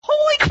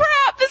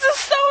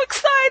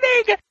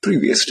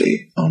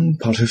Previously on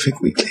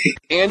Potterfic Weekly.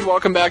 And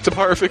welcome back to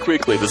Potterfic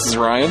Weekly. This is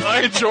Ryan.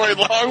 I enjoy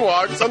long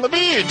walks on the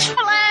beach.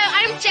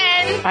 Hello, I'm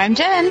Jen. I'm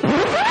Jen.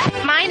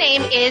 My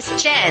name is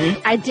Jen.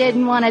 I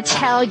didn't want to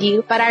tell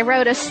you, but I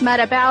wrote a smut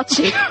about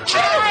you.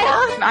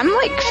 I'm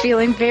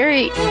feeling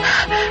very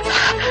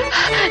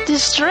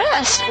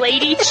distressed.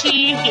 Lady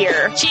Chi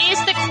here. She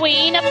is the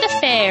queen of the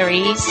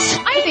fairies.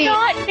 I'm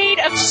not made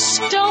of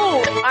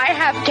stone. I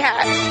have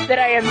cats that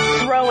I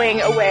am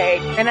throwing away.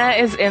 Anna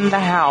is in the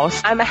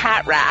house. I'm a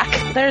hat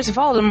rack. There's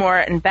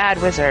Voldemort and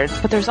bad wizards,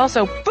 but there's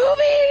also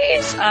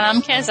boobies!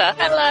 I'm Keza.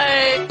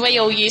 Hello. We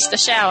all use the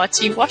shower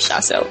to wash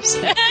ourselves.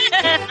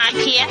 I'm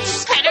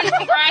PS. I don't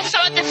know where I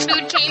thought the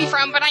food came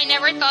from, but I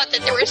never thought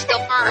that there were still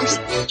farms.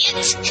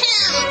 It's him.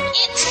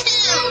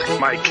 It's him.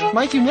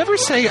 Mike, you never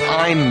say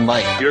I'm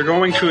Mike. You're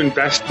going to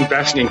invest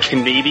in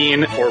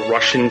Canadian or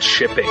Russian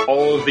shipping.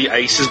 All of the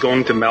ice is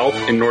going to melt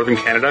in northern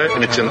Canada,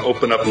 and it's going to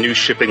open up new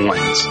shipping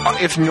lanes.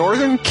 If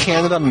northern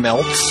Canada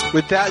melts,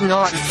 would that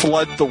not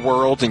flood the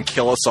world and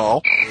kill us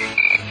all?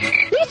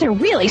 These are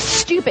really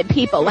stupid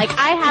people. I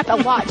have a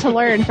lot to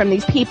learn from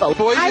these people.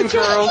 Boys and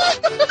girls,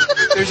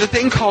 there's a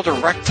thing called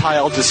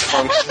erectile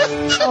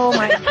dysfunction. Oh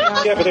my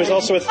god. Yeah, but there's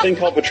also a thing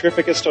called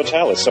Petrificus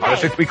totalis. So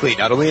Potterfic Weekly,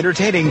 not only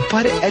entertaining,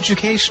 but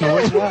educational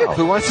as well.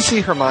 Who wants to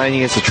see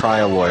Hermione as a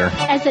trial lawyer?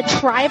 As a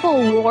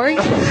tribal warrior?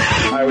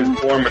 I was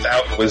born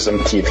without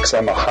wisdom teeth because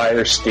I'm a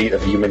higher state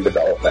of human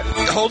development.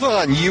 Hold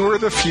on, you are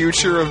the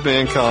future of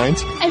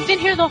mankind? I've been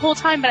here the whole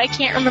time, but I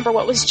can't remember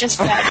what was just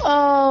said.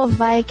 Oh,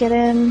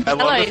 Vicodin. I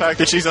love the fact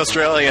that she's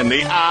Australian.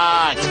 The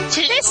art.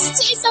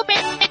 This is a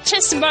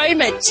bitch's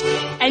moment,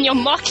 and you're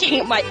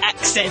mocking my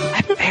accent.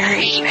 I'm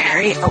very,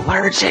 very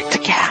allergic to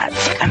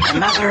cats, and my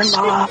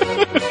mother-in-law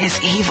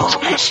is evil,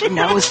 and she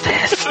knows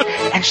this,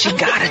 and she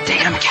got a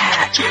damn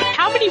cat.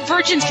 How many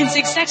virgins can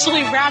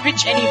successfully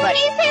ravage anybody?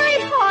 He's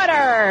Harry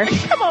Potter.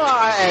 Come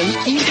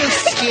on. He's a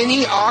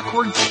skinny,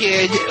 awkward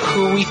kid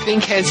who we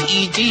think has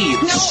ED.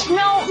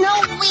 No,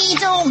 we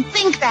don't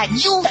think that.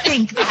 You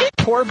think that.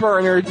 Poor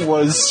Bernard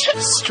was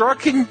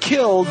struck and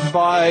killed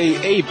by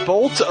a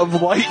bolt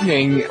of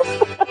lightning.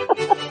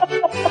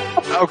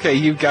 Okay,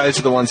 you guys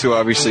are the ones who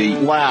obviously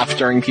laugh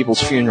during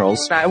people's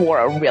funerals. I wore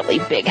a really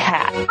big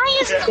hat. Why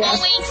is it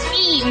always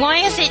me? Why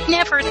is it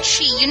never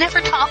Chi? You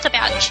never talk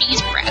about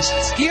Chi's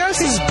breasts. He has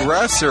his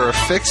breasts are a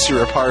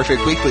fixture of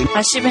Potterfic Weekly.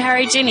 I ship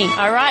Harry Ginny.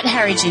 I write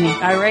Harry Ginny.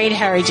 I read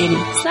Harry Ginny.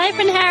 Snape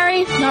and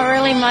Harry, not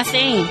really my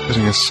thing.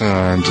 Putting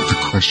aside the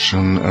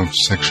question of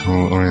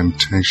sexual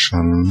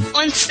orientation.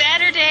 On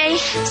Saturday,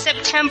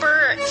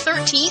 September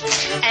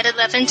 13th at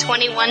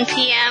 11:21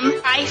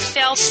 p.m., I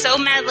fell so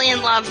madly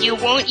in love you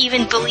won't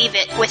even believe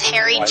it with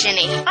Harry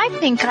Ginny. I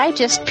think I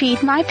just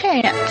peed my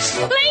pants.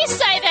 Please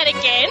say that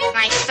again.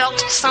 I felt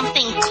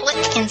something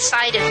click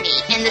inside of me,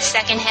 and the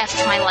second half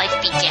of my life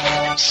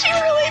began. She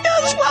really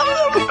does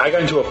love him. I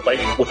got into a fight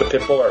with a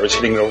pit bull. I was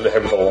hitting it over the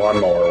head with a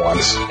lawnmower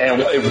once,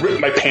 and it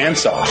ripped my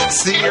pants off.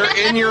 See, you're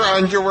in your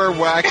underwear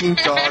whacking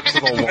dogs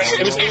with a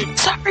lawnmower.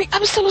 Sorry,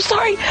 I'm so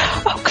sorry.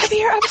 Oh, come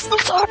here, I'm so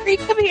sorry.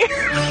 Come here.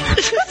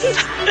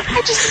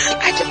 I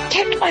just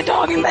kicked my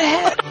dog in the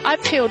head. I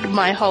peeled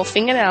my whole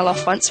fingernail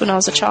off once when I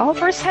was a child.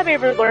 First time I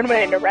ever learned what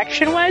an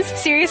erection was.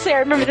 Seriously, I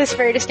remember this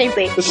very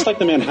distinctly. This is like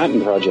the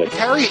Manhattan Project.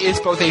 Harry is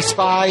both a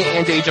spy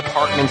and a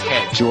department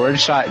head. George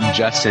shot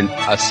Justin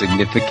a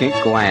significant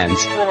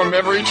glance. From a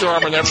memory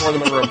charm and everyone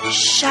in the room.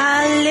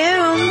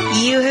 Shalom.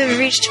 You have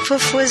reached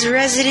Puffwa's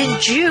resident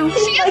Jew.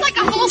 She has like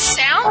a whole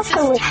sound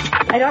system.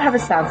 I don't have a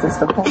sound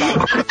system. Hold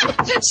on.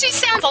 She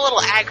sounds a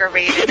little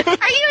aggravated.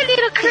 Are you a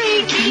little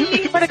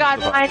crazy? Swear to God,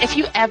 Ryan, if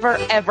you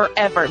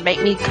ever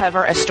make me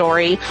cover a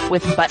story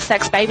with butt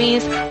sex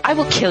babies, I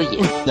will kill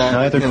you.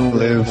 Neither can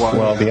live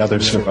while the other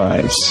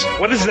survives.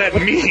 What does that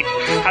mean?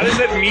 How does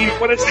that mean?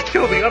 What is to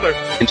kill the other?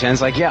 And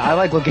Jen's like, yeah, I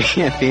like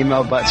looking at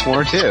female butts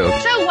more too.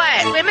 So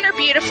what? Women are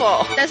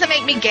beautiful. Doesn't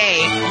make me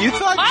gay. You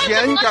thought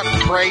Jen got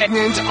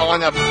pregnant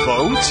on a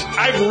boat?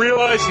 I've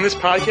realized in this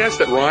podcast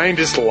that Ryan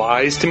just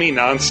lies to me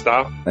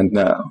nonstop. And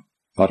now,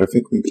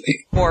 Potterfic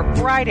Weekly. For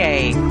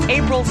Friday,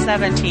 April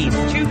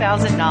 17th,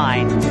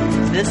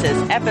 2009, this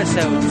is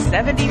episode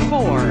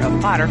 74 of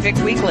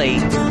Potterfic Weekly.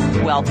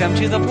 Welcome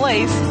to the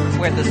place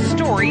where the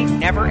story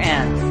never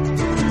ends.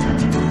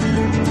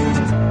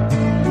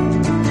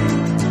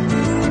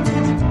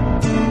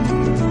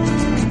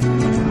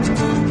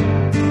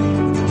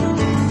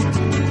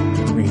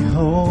 We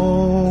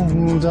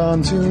hold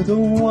on to the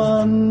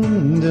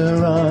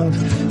wonder of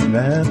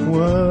that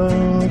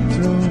world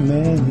through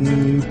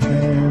many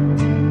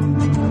pens,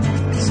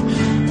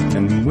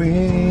 and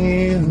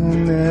we'll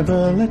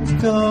never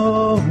let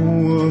go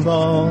of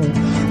all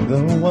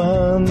the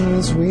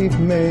ones we've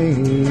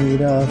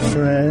made our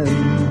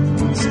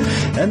friends.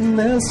 And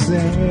they'll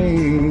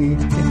say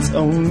it's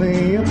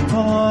only a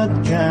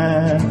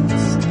podcast,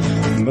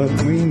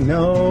 but we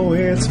know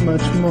it's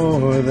much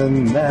more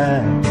than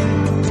that.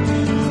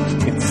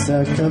 It's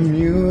a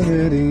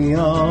community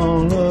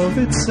all of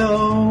its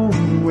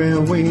own, where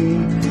we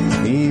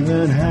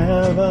even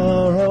have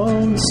our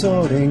own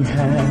sorting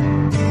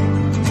hat.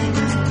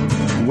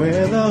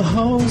 where the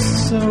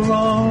hosts are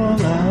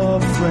all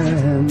our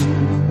friends,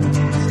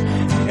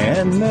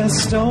 and their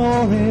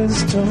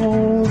stories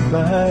told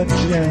by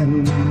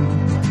Jen.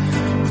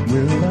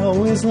 We'll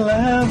always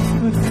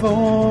laugh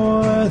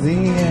before the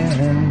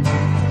end.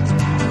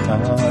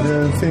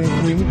 Potter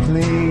Fic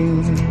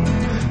Weekly,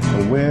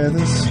 where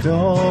the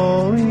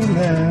story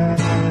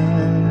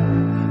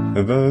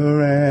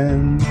never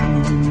ends.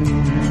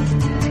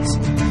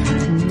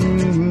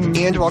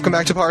 And welcome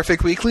back to Potter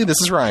Fic Weekly.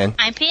 This is Ryan.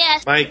 I'm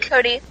PS. Mike.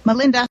 Cody.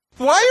 Melinda.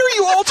 Why are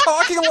you all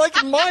talking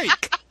like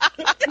Mike?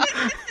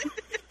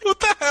 What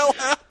the hell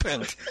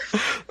happened?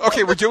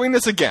 Okay, we're doing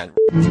this again.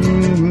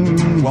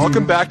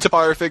 Welcome back to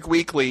Potter Fic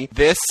Weekly.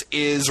 This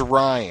is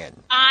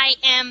Ryan. I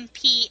am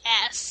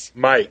PS.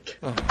 Mike.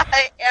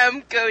 I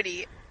am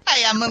Cody.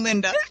 I am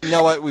Melinda. You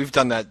know what? We've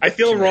done that. I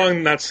feel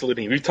wrong not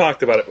saluting you. We've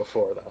talked about it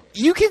before, though.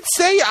 You can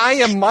say I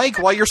am Mike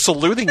while you're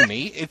saluting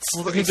me. It's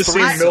The three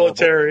same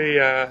military.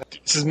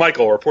 This is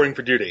Michael reporting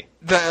for duty.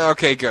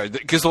 Okay, good.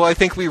 Because what I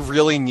think we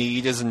really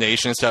need as a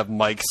nation is to have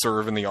Mike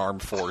serve in the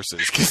armed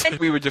forces. Because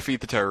we would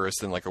defeat the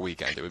terrorists in like a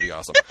weekend. It would be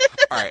awesome.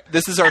 All right.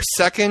 This is our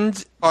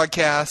second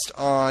podcast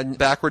on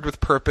Backward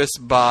with Purpose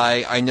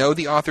by, I know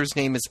the author's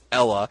name is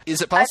Ella.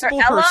 Is it possible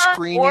her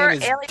screen name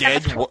is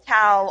Deadwood?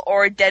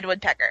 Or Dead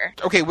Woodpecker.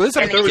 Okay, what is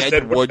that?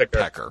 Dead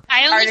Woodpecker.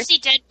 I only see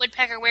Dead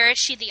Woodpecker. Where is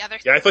she the other?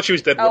 Yeah, I thought she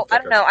was Dead Oh, Woodpecker.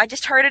 I don't know. I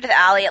just heard it at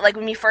Allie. Like,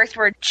 when we first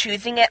were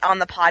choosing it on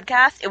the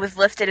podcast, it was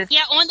listed as...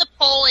 Yeah, on the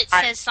poll it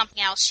says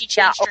something else. She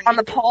Yeah, changed her on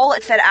the name. poll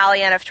it said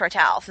Allie-Ann of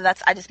Tortal, so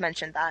I just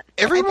mentioned that.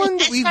 Everyone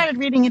that I started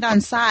reading it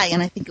on Psy,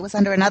 and I think it was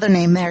under another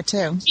name there,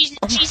 too. She's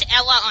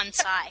Ella on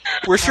Psy.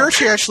 We're sure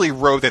she actually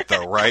wrote it,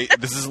 though, right?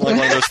 This isn't like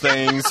one of those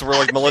things where,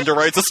 like, Melinda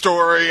writes a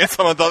story and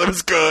someone thought it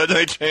was good and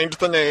they changed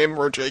the name.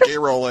 We're J.K.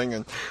 Rowling.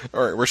 And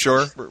all right, we're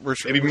sure? We're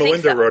sure. Maybe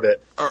Melinda wrote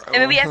it. I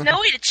mean, we have no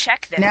way to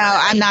check this. No,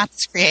 I'm not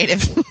this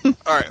creative.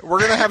 All right, we're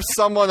going to have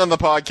someone on the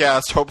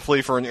podcast,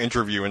 hopefully for an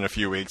interview in a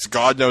few weeks.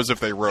 God knows if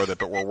they wrote it,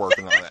 but we're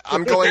working on it.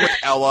 I'm going with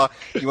Ella.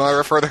 You want to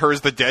refer to her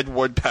as the Dead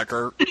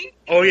Woodpecker?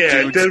 Oh,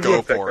 yeah, Dudes, Dead go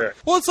Woodpecker. for it.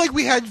 Well, it's like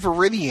we had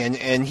Viridian,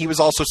 and he was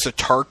also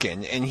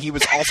Satarkin, and he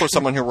was also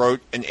someone who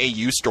wrote an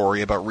AU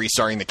story about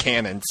restarting the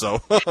canon, so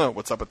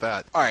what's up with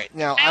that? All right,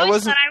 now I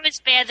always thought I was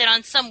bad that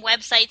on some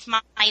websites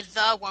my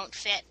the won't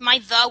fit. My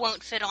the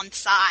won't fit on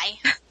Psy.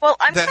 Well,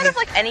 I'm kind of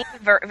like any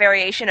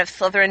variation of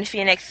Slytherin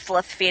Phoenix,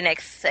 Slith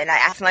Phoenix, and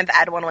I sometimes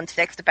add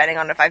 116 depending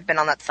on if I've been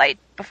on that site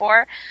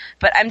before.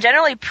 But I'm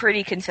generally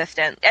pretty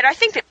consistent. And I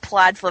think that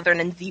Plaid Slytherin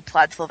and the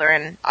Plaid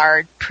Slytherin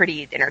are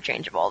pretty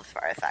interchangeable as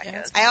far as that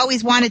goes. I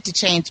always wanted to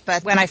change,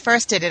 but when I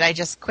first did it, I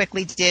just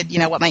quickly did,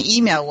 what my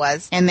email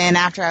was. And then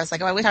after I was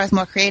like, I wish I was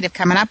more creative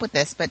coming up with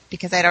this. But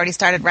because I'd already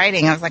started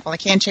writing, I was like, well, I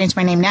can't change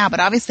my name now. But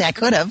obviously I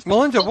could have.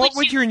 Melinda, what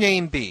would your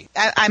name be?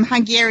 I'm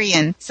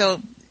Hungarian,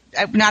 so...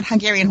 not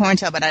Hungarian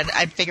Horntail, but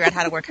I'd figure out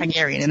how to work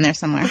Hungarian in there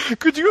somewhere.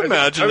 Could you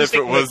imagine if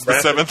it was the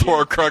seventh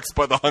Horcrux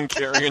by the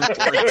Hungarian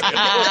Hortail?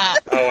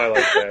 Oh, I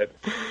like that.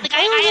 Like,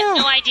 I have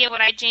no idea what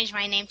I'd change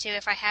my name to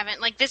if I haven't.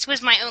 Like, this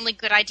was my only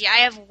good idea. I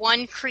have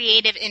one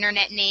creative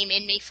internet name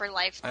in me for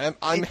life. I'm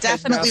it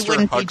definitely Headmaster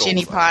wouldn't be Huggles.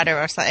 Ginny Potter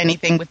or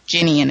anything with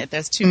Ginny in it.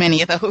 There's too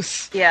many of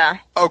those. Yeah.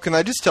 Oh, can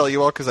I just tell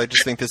you all, because I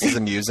just think this is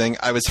amusing,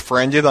 I was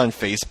friended on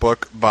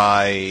Facebook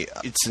by,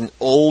 it's an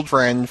old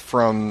friend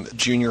from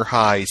junior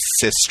high's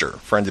sister,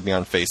 friended me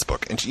on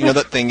Facebook. And you know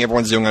that thing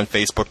everyone's doing on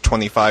Facebook,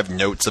 25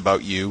 notes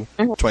about you,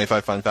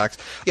 25 fun facts?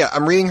 Yeah,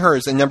 I'm reading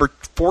hers, and number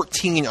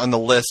 14 on the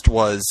list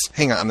was,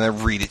 hang on, I'm going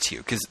to read it to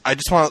you, because I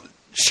just want to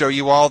show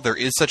you all there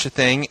is such a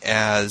thing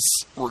as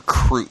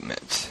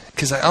recruitment.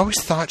 Because I always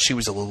thought she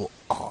was a little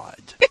odd.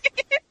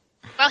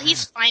 While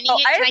he's finding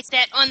it, can I say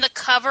that on the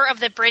cover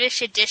of the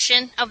British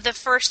edition of the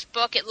first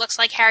book, it looks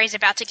like Harry's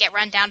about to get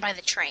run down by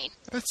the train.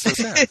 That's so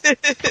sad.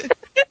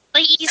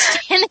 Like, he's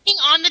standing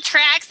on the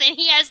tracks, and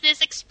he has this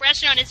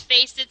expression on his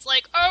face that's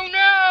like, oh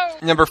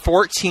no! Number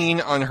 14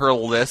 on her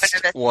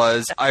list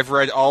was, I've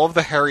read all of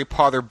the Harry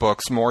Potter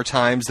books more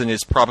times than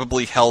is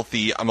probably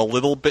healthy. I'm a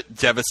little bit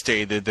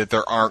devastated that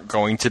there aren't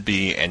going to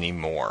be any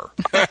more.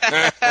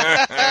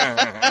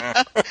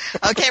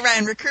 Okay,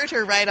 Ryan, recruit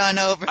her right on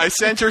over. I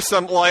sent her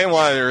some, well, I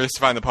wanted her to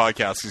find the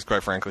podcast, because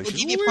quite frankly, We'll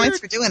she's give you weird. points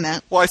for doing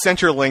that. Well, I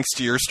sent her links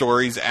to your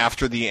stories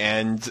after the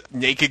end.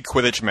 Naked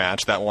Quidditch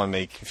match, that one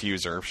may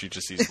confuse her if she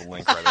just sees the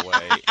link right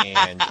away,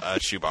 and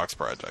Shoebox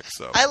Project.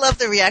 So I love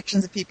the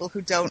reactions of people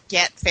who don't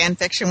get fan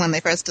fiction when they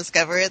first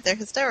discover it. They're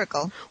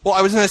hysterical. Well,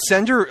 I was going to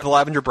send her the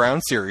Lavender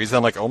Brown series, and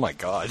I'm like, oh my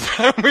god,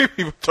 we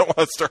don't want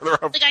to start her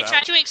off. Like, I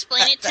tried to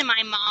explain it to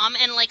my mom,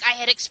 and, like, I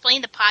had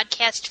explained the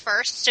podcast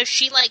first, so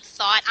she, like,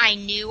 thought I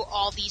knew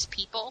all these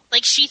people.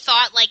 Like, she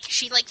thought, like,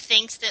 she, like,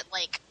 thinks that,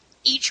 like,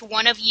 each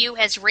one of you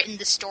has written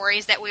the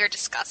stories that we are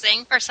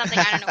discussing, or something.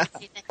 I don't know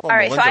what you think. All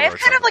right, so I have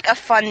kind of like a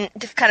fun,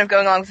 just kind of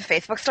going along with the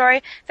Facebook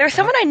story. There was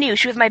someone I knew.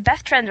 She was my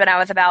best friend when I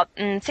was about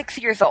 6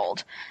 years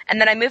old.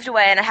 And then I moved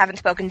away and I haven't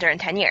spoken to her in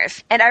 10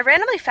 years. And I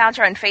randomly found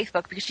her on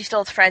Facebook because she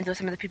still is friends with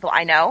some of the people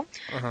I know.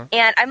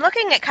 And I'm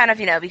looking at kind of,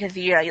 because,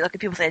 you look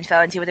at people's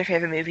info and see what their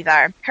favorite movies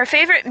are. Her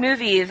favorite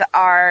movies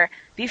are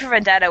V for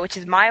Vendetta, which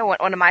is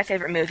one of my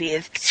favorite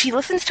movies, she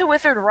listens to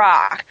Wizard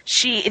Rock.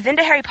 She is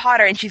into Harry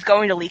Potter, and she's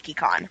going to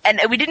LeakyCon.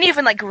 And we didn't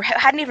even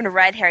hadn't even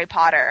read Harry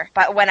Potter,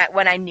 but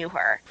when I knew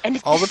her, and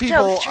it's all the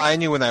people so I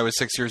knew when I was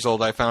 6 years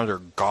old, I found her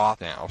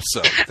goth now.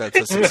 So that's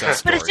a success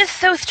story. But it's just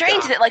so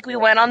strange that we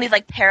went on these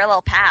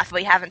parallel paths, but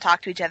we haven't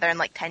talked to each other in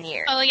 10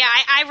 years. Oh yeah,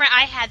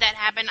 I had that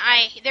happen.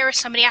 There was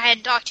somebody I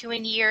hadn't talked to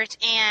in years,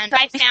 and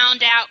I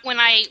found out when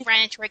I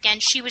ran into her again,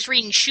 she was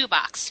reading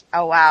Shoebox.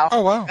 Oh wow.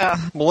 Oh wow.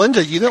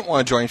 Melinda, you didn't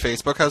want to join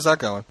Facebook. How's that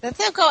going?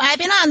 That's so cool. I've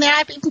been on there.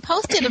 I've even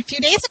posted a few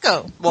days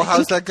ago. Well,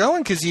 how's that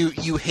going? Because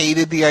you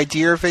hated the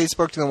idea of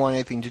Facebook, didn't want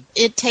anything to.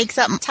 It takes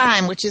up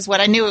time, which is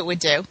what I knew it would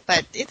do.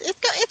 But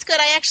it's good.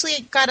 I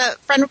actually got a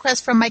friend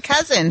request from my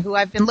cousin, who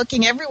I've been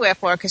looking everywhere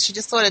for, because she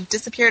just sort of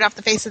disappeared off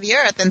the face of the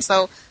earth, and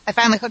so I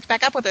finally hooked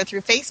back up with her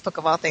through Facebook,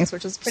 of all things,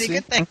 which was a pretty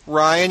good thing.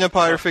 Ryan of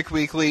Potterfic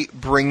Weekly,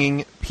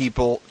 bringing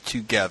people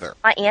together.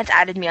 My aunt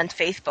added me on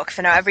Facebook,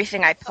 so now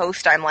everything I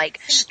post, I'm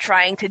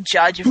trying to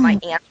judge if my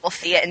aunt will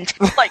see it, and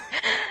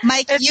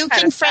Mike, you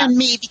can friend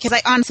me, because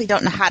I honestly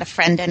don't know how to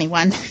friend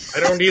anyone. I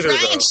don't either.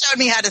 Ryan showed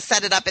me how to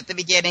set it up at the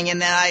beginning,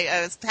 and then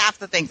I was half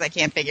the things I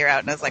can't figure out,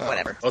 and I was like,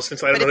 whatever. Well,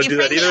 since I don't know how to do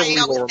that either, we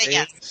will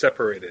remain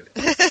separated.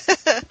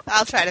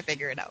 I'll try to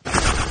figure it out.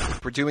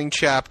 We're doing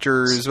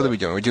chapters, what are we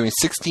doing? We're doing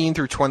 16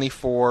 through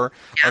 24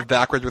 of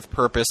Backward with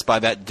Purpose by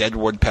that dead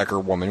woodpecker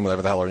woman,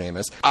 whatever the hell her name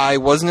is. I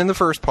wasn't in the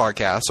first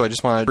podcast, so I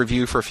just wanted to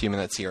review for a few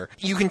minutes here.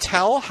 You can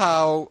tell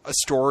how a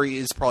story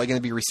is probably going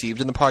to be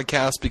received in the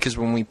podcast, because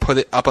when we put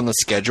it up on the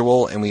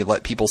schedule and we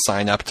let people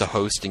sign up to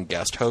host and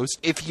guest host,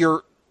 if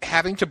you're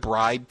having to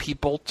bribe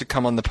people to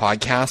come on the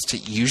podcast,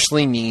 it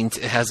usually means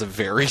it has a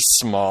very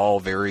small,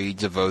 very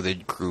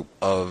devoted group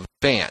of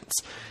fans.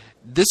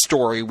 This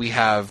story, we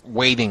have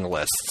waiting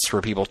lists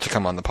for people to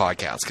come on the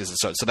podcast,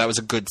 so that was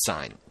a good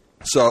sign.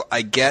 So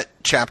I get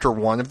chapter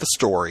 1 of the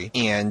story,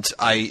 and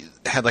I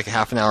had a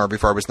half an hour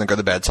before I was going to go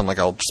to bed, so I'm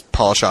I'll just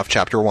polish off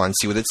chapter 1,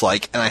 see what it's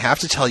like. And I have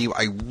to tell you,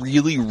 I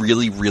really,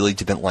 really, really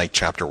didn't like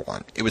chapter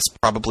 1. It was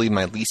probably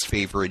my least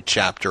favorite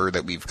chapter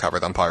that we've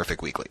covered on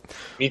Potterfic Weekly.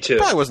 Me too.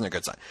 Probably wasn't a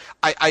good sign.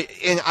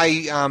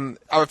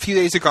 A few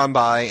days had gone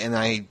by, and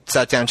I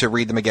sat down to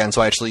read them again,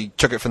 so I actually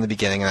took it from the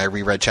beginning, and I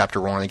reread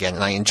chapter 1 again,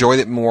 and I enjoyed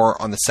it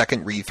more on the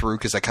second read-through,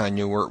 because I kind of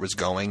knew where it was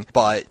going.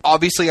 But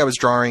obviously I was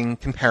drawing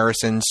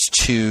comparisons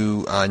to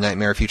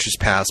Nightmare Futures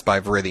Past by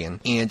Viridian.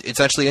 And it's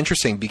actually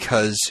interesting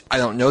because I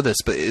don't know this,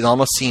 but it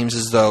almost seems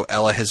as though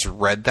Ella has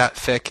read that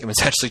fic and was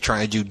actually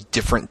trying to do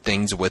different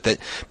things with it,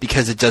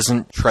 because it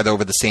doesn't tread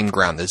over the same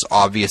ground. There's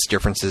obvious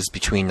differences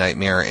between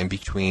Nightmare and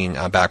between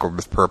Backward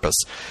with Purpose.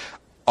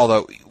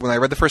 Although, when I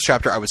read the first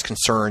chapter, I was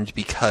concerned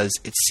because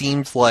it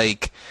seemed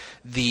like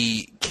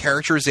the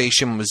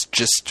characterization was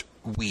just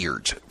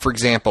weird. For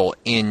example,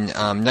 in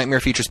Nightmare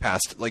Futures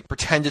Past,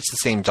 pretend it's the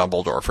same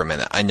Dumbledore for a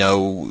minute. I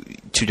know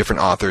two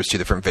different authors, two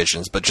different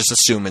visions, but just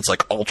assume it's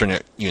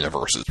alternate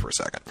universes for a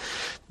second.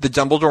 The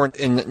Dumbledore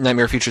in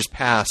Nightmare Futures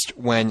Past,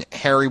 when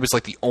Harry was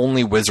the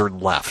only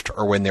wizard left,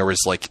 or when there was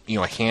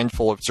a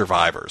handful of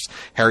survivors,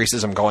 Harry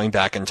says, "I'm going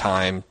back in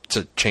time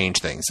to change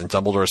things," and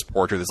Dumbledore's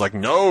portrait is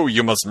 "No,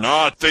 you must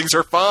not. Things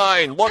are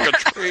fine. Look, a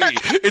tree.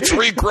 It's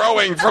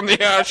regrowing from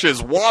the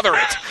ashes. Water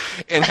it."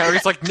 And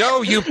Harry's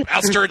 "No, you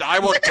bastard. I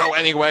will go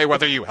anyway,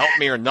 whether you help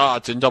me or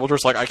not. And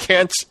Dumbledore's "I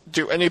can't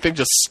do anything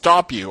to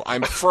stop you.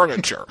 I'm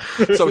furniture."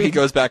 So he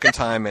goes back in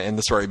time, and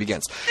the story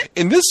begins.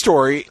 In this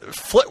story,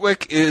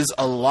 Flitwick is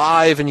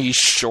alive, and he's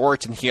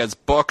short, and he has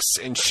books,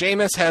 and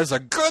Seamus has a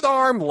good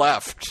arm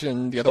left,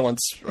 and the other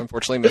one's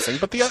unfortunately missing,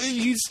 but the other,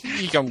 he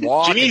can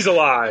walk. Ginny's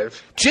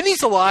alive.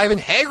 Ginny's alive, and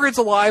Hagrid's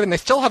alive, and they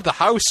still have the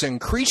house, and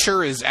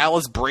Kreacher is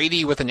Alice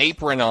Brady with an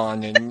apron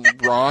on, and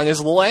Ron is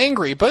a little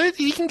angry, but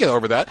he can get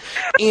over that.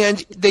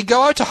 And they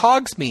go out to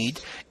Hogsmeade,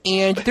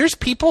 and there's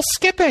people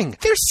skipping.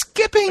 There's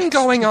skipping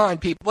going on,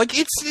 people.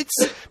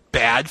 It's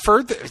bad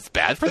for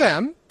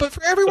them, but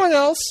for everyone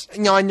else,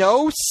 I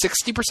know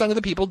 60% of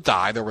the people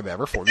died or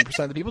whatever, 40%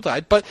 of the people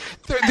died, but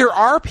there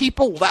are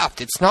people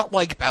left. It's not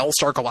like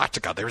Battlestar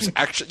Galactica. There's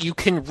actually, you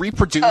can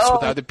reproduce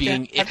without it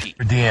being icky.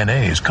 Your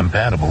DNA is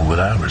compatible with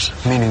ours.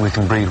 Meaning we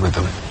can breed with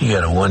them. You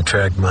got a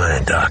one-track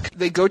mind, Doc.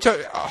 They go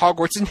to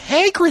Hogwarts, and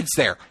Hagrid's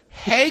there.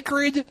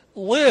 Hagrid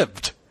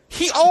lived.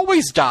 He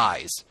always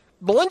dies.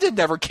 Melinda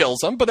never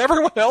kills him, but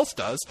everyone else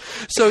does.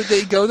 So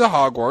they go to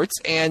Hogwarts,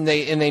 and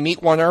they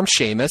meet One-Armed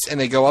Seamus, and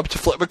they go up to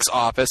Flitwick's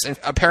office, and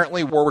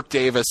apparently Warwick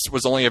Davis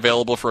was only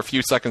available for a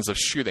few seconds of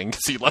shooting,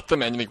 because he let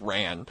them in and he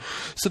ran.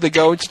 So they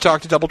go to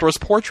talk to Dumbledore's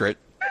portrait,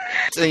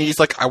 and he's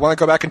 "I want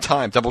to go back in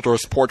time."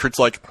 Dumbledore's portrait's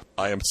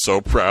 "I am so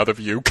proud of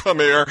you. Come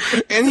here."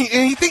 And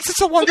he thinks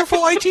it's a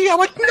wonderful idea. I'm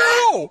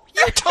 "No!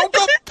 You don't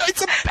go.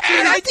 It's a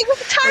bad idea."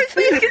 Time,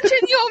 please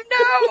continue.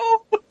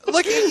 No!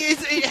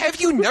 Have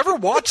you never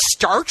watched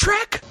Star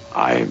Trek?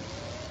 I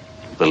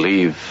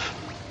believe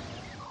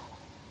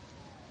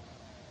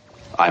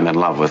I'm in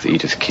love with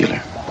Edith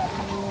Keeler.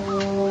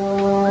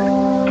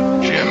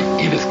 Jim,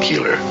 Edith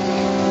Keeler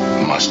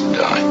must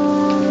die.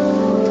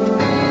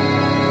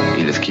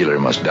 Edith Keeler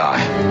must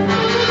die.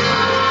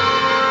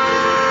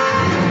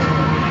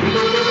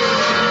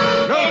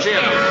 No,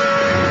 Jim!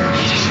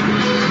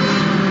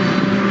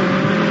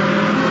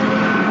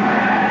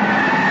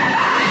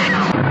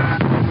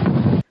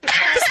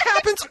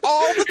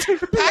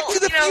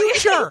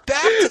 future.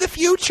 Back to the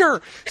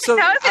future. So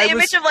that was an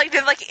image of like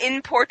there's like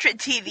in portrait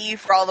TV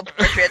for all the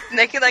portraits, and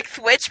they can like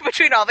switch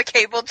between all the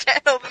cable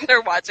channels and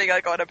they're watching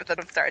like one episode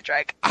of Star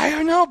Trek. I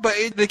don't know, but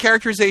the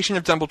characterization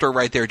of Dumbledore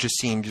right there just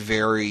seemed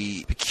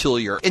very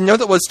peculiar. And no,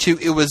 that was too.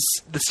 It was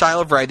the style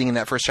of writing in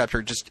that first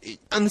chapter.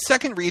 On the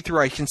second read through,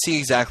 I can see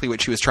exactly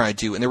what she was trying to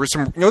do, and there was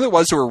some.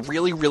 There were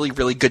really, really,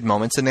 really good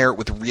moments in there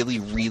with really,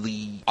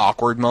 really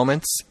awkward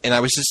moments, and I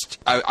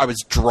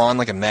was drawn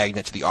like a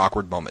magnet to the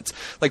awkward moments.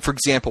 Like, for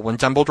example, when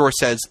Dumbledore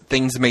says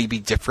things may be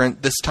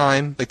different this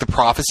time, like the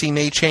prophecy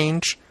may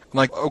change. I'm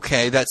like,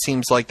 okay, that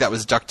seems like that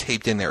was duct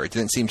taped in there. It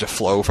didn't seem to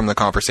flow from the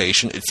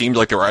conversation. It seemed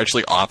like there were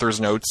actually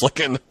author's notes like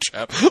in the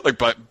chat. Like,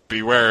 but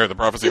beware, the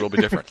prophecy will be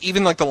different.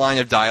 Even like the line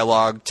of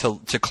dialogue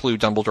to clue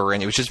Dumbledore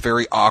in, it was just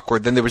very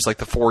awkward. Then there was like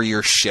the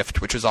 4-year shift,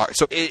 which was awkward.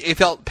 So it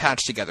felt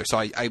patched together. So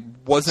I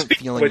wasn't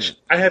feeling... Which,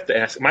 I have to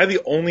ask, am I the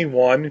only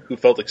one who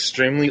felt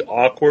extremely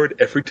awkward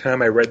every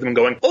time I read them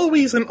going,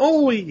 always and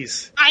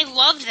always? I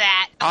loved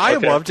that. I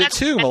loved it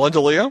too, Melinda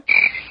Leo.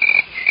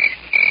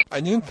 I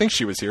didn't think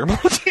she was here.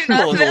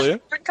 Melinda Leo.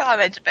 For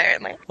comments,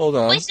 apparently. Hold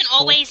on. Always and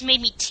always made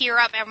me tear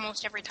up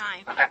almost every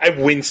time. I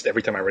winced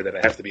every time I read that, I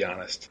have to be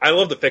honest. I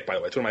love the fic, by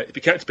the way.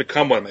 It's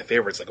become one of my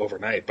favorites like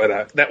overnight,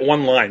 but that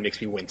one line makes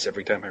me wince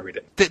every time I read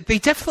it. They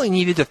definitely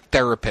needed a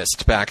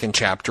therapist back in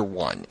Chapter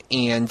 1,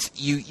 and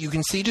you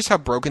can see just how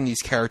broken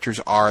these characters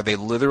are. They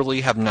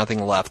literally have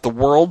nothing left. The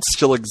world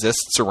still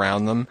exists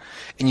around them,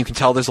 and you can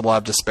tell there's a lot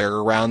of despair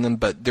around them,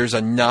 but there's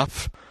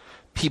enough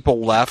people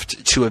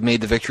left to have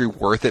made the victory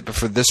worth it, but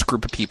for this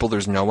group of people,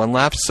 there's no one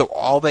left. So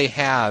all they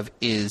have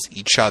is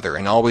each other,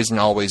 and always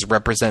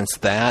represents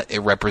that. It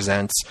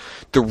represents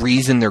the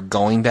reason they're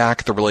going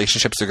back, the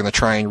relationships they're going to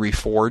try and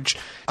reforge.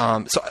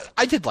 So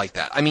I did like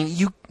that. I mean,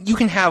 you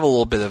can have a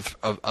little bit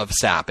of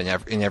sap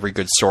in every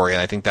good story,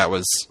 and I think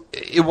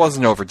it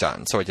wasn't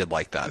overdone. So I did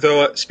like that.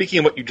 Though, speaking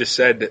of what you just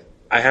said,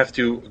 I have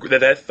to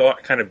that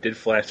thought kind of did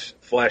flash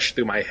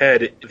through my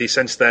head in the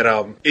sense that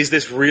is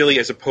this really,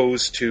 as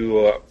opposed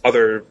to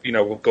other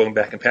going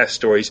back in past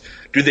stories,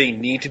 do they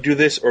need to do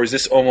this, or is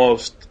this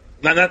almost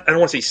not I don't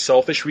want to say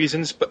selfish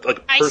reasons, but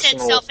like personal? I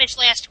said selfish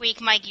last week,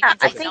 Mike.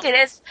 I think it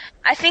is.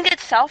 I think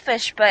it's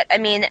selfish, but I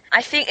mean,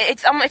 I think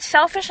it's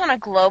selfish on a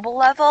global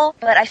level,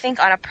 but I think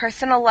on a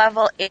personal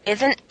level, it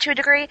isn't to a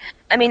degree.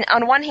 I mean,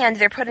 on one hand,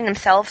 they're putting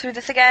themselves through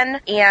this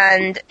again,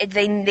 and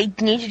they need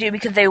to do it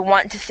because they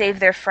want to save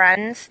their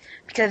friends,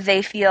 because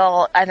they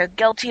feel either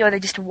guilty or they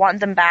just want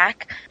them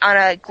back. On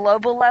a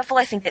global level,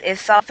 I think it is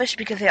selfish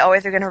because they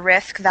always are going to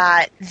risk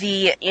that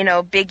the,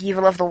 big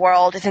evil of the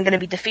world isn't going to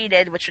be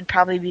defeated, which would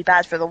probably be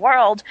bad for the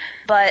world.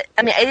 But,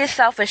 I mean, it is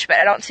selfish, but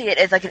I don't see it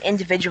as like an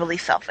individually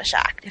selfish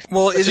act.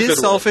 Well, it is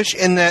selfish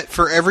in that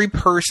for every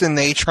person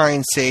they try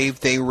and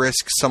save, they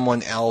risk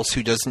someone else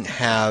who doesn't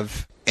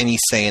have any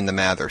say in the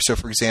matter. So,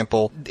 for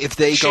example, if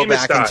they go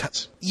back in time,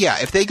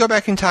 if they go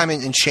back in time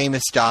and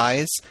Seamus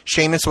dies,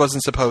 Seamus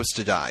wasn't supposed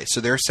to die, so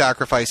they're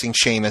sacrificing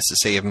Seamus to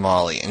save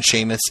Molly, and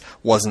Seamus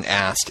wasn't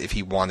asked if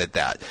he wanted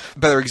that.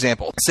 Better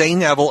example: say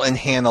Neville and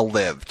Hannah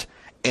lived,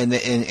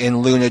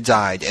 and Luna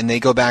died, and they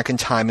go back in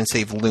time and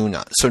save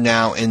Luna. So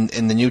now in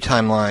the new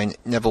timeline,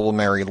 Neville will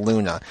marry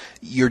Luna.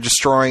 You're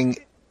destroying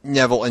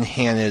Neville and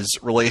Hannah's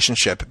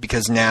relationship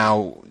because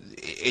now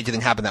it didn't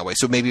happen that way.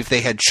 So maybe if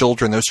they had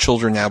children, those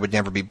children now would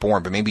never be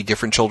born, but maybe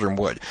different children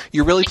would.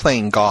 You're really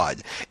playing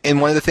God. And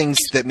one of the things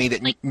that made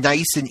it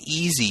nice and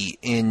easy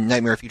in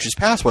Nightmare of Futures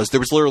Past was there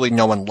was literally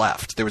no one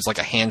left. There was like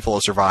a handful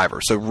of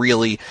survivors. So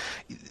really,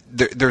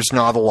 there's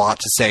not a lot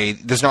to say.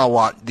 There's not a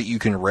lot that you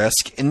can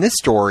risk. In this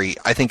story,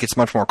 I think it's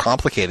much more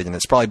complicated, and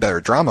it's probably better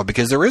drama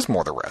because there is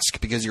more to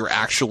risk, because you're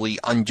actually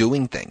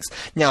undoing things.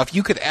 Now, if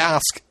you could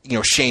ask,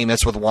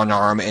 Seamus with one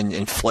arm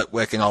and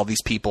Flitwick and all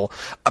these people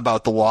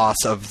about the loss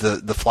of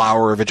the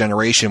flower of a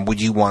generation,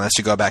 would you want us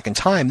to go back in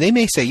time? They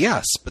may say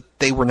yes, but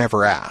they were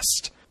never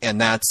asked. And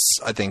that's,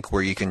 I think,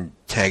 where you can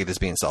tag it as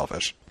being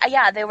selfish.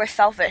 Yeah, they were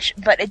selfish,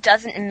 but it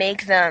doesn't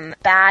make them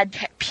bad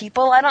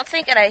people, I don't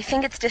think. And I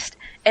think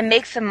it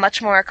makes them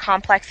much more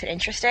complex and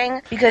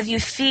interesting because you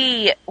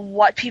see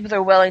what people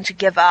are willing to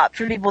give up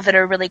for people that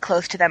are really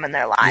close to them in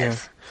their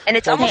lives. Yeah. And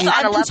it's almost on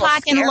a level.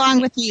 I've been talking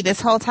along with you this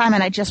whole time,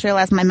 and I just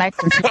realized my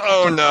microphone.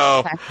 Oh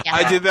no! Yeah.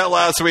 I did that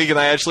last week, and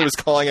I actually was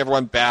calling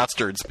everyone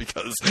bastards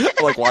because,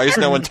 why is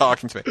no one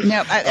talking to me?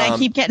 No, I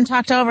keep getting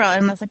talked over,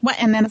 and I was like, "What?"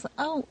 And then it's like,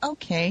 "Oh,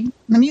 okay,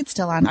 the mute's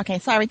still on." Okay,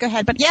 sorry, go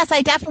ahead. But yes,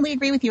 I definitely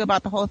agree with you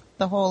about the whole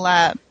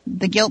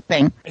the guilt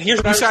thing.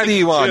 Whose side are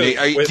you on?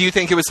 Do you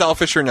think it was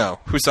selfish or no?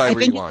 Whose side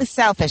were you on? I think it was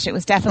selfish. It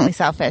was definitely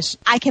selfish.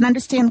 I can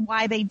understand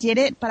why they did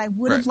it, but I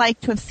would have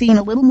liked to have seen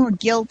a little more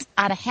guilt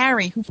out of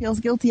Harry, who feels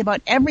guilty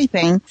about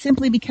everything,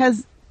 simply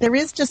because there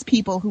is just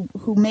people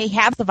who may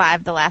have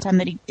survived the last time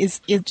that he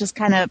is just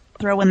kind of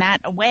throwing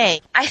that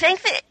away. I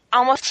think that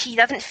almost he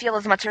doesn't feel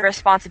as much of a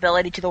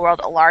responsibility to the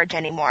world at large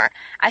anymore.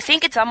 I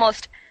think it's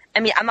almost,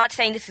 I'm not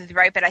saying this is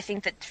right, but I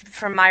think that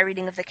from my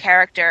reading of the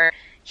character,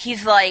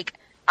 he's like,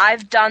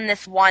 I've done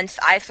this once.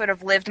 I've sort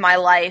of lived my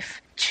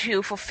life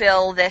to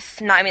fulfill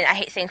this, I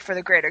hate saying for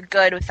the greater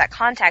good with that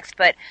context,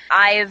 but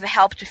I've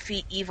helped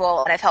defeat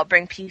evil and I've helped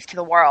bring peace to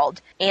the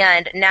world.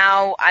 And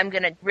now I'm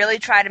going to really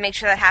try to make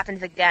sure that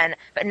happens again.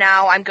 But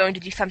now I'm going to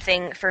do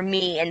something for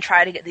me and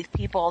try to get these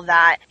people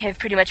that have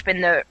pretty much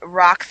been the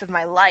rocks of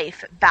my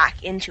life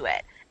back into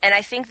it. And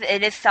I think that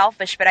it is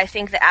selfish, but I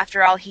think that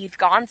after all he's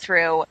gone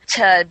through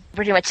to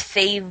pretty much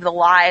save the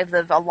lives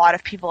of a lot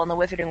of people in the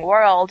wizarding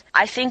world,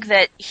 I think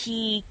that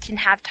he can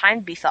have time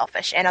to be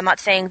selfish. And I'm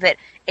not saying that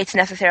it's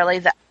necessarily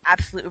the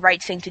absolute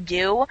right thing to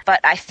do, but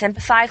I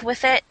sympathize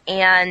with it,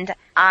 and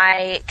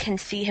I can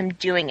see him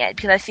doing it,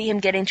 because I see him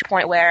getting to a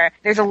point where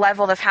there's a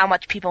level of how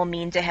much people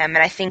mean to him,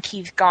 and I think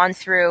he's gone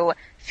through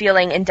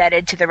feeling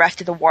indebted to the rest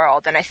of the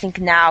world, and I think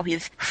now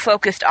he's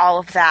focused all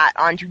of that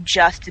onto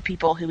just the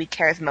people who he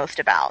cares most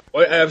about.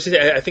 Well,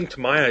 I think to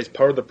my eyes,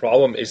 part of the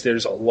problem is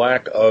there's a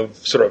lack of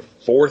sort of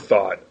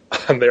forethought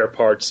on their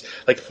parts,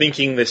 like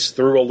thinking this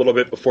through a little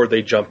bit before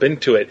they jump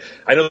into it.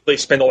 I know they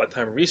spend all that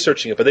time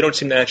researching it, but they don't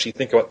seem to actually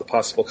think about the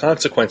possible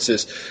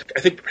consequences.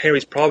 I think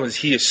Harry's problem is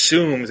he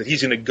assumes that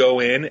he's going to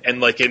go in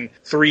and, like, in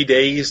 3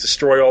 days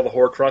destroy all the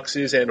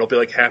Horcruxes, and it'll be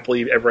like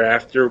happily ever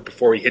after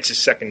before he hits his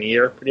second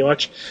year, pretty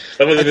much.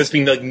 Like, there's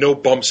been like no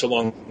bumps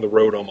along the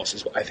road, almost,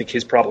 is I think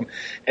his problem.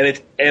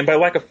 And by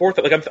lack of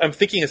forethought, like I'm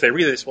thinking as I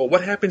read this, well,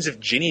 what happens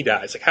if Ginny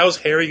dies? Like, how's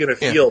Harry going to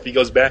feel if he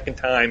goes back in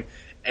time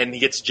and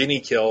he gets Ginny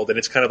killed, and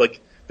it's kind of like,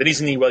 then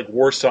isn't he like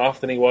worse off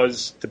than he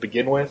was to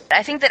begin with?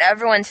 I think that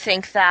everyone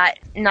thinks that,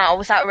 no,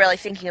 without really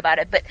thinking about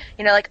it, but,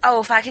 like,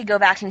 oh, if I could go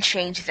back and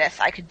change this,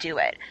 I could do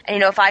it.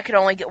 And, if I could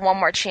only get one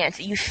more chance,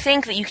 you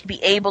think that you could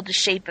be able to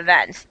shape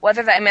events.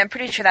 Whether that, I'm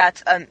pretty sure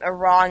that's a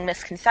wrong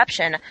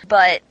misconception,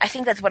 but I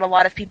think that's what a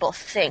lot of people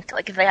think,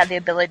 like, if they had the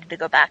ability to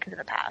go back into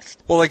the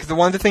past. Well, like,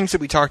 one of the things that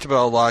we talked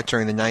about a lot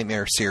during the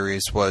Nightmare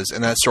series was,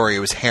 in that story, it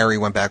was Harry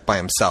went back by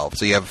himself.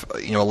 So you have,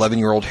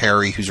 11-year-old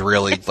Harry, who's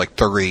really, like,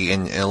 30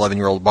 in an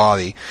 11-year-old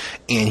body,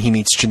 and he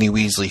meets Ginny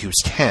Weasley, who's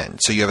 10.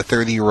 So you have a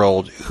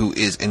 30-year-old who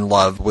is in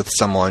love with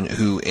someone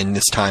who, in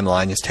this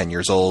timeline, is 10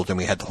 years old, and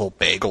we had the whole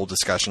bagel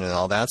discussion and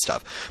all that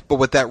stuff. But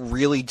what that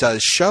really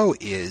does show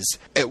is,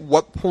 at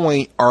what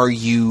point are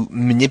you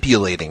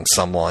manipulating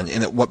someone,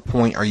 and at what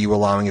point are you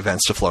allowing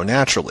events to flow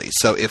naturally?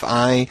 So if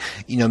I,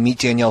 meet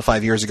Danielle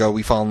 5 years ago,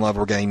 we fall in love,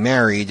 we're getting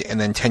married, and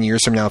then 10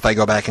 years from now, if I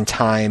go back in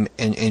time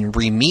and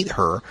re-meet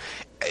her,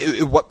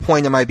 at what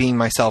point am I being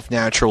myself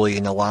naturally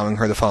and allowing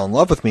her to fall in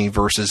love with me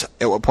versus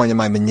at what point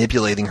am I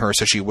manipulating her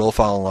so she will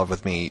fall in love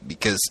with me?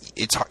 Because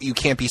you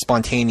can't be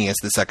spontaneous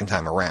the second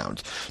time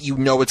around. You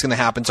know what's going to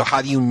happen, so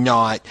how do you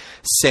not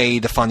say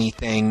the funny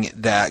thing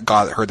that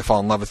got her to fall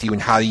in love with you,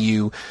 and how do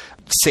you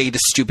say the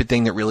stupid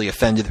thing that really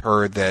offended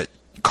her that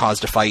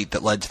caused a fight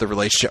that led to the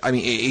relationship? I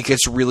mean, it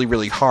gets really,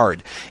 really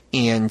hard.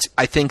 And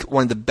I think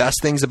one of the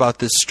best things about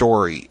this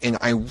story, and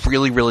I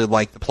really, really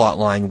like the plot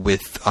line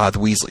with the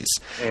Weasleys,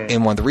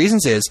 and one of the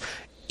reasons is,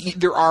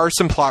 there are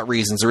some plot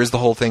reasons. There is the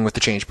whole thing with the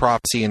change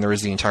prophecy, and there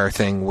is the entire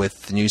thing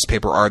with the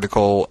newspaper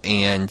article,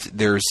 and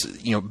there's,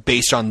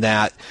 based on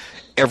that,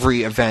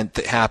 every event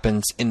that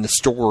happens in the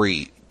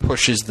story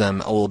pushes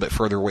them a little bit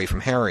further away from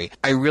Harry.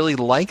 I really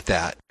like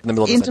that.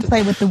 The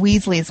interplay with the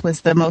Weasleys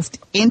was the most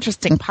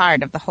interesting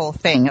part of the whole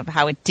thing, of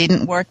how it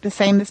didn't work the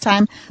same this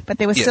time, but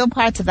there were still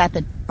parts of that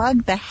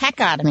bugged the heck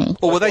out of me.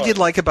 Well, what I did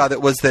like about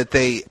it was that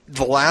the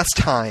last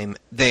time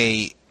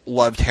they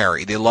loved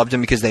Harry. They loved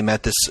him because they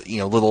met this,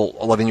 little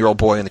 11-year-old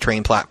boy on the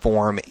train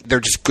platform.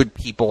 They're just good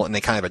people, and they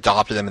kind of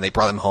adopted him, and they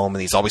brought him home,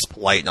 and he's always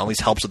polite and always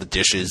helps with the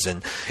dishes,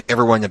 and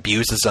everyone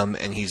abuses him,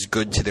 and he's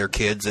good to their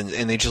kids, and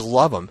they just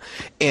love him.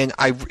 And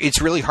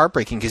it's really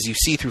heartbreaking because you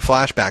see through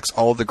flashbacks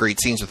all of the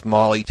great scenes with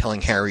Molly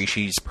telling Harry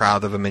she's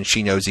proud of him and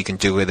she knows he can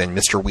do it, and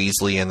Mr.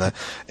 Weasley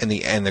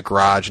in the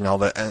garage and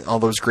all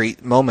those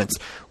great moments.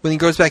 When he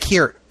goes back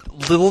here,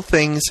 little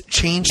things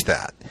change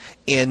that,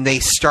 and they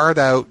start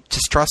out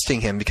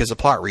distrusting him because of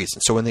plot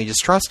reasons. So when they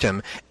distrust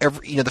him,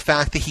 the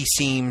fact that he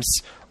seems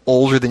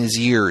older than his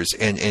years,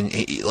 and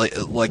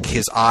like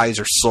his eyes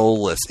are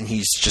soulless, and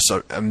he's just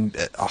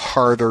a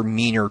harder,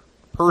 meaner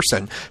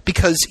person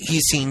because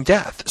he's seen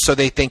death. So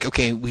they think,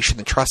 okay, we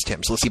shouldn't trust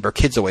him, so let's keep our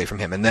kids away from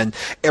him. And then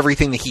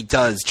everything that he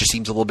does just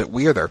seems a little bit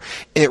weirder.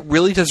 And it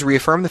really does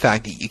reaffirm the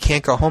fact that you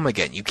can't go home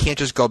again. You can't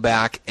just go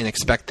back and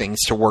expect things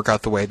to work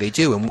out the way they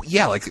do. And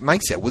yeah, like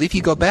Mike said, what if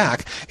you go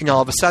back and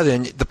all of a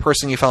sudden the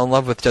person you fell in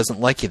love with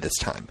doesn't like you this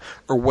time?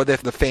 Or what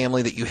if the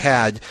family that you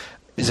had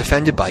is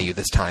offended by you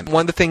this time?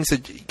 One of the things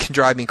that can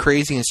drive me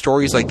crazy in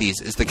stories like these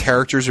is the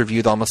characters are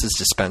viewed almost as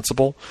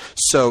dispensable.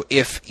 So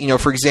if,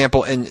 for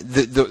example, and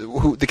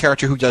the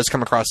character who does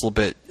come across a little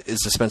bit is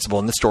dispensable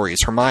in this story is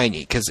Hermione,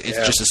 because it's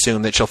just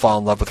assumed that she'll fall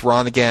in love with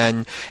Ron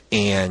again,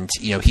 and,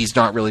 he's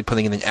not really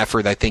putting in an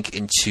effort, I think,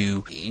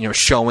 into,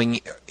 showing.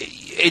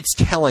 It's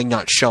telling,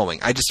 not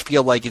showing. I just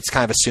feel like it's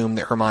kind of assumed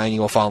that Hermione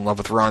will fall in love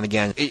with Ron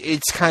again.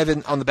 It's kind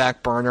of on the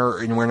back burner,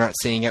 and we're not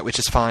seeing it, which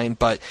is fine,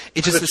 but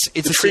it's just...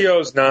 The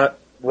trio's not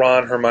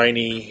Ron,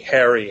 Hermione,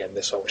 Harry in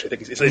this one, which I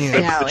think is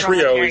the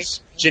trio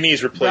is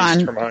Ginny's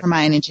replaced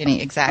Hermione and Ginny,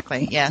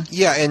 exactly. Yeah.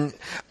 Yeah, and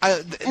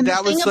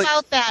that was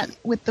about that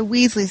with the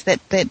Weasleys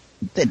that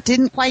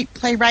didn't quite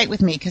play right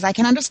with me, because I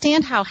can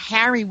understand how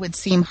Harry would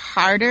seem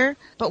harder,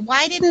 but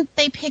why didn't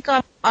they pick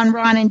up on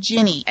Ron and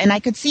Ginny? And I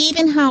could see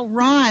even how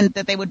Ron,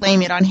 that they would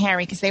blame it on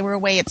Harry because they were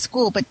away at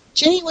school, but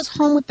Ginny was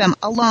home with them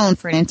alone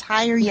for an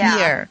entire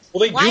year.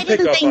 Well, they why do pick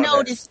didn't up they on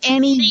notice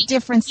any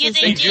differences? Yeah,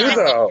 They do,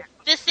 though.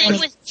 The thing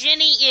with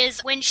Ginny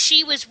is when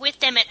she was with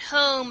them at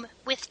home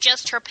with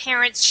just her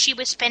parents, she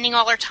was spending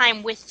all her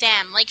time with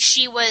them. Like,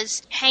 she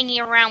was hanging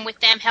around with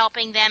them,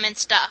 helping them and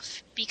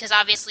stuff. Because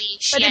obviously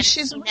she hadn't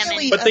seen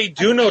them. But they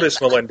do notice,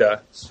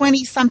 Melinda.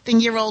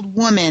 20-something-year-old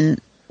woman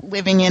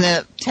living in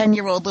a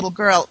 10-year-old little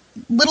girl.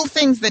 Little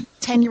things that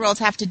 10-year-olds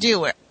have to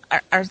do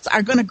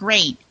are going to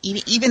grate,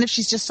 even if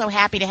she's just so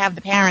happy to have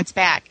the parents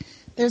back.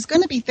 There's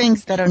going to be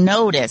things that are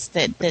noticed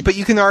that... But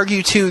you can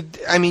argue, too,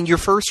 I mean, your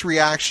first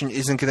reaction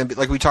isn't going to be,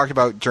 like we talked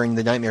about during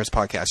the Nightmares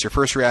podcast, your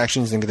first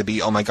reaction isn't going to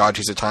be, oh my god,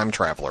 she's a time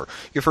traveler.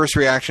 Your first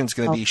reaction is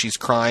going to be she's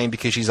crying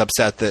because she's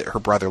upset that her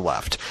brother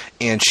left.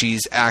 And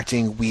she's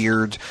acting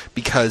weird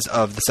because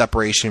of the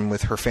separation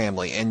with her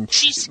family. And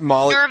she's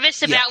Molly,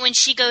 nervous about when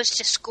she goes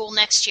to school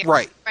next year.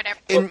 Right. Whatever.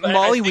 And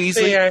Molly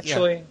Weasley...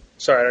 Actually,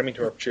 sorry, I don't mean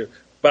to interrupt you.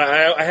 But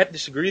I have to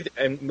disagree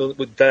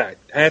with that.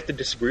 I have to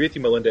disagree with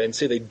you, Melinda, and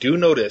say they do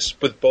notice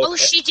with both. Oh,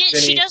 she did. Ginny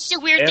She does do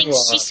weird things.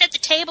 She set the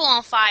table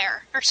on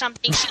fire or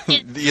something. She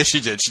did. Yes, she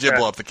did. She did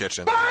blow up the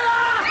kitchen.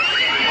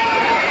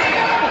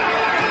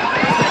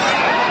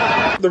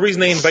 The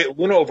reason they invite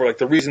Luna over, like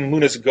the reason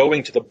Luna's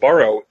going to the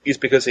Burrow, is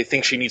because they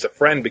think she needs a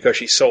friend because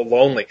she's so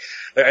lonely.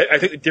 I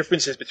think the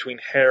differences between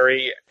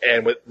Harry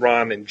and with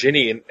Ron and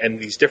Ginny and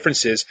these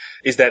differences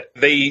is that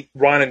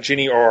Ron and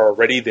Ginny are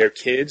already their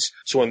kids.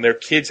 So when their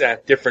kids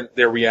act different,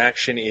 their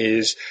reaction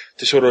is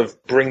to sort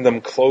of bring them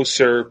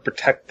closer,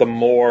 protect them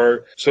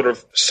more, sort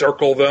of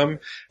circle them.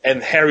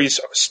 And Harry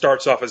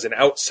starts off as an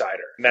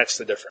outsider, and that's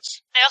the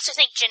difference. I also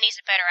think Ginny's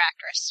a better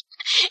actress.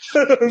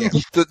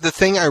 The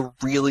thing I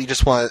really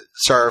just want to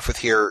start off with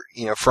here,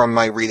 from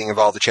my reading of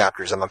all the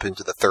chapters, I'm up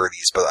into the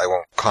 30s, but I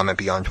won't comment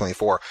beyond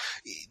 24.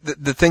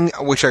 The thing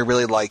which I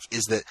really like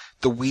is that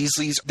the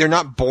Weasleys, they're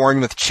not born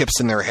with chips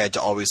in their head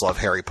to always love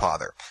Harry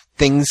Potter.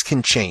 Things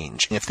can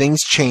change. And if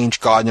things change,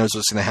 God knows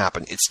what's going to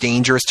happen. It's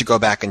dangerous to go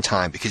back in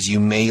time because you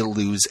may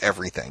lose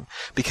everything.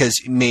 Because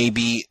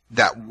maybe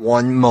that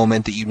one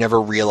moment that you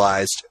never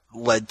realized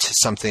led to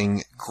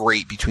something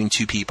great between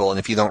two people, and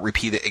if you don't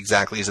repeat it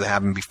exactly as it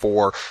happened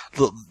before,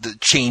 the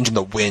change in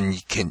the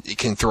wind can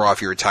throw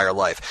off your entire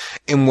life.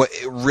 And what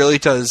it really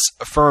does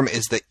affirm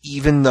is that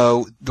even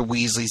though the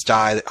Weasleys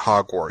died at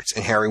Hogwarts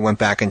and Harry went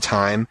back in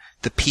time,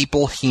 the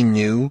people he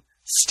knew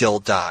still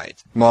died.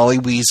 Molly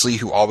Weasley,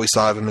 who always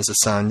thought of him as a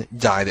son,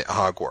 died at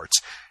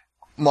Hogwarts.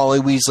 Molly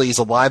Weasley is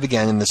alive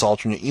again in this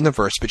alternate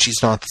universe, but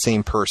she's not the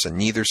same person.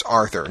 Neither's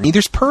Arthur.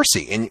 Neither's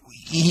Percy. And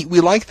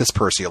we like this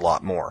Percy a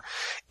lot more.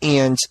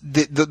 And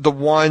the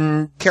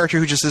one character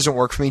who just doesn't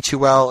work for me too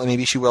well, and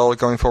maybe she will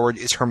going forward,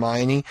 is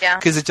Hermione. Yeah.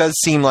 Because it does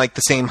seem like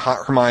the same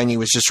Hermione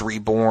was just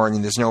reborn,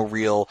 and there's no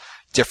real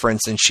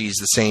difference, and she's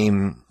the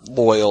same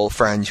loyal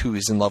friend who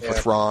is in love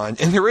with Ron.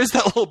 And there is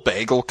that little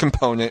bagel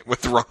component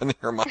with Ron and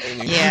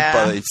Hermione. Yeah.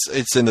 But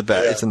it's in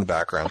the it's in the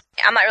background.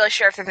 I'm not really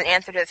sure if there's an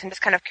answer to this. I'm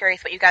just kind of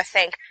curious what you guys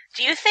think.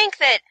 Do you think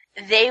that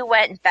they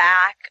went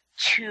back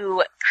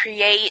to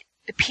create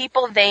the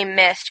people they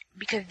missed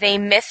because they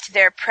missed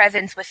their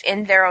presence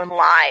within their own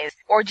lives?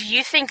 Or do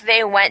you think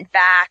they went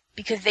back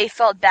because they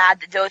felt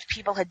bad that those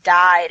people had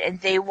died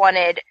and they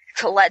wanted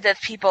to let those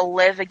people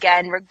live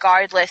again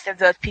regardless of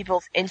those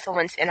people's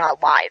influence in our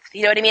lives?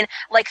 You know what I mean?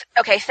 Like,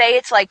 okay, say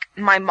it's like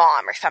my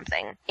mom or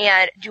something.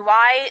 And do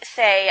I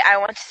say I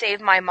want to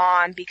save my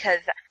mom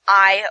because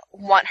I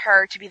want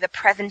her to be the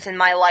presence in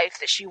my life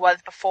that she was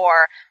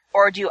before?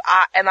 Or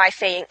am I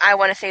saying I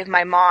want to save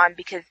my mom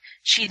because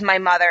she's my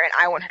mother and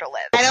I want her to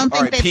live? I don't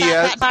think they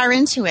got that far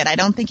into it. I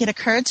don't think it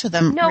occurred to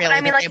them really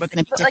that they were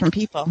going to be different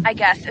people. I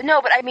guess.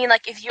 No, but I mean,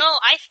 like, if you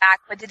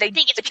but did they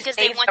think it's because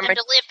they want them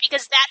to live,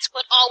 because that's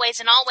what always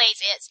and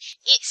always is.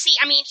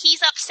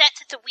 He's upset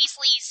that the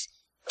Weasleys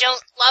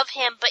don't love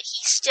him, but he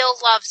still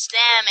loves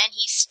them, and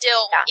he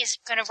still is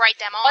going to write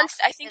them off.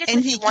 I think it's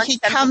he wants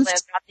them to live,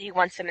 not that he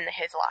wants them in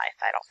his life.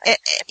 I don't think.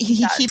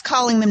 He keeps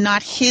calling them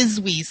not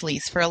his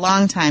Weasleys for a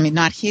long time, and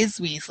not his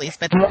Weasleys,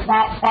 but...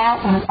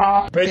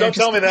 Hey, don't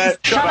tell me that.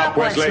 Shut up,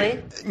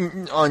 Wesley.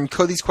 On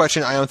Cody's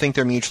question, I don't think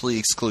they're mutually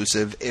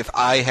exclusive. If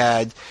I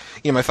had...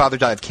 my father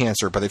died of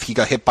cancer, but if he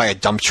got hit by a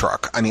dump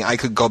truck, I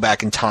could go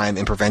back in time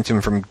and prevent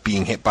him from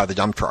being hit by the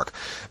dump truck.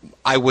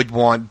 I would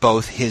want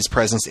both his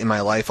presence in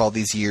my life all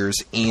these years,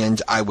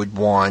 and I would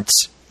want,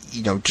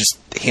 just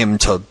him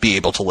to be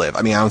able to live.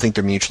 I don't think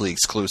they're mutually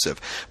exclusive.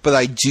 But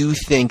I do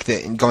think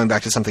that, going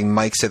back to something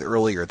Mike said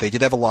earlier, they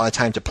did have a lot of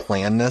time to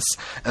plan this,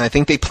 and I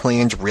think they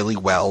planned really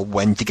well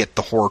when to get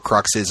the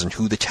Horcruxes and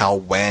who to tell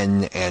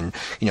when, and,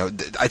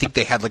 I think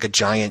they had like a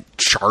giant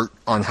chart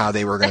on how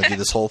they were going to do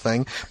this whole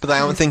thing. But I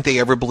don't think they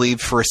ever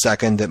believed for a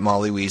second that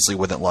Molly Weasley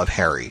wouldn't love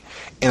Harry.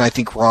 And I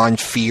think Ron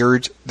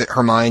feared that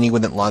Hermione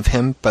wouldn't love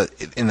him,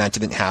 and that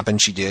didn't happen.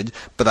 She did.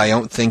 But I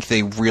don't think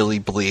they really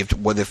believed,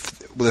 what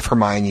if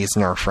Hermione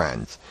isn't our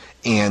friend?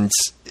 And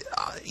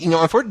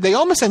unfortunately, they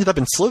almost ended up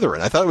in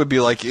Slytherin. I thought it'd be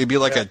like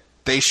a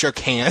they shook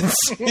hands,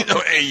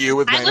 AU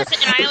with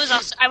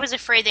I was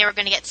afraid they were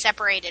going to get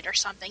separated or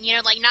something.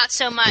 Like not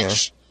so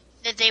much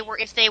that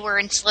if they were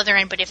in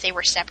Slytherin, but if they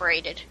were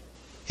separated.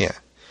 Yeah.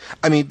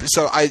 I mean, let's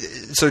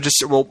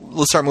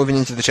start moving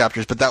into the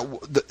chapters, but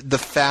the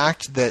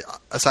fact that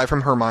aside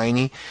from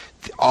Hermione,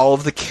 all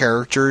of the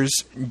characters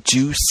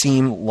do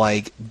seem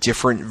like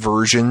different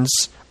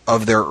versions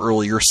of their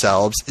earlier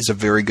selves is a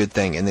very good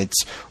thing, and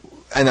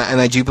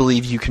I do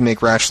believe you can make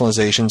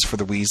rationalizations for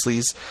the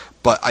Weasleys,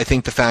 but I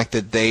think the fact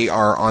that they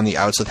are on the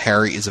outs with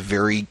Harry is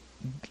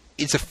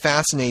it's a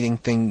fascinating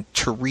thing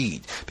to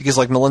read, because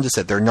like Melinda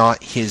said, they're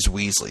not his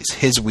Weasleys.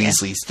 His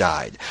Weasleys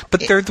died,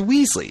 but they're the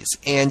Weasleys,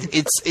 and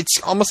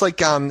it's almost like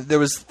there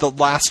was the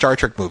last Star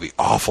Trek movie,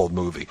 awful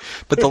movie,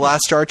 but the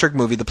last Star Trek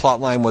movie, the plot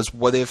line was,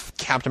 what if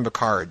Captain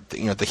Picard,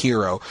 the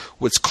hero,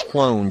 was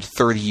cloned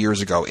 30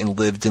 years ago and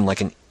lived in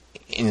like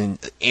in an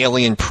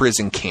alien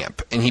prison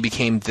camp, and he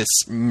became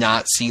this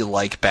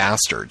Nazi-like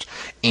bastard,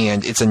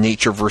 and it's a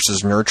nature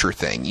versus nurture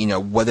thing.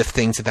 What if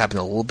things had happened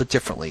a little bit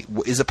differently?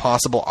 Is it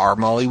possible our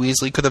Molly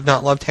Weasley could have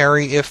not loved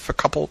Harry if a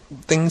couple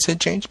things had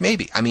changed?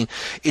 Maybe. I mean,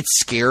 it's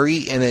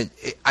scary, and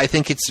I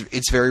think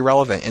it's very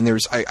relevant, and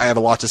I have a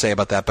lot to say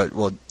about that, but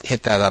we'll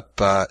hit that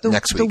up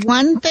next week. The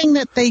one thing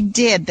that they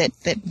did that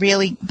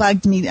really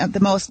bugged me the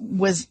most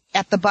was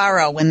at the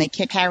Burrow when they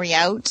kick Harry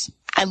out.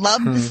 I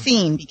loved the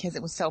scene because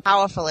it was so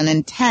powerful and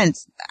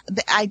intense.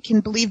 I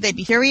can believe they'd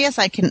be furious.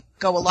 I can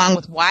go along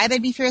with why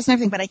they'd be furious and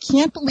everything, but I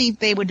can't believe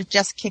they would have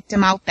just kicked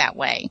him out that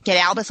way. Get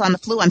Albus on the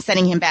flu, I'm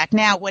sending him back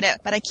now, whatever.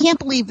 But I can't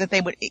believe that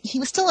they would. He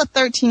was still a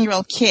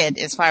 13-year-old kid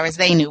as far as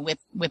they knew, with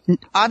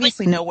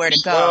obviously nowhere to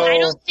go. I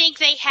don't think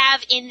they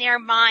have in their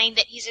mind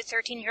that he's a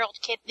 13-year-old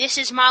kid. This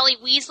is Molly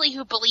Weasley,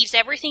 who believes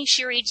everything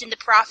she reads in The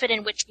Prophet,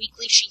 in which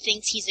weekly she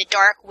thinks he's a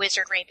dark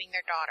wizard raping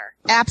their daughter.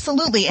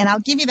 Absolutely, and I'll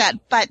give you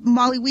that. But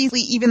Molly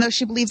Weasley, even though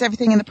she believes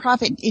everything in The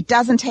Prophet, it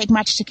doesn't take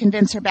much to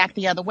convince her back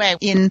the other way.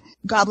 In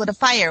Goblet of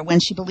Fire, when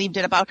she believed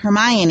it about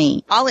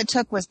Hermione, all it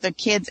took was the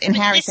kids and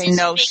Harry saying,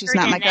 no, she's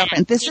not my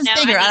girlfriend. This is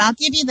bigger, and I'll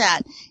give you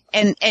that.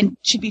 And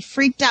she'd be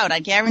freaked out.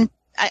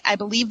 I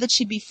believe that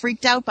she'd be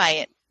freaked out by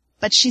it.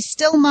 But she's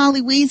still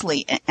Molly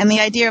Weasley, and the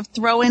idea of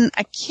throwing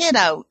a kid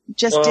out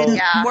just didn't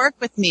work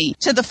with me.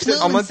 To the flu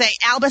and say,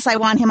 Albus, I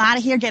want him out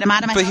of here, get him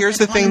out of my house. But here's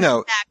the thing,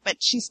 though. But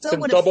she still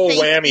would have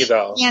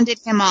handed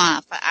him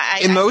off.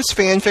 In most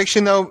fan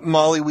fiction, though,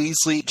 Molly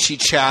Weasley, she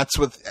chats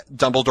with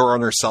Dumbledore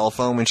on her cell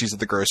phone when she's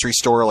at the grocery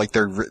store, like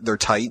they're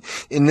tight.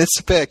 In this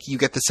fic, you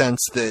get the sense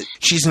that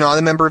she's not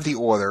a member of the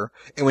Order,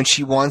 and when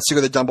she wants to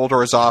go to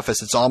Dumbledore's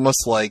office, it's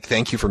almost like,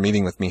 thank you for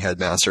meeting with me,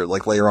 Headmaster,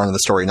 like later on in the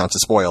story, not to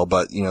spoil,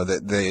 but,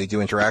 that they do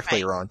interact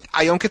later on.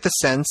 I don't get the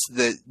sense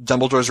that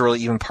Dumbledore's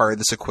really even part of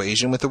this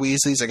equation with the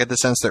Weasleys. I get the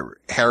sense that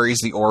Harry's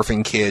the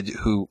orphan kid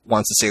who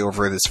wants to stay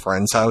over at his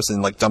friend's house,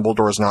 and like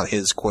Dumbledore's not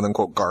his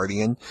quote-unquote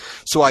guardian.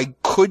 So I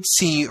could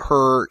see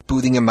her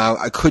booting him out.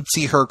 I could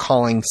see her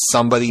calling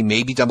somebody,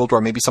 maybe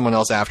Dumbledore, maybe someone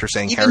else, after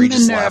saying even Harry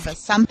just Minerva,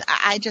 left.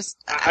 I guess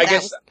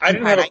I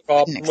didn't have a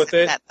problem with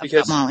it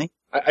because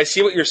I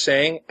see what you're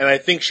saying, and I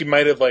think she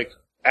might have like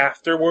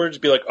afterwards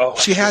be like, oh,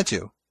 she had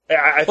to.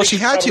 She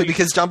had to,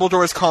 because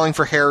Dumbledore is calling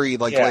for Harry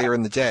later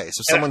in the day,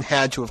 so someone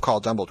had to have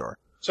called Dumbledore.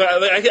 So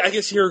I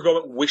can see her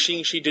going,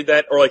 wishing she did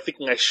that, or like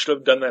thinking I should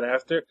have done that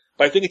after.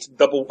 But I think it's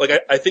double. Like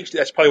I think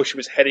that's probably what she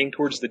was heading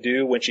towards to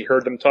do when she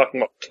heard them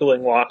talking about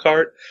killing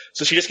Lockhart.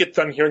 So she just gets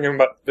done hearing him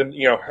about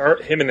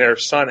him and their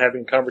son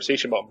having a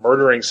conversation about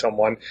murdering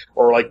someone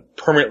or like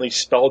permanently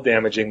spell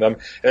damaging them,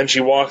 and then she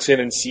walks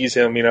in and sees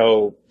him,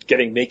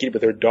 getting naked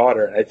with her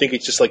daughter. And I think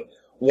it's just like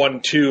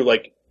 1-2,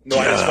 like. No,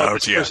 I just want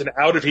this person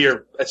out of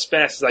here as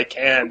fast as I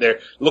can.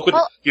 Look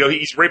what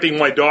he's raping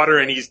my daughter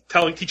and he's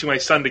teaching my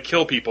son to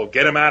kill people.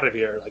 Get him out of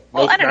here. Like,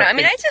 I don't know. I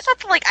mean, I just thought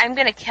the I'm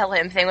gonna kill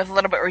him thing was a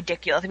little bit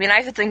ridiculous. I mean, I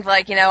used to think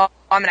I'm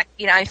gonna,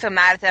 I'm so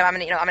mad at them. I'm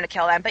gonna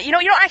kill them. But you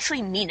don't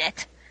actually mean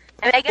it.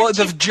 I mean, I guess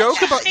the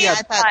joke about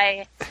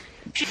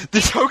the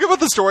joke about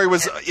the story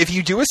was, if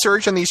you do a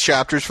search on these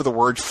chapters for the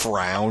word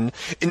frown,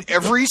 in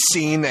every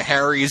scene that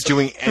Harry is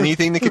doing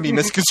anything that can be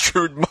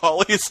misconstrued,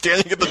 Molly is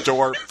standing at the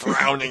door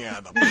frowning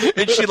at him.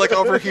 And she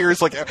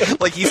overhears like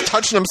he's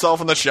touching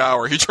himself in the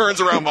shower. He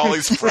turns around,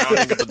 Molly's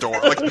frowning at the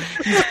door. Like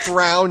he's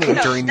frowning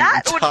during the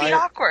entire... That would be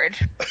awkward.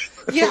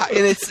 Yeah,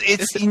 and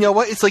it's you know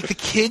what? It's like the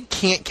kid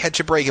can't catch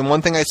a break. And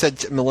one thing I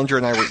said, Melinda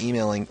and I were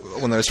emailing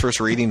when I was first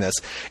reading this,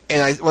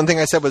 and one thing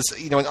I said was,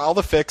 in all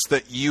the fics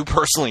that you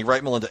personally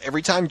write, Melinda,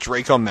 every time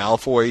Draco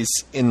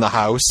Malfoy's in the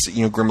house,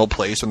 Grimmauld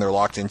Place, when they're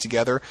locked in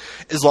together,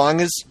 as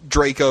long as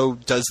Draco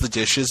does the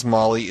dishes,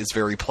 Molly is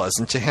very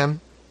pleasant to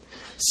him.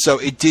 So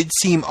it did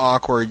seem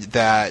awkward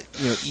that,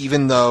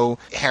 even though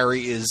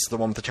Harry is the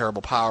one with the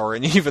terrible power,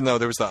 and even though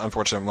there was that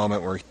unfortunate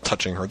moment where he's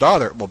touching her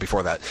daughter, well,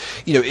 before that,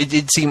 it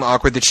did seem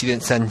awkward that she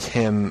didn't send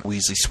him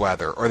Weasley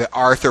Sweater, or that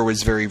Arthur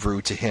was very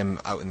rude to him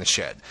out in the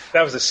shed.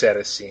 That was the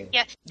saddest scene.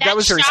 Yeah, that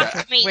was very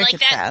sad. Me. Wicked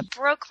that sad.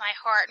 broke my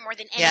heart more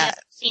than any other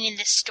scene in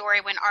this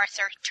story when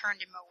Arthur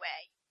turned him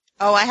away.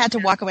 Oh, I had to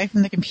walk away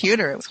from the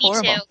computer. It was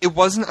horrible. too. It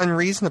wasn't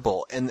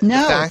unreasonable. And the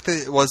No. fact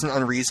that it wasn't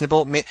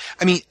unreasonable,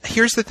 I mean,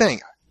 here's the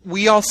thing.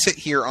 We all sit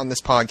here on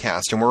this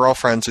podcast and we're all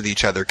friends with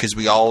each other because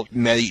we all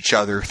met each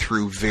other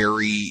through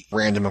very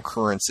random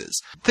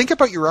occurrences. Think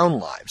about your own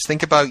lives.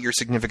 Think about your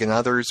significant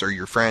others or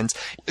your friends.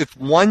 If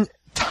one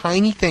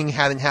tiny thing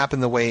hadn't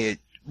happened the way it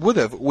would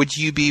have, would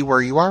you be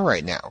where you are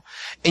right now?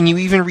 And you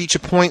even reach a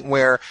point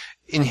where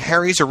in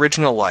Harry's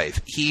original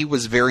life, he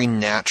was very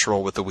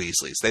natural with the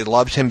Weasleys. They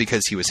loved him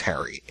because he was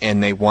Harry,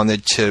 and they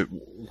wanted to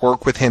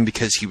work with him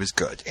because he was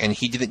good, and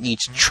he didn't need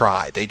to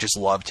try. They just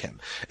loved him.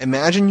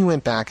 Imagine you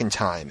went back in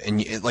time,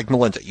 and like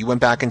Melinda, you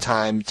went back in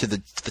time to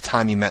the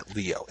time you met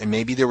Leo, and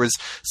maybe there was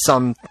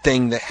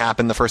something that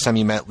happened the first time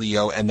you met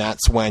Leo, and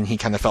that's when he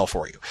kind of fell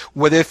for you.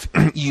 What if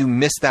you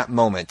missed that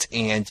moment,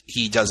 and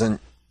he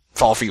doesn't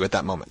fall for you at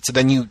that moment? So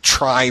then you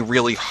try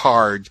really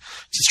hard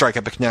to strike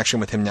up a connection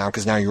with him now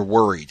because now you're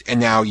worried. And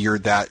now you're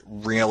that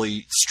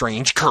really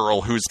strange girl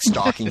who's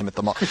stalking him at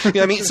the mall. You know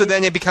what I mean? So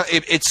then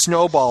it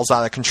snowballs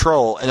out of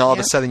control and all of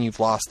a sudden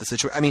you've lost the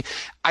situation. I mean,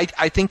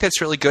 I think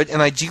that's really good.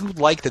 And I do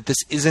like that this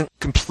isn't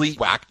complete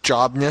whack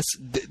jobness.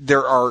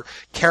 There are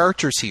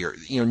characters here,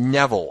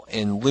 Neville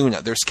and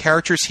Luna. There's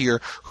characters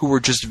here who are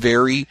just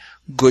very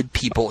good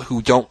people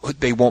who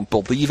they won't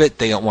believe it.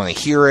 They don't want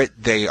to hear it.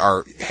 They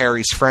are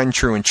Harry's friend,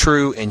 true and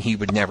true, and he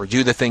would never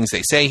do the things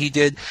they say he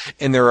did.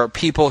 And there are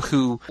people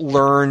who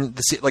learn,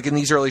 like in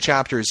these early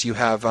chapters, you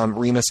have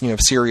Remus and you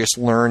have Sirius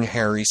learn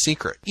Harry's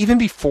secret. Even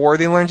before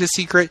they learned his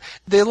secret,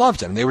 they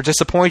loved him. They were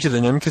disappointed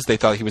in him because they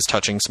thought he was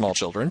touching small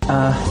children.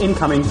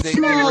 Incoming.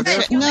 No.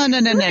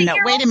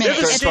 Wait a minute.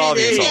 They're 12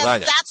 years old. I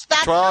know.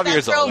 That's 12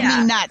 years drove old.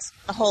 me nuts.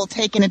 The whole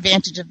taking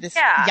advantage of this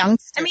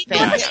youngster thing.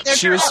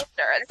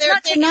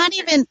 They're not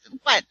even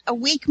a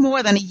week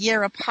more than a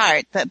year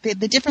apart.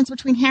 The difference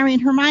between Harry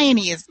and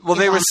Hermione is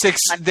they were six.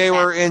 They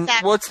were in.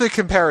 What's the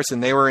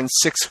comparison? They were in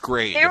 6th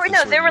grade. They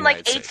were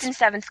like 8th and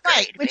 7th grade,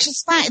 right? Which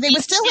is fine. They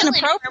were still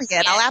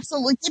inappropriate. I'll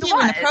absolutely give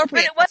you inappropriate.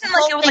 But it wasn't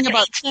like it was like an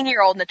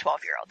 18-year-old and a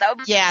 12-year-old. That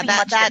would be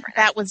much different.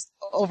 That was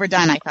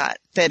overdone. I thought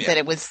that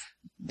it was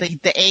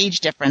the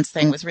age difference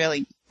thing was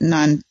really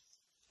none.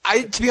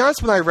 To be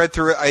honest, when I read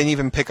through it, I didn't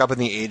even pick up on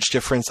the age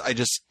difference. I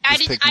didn't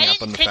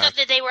pick up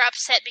that they were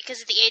upset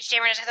because of the age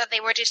difference. I thought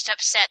they were just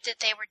upset that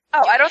they were.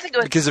 Oh, I don't think it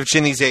was because of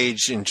Ginny's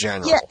age in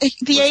general. Yeah,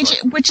 the age,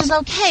 which is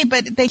okay,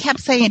 but they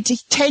kept saying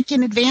to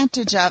taken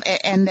advantage of,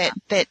 and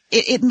that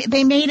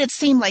they made it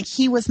seem like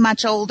he was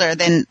much older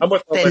than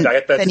a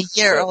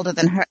year older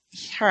than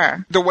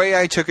her. The way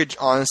I took it,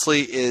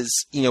 honestly,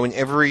 is in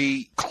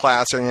every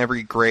class or in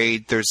every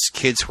grade, there's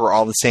kids who are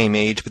all the same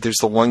age, but there's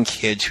the one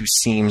kid who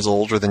seems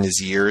older than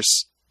his years.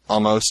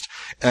 Almost,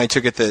 and I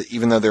took it that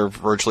even though they're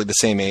virtually the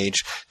same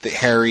age, that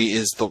Harry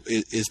is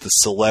the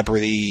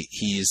celebrity.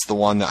 He's the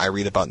one that I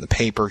read about in the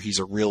paper. He's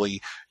a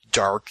really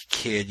dark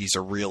kid. He's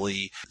a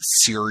really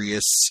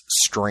serious,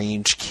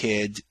 strange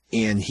kid,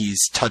 and he's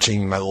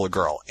touching my little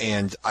girl.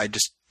 And I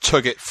just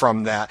took it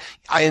from that.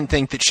 I didn't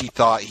think that she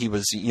thought he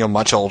was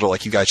much older,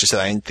 like you guys just said.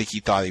 I didn't think he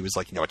thought he was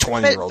like a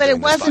 20-year-old. But it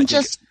wasn't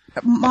just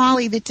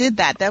Molly that did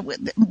that.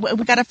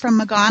 We got it from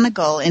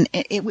McGonagall, and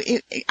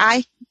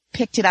I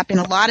picked it up in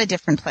a lot of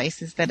different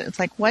places that it's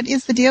like, what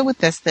is the deal with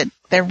this? That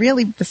they're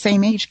really the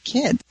same age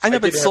kids. I know,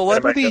 but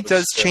celebrity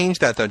does change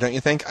that, though, don't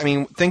you think? I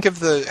mean, think of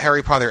the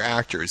Harry Potter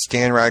actors.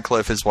 Dan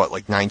Radcliffe is,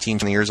 19,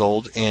 20 years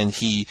old, and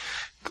he...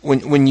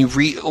 When you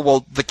read,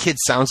 the kid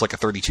sounds like a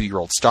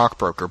 32-year-old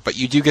stockbroker, but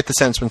you do get the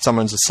sense when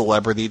someone's a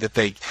celebrity that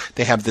they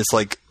have this,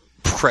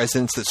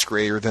 presence that's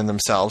greater than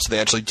themselves. So they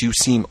actually do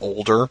seem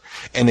older,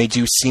 and they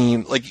do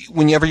seem like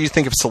whenever you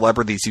think of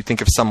celebrities, you think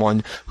of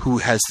someone who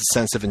has the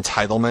sense of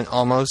entitlement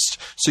almost.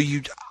 So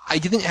I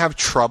didn't have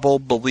trouble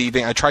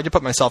believing. I tried to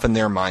put myself in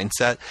their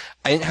mindset.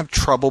 I didn't have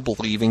trouble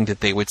believing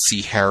that they would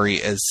see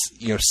Harry as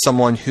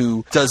someone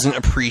who doesn't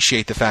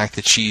appreciate the fact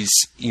that she's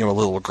a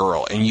little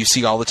girl. And you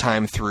see all the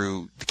time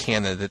through the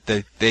canon that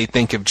they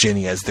think of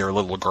Ginny as their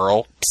little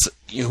girl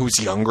who's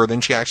younger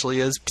than she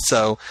actually is.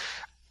 So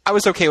I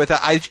was okay with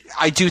that.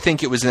 I do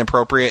think it was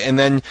inappropriate. And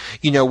then,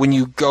 when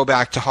you go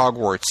back to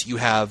Hogwarts, you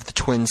have the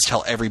twins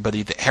tell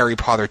everybody that Harry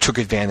Potter took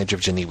advantage of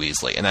Ginny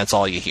Weasley, and that's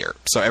all you hear.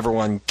 So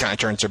everyone kind of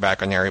turns their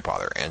back on Harry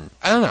Potter. And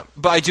I don't know.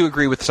 But I do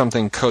agree with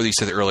something Cody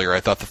said earlier.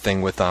 I thought the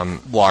thing with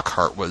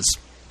Lockhart was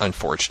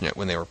unfortunate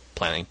when they were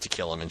planning to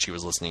kill him and she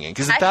was listening in.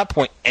 Because at that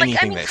point,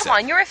 anything they said. Come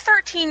on, you're a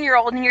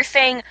 13-year-old and you're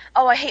saying,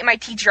 oh, I hate my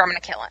teacher, I'm going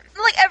to kill him.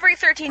 Like every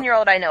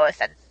 13-year-old I know has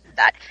said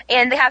that,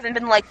 and they haven't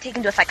been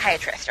taken to a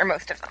psychiatrist, or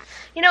most of them.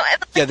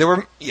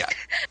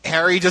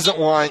 Harry doesn't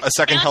want a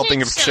second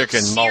helping of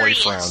chicken. Molly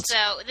frowns.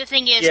 So the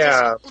thing is,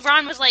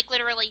 Ron was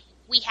literally,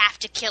 we have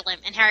to kill him,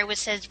 and Harry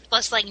says,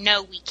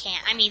 no, we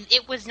can't. I mean,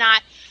 it was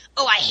not,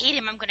 oh, I hate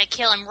him, I'm going to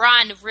kill him.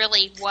 Ron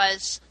really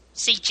was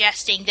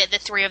suggesting that the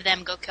three of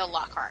them go kill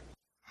Lockhart.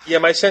 Yeah,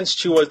 my sense,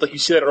 too, was, you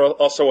see that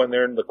also when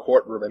they're in the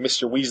courtroom, and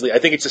Mr. Weasley, I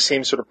think it's the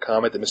same sort of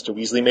comment that Mr.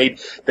 Weasley made,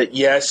 that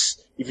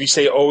yes, if you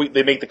say, oh,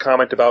 they make the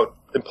comment about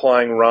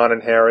implying Ron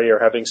and Harry are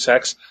having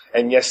sex,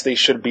 and yes, they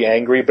should be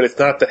angry, but it's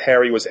not that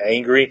Harry was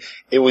angry.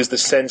 It was the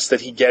sense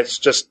that he gets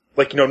just,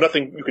 like,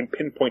 nothing you can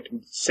pinpoint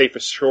and say for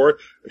sure,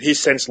 but his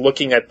sense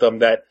looking at them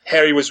that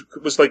Harry was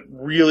like,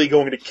 really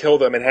going to kill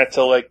them and had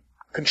to, like,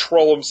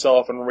 control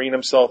himself and rein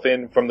himself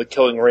in from the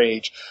killing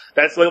rage.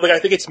 That's, like I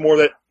think it's more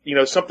that,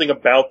 something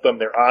about them,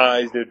 their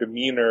eyes, their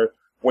demeanor,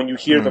 when you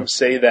hear them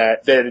say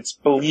that it's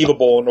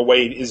believable in a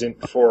way it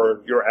isn't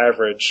for your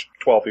average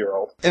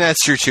 12-year-old. And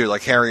that's true too.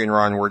 Like Harry and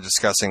Ron were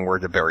discussing where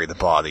to bury the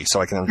body,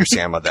 so I can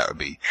understand why that'd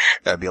be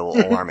a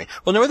little alarming.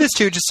 Well, know this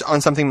too, just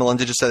on something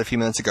Melinda just said a few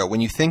minutes ago.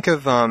 When you think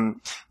of,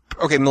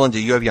 okay, Melinda,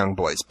 you have young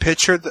boys.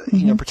 Picture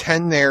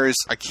pretend there's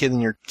a kid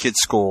in your kid's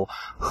school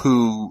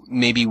who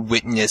maybe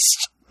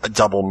witnessed a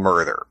double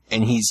murder,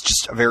 and he's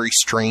just a very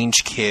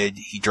strange kid.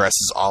 He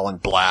dresses all in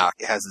black,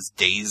 has this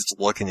dazed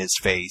look in his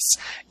face,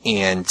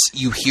 and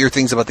you hear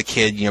things about the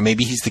kid,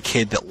 maybe he's the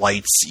kid that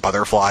lights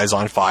butterflies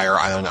on fire,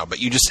 I don't know, but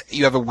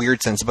you have a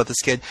weird sense about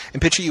this kid, and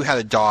picture you had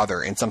a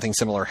daughter and something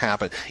similar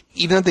happened.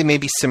 Even though they may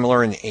be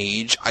similar in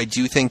age, I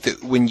do think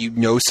that when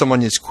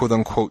someone is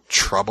quote-unquote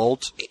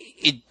troubled,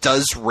 it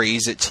does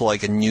raise it to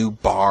like a new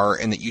bar,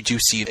 and that you do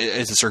see it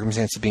as a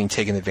circumstance of being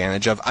taken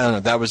advantage of. I don't know.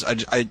 That was,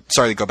 I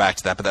sorry to go back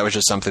to that, but that was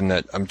just something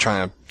that I'm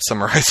trying to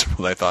summarize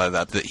what I thought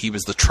of that he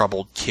was the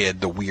troubled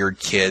kid, the weird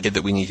kid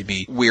that we need to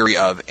be weary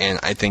of, and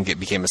I think it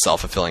became a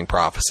self-fulfilling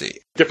prophecy.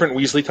 Different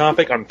Weasley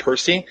topic on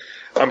Percy.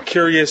 I'm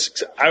curious,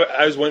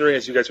 I was wondering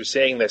as you guys were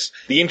saying this,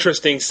 the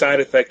interesting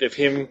side effect of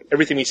him,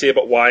 everything we say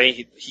about why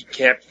he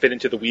can't fit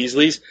into the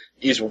Weasleys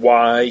is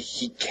why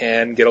he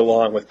can get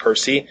along with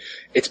Percy.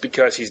 It's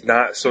because he's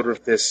not sort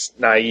of this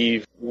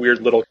naive,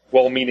 weird little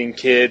well-meaning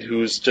kid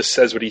who just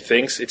says what he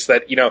thinks. It's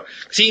that,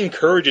 cause he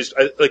encourages,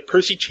 like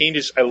Percy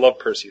changes, I love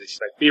Percy. He's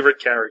my favorite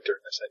character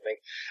in this, I think.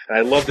 And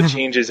I love the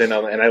changes in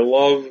him, and I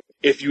love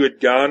if you had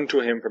gone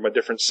to him from a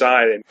different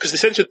side. And because the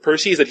sense with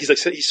Percy is that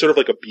he's sort of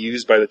like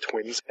abused by the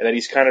twins, and then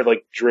he's kind of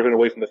like driven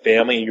away from the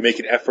family, and you make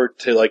an effort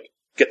to like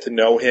get to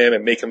know him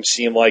and make him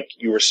seem like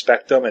you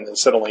respect him, and then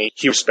suddenly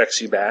he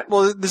respects you back.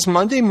 Well, this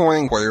Monday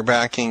morning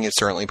quarterbacking is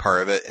certainly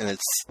part of it, and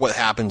it's what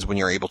happens when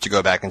you're able to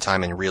go back in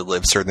time and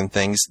relive certain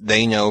things.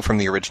 They know from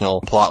the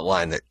original plot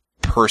line that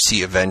Percy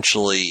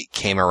eventually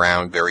came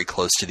around very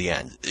close to the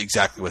end.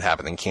 Exactly what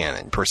happened in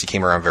canon. Percy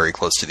came around very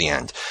close to the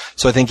end.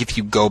 So I think if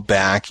you go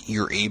back,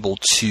 you're able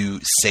to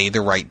say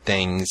the right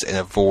things and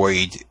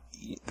avoid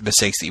the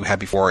mistakes that you had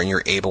before, and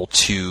you're able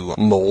to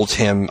mold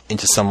him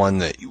into someone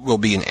that will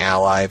be an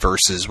ally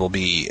versus will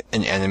be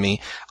an enemy.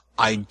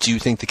 I do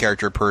think the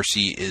character of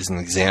Percy is an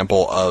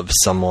example of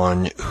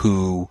someone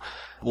who,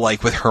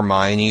 like with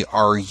Hermione,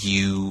 are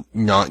you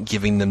not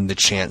giving them the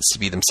chance to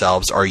be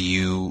themselves? Are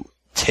you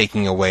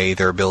taking away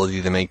their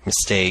ability to make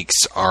mistakes?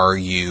 Are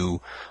you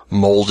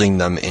molding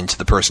them into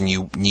the person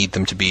you need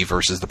them to be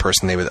versus the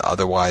person they would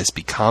otherwise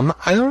become?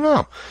 I don't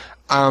know.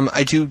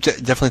 I do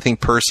definitely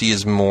think Percy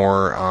is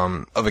more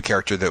of a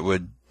character that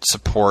would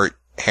support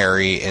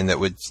Harry and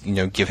that would,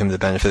 give him the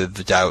benefit of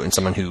the doubt, and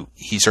someone who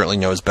he certainly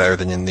knows better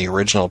than in the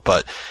original.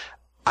 But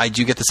I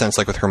do get the sense,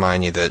 like with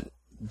Hermione, that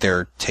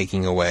they're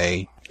taking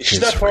away. She's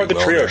not part of the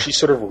trio. She's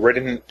sort of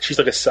written. She's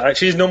like a side.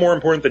 She's no more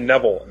important than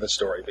Neville in the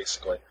story,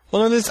 basically.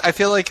 Well, no, I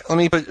feel like.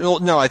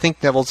 No, I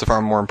think Neville's a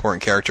far more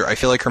important character. I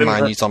feel like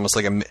Hermione's almost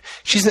like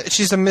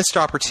she's a missed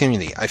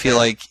opportunity. I feel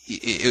like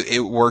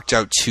it worked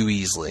out too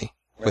easily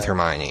with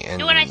Hermione.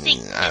 And what I think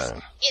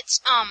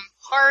it's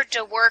hard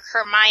to work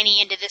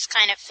Hermione into this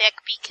kind of fic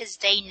because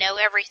they know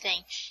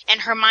everything,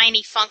 and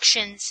Hermione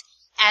functions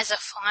as a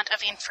font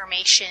of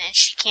information, and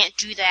she can't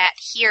do that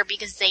here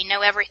because they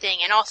know everything.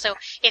 And also,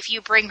 if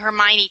you bring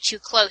Hermione too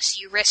close,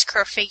 you risk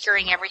her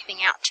figuring everything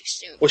out too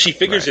soon. Well, she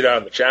figures it out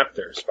in the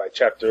chapters, by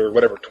chapter,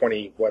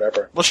 20,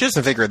 whatever. Well, she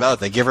doesn't figure it out.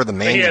 They give her the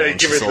manual,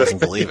 and she still doesn't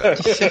believe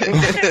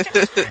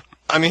it.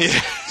 I mean,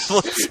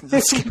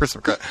 let's give her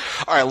some credit.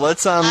 All right,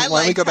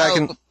 let me go back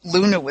and...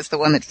 Luna was the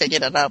one that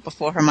figured it out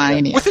before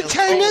Hermione. Within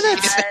 10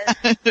 minutes!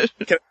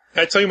 Can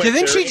I tell you my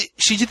theory?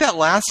 She did that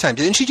last time.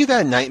 Didn't she do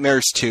that in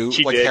Nightmares 2?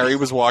 She like did. Harry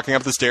was walking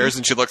up the stairs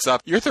and she looks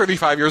up. You're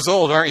 35 years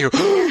old, aren't you?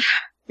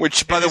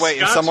 Which, by the way,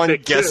 if someone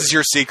guesses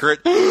your secret,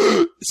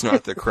 it's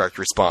not the correct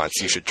response.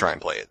 You should try and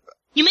play it.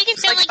 You make it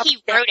sound like he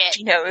wrote it.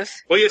 She knows.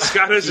 Well, yeah,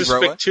 Scott has this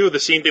fic too. The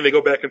same thing, they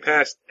go back and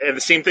past, and the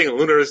same thing.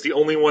 Luna is the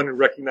only one who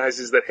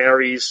recognizes that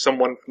Harry's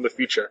someone from the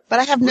future. But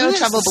I have no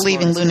trouble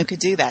believing Luna could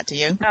do that. Do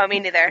you? No, me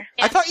neither.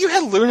 I thought you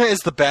had Luna as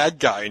the bad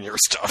guy in your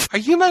stuff. Are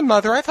you my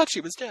mother? I thought she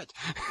was dead.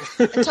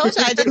 I told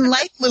you I didn't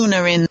like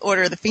Luna in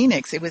Order of the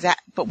Phoenix. It was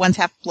but once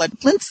Half-Blood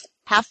Prince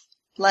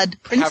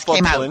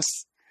came out,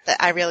 that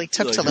I really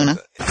took to Luna.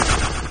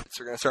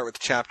 So we're going to start with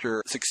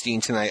chapter 16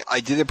 tonight. I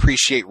did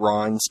appreciate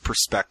Ron's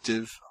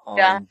perspective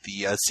on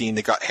the scene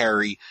that got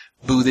Harry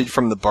booted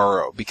from the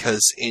burrow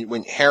because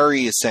when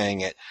Harry is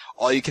saying it,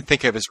 all you can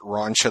think of is,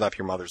 Ron, shut up,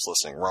 your mother's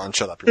listening. Ron,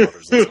 shut up, your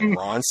mother's listening.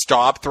 Ron,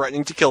 stop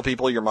threatening to kill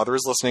people, your mother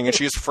is listening, and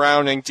she is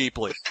frowning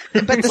deeply.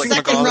 But the Like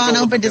second McGonagall Ron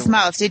opened looking- his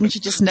mouth, didn't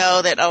you just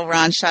know that, oh,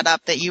 Ron, shut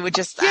up, that you would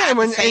just Yeah, and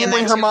when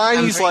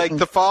Hermione's like,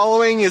 the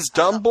following is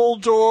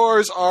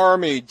Dumbledore's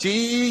army,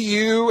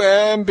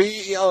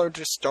 D-U-M-B. Oh,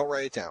 just don't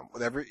write it down.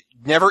 Whatever.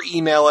 Never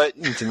email it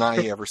and deny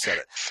you ever said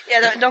it.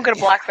 Yeah, don't go to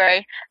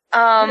BlackBerry.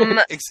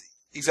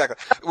 Exactly.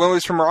 When it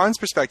was from Ron's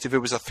perspective, it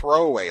was a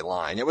throwaway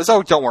line. It was,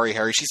 oh, don't worry,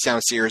 Harry, she's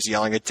downstairs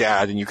yelling at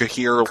Dad, and you could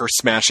hear her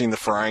smashing the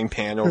frying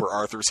pan over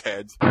Arthur's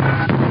head.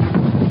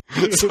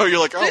 So you're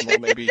like, oh, well,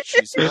 maybe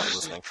she's not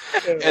listening.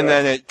 And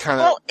then it kind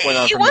of went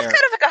on it from was there.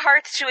 kind of like a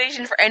hard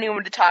situation for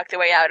anyone to talk their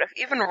way out of,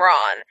 even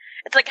Ron.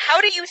 It's like,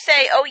 how do you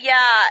say, oh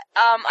yeah,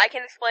 I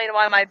can explain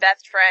why my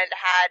best friend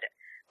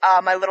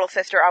had my little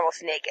sister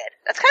almost naked?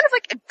 That's kind of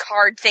like a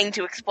hard thing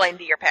to explain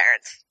to your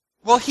parents.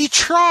 Well, he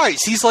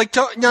tries. He's like,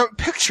 now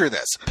picture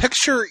this.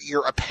 Picture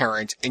you're a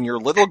parent and your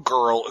little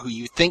girl who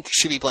you think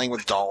should be playing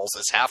with dolls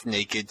is half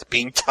naked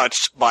being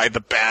touched by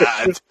the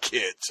bad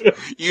kid.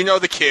 You know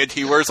the kid.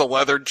 He wears a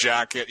leather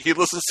jacket. He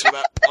listens to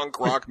that punk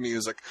rock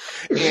music.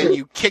 And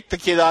you kick the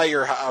kid out of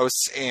your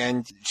house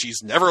and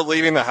she's never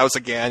leaving the house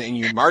again. And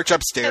you march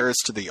upstairs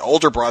to the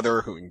older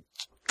brother who...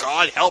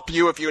 God help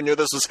you if you knew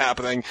this was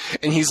happening.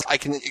 And I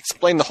can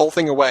explain the whole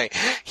thing away.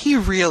 He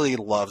really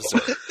loves her.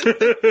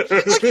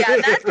 Yeah,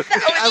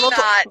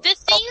 The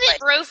thing that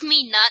drove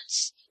me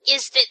nuts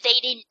is that they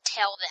didn't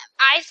tell them.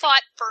 I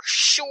thought for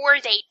sure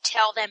they'd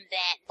tell them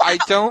then. I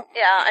don't...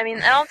 Yeah, I mean,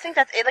 I don't think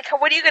that's... Like,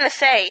 what are you going to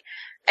say?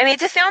 I mean,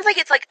 it just sounds like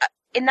it's like,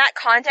 in that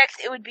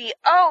context, it would be,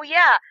 oh,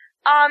 yeah,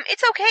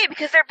 it's okay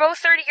because they're both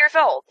 30 years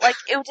old. Like,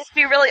 it would just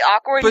be really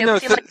awkward. But and it no,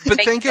 would seem like but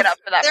making think it of- up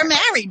for that. They're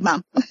married,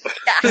 Mom.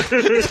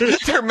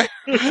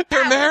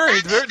 They're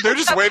married. They're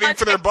just waiting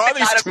for their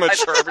bodies to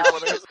mature before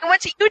they... I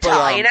went to Utah,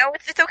 But, you know?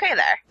 It's okay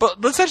there.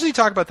 But let's actually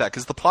talk about that,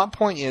 because the plot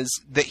point is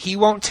that he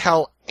won't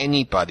tell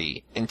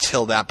anybody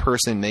until that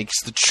person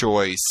makes the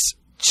choice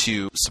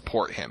to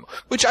support him,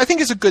 which I think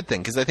is a good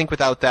thing, because I think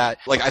without that,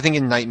 like, I think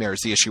in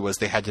Nightmares the issue was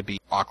they had to be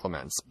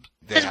Aquamans.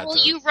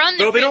 Because, you run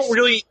the No, they risk. don't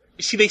really...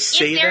 See, they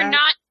say If they're that.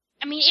 not,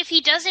 I mean, if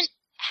he doesn't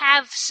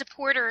have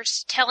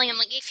supporters telling him,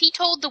 like, if he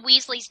told the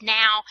Weasleys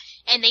now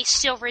and they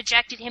still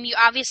rejected him, you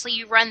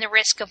run the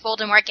risk of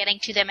Voldemort getting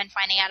to them and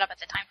finding out about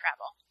the time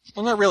travel.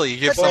 Well, not really. You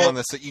give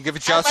you give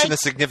Justin a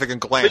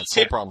significant glance,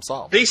 whole problem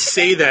solved. They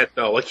say that,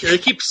 though. Like, they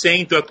keep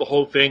saying throughout the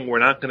whole thing, we're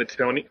not going to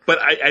tell any...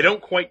 But I don't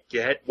quite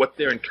get what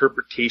their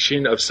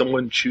interpretation of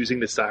someone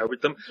choosing to side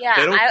with them. Yeah,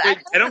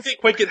 I don't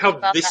quite get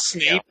how this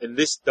Snape and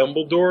this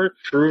Dumbledore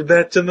proved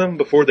that to them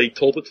before they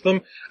told it to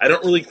them. I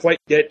don't really quite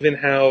get even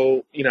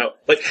how,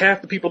 like,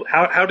 half the people...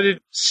 How did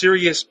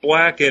Sirius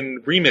Black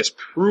and Remus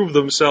prove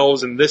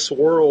themselves in this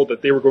world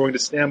that they were going to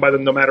stand by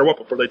them no matter what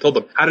before they told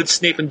them? How did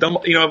Snape and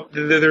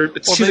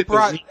Dumbledore... Snape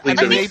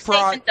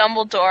and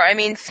Dumbledore. I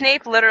mean,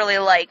 Snape literally,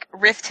 like,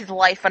 risked his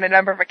life on a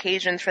number of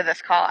occasions for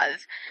this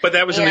cause. But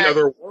that was in the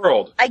other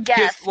world. I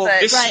guess,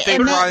 but... Right,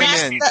 and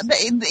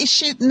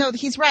no,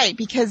 he's right,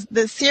 because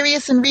the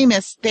Sirius and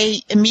Remus,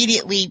 they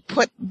immediately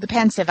put the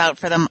pensive out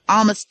for them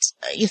almost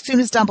as soon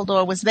as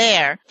Dumbledore was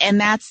there,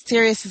 and that's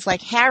Sirius is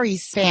like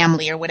Harry's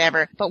family or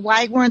whatever, but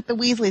why weren't the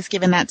Weasleys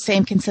given that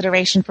same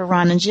consideration for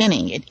Ron and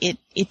Ginny?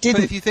 It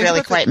didn't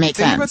really quite make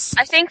sense.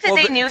 I think that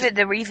they knew that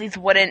the Weasleys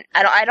wouldn't...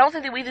 I don't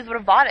think the Weasleys would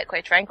have bought it,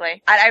 quite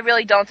frankly. I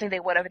really don't think they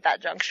would have at that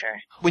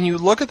juncture. When you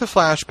look at the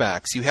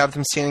flashbacks, you have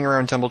them standing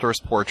around Dumbledore's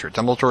portrait.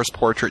 Dumbledore's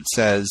portrait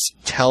says,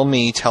 tell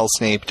me, tell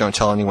Snape, don't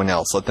tell anyone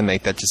else. Let them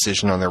make that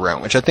decision on their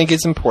own, which I think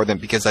is important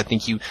because I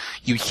think you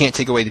can't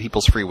take away the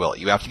people's free will.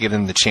 You have to give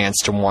them the chance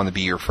to want to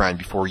be your friend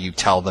before you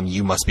tell them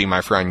you must be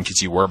my friend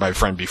because you were my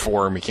friend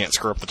before and we can't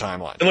screw up the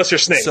timeline. Unless you're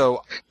Snape.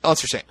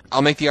 Unless you're Snape.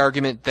 I'll make the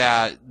argument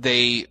that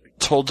they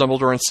told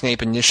Dumbledore and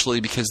Snape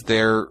initially because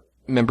they're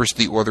members of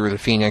the Order of the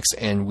Phoenix,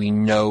 and we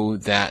know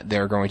that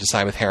they're going to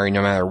side with Harry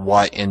no matter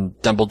what, and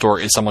Dumbledore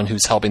is someone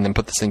who's helping them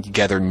put this thing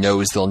together,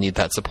 knows they'll need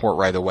that support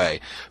right away.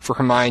 For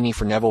Hermione,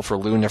 for Neville, for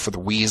Luna, for the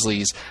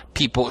Weasleys,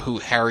 people who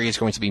Harry is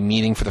going to be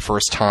meeting for the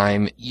first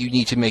time, you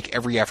need to make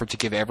every effort to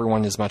give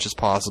everyone as much as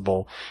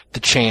possible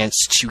the chance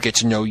to get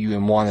to know you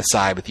and want to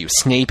side with you.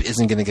 Snape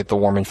isn't going to get the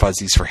warm and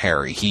fuzzies for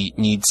Harry. He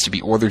needs to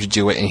be ordered to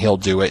do it, and he'll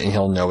do it, and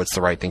he'll know it's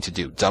the right thing to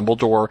do.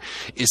 Dumbledore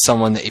is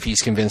someone that if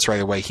he's convinced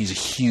right away, he's a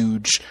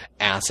huge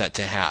asset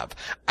to have.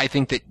 I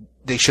think that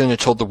they shouldn't have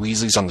told the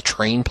Weasleys on the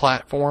train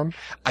platform.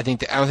 I don't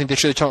think they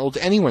should have told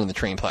anyone on the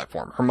train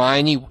platform.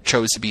 Hermione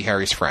chose to be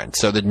Harry's friend.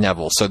 So did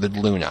Neville. So did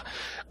Luna.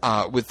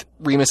 With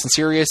Remus and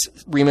Sirius,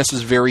 Remus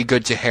was very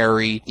good to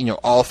Harry,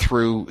 all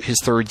through his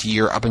third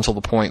year up until the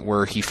point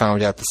where he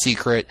found out the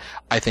secret.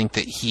 I think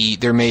that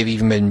there may have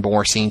even been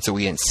more scenes that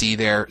we didn't see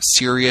there.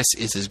 Sirius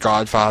is his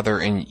godfather,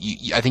 and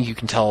I think you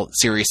can tell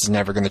Sirius is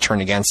never going to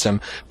turn against him.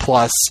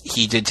 Plus,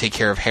 he did take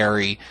care of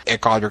Harry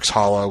at Godric's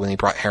Hollow when he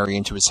brought Harry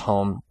into his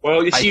home.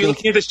 Well, you see, you're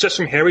looking at this just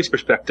from Harry's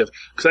perspective,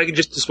 because I could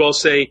just as well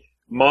say,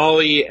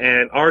 Molly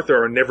and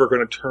Arthur are never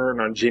going to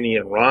turn on Ginny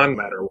and Ron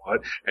no matter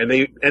what. And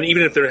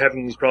even if they're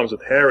having these problems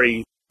with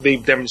Harry,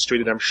 they've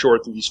demonstrated, I'm sure,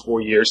 through these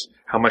 4 years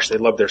how much they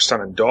love their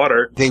son and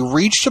daughter. They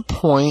reached a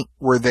point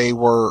where they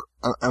were,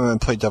 I'm going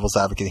to play devil's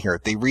advocate here.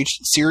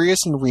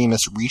 Sirius and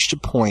Remus reached a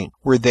point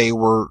where they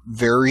were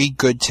very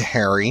good to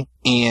Harry,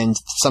 and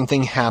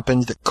something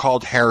happened that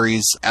called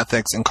Harry's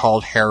ethics and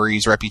called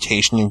Harry's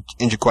reputation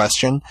into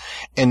question,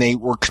 and they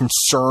were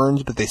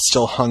concerned, but they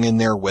still hung in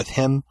there with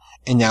him.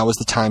 And now is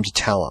the time to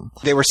tell him.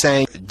 They were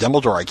saying,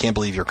 Dumbledore, I can't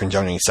believe you're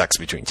condoning sex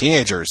between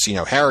teenagers.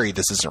 Harry,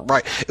 this isn't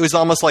right. It was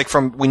almost like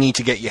we need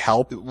to get you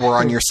help. We're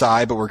on your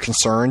side, but we're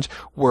concerned.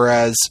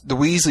 Whereas the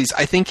Weasleys,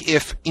 I think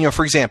if,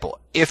 for example,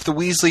 if the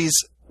Weasleys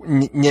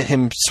knit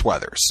him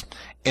sweaters,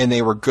 and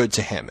they were good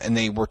to him, and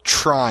they were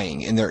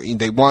trying, and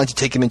they wanted to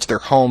take him into their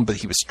home, but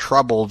he was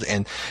troubled,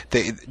 and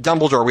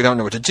Dumbledore, we don't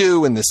know what to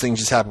do, and this thing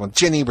just happened with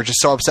Ginny, we're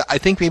just so upset. I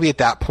think maybe at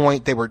that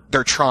point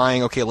they're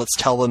trying, okay, let's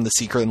tell them the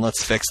secret and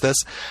let's fix this.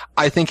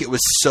 I think it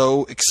was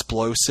so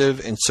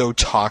explosive and so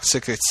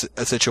toxic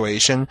a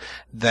situation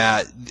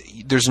that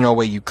there's no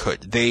way you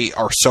could. They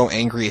are so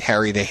angry at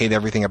Harry, they hate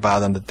everything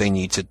about him, that they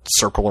need to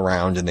circle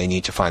around and they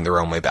need to find their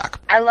own way back.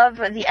 I love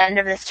the end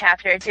of this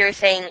chapter. It's you're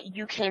saying,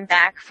 you came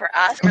back for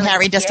us. And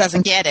Harry just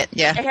doesn't get it,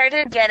 yeah. And Harry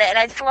didn't get it, and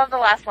I just love the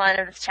last line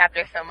of this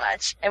chapter so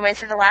much. And when it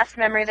said the last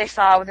memory they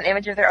saw was an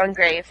image of their own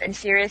grave, and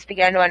Sirius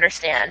began to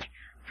understand.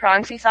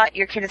 Prongs, we thought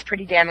your kid is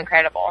pretty damn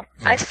incredible.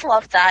 I just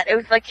loved that.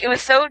 It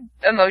was so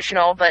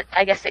emotional, but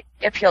I guess it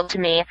appealed to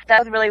me. That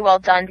was really well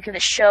done because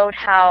it showed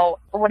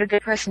what a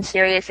good person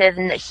Sirius is,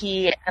 and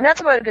that I'm not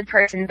so much a good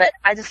person, but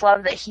I just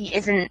love that he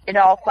isn't at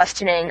all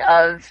questioning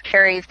of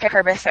Harry's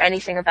purpose or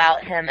anything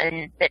about him,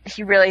 and that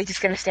he really is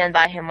just going to stand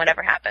by him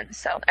whatever happens.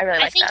 So I really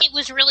like that. I think it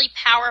was really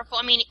powerful.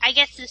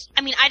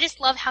 I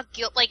just love how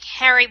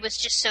Harry was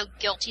just so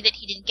guilty that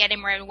he didn't get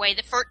him right away.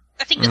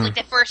 I think that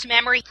the first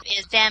memory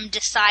is them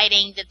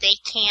deciding that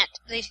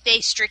they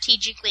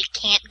strategically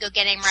can't go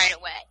get him right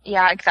away.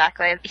 Yeah,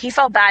 exactly. He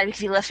felt bad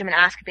because he left him in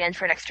Azkaban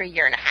for an extra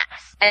year and a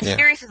half. And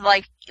Sirius is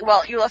like,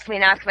 well, you left me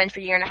in Azkaban for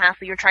a year and a half,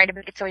 but you're trying to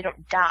make it so we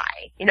don't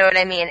die. You know what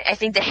I mean? I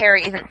think that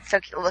Harry isn't so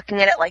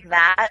looking at it like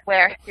that,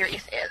 where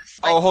Sirius is.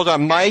 Hold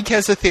on. Mike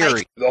has a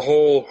theory.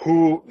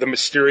 The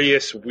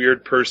mysterious,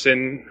 weird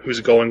person who's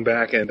going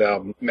back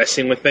and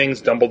messing with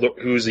things, Dumbledore,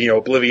 who's,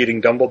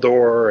 obliviating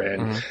Dumbledore.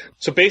 And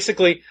so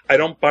basically, I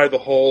don't buy the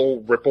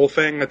whole ripple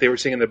thing that they were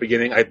saying in the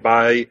beginning. I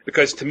buy,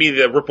 because to me,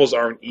 the ripples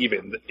aren't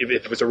even. If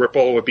it was a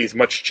ripple, it would be as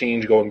much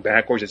change going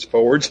backwards as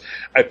forwards.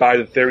 I buy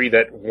the theory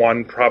that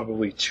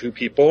probably two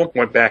people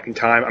went back in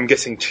time. I'm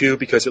guessing two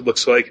because it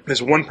looks like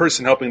there's one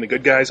person helping the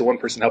good guys and one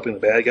person helping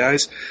the bad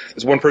guys.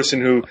 There's one person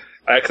who,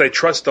 because I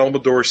trust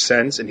Dumbledore's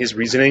sense and his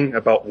reasoning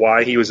about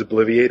why he was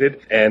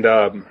obliviated and,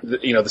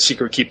 the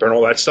Secret Keeper and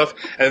all that stuff.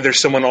 And there's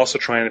someone also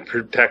trying to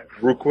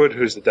protect Rookwood,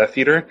 who's the Death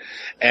Eater.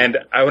 And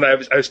I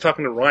was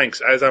talking to Ryan,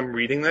 because as I'm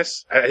reading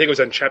this, I think it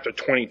was on chapter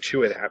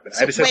 22 it happened.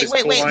 So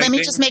wait, let me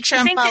just make sure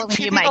I'm following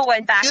you, Mike. Two people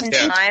went back in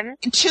time.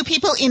 Two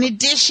people in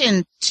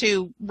addition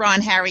to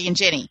Ron, Harry, and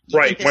Ginny.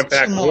 Right, went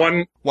back.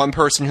 One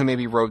person who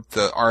maybe wrote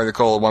the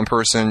article, one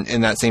person,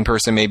 and that same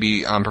person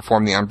maybe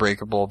performed the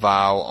unbreakable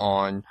vow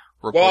on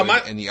Rookwood.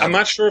 Well, I'm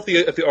not sure if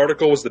the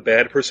article was the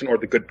bad person or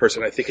the good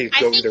person. I think it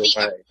could go either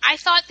way. I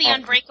thought the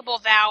unbreakable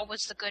vow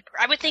was the good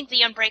person. I would think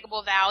the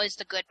unbreakable vow is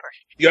the good person.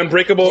 The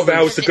unbreakable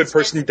vow is the good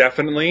person,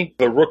 definitely.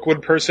 The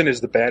Rookwood person is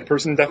the bad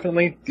person,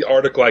 definitely. The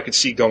article I could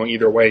see going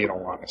either way, in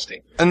all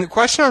honesty. And the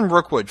question on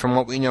Rookwood, from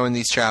what we know in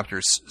these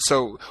chapters,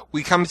 so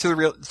we come to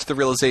the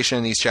realization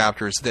in these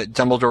chapters that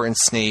Dumbledore and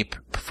Snape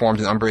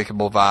performed an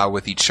unbreakable vow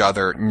with each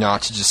other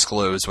not to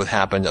disclose what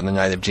happened on the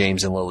night of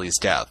James and Lily's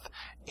death.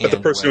 But the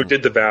person who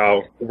did the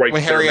vow, when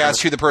Harry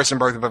asked who the person who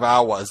broke the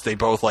vow was, they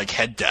both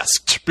head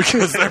desked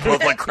because they're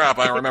both like, crap,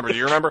 I don't remember. Do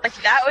you remember?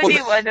 That would be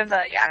one of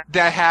the,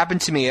 That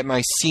happened to me at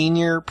my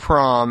senior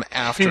prom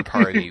after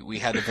party. We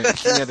had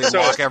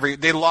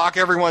they lock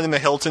everyone in the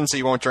Hilton so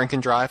you won't drink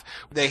and drive.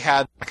 They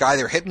had a guy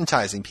there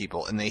hypnotizing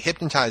people, and they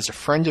hypnotized a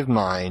friend of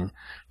mine.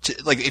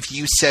 If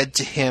you said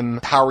to him,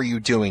 how are you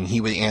doing?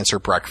 He would answer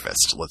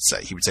breakfast, let's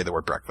say. He would say the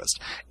word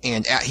breakfast.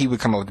 And he would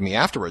come over to me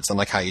afterwards. I'm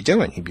like, how you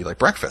doing? He'd be like,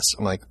 breakfast.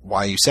 I'm like,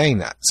 why are you saying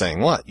that?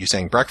 Saying what? You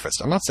saying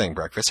breakfast. I'm not saying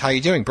breakfast. How you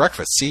doing?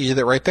 Breakfast. See, you did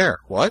it right there.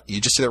 What? You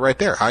just did it right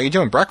there. How you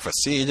doing?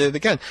 Breakfast. See, you did it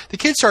again. The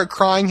kid started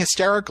crying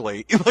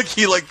hysterically.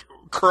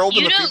 Curled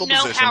in the fetal position. You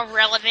don't know how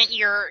relevant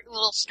your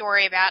little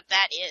story about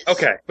that is.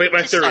 Okay, wait,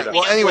 my theory though.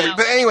 Well,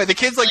 anyway, the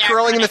kid's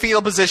curling in the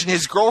fetal position.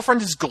 His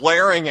girlfriend is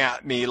glaring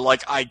at me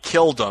like I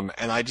killed him,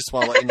 and I just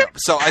want to let you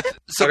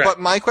know. But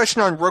my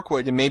question on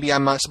Rookwood, and maybe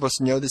I'm not supposed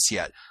to know this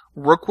yet.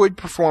 Rookwood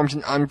performed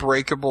an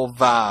unbreakable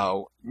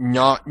vow.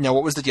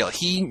 What was the deal?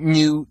 He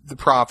knew the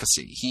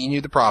prophecy.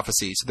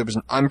 So there was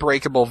an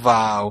unbreakable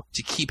vow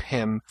to keep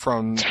him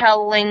from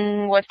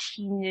telling what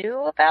he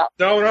knew about.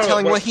 No.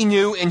 Telling what he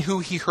knew and who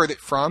he heard it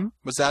from.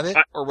 Was that it,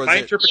 or was my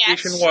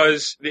interpretation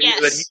was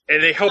that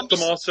and they helped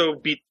them also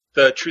beat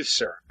the truth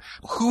serum.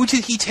 Who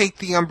did he take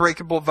the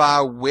unbreakable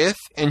vow with,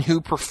 and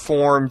who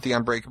performed the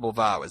unbreakable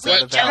vow? Is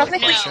that a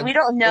valid question? We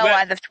don't know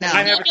either. I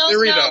have a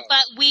theory, don't know, though.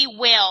 but we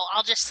will.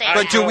 I'll just say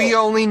But that. do we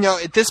only know,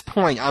 at this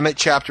point, I'm at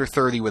chapter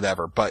 30,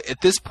 whatever, but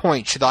at this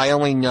point, should I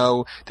only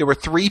know, there were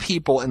 3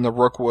 people in the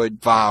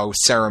Rookwood vow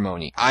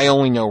ceremony. I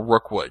only know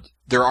Rookwood.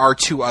 There are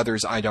 2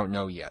 others I don't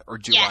know yet, or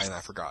do I and I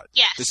forgot?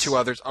 Yes. There's 2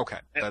 others? Okay.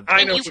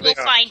 I know you who will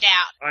they are. find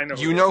out. I know.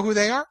 You know who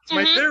they are?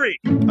 My theory.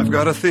 I've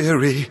got a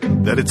theory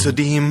that it's a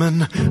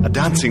demon, a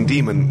dancing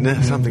demon. Nah,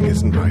 something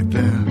isn't right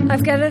there.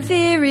 I've got a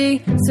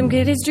theory, some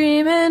kid is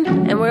dreaming,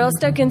 and we're all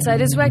stuck inside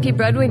his wacky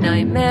Broadway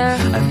nightmare.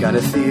 I've got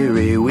a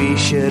theory, we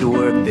should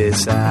work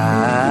this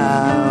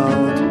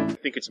out. I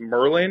think it's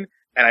Merlin,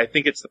 and I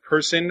think it's the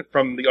person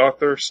from the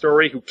Arthur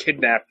story who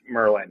kidnapped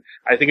Merlin.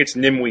 I think it's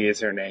Nimue is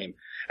her name.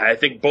 And I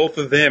think both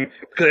of them,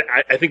 because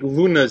I think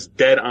Luna's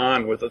dead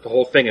on with the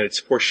whole thing, and it's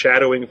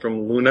foreshadowing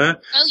from Luna.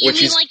 Oh, you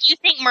mean like you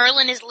think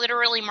Merlin is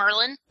literally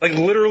Merlin? Like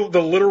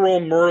the literal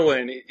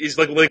Merlin is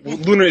like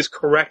Luna is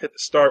correct at the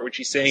start when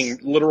she's saying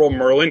literal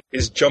Merlin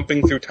is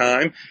jumping through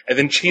time, and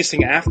then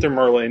chasing after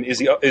Merlin is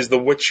the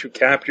witch who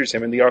captures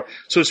him.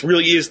 So this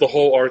really is the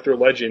whole Arthur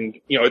legend.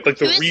 You know, it's like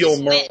the real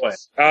Merlin.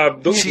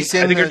 She's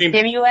I think her name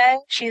Nimue.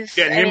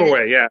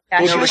 Nimue. Yeah.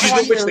 Well,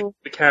 she's the witch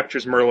that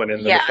captures Merlin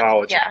in the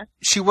mythology. Yeah.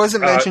 She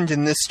wasn't mentioned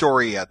in this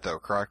story yet, though,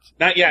 correct?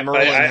 Not yet,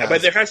 Merlin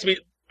but there has to be.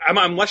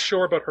 I'm less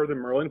sure about her than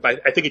Merlin, but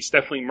I think it's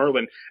definitely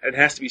Merlin. And it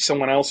has to be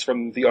someone else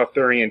from the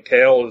Arthurian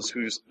tales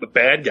who's the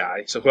bad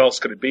guy. So who else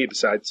could it be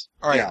besides?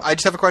 All right, I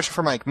just have a question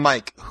for Mike.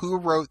 Mike, who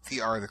wrote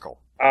the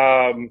article?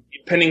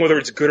 Depending whether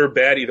it's good or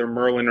bad, either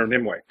Merlin or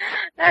Nimue.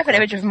 I have an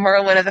image of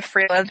Merlin as a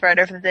freelance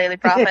writer for the Daily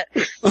Prophet.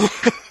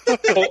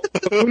 Well,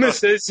 Luna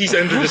says he's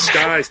under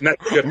disguise. And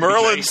that's good.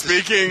 Merlin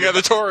speaking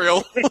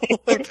editorial. I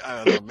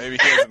don't know. Maybe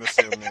he doesn't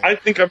assume that. I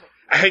think I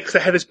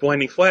had this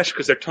blinding flash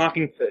because they're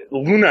talking.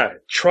 Luna,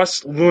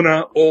 trust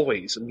Luna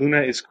always.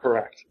 Luna is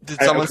correct.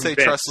 Did someone say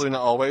trust Luna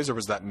always, or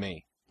was that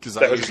me? Because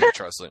I usually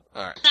trust Luna.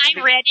 All right.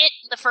 When I read it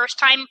the first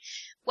time,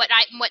 what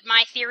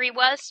my theory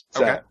was.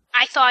 Okay.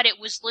 I thought it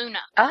was Luna.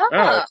 Oh.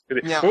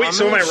 Now, wait,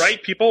 so am I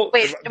right, people?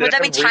 Wait, would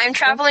that be time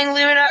traveling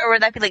Luna, or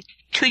would that be like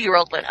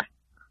 2-year-old Luna?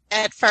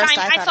 At first,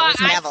 I thought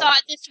it was Neville. I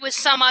thought this was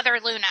some other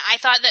Luna. I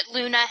thought that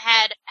Luna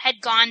had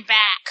gone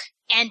back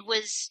and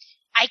was.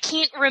 I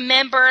can't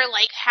remember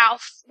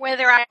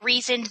whether I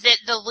reasoned that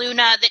the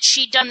Luna that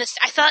she'd done this.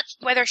 I thought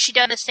whether she'd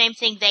done the same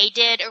thing they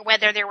did, or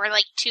whether there were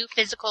 2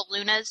 physical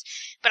Lunas.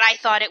 But I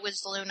thought it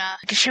was Luna.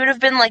 Because she would have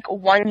been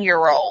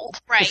 1-year-old.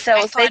 Right.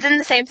 So if they did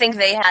the same thing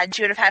they had,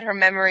 she would have had her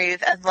memories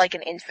as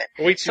an infant.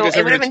 So it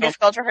would have been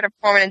difficult for her to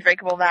perform an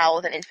unbreakable vow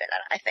with an infant,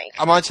 I think.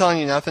 I'm not telling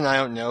you nothing. I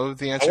don't know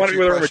the answer I wonder to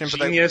your whether question.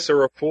 I'm a genius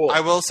or a fool.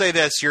 I will say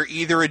this: you're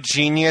either a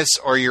genius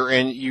or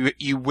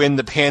you win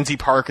the Pansy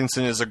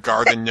Parkinson as a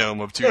Garden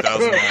Gnome of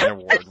 2009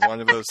 award. One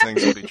of those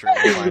things will be true.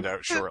 We'll find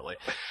out shortly.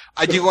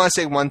 I do want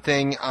to say one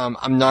thing.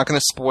 I'm not going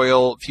to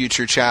spoil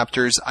future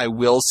chapters. I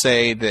will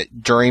say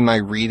that during my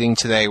reading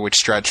today, which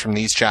stretched from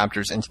these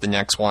chapters into the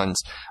next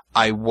ones,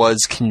 I was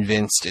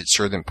convinced at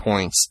certain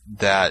points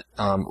that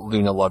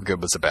Luna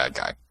Lovegood was a bad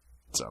guy.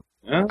 So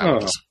I will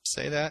just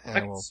say that.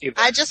 And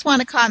I just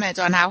want to comment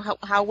on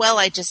how well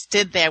I just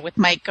did there with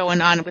Mike going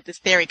on with this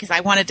theory, because I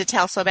wanted to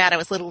tell so bad I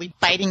was literally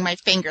biting my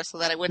finger so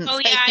that I wouldn't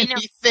say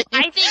anything.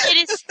 I think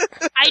it is.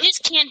 I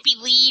just can't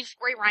believe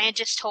Roy Ryan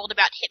just told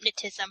about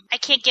hypnotism. I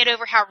can't get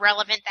over how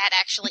relevant that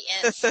actually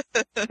is.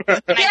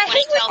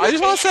 I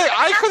just want to say,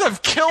 I could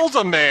have killed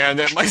a man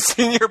at my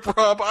senior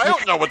prom. I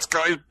don't know what's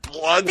going.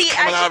 Blood's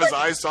coming out of his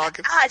eye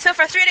socket. It's so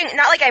frustrating.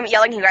 Not like I'm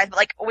yelling at you guys,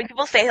 but when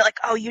people say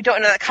oh, you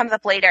don't know, that comes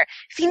up later.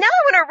 See, now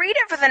I want to read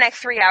it for the next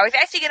 3 hours. I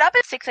have to get up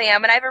at 6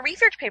 a.m. and I have a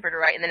research paper to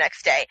write in the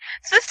next day.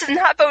 So this does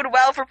not bode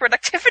well for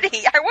productivity.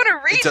 I want to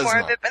read more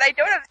of it, but I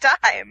don't have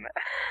time.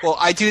 Well,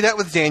 I do that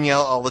with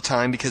Danielle all the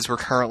time because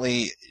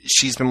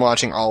she's been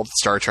watching all of the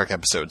Star Trek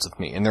episodes with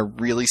me, and they're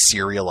really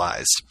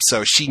serialized.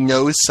 So she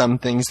knows some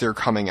things that are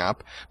coming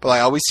up, but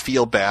I always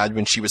feel bad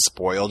when she was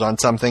spoiled on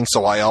something,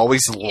 so I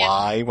always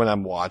lie when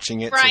I'm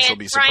watching it, so she'll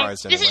be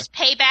surprised anyway. This is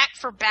payback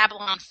for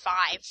Babylon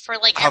 5. For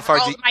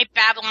my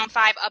Babylon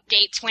 5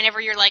 updates,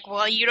 whenever you're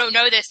well, you don't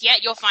know this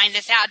yet, you'll find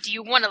this out. Do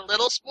you want a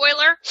little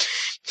spoiler?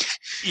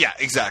 Yeah,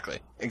 exactly.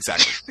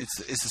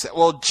 It's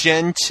well,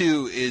 Gen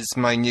 2 is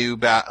my new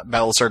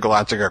Battlestar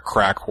Galactica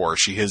crack horse.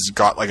 She has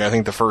got I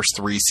think the first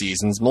 3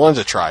 seasons.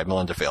 Melinda tried,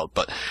 Melinda failed,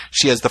 but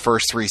she has the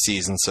first 3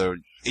 seasons, so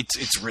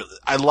it's really,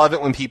 I love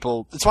it when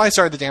people, that's why I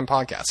started the damn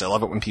podcast. I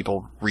love it when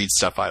people read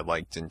stuff I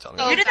liked and tell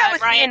me. You did that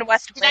with me in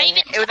West Wing.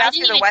 It was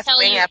after the West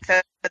Wing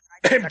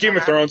episode. Game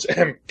of Thrones.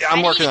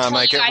 I'm working on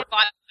Mike. I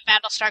bought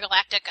Battlestar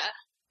Galactica.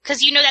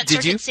 Because you know that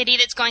Circuit City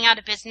that's going out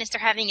of business, they're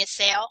having a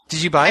sale.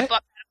 Did you buy it? I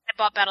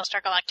bought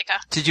Battlestar Galactica.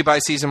 Did you buy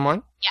season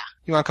 1? Yeah.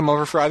 You want to come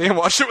over Friday and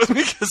watch it with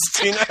me? Because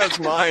Tina has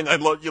mine.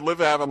 You live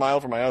half a mile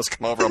from my house.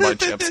 Come over on my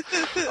chips.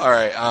 All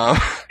right.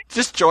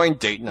 Just join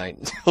date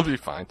night. It'll be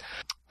fine.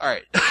 All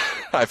right.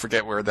 I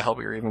forget where the hell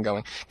we were even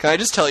going. Can I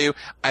just tell you,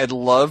 I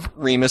love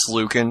Remus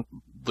Lucan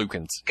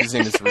Lupins. His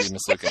name is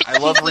Remus Lupin. I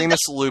love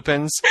Remus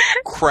Lupin's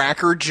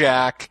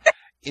crackerjack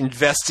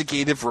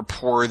investigative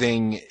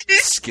reporting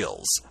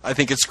skills. I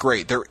think it's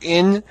great. They're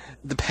in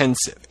the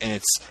pensive, and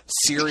it's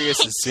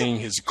Sirius is seeing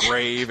his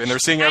grave, and they're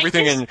seeing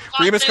everything, and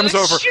Remus comes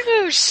over.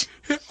 Shoes.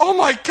 Oh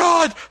my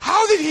God!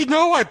 How did he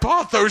know I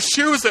bought those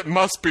shoes? It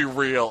must be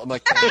real. I'm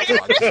like, oh my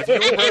God! If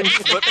you were wearing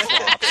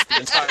flip-flops, the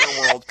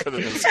entire world could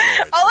have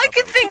destroyed. All I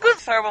could think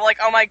was horrible. Like,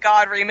 oh my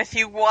God, Remus,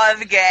 he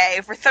was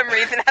gay for some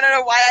reason. I don't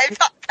know why I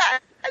thought that.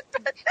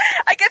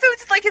 I guess it was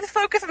just like his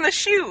focus on the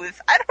shoes.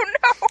 I don't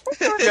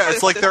know. Yeah,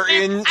 it's like they're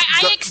in.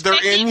 I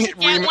expected to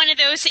get one of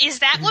those. Is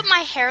that what my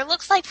hair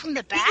looks like from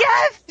the back?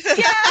 Yes.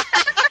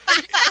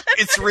 Yeah.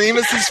 It's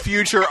Remus's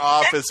future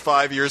office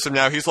 5 years from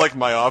now. He's like,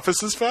 my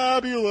office is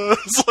fabulous.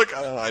 Like,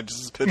 I don't know. I'm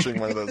just pitching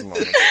one of those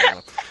moments.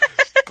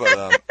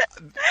 But,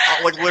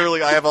 like,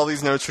 literally, I have all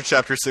these notes for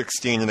Chapter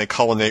 16, and they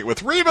culminate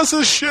with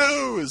Remus's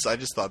shoes. I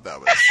just thought that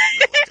was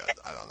really good.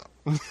 I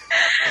don't know.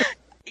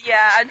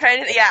 Yeah, I'm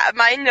trying to. Yeah,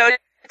 my notes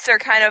are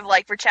kind of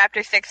like for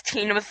Chapter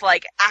 16 was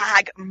like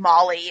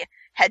Molly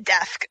head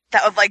desk.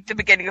 That was like the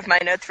beginning of my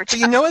notes for chapter.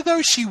 You know what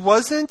though? She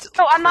wasn't.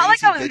 So I'm not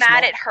like I was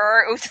mad at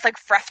her. It was just like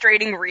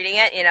frustrating reading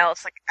it. You know,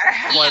 it's like.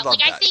 Yeah, like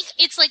I think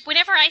it's like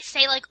whenever I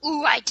say like,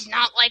 "Ooh, I did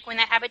not like when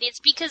that happened,"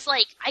 it's because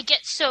like I get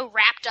so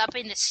wrapped up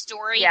in the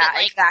story that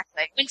like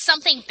exactly. When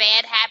something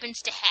bad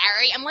happens to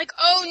Harry, I'm like,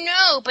 "Oh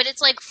no!" But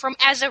it's like from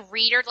as a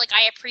reader, like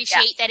I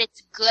appreciate that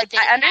it's good. Like,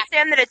 that I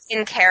understand that it's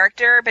in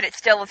character, but it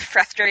still is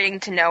frustrating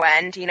to no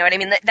end. You know what I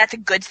mean? That's a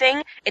good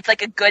thing. It's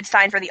like a good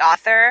sign for the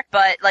author,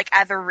 but like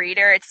as a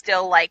reader, it's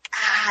still like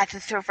it's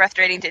just so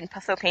frustrating and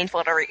so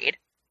painful to read.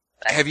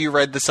 But have you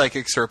read the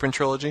Psychic Serpent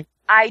trilogy?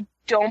 I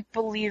don't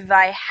believe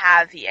I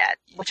have yet,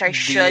 which I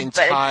should.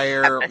 The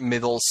entire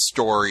middle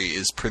story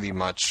is pretty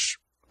much.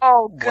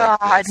 Oh God,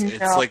 like no!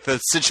 It's like the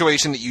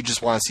situation that you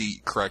just want to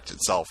see correct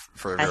itself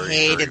for a very. I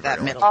hated very that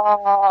real. middle.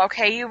 Oh,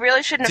 okay. You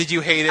really shouldn't. Did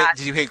you hate it?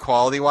 Did you hate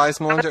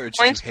quality-wise, Melinda, or did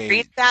you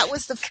hate? That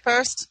was the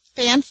first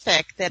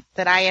fanfic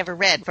that I ever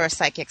read for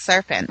Psychic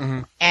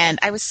Serpent, and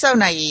I was so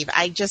naive.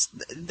 I just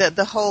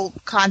the whole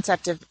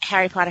concept of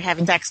Harry Potter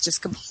having sex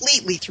just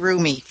completely threw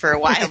me for a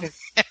while.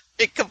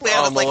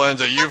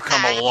 Melinda, you've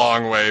come a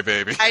long way,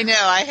 baby. I know,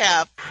 I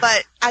have.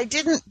 But I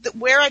didn't,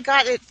 where I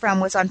got it from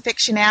was on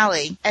Fiction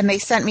Alley, and they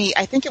sent me,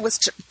 I think it was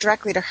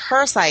directly to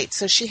her site,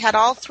 so she had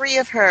all three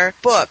of her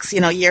books,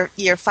 you know, year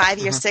 5,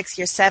 year 6,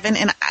 year 7,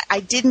 and I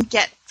didn't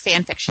get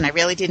fan fiction. I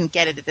really didn't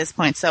get it at this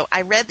point. So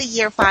I read the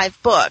year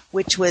 5 book,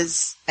 which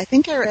was, I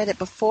think I read it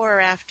before or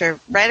after,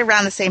 right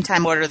around the same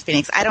time Order of the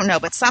Phoenix. I don't know,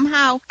 but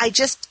somehow I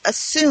just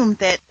assumed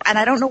that, and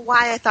I don't know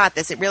why I thought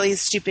this, it really is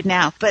stupid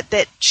now, but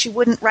that she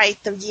wouldn't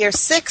write the year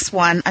 6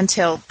 one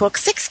until book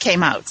 6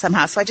 came out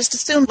somehow. So I just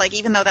assumed, like,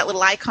 even though that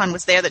little icon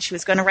was there, that she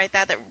was going to write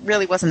that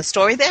really wasn't a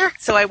story there.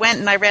 So I went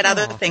and I read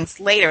other things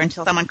later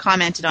until someone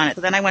commented on it.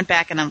 So then I went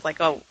back and I was like,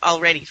 oh,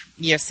 already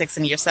year 6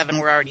 and year 7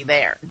 were already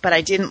there. But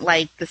I didn't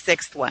like the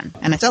 6th one,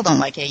 and I still don't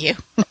like AU.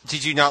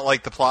 Did you not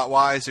like the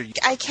plot-wise? Or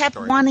I kept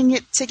wanting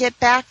it to get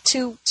back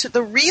to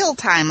the real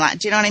timeline.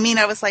 Do you know what I mean?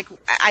 I was like,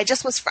 I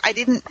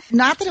didn't,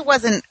 not that it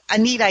wasn't a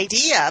neat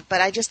idea, but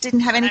I just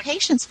didn't have any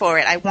patience for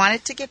it. I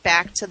wanted to get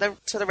back to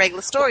the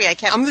regular story.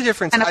 I'm the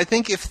difference. I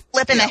think if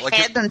flipping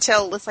ahead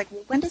until it's like,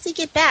 well, when does he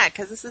get back?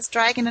 Because this is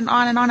dragging it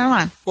on and on and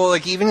on. Well,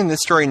 like even in this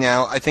story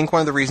now, I think one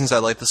of the reasons I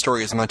like the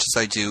story as much as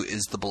I do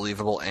is the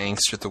believable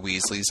angst with the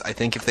Weasleys. I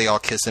think if they all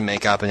kiss and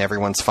make up and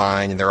everyone's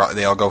fine and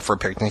they all go for a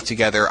picnic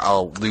together,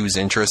 I'll lose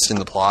interest in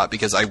the plot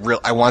because I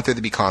want there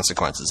to be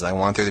consequences. I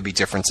want there to be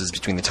differences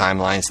between the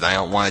timelines, and I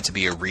don't want it to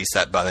be a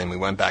reset button. We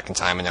went back in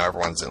time, and now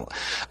everyone's in.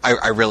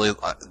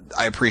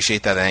 I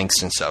appreciate that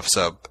angst and stuff.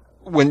 So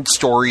when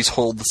stories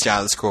hold the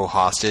status quo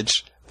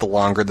hostage, the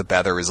longer the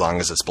better, as long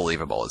as it's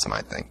believable, is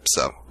my thing.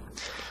 So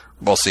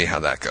we'll see how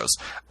that goes.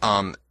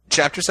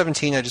 Chapter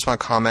 17, I just want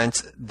to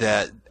comment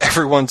that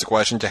everyone's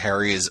question to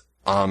Harry is,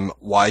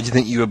 why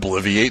didn't you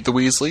obliviate the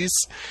Weasleys?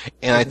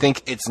 And I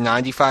think it's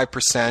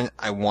 95%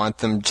 I want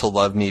them to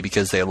love me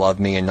because they love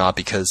me and not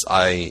because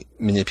I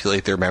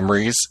manipulate their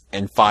memories.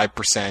 And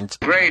 5%.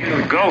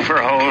 Great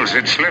gopher holes,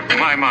 it slipped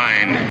my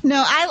mind.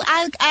 No,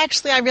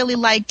 I really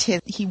liked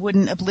he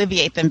wouldn't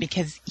obliviate them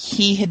because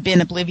he had been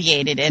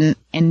obliviated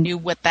and knew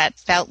what that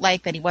felt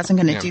like, that he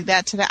wasn't going to do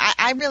that to them.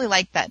 I really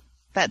liked that.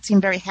 That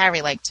seemed very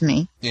Harry-like to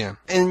me. Yeah.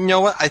 And you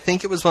know what? I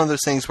think it was one of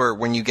those things where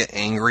when you get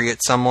angry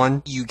at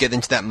someone, you get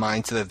into that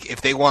mindset of if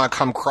they want to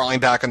come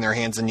crawling back on their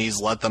hands and knees,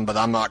 let them, but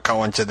I'm not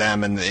going to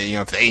them. And,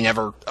 if they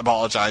never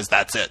apologize,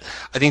 that's it.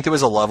 I think there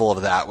was a level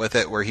of that with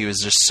it where he was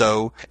just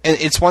so... And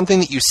it's one thing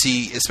that you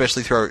see,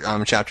 especially through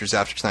our chapters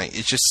after tonight.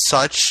 It's just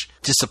such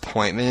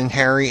disappointment in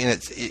Harry, and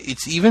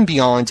it's even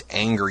beyond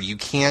anger. You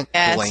can't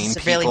blame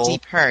it's people. A really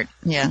deep hurt.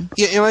 Yeah.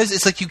 Yeah,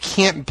 it's like you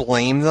can't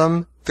blame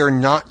them. They're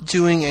not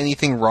doing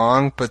anything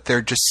wrong, but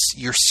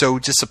you're so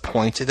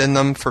disappointed in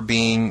them for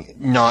being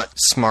not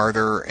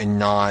smarter and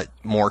not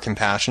more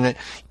compassionate.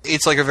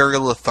 It's like a very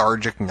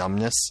lethargic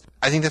numbness.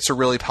 I think that's a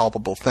really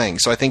palpable thing.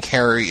 So I think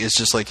Harry is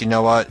just like, you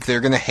know what? If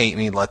they're going to hate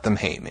me, let them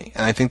hate me.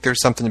 And I think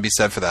there's something to be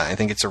said for that. I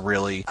think it's a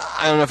really,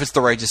 I don't know if it's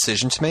the right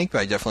decision to make,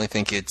 but I definitely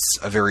think it's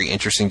a very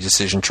interesting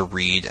decision to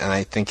read. And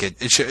I think it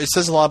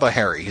says a lot about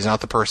Harry. He's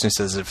not the person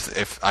who says,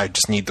 if I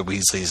just need the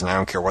Weasleys and I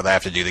don't care what I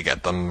have to do to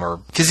get them, or,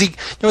 because you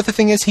know what the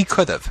thing is? He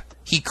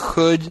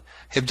could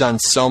have done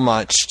so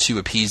much to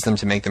appease them,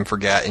 to make them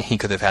forget, and he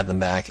could have had them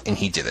back, and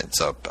he didn't.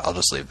 So I'll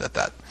just leave it at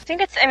that.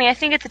 I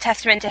think it's a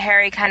testament to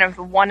Harry kind of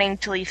wanting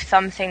to leave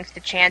some things to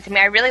chance.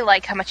 I really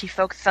like how much he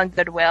focuses on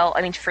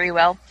free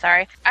will,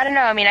 sorry. I don't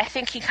know, I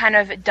think he kind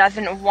of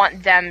doesn't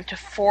want them to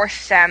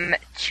force them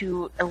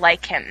to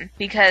like him,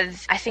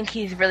 because I think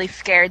he's really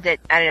scared that,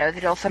 that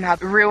it'll somehow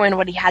ruin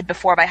what he had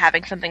before by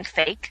having something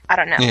fake. I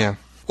don't know. Yeah.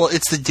 Well,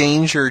 it's the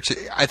danger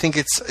I think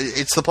it's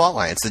the plot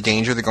line. It's the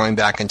danger of going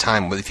back in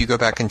time. But if you go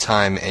back in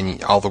time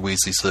and all the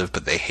Weasleys live,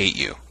 but they hate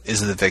you, is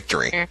the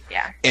victory.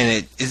 Yeah.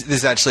 And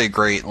there's actually a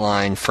great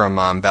line from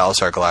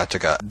Battlestar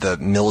Galactica. The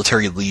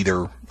military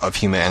leader of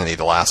humanity,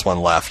 the last one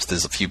left,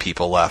 there's a few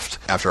people left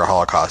after a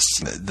Holocaust.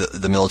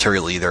 The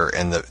military leader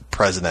and the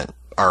president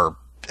are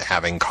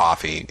having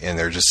coffee, and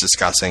they're just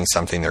discussing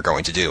something they're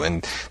going to do,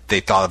 and they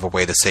thought of a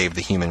way to save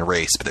the human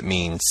race, but it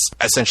means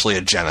essentially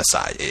a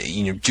genocide.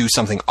 Do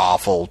something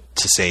awful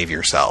to save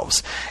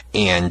yourselves.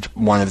 And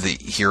one of the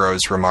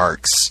heroes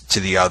remarks to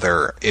the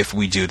other, if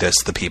we do this,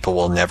 the people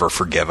will never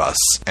forgive us.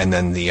 And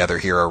then the other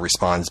hero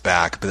responds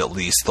back, but at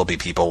least there'll be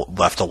people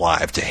left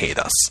alive to hate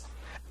us.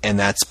 And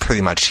that's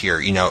pretty much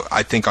here.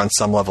 I think on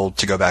some level,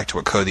 to go back to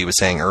what Cody was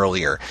saying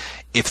earlier,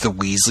 if the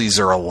Weasleys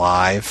are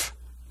alive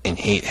and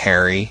hate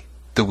Harry,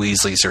 the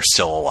Weasleys are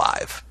still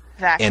alive.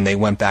 Exactly. And they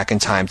went back in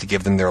time to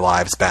give them their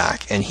lives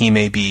back. And he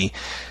may be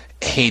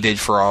hated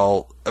for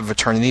all of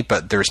eternity,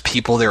 but there's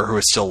people there who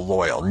are still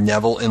loyal.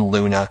 Neville and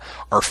Luna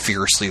are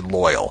fiercely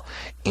loyal.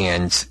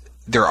 And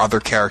there are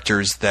other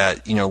characters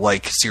that,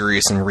 like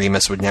Sirius and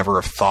Remus would never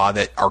have thought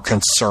it, are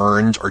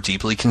concerned or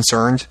deeply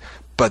concerned,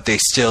 but they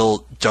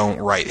still don't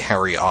write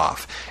Harry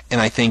off. And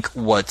I think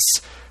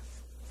what's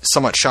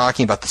somewhat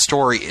shocking about the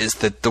story is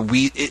that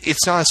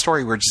it's not a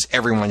story where just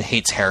everyone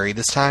hates Harry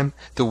this time.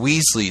 The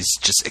Weasleys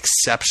just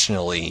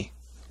exceptionally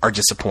are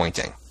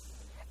disappointing.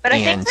 But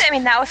I think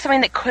that, that was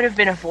something that could have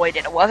been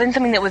avoided. It wasn't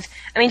something that was,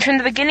 from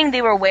the beginning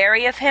they were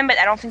wary of him, but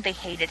I don't think they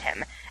hated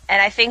him. And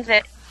I think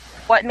that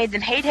what made them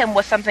hate him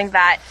was something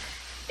that,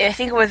 I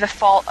think it was a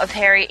fault of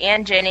Harry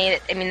and Ginny.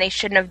 They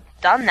shouldn't have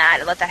done that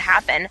and let that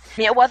happen.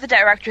 It was a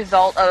direct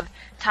result of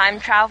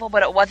time travel,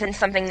 but it wasn't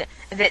something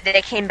that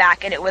they came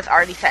back and it was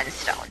already set in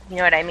stone. You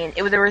know what I mean?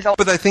 It was a result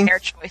of their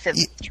choice of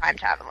time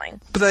traveling.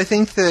 But I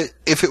think that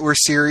if it were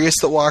Sirius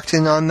that walked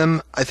in on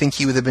them, I think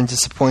he would have been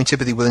disappointed,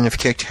 but he wouldn't have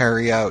kicked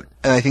Harry out.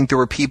 And I think there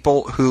were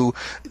people who,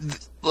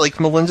 like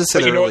Melinda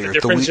said earlier... What the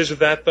difference is with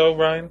that, though,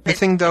 Ryan? The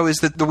thing, though, is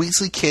that the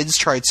Weasley kids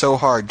tried so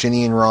hard,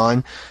 Ginny and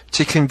Ron,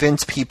 to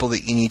convince people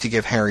that you need to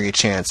give Harry a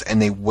chance, and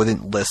they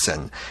wouldn't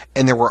listen.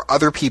 And there were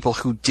other people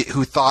who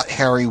thought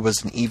Harry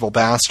was an evil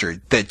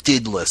bastard that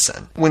did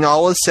listen. When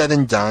all is said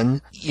and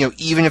done,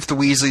 even if the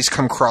Weasleys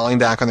come crawling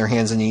back on their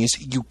hands and knees,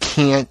 you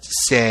can't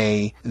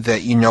say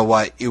that,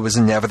 it was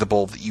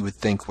inevitable that you would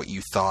think what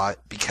you thought,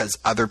 because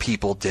other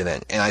people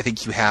didn't. And I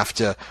think you have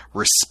to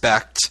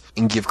respect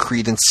and give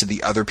credence to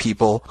the other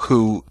people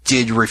who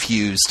did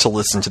refuse to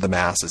listen to the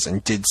masses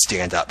and did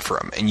stand up for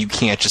them. And you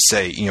can't just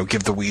say,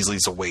 give the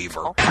Weasleys a waiver.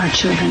 Our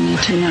children need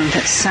to know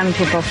that some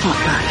people fought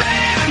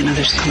back and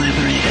others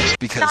collaborated.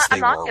 Because I'm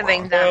not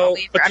giving them a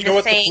waiver. I'm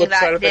just saying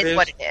that it is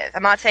what it is.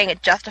 I'm not saying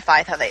it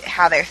justifies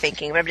how they're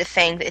thinking, but I'm just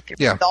saying that it's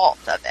the result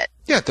of it.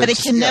 Yeah, but it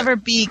can never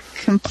be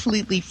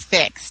completely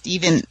fixed,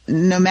 even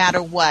no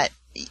matter what.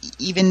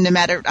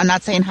 I'm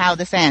not saying how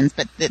this ends,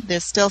 but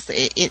there's still,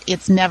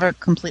 it's never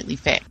completely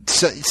fixed.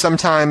 So,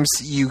 sometimes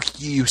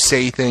you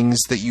say things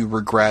that you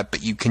regret,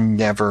 but you can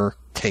never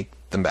take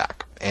them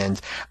back.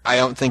 And I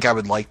don't think I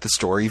would like the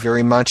story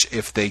very much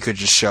if they could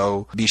just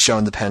be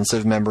shown the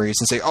pensive memories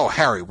and say, "Oh,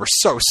 Harry, we're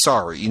so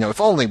sorry. If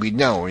only we'd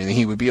known." And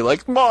he would be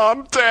like,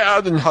 "Mom,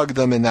 Dad," and hug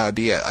them, and that would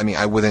be it.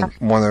 I wouldn't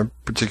want to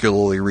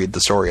particularly read the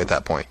story at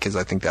that point, because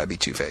I think that'd be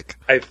too fake.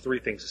 I have 3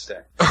 things to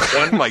say.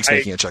 One, Mike's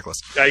making a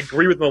checklist. I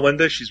agree with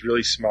Melinda. She's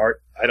really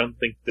smart. I don't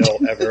think they'll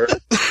ever...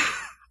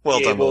 Well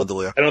done, Melinda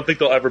Leo. I don't think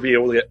they'll ever be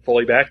able to get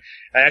fully back.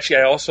 And actually,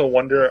 I also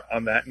wonder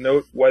on that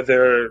note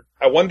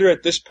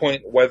at this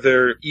point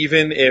whether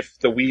even if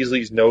the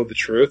Weasleys know the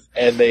truth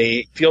and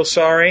they feel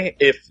sorry,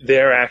 if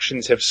their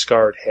actions have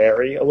scarred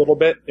Harry a little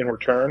bit in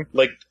return.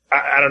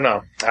 I don't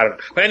know.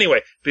 But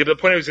anyway, the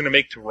point I was going to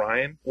make to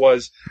Ryan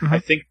was, I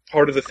think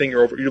part of the thing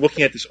you're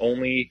looking at this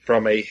only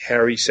from a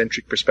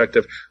Harry-centric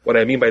perspective. What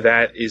I mean by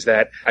that is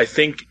that I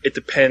think it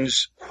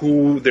depends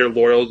who they're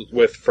loyal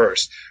with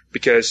first.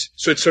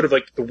 So it's sort of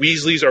like the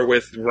Weasleys are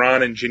with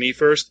Ron and Ginny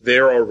first.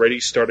 They're already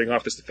starting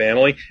off as the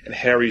family, and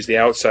Harry's the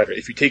outsider.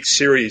 If you take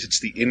Sirius, it's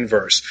the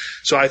inverse.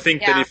 So I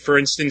think that for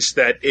instance,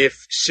 that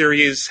if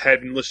Sirius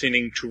had been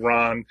listening to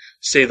Ron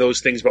say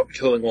those things about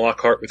killing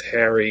Lockhart with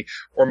Harry,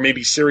 or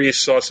maybe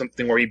Sirius saw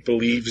something where he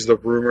believes the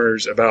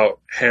rumors about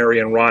Harry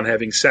and Ron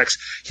having sex,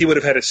 he would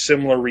have had a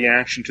similar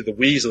reaction to the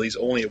Weasleys,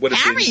 only it would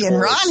have been... Harry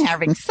and Ron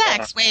having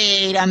sex?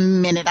 Wait a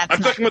minute, I'm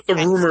talking about the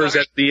rumors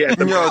at the...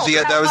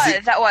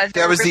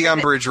 That was the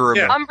Umbridge rumor.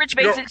 Yeah. Umbridge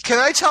basically... Can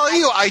I tell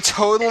you, I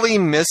totally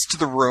missed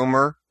the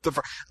rumor.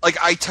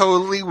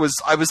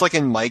 I was like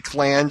in Mike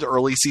Land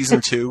early season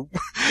 2,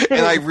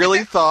 and I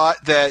really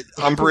thought that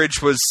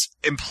Umbridge was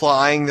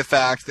implying the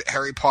fact that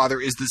Harry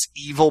Potter is this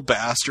evil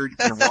bastard,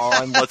 and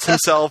Ron lets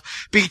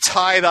himself be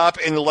tied up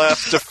and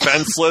left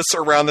defenseless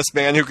around this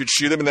man who could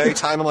shoot him at any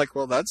time. I'm like,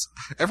 well,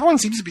 everyone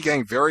seems to be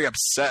getting very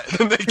upset.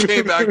 And they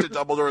came back to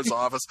Dumbledore's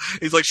office.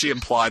 He's like, she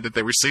implied that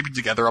they were sleeping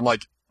together. I'm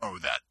like, oh,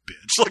 that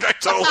bitch. Like, I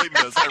totally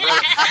missed it.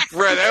 I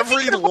read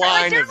every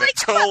line of it.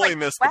 Totally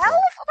missed it. Oh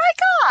my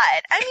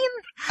god. I mean...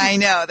 I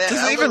know. Does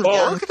it even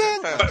work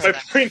then? My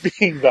point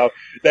being, though,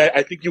 that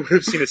I think you would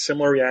have seen a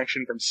similar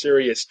reaction from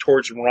Sirius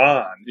towards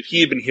Ron. If he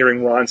had been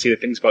hearing Ron say the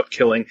things about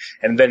killing,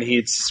 and then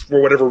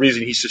for whatever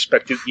reason,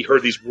 he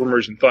heard these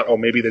rumors and thought, oh,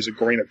 maybe there's a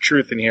grain of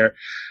truth in here.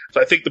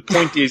 So I think the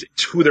point is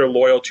it's who they're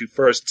loyal to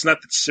first. It's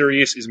not that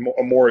Sirius is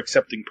a more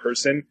accepting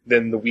person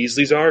than the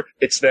Weasleys are.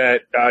 It's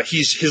that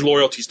his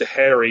loyalties to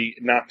Harry,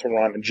 not to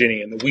Ron and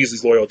Ginny, and the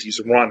Weasleys' loyalties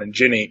to Ron and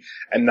Ginny,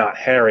 and not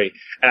Harry.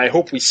 And I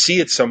hope we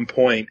see at some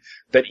point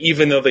that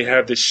even though they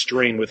have this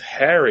strain with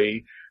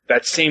Harry,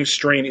 that same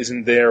strain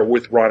isn't there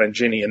with Ron and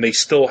Ginny, and they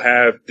still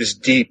have this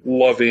deep,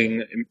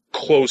 loving,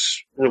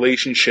 close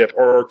relationship,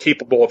 or are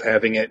capable of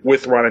having it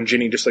with Ron and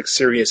Ginny, just like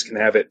Sirius can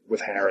have it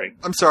with Harry.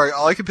 I'm sorry,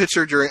 all I could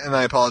picture and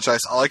I apologize,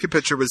 all I could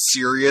picture was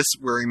Sirius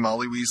wearing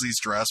Molly Weasley's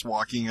dress,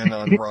 walking in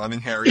on Ron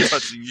and Harry,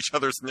 touching each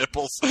other's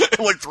nipples, and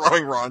like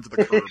throwing Ron to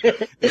the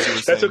curb.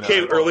 That's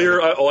okay.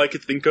 Earlier, all I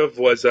could think of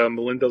was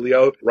Melinda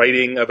Leo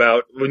writing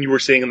about, when you were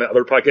saying in the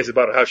other podcast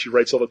about how she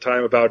writes all the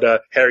time about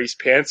Harry's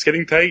pants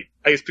getting tight.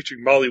 I was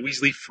picturing Molly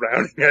Weasley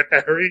frowning at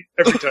Harry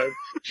every time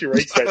she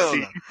writes that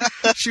scene.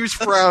 She was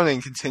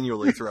frowning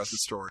continually throughout the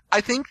story.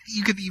 I think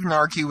you could even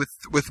argue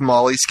with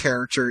Molly's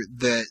character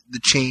that the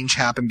change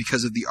happened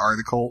because of the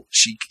article.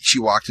 She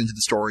walked into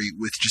the story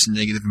with just a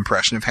negative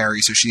impression of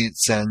Harry, so she didn't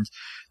send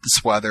the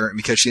sweater, and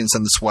because she didn't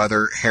send the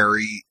sweater,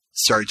 Harry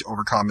started to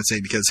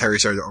overcompensate. Because Harry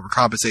started to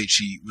overcompensate,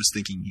 she was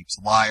thinking he was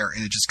a liar,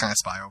 and it just kind of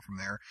spiraled from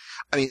there.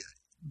 I mean,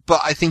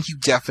 but I think you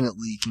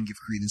definitely can give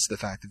credence to the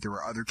fact that there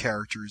were other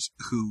characters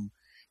who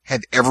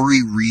had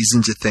every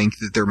reason to think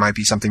that there might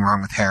be something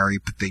wrong with Harry,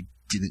 but they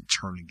didn't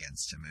turn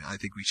against him. And I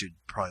think we should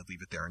probably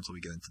leave it there until we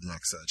get into the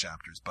next set of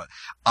chapters. But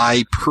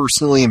I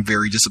personally am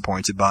very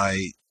disappointed by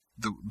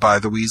the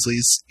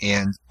Weasleys,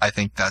 and I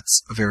think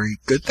that's a very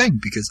good thing,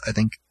 because I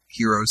think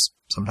heroes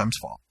sometimes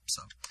fall.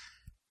 So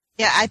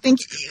yeah, I think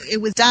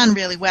it was done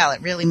really well.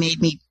 It really made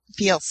me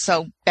feel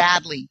so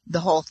badly. The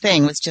whole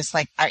thing was just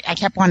like, I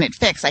kept wanting it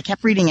fixed. I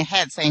kept reading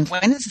ahead saying,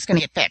 when is this going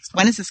to get fixed?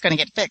 When is this going to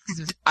get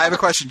fixed? I have a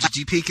question. Did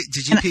you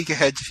peek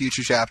ahead to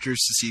future chapters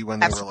to see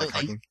when they were like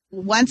hugging?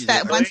 Once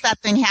that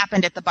thing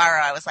happened at the bar,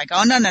 I was like,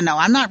 oh, no,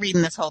 I'm not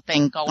reading this whole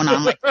thing going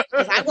on like this,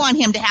 because I want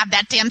him to have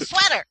that damn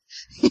sweater.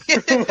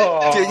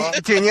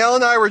 Danielle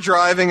and I were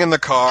driving in the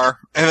car,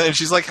 and then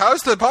she's like,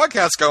 how's the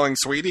podcast going,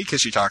 sweetie?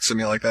 Because she talks to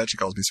me like that. She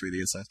calls me sweetie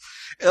and stuff.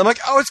 And I'm like,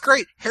 oh, it's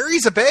great.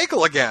 Harry's a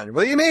bagel again.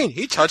 What do you mean?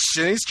 He touched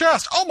Ginny's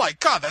chest. Oh my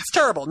god, that's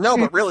terrible. No,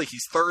 but really,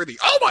 he's 30.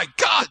 Oh my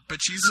god, but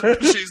she's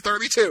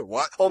 32.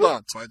 What? Hold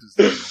on. So I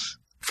just...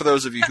 For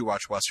those of you who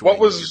watch Westworld,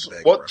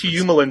 what to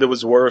you, Melinda,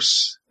 was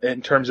worse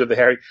in terms of the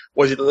Harry?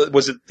 Was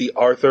it the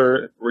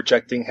Arthur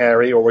rejecting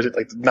Harry, or was it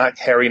like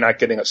Harry not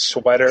getting a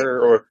sweater,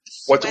 or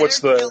what's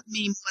the? Killed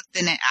me more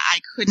than it. I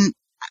couldn't.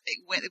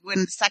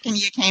 When the second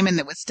year came and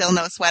there was still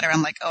no sweater,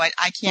 I'm like, oh,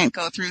 I can't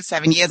go through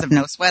 7 years of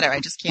no sweater.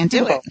 I just can't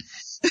do it.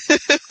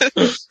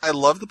 I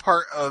love the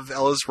part of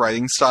Ella's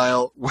writing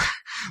style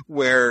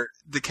where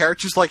the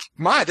character's like,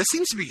 my, this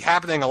seems to be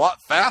happening a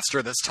lot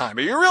faster this time.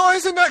 Are you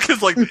realizing that?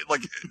 Because like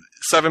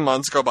 7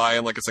 months go by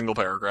in like a single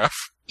paragraph.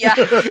 Yeah.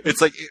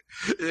 It's like,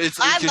 I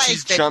like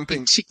she's that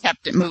jumping. She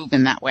kept it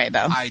moving that way,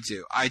 though. I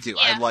do.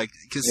 Yeah. I like,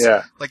 because,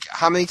 like,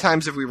 how many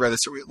times have we read a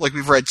story? Like,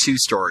 we've read 2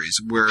 stories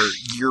where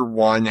year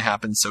 1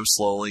 happens so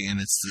slowly, and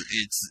it's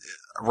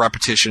a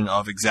repetition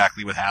of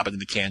exactly what happened in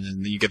the canon,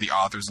 and then you get the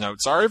author's note,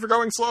 sorry for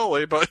going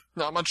slowly, but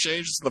not much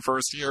changes in the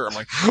first year. I'm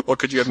like, well,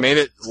 could you have made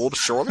it a little bit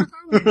shorter?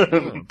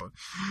 And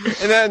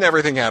then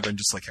everything happened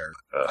just like Harry.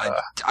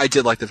 I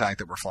did like the fact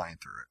that we're flying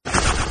through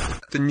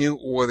it. The new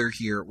order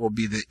here will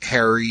be that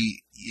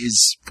Harry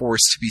is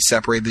forced to be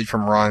separated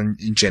from Ron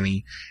and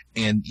Ginny,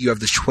 and you have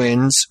the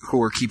twins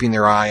who are keeping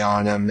their eye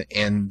on him,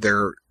 and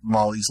they're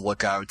Molly's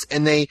lookouts,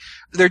 and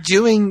they're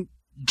doing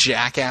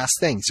jackass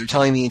things. They're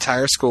telling the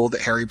entire school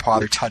that Harry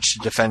Potter touched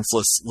a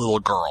defenseless little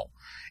girl.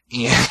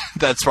 And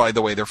that's probably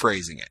the way they're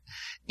phrasing it.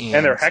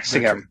 And they're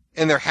hexing him.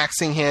 And they're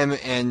hexing him,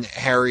 and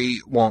Harry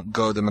won't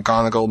go to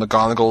McGonagall.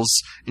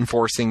 McGonagall's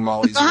enforcing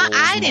Molly's rules.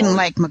 I didn't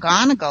like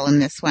McGonagall in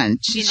this one.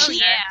 She's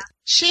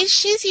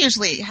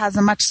usually has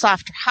a much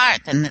softer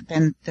heart than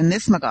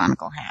this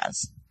McGonagall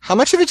has. How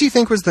much of it do you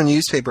think was the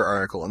newspaper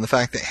article and the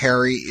fact that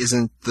Harry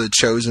isn't the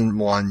chosen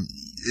one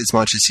as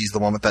much as he's the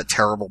one with that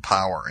terrible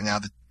power? And now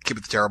the kid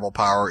with the terrible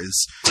power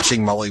is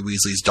touching Molly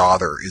Weasley's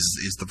daughter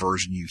is the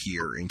version you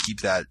hear, and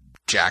keep that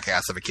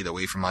jackass of a kid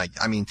away from I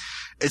mean,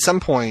 at some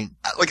point,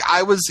 like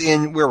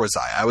where was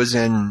I? I was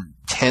in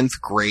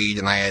 10th grade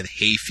and I had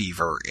hay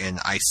fever and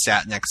I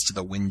sat next to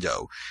the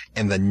window,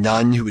 and the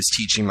nun who was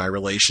teaching my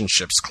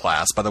relationships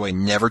class, by the way,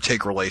 never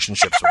take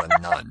relationships with a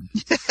nun.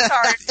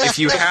 If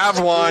you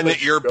have one,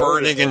 you're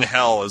burning in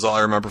hell is all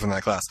I remember from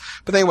that class.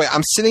 But anyway,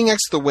 I'm sitting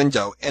next to the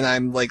window and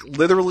I'm like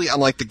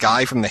the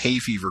guy from the hay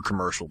fever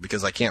commercial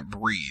because I can't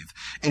breathe.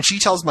 And she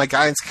tells my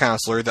guidance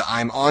counselor that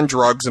I'm on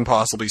drugs and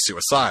possibly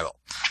suicidal.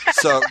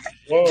 So,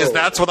 because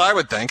that's what I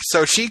would think.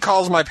 So she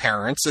calls my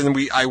parents, and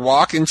I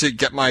walk in to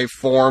get my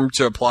form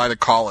to apply to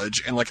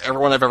college, and like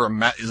everyone I've ever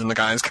met is in the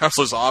guidance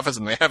counselor's office,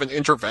 and they have an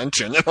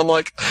intervention, and I'm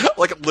like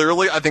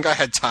literally, I think I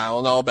had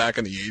Tylenol back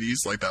in the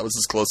 80s, like that was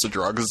as close to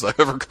drugs as I've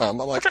ever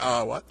come. I'm like,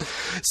 what?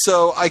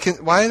 So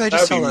why did I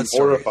just tell that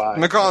story?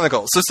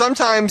 McGonagall. So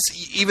sometimes,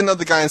 even though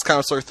the guidance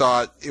counselor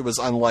thought it was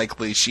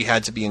unlikely, she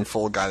had to be in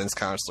full guidance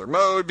counselor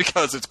mode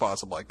because it's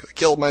possible I could have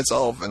killed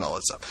myself and all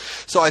that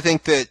stuff. So I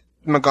think that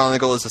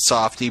McGonagall is a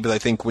softie, but I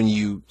think when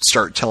you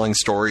start telling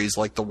stories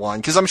like the one,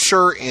 because I'm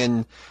sure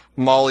in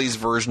Molly's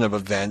version of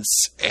events,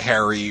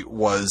 Harry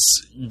was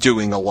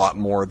doing a lot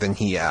more than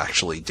he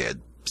actually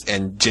did.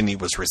 And Ginny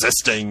was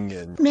resisting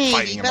and fighting him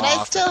off. Maybe, but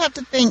I still have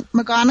to think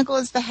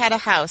McGonagall is the head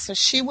of house, so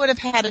she would have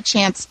had a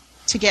chance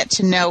to get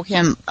to know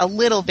him a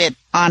little bit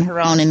on her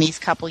own in these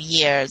couple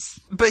years.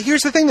 But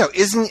here's the thing, though.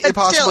 Isn't it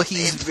possible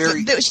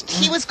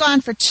he was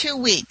gone for 2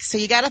 weeks, so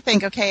you got to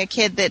think, okay, a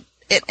kid that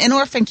an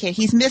orphan kid,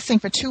 he's missing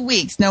for 2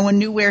 weeks. No one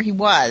knew where he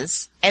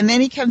was. And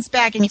then he comes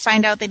back and you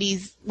find out that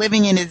he's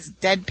living in his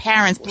dead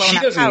parents' blown up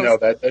house. She doesn't know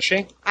that, does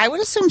she? I would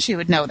assume she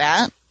would know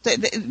that.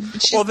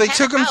 Well, they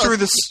took him through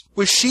this.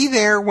 Was she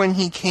there when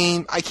he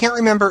came? I can't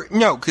remember.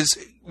 No, because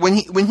when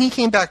he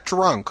came back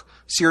drunk,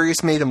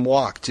 Sirius made him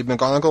walk. Did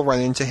McGonagall run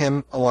into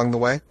him along the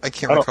way? I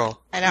can't recall.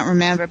 I don't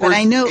remember, but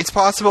I know... It's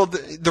possible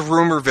the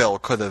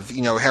Rumorville could have,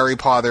 Harry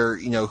Potter,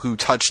 who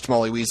touched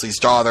Molly Weasley's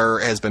daughter,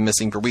 has been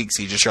missing for weeks.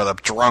 He just showed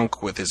up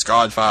drunk with his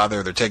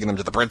godfather. They're taking him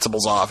to the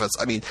principal's office.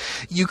 I mean,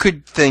 you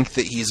could think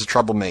that he's a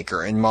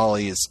troublemaker, and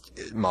Molly is...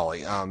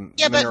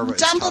 yeah,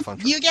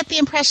 but you get the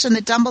impression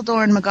that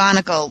Dumbledore and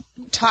McGonagall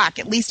talk,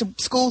 at least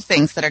school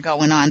things that are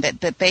going on,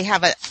 that they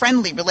have a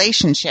friendly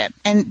relationship.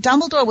 And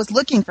Dumbledore was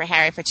looking for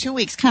Harry for 2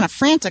 weeks, kind of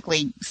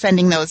frantically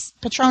sending those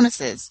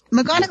Patronuses.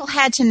 McGonagall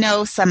had to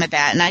know some of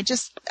that. And I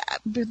just,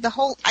 the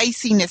whole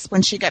iciness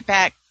when she got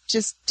back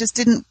just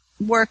didn't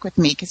work with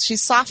me because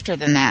she's softer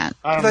than that.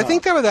 I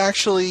think that would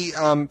actually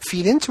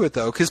feed into it,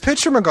 though, because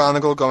picture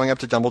McGonagall going up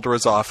to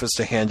Dumbledore's office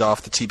to hand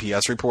off the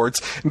TPS reports,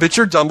 and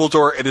picture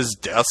Dumbledore at his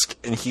desk,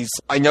 and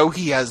I know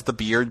he has the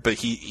beard, but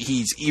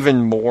he's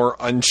even more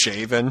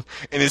unshaven,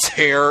 and his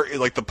hair,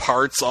 like the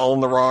parts all in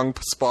the wrong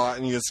spot,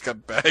 and he's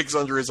got bags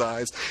under his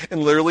eyes,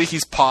 and literally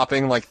he's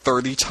popping like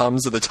 30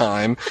 Tums at a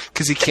time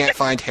because he can't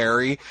find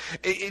Harry.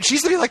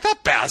 She's gonna be like,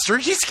 that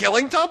bastard, he's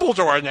killing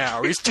Dumbledore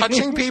now. He's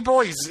touching people.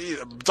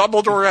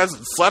 Dumbledore has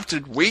slept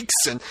in weeks,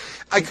 and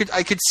I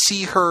could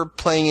see her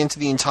playing into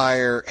the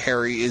entire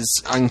Harry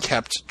is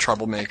unkept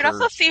troublemaker. I could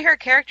also see her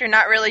character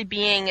not really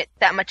being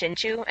that much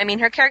into. I mean,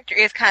 her character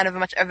is kind of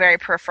a very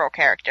peripheral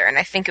character, and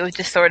I think it was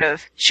just sort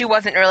of, she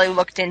wasn't really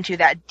looked into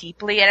that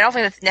deeply, and I don't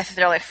think that's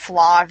necessarily a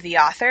flaw of the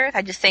author.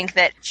 I just think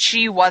that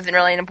she wasn't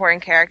really an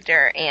important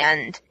character,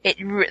 and they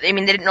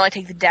didn't really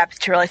take the depth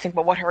to really think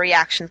about what her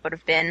reactions would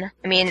have been.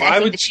 I mean, I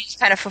think that she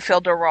kind of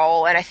fulfilled her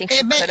role, and I think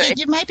she could have.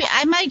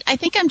 I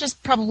think I'm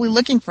just probably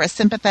looking for a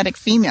sympathetic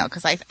female,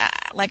 because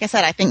like I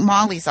said, I think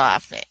Molly's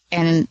off,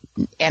 and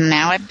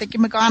now I'm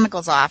thinking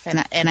McGonagall's off,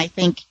 and I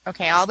think,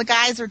 okay, all the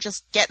guys are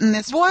just getting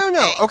this. Well, I don't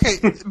know. Okay,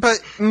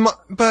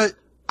 but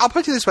I'll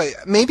put it this way.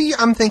 Maybe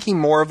I'm thinking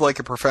more of like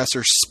a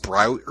Professor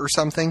Sprout or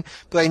something,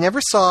 but I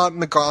never saw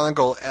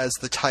McGonagall as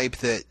the type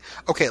that...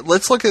 Okay,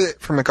 let's look at it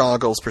from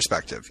McGonagall's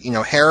perspective.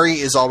 Harry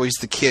is always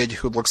the kid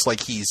who looks like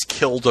he's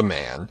killed a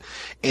man,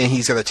 and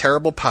he's got a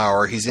terrible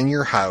power, he's in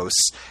your house,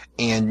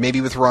 and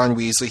maybe with Ron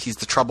Weasley, he's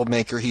the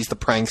troublemaker, he's the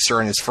prankster,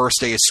 and his first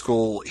day of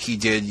school, he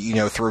did,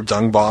 throw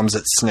dung bombs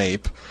at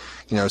Snape.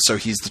 So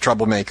he's the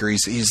troublemaker.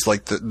 He's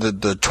like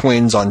the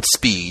twins on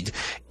speed.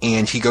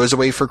 and he goes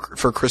away for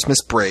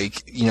Christmas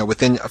break. You know,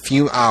 within a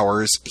few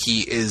hours,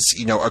 he is,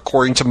 you know,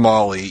 according to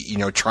Molly, you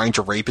know, trying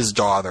to rape his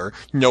daughter.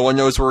 No one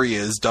knows where he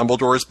is.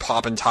 Dumbledore's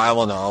popping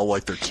Tylenol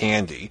like they're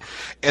candy.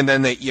 And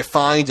then you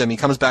find him. He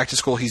comes back to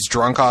school. He's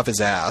drunk off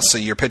his ass. So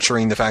you're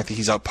picturing the fact that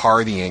he's out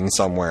partying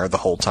somewhere the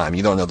whole time.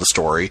 You don't know the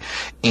story.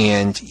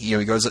 And, you know,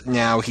 he goes,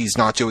 now he's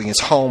not doing his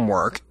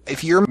homework.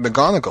 If you're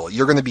McGonagall,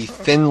 you're going to be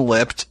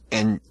thin-lipped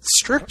and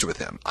strict with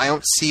him. I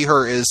don't see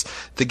her as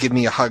the give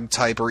me a hug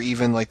type, or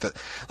even like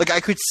I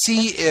could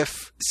see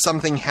if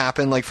something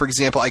happened, like, for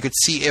example, I could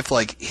see if,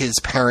 like, his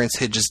parents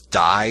had just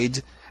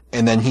died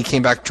and then he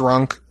came back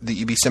drunk, that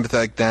you'd be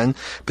sympathetic then.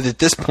 But at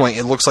this point,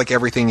 it looks like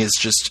everything is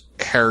just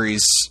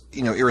Harry's,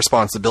 you know,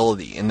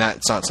 irresponsibility, and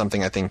that's not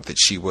something I think that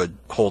she would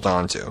hold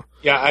on to.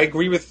 Yeah, I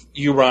agree with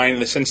you, Ryan, in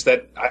the sense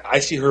that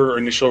I see her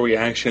initial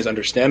reaction as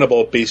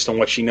understandable based on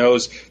what she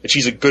knows, that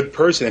she's a good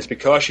person. It's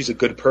because she's a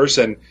good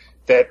person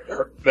that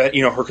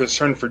her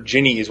concern for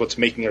Ginny is what's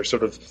making her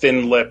sort of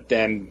thin-lipped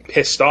and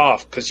pissed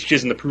off, because she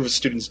doesn't approve of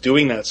students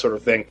doing that sort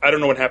of thing. I don't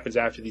know what happens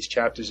after these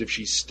chapters, if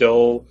she's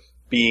still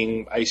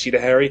being icy to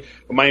Harry,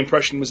 but my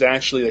impression was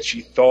actually that she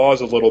thaws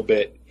a little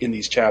bit in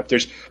these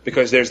chapters,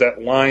 because there's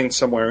that line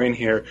somewhere in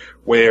here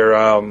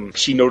where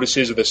she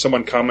notices, or there's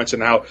someone comments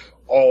on how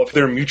all of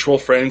their mutual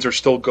friends are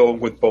still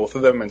going with both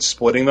of them and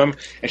splitting them,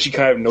 and she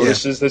kind of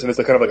notices this, and it's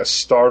kind of like a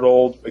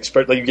startled,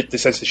 like you get the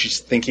sense that she's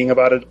thinking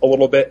about it a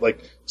little bit,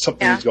 like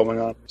something's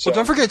going on. So. Well,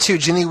 don't forget too,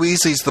 Ginny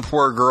Weasley's the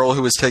poor girl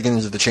who was taken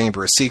into the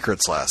Chamber of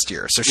Secrets last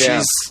year, so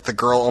she's the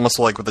girl almost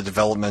like with a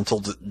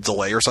developmental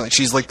delay or something.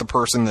 She's like the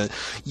person that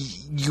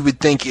you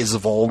would think is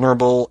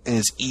vulnerable and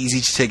is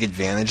easy to take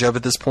advantage of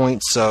at this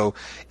point, so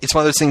it's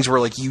one of those things where,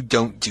 like, you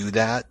don't do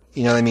that.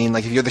 You know what I mean?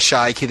 Like, if you're the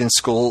shy kid in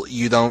school,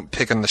 you don't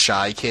pick on the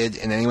shy kid,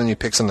 and anyone who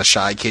picks on the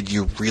shy kid,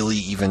 you really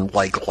even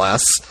like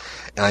less.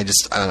 And I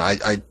don't know,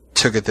 I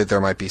took it that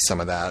there might be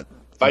some of that.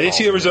 I did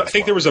see I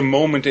think there was a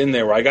moment in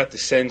there where I got the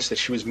sense that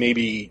she was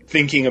maybe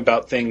thinking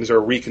about things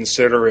or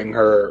reconsidering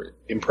her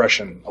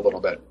impression a little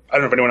bit. I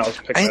don't know if anyone else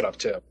picked that up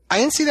too. I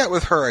didn't see that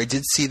with her. I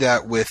did see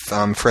that with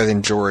Fred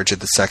and George at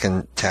the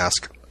second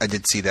task. I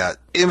did see that.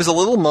 It was a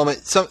little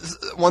moment.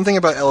 One thing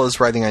about Ella's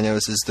writing I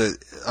noticed is that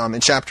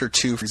in Chapter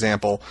 2, for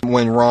example,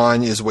 when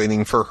Ron is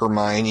waiting for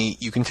Hermione,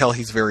 you can tell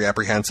he's very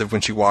apprehensive when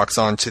she walks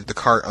onto the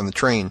cart on the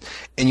train.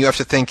 And you have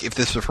to think, if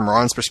this was from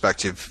Ron's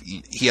perspective,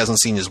 he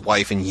hasn't seen his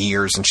wife in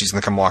years, and she's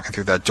going to come walking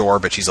through that door,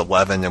 but she's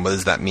 11, and what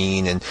does that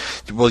mean? And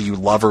will you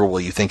love her? Will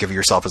you think of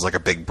yourself as like a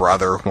big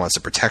brother who wants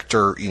to protect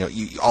her? You know,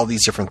 all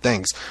these different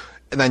things.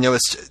 And I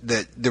noticed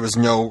that there was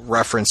no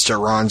reference to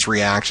Ron's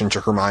reaction to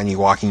Hermione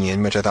walking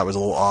in, which I thought was a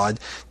little odd.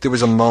 There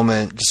was a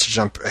moment, just to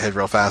jump ahead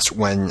real fast,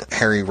 when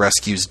Harry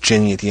rescues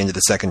Ginny at the end of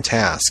the second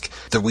task.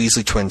 The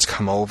Weasley twins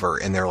come over,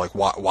 and they're like,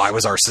 why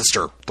was our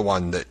sister the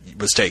one that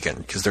was taken?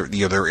 Because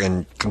they're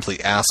in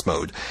complete ass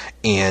mode.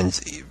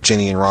 And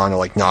Ginny and Ron are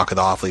like, knock it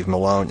off, leave him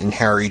alone. And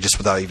Harry, just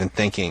without even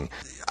thinking,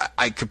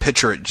 I could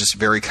picture it, just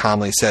very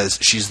calmly says,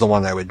 she's the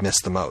one I would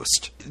miss the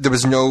most. There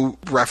was no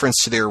reference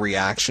to their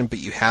reaction, but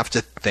you have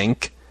to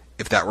think,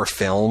 if that were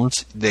filmed,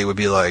 they would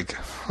be like,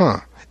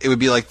 huh. It would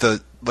be like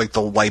the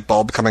light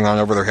bulb coming on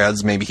over their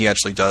heads. Maybe he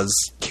actually does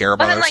care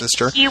about our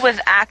sister. He was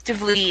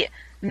actively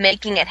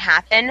making it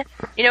happen.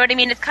 You know what I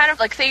mean? It's kind of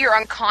like, say you're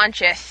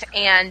unconscious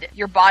and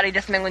your body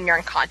does something when you're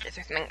unconscious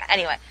or something.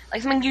 Anyway,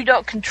 like something you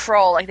don't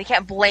control. Like, they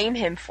can't blame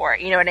him for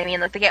it. You know what I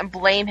mean? Like, they can't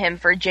blame him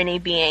for Ginny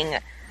being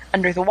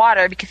under the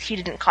water because he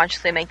didn't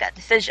consciously make that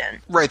decision.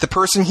 Right. The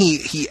person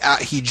he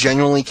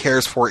genuinely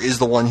cares for is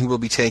the one who will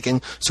be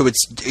taken. So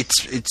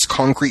it's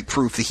concrete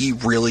proof that he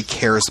really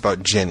cares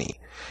about Ginny.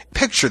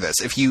 Picture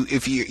this. If you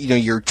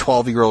your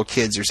 12-year-old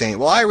kids are saying,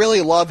 well, I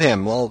really love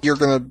him. Well, you're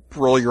going to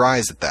roll your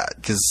eyes at that,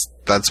 because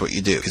that's what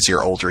you do, because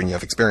you're older and you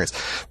have experience.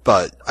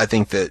 But I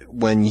think that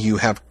when you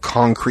have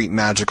concrete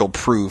magical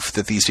proof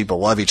that these people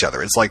love each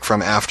other, it's like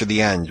from After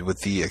the End with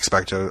the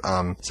Expecto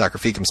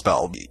Sacrificum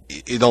spell.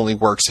 It only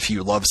works if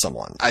you love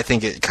someone. I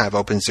think it kind of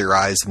opens your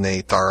eyes and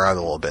they thaw out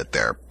a little bit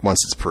there once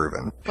it's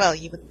proven. Well,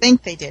 you would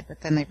think they did,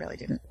 but then they really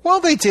didn't. Well,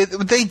 they did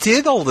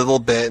a little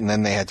bit, and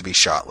then they had to be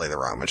shot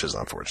later on, which is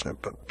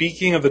unfortunate. But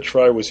speaking of the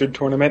Triwizard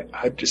Tournament,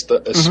 I just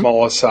a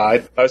small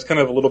aside. I was kind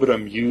of a little bit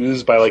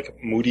amused by like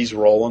Moody's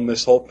role in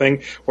this whole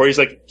thing, where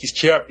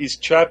he's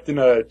trapped in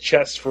a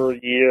chest for a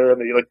year,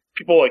 and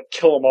people like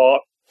kill him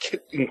off,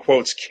 in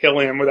quotes, kill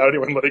him without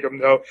anyone letting him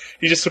know.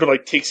 He just sort of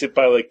like takes it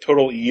by like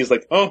total ease,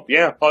 like, oh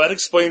yeah, well that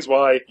explains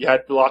why you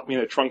had to lock me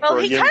in a trunk for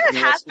a year. Well, he kind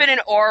of has been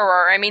an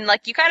Auror. I mean,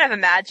 like, you kind of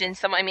imagine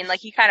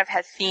he kind of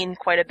has seen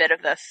quite a bit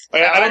of this. So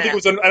I don't think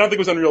it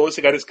was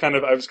unrealistic. I was kind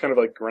of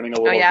like grinning a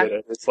little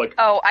bit. It's like,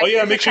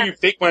 make sure you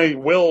fake my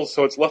will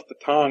so it's left the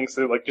tongue.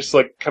 So like, just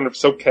like kind of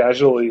so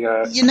casually.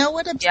 You know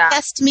what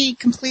obsessed me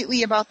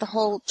completely about the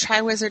whole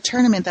Triwizard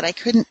Tournament that I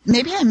couldn't,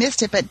 maybe I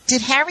missed it, but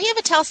did Harry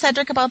ever tell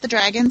Cedric about the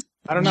dragons?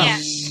 I don't know.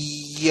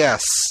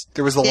 Yes.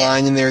 There was a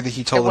line in there that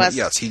he told him.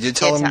 Yes, he did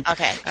tell him.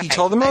 Okay. He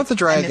told him about the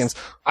dragons.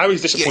 I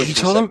was disappointed. He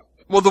told him.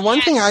 Well, the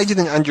one thing I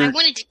didn't I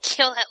wanted to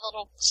kill that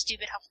little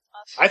stupid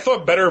Hufflepuff. I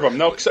thought better of him.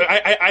 No, because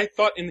I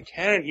thought in the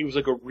canon he was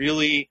like a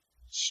really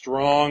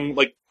strong,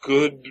 like,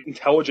 good,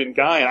 intelligent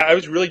guy. And I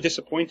was really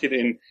disappointed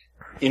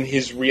in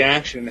his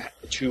reaction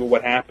to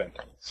what happened.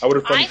 I would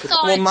have thought.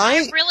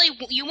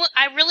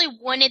 I really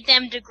wanted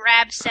them to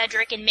grab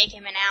Cedric and make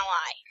him an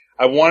ally.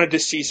 I wanted to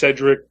see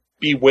Cedric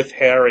be with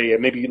Harry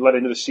and maybe let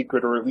into the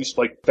secret, or at least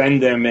like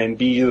bend him and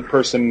be the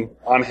person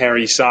on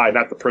Harry's side,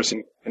 not the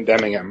person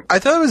condemning him. I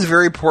thought it was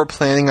very poor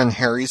planning on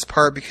Harry's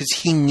part because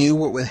he knew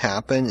what would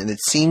happen, and it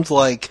seemed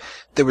like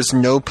there was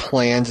no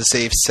plan to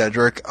save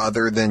Cedric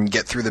other than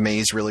get through the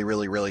maze really,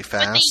 really, really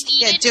fast.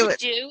 But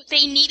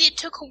they needed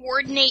to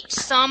coordinate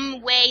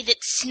some way that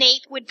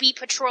Snape would be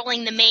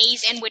patrolling the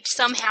maze and would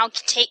somehow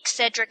take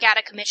Cedric out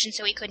of commission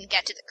so he couldn't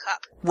get to the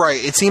cup.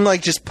 Right. It seemed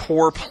like just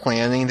poor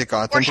planning that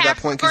got them to that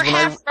point. Or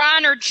have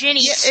Ron or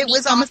Ginny. Yeah, it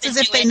was almost as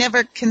if they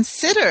never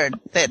considered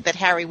that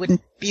Harry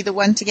wouldn't be the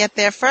one to get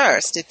there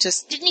first. It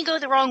just didn't he go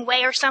the wrong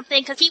way or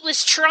something? Because he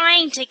was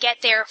trying to get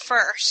there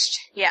first.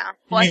 Yeah.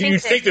 Well, you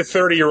think the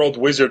 30-year-old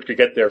wizard could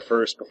get there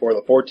first before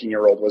the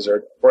 14-year-old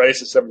wizard, or I guess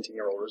the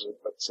 17-year-old wizard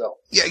itself.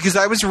 Yeah, because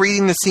I was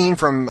reading the scene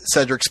from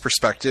Cedric's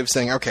perspective,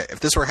 saying, okay,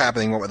 if this were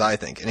happening, what would I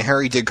think? And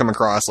Harry did come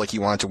across like he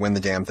wanted to win the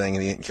damn thing,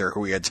 and he didn't care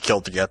who he had to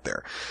kill to get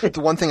there. The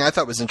one thing I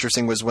thought was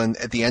interesting was when,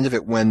 at the end of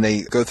it, when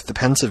they go through the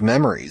pensive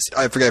memories,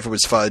 I forget if it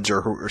was Fudge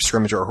or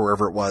Scrimgeour or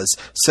whoever it was,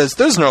 says,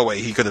 there's no way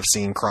he could have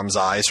seen Krumm's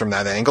eyes from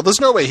that angle. There's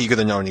no way he could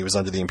have known he was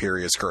under the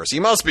Imperius Curse. He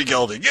must be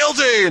guilty.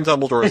 Guilty! And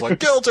Dumbledore's like,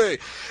 guilty!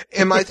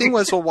 And my thing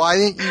was, well, why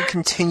didn't you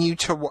continue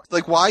to,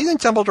 why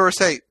didn't Dumbledore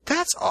say,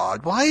 that's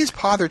odd. Why is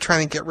Potter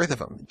trying to get rid of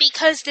him?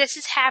 Because this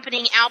is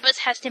happening, Albus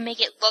has to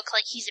make it look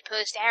like he's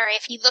opposed to Harry.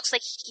 If he looks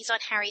like he's on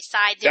Harry's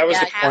side, that was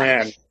the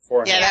plan.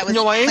 Yeah, that was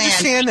I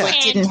understand that.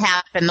 It didn't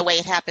happen the way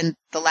it happened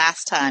the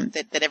last time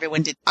that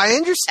everyone did. I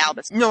understand.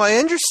 Albus. No, I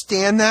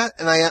understand that,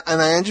 and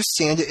I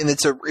understand it, and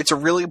it's a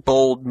really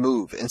bold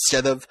move.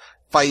 Instead of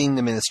fighting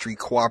the Ministry,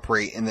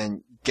 cooperate, and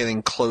then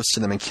getting close to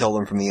them and kill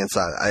them from the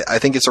inside. I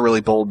think it's a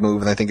really bold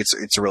move, and I think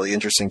it's really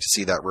interesting to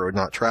see that road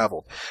not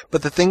traveled.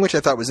 But the thing which I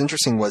thought was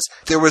interesting was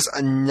there was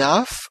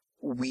enough.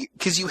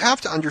 Because you have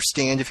to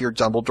understand, if you're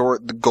Dumbledore,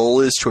 the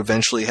goal is to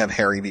eventually have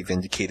Harry be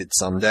vindicated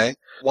someday.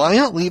 Why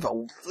not leave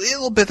a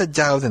little bit of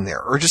doubt in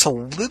there, or just a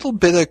little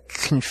bit of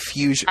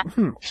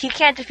confusion? He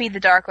can't defeat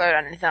the Dark Lord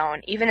on his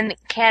own. Even in the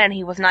canon,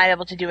 he was not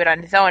able to do it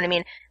on his own. I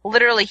mean,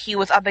 literally, he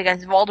was up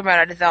against Voldemort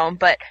on his own,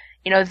 but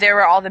there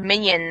were all the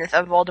minions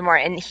of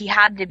Voldemort, and he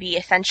had to be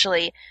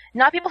essentially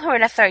not people who were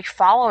necessarily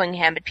following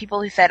him, but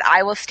people who said,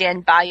 I will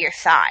stand by your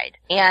side.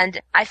 And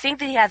I think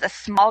that he has a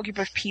small group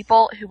of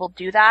people who will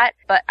do that,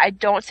 but I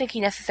don't think he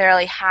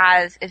necessarily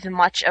has as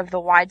much of the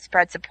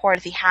widespread support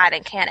as he had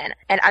in canon.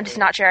 And I'm just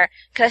not sure,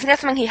 because I think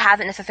that's something he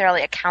hasn't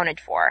necessarily accounted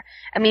for.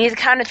 I mean, he's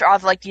accounted for all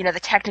the, the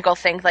technical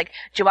things, like,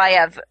 do I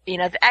have,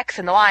 the X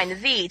and the Y and the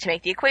Z to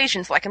make the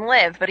equation so I can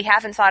live? But he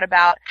hasn't thought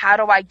about, how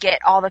do I get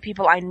all the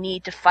people I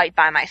need to fight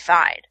by my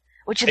side?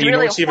 Which is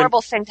really a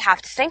horrible thing to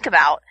have to think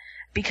about,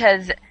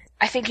 because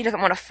I think he doesn't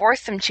want to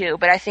force them to,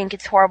 but I think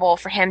it's horrible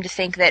for him to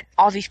think that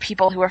all these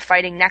people who are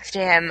fighting next to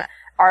him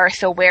are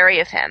so wary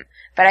of him.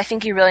 But I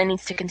think he really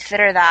needs to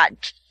consider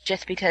that,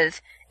 just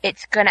because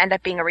it's going to end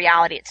up being a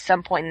reality at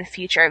some point in the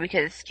future,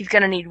 because he's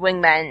going to need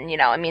wingmen,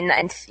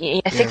 and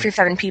 6 or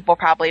 7 people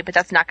probably, but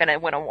that's not going to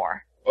win a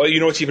war. Well, you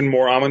know what's even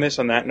more ominous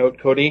on that note,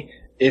 Cody?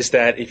 Is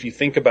that if you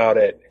think about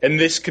it, and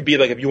this could be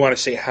like, if you want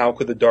to say, how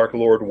could the Dark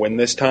Lord win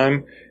this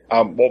time?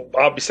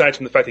 Besides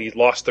from the fact that he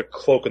lost the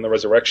cloak and the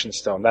resurrection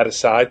stone, that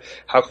aside,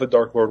 how could the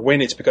Dark Lord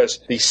win? It's because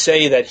they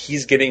say that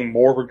he's getting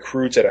more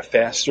recruits at a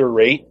faster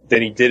rate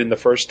than he did in the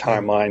first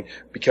timeline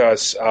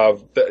because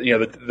of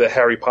the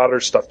Harry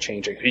Potter stuff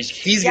changing.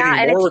 He's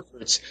getting more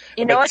recruits.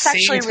 It's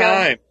actually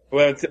real.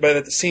 But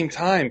at the same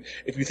time,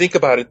 if you think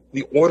about it,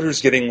 the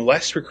Order's getting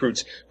less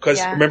recruits.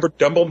 Because remember,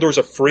 Dumbledore's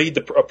afraid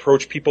to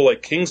approach people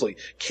like Kingsley.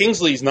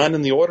 Kingsley's not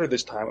in the Order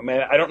this time. I mean,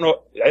 I don't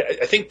know.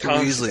 I think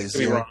Tom's going to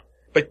be wrong.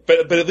 But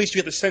at least you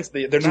get the sense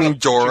that they're not. You mean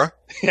Dora?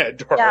 Yeah,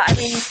 Dora. Yeah, I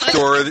mean,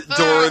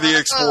 Dora the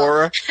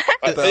Explorer.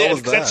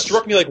 That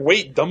struck me like,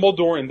 wait,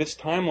 Dumbledore in this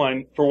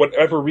timeline, for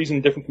whatever reason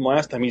different from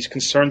last time, he's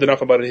concerned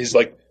enough about his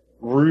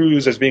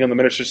ruse as being on the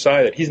Minister's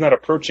side that he's not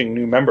approaching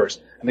new members,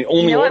 and the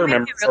only Order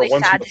members are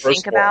ones from the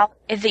first one.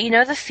 Is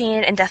that the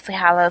scene in Deathly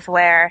Hallows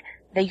where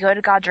they go to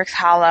Godric's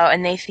Hollow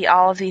and they see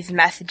all of these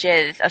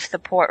messages of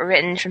support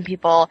written from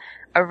people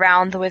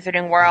around the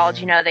wizarding world.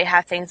 They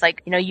have things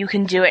like, you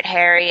can do it,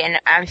 Harry, and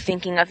I'm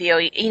thinking of you.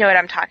 You know what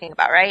I'm talking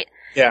about, right?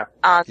 Yeah.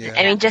 I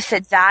mean, just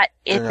that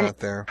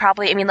isn't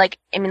probably,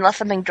 unless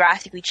something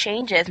drastically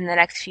changes in the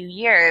next few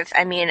years,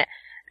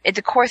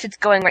 the course it's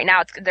going right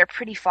now, they're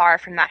pretty far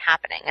from that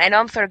happening. And I know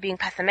I'm sort of being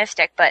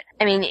pessimistic, but,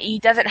 he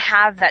doesn't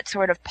have that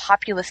sort of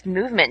populist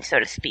movement, so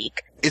to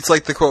speak. It's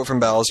like the quote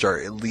from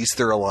Battlestar, at least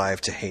they're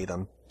alive to hate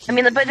him.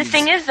 But the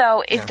thing is,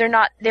 though, if they're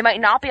not, they might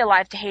not be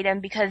alive to hate him,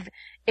 because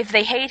if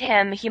they hate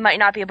him, he might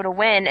not be able to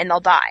win and they'll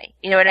die.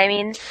 You know what I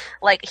mean?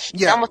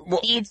 He almost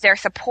needs their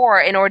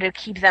support in order to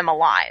keep them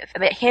alive.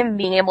 Him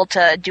being able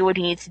to do what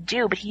he needs to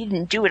do, but he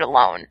didn't do it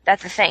alone.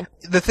 That's the thing.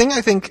 The thing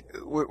I think,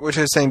 which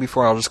I was saying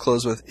before, I'll just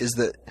close with, is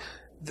that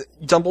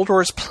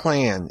Dumbledore's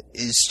plan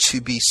is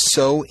to be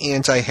so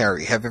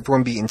anti-Harry, have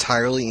everyone be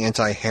entirely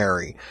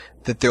anti-Harry,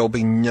 that there will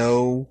be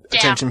no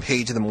attention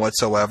paid to them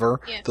whatsoever.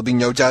 Yeah. There'll be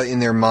no doubt in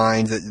their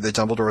mind that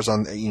Dumbledore's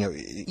on,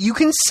 You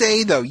can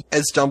say, though,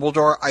 as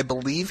Dumbledore, I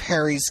believe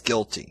Harry's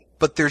guilty.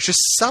 But there's just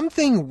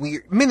something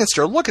weird.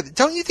 Minister, look at it.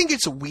 Don't you think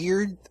it's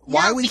weird?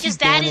 Why would he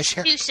banish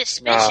Harry? Because that is too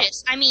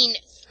suspicious. I mean...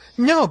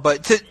 No,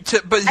 but here's the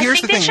thing. I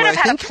think they should have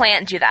had a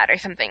plant do that or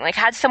something. Like,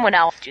 had someone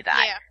else do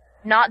that. Yeah.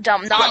 Not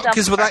dumb. What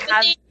they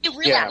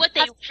really ought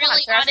to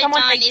have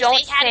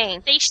done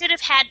is they should have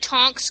had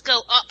Tonks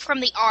go up from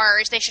the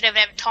R's. They should have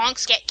had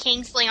Tonks get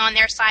Kingsley on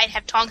their side,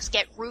 have Tonks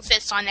get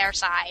Rufus on their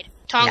side.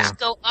 Tonks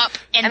go up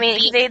and they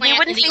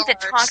wouldn't think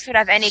that Tonks would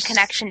have any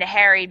connection to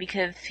Harry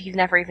because he's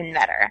never even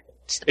met her.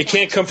 It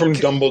can't come from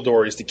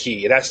Dumbledore is the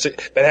key.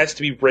 That has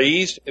to be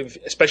raised,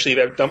 especially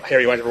if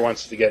Harry ever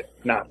wants to get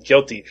not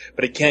guilty.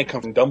 But it can't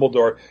come from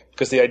Dumbledore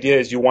because the idea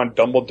is you want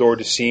Dumbledore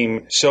to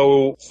seem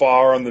so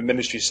far on the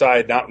Ministry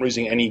side, not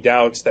raising any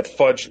doubts, that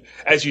Fudge,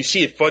 as you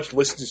see it, Fudge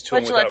listens to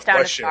him without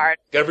question.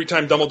 Every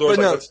time Dumbledore's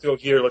let's go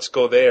here, let's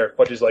go there,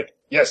 Fudge is like,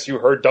 yes, you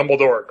heard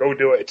Dumbledore, go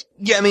do it.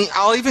 Yeah, I mean,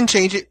 I'll even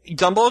change it.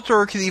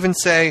 Dumbledore could even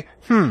say,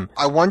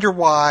 I wonder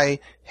why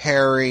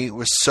Harry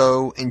was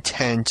so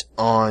intent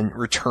on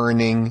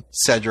returning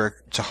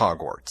Cedric to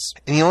Hogwarts.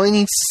 And he only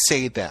needs to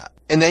say that.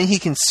 And then he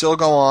can still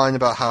go on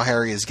about how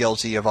Harry is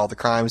guilty of all the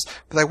crimes,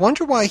 but I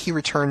wonder why he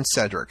returned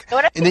Cedric.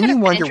 And then you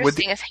wonder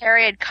if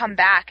Harry had come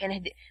back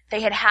and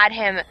they had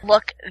him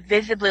look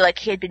visibly like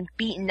he had been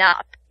beaten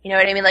up. You know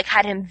what I mean? Like,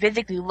 had him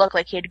physically look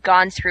like he had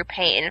gone through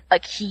pain.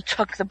 Like, he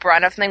took the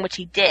brunt of something, which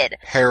he did.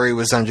 Harry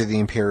was under the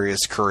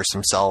Imperious curse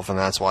himself, and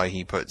that's why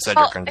he put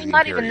Cedric under the Imperious curse.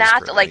 Not even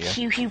that, like,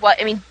 he was,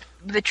 I mean,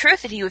 the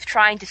truth that he was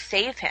trying to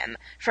save him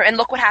and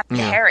look what happened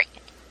to Harry.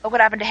 Look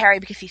what happened to Harry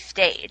because he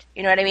stayed.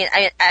 You know what I mean?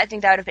 I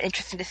think that would have been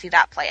interesting to see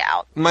that play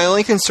out. My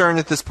only concern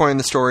at this point in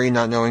the story,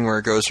 not knowing where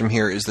it goes from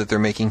here, is that they're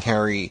making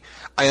Harry...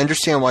 I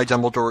understand why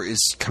Dumbledore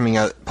is coming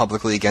out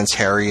publicly against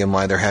Harry and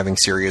why they're having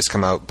Sirius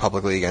come out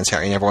publicly against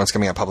Harry, and everyone's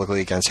coming out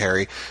publicly against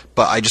Harry,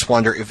 but I just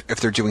wonder if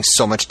they're doing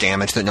so much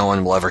damage that no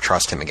one will ever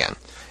trust him again.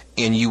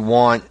 And you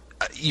want...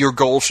 Your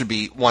goal should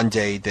be one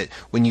day that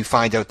when you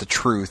find out the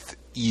truth,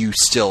 you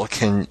still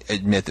can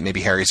admit that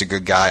maybe Harry's a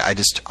good guy.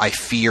 I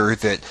fear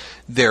that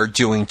they're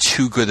doing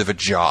too good of a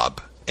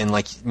job. And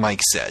like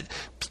Mike said,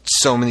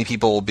 so many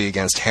people will be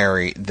against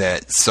Harry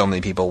that so many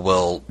people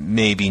will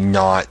maybe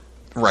not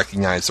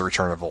recognize the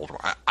return of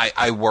Voldemort.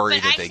 I worry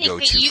that they go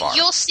too far.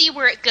 You'll see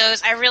where it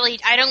goes. I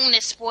don't want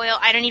to spoil.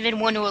 I don't even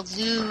want to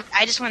allude.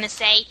 I just want to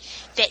say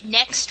that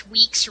next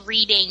week's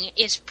reading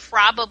is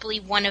probably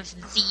one of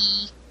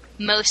the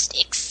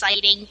most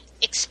exciting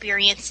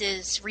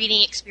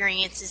reading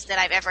experiences that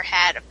I've ever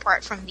had,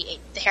 apart from the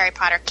Harry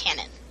Potter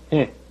canon.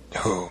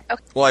 Oh.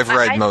 Okay. Well, I've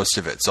read most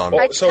of it, so I'm...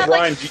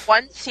 Ryan,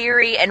 one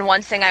theory and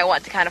one thing I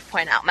want to kind of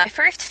point out. My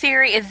first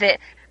theory is that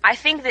I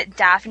think that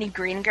Daphne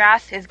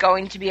Greengrass is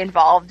going to be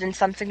involved in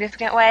some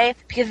significant way,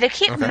 because they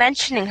keep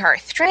mentioning her,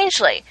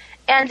 strangely.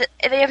 And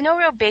they have no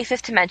real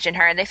basis to mention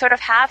her, and they sort of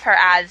have her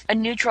as a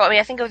neutral... I mean,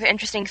 I think it was an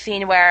interesting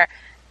scene where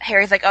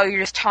Harry's like, oh, you're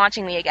just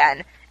taunting me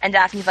again. And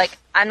Daphne's like,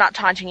 I'm not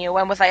taunting you.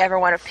 When was I ever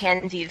one of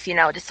Pansy's,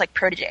 just like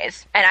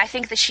proteges? And I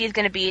think that she's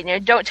going to be,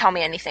 don't tell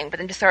me anything, but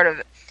then just sort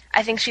of,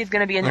 I think she's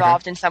going to be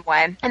involved in some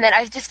way. And then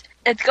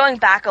it's going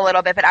back a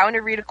little bit, but I want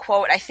to read a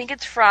quote. I think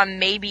it's from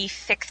maybe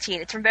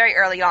 16. It's from very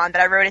early on,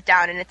 but I wrote it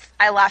down, and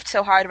I laughed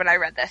so hard when I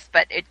read this,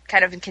 but it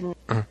kind of can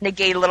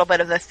negate a little bit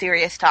of the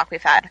serious talk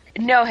we've had.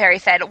 No, Harry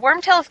said,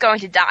 Wormtail is going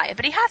to die,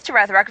 but he has to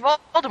resurrect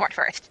Voldemort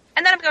first.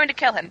 And then I'm going to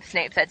kill him,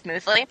 Snape said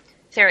smoothly.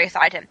 Sirius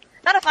eyed him.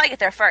 Not if I get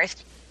there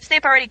first.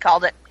 Snape already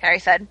called it, Harry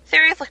said.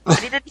 Sirius looked, but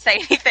he didn't say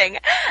anything.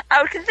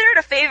 I would consider it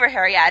a favor,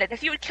 Harry added,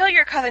 if you would kill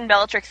your cousin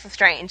Bellatrix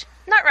Lestrange.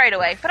 Not right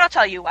away, but I'll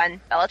tell you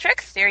when.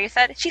 Bellatrix, Sirius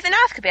said. She's in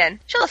Azkaban.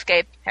 She'll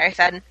escape, Harry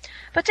said.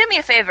 But do me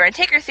a favor and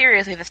take her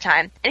seriously this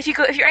time. And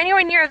if you're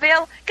anywhere near a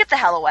veil, get the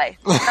hell away.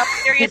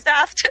 Sirius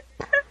asked.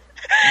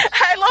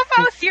 I love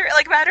how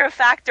matter of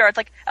fact, or it's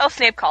like, oh,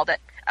 Snape called it.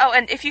 Oh,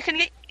 and if you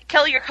can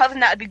kill your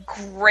cousin, that would be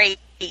great.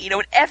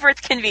 Whatever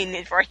it's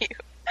convenient for you.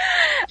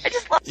 I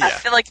just love that. I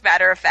feel like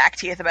matter of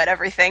fact he is about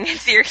everything. And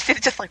Sirius is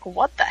just like,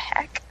 what the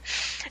heck?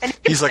 And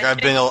he's like,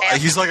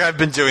 I've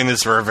been doing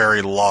this for a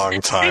very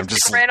long time.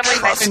 Just randomly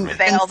mentioned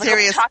Veil.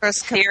 Sirius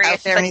first comes out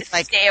there and he's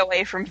like, stay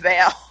away from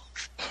Veil.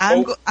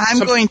 I'm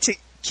going to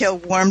kill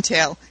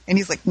Wormtail, and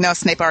he's like, no,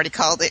 Snape already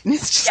called it. And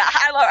it's just... Yeah,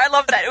 I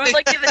love that. It was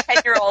like the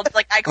 10-year-old,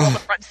 like, I called the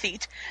front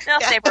seat. No,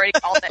 Snape already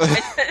called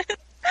it.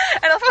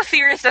 And also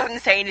Sirius doesn't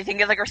say anything.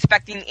 He's like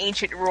respecting the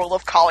ancient rule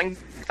of calling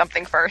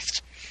something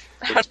first.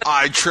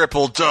 I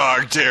triple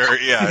dog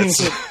dare. Yeah,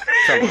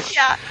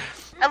 yeah.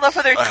 I love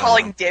how they're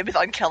calling dibs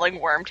on killing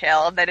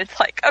Wormtail, and then it's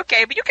like,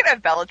 okay, but you can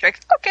have Bellatrix.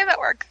 Okay, that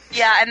works.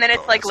 Yeah, and then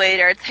it's like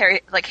later, it's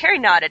Harry. Like Harry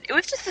nodded. It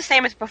was just the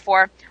same as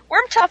before.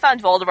 Wormtail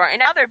found Voldemort, and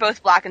now they're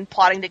both black and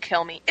plotting to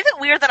kill me. Is it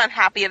weird that I'm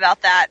happy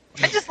about that?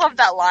 I just love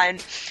that line.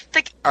 It's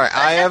like, all right,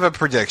 I have a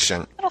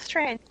prediction. Little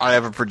strange. I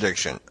have a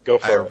prediction. Go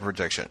for it. I have a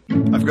prediction.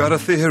 I've got a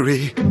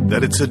theory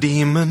that it's a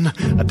demon,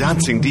 a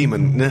dancing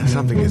demon. Nah,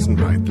 something isn't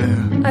right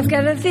there. I've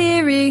got a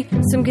theory,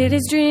 some kid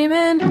is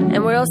dreaming,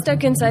 and we're all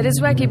stuck inside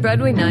his wacky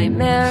Broadway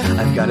nightmare.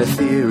 I've got a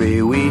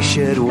theory, we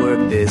should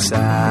work this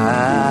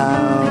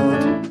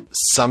out.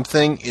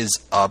 Something is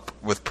up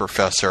with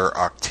Professor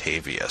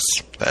Octavius.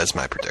 That is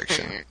my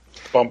prediction.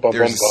 Bum, bum,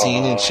 There's bum, a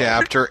scene in bum.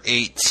 chapter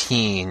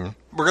 18.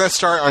 We're going to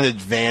start on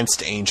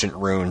advanced ancient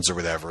runes or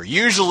whatever.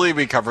 Usually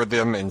we cover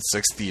them in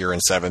 6th year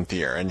and 7th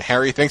year. And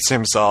Harry thinks to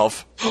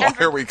himself, why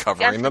are we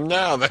covering them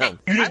now then?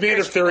 You just made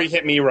a theory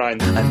hit me,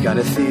 Ryan. I've got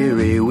a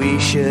theory, we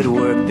should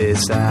work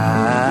this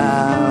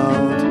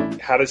out.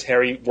 How does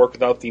Harry work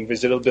without the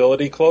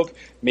invisibility cloak?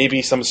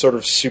 Maybe some sort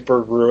of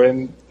super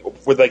ruin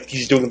with, like,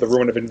 he's doing the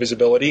ruin of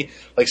invisibility,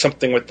 like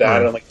something with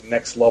that, and like the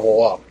next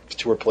level up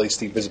to replace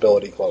the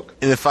invisibility cloak.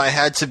 And if I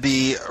had to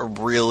be a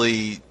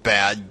really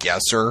bad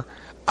guesser,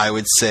 I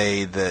would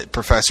say that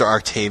Professor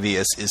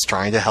Octavius is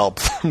trying to help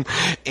them,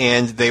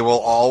 and they will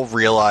all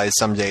realize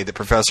someday that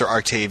Professor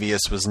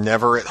Octavius was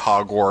never at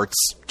Hogwarts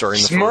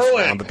during the first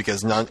round, but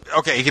because none.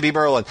 Okay, he could be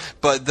Merlin,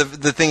 but the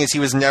thing is, he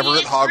was never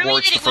at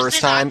Hogwarts the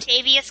first time.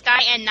 Octavius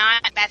guy and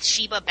not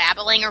Bathsheba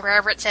Babbling or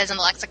wherever it says in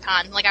the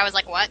lexicon. Like, I was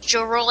like, what?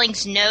 Joe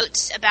Rowling's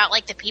notes about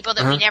like the people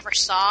that we never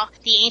saw.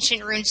 The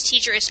Ancient Runes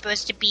teacher is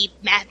supposed to be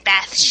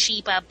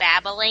Bathsheba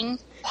Babbling.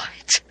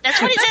 What?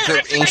 That's what it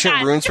says. The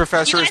Ancient Runes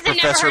professor is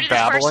Professor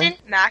Babbling?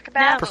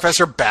 Macbeth?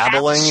 Professor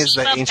Babbling is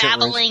the Ancient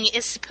Runes... Babbling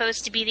is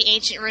supposed to be the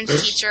Ancient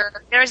Runes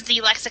teacher. There's the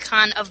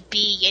lexicon of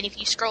B, and if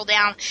you scroll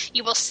down,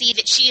 you will see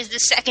that she is the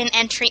second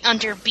entry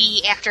under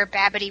B after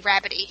Babbity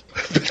Rabbity.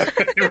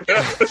 That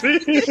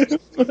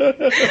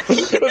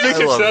makes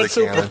it sound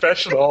so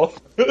professional.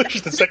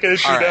 She's the second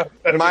issue right.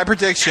 down. My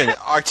prediction,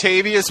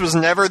 Octavius was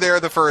never there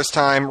the first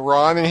time,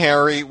 Ron and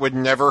Harry would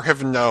never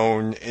have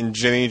known, and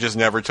Ginny just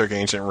never took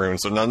Ancient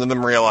Runes, so none of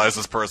them realized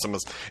this person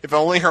was... If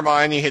only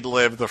Hermione had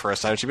lived the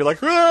first time, she'd be like,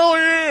 who the hell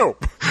are you?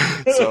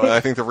 So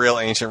I think the real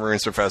Ancient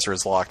Runes professor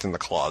is locked in the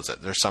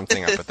closet. There's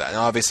something up with that. And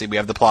obviously we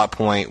have the plot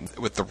point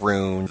with the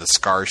rune, the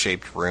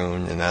scar-shaped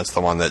rune, and that's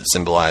the one that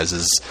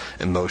symbolizes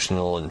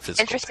emotional and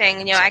physical Interesting.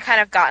 pain. You know, I kind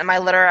of got my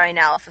literary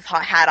analysis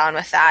hat on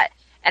with that.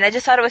 And I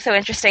just thought it was so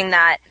interesting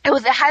that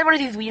it had one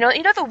of these, you know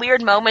the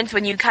weird moments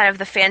when you kind of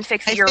the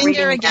fanfics that you're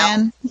reading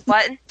again.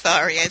 What?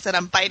 Sorry, I said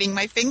I'm biting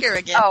my finger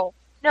again. Oh.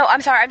 No,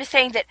 I'm sorry. I'm just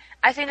saying that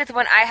I think it's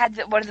when I had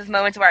one of those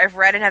moments where I've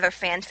read another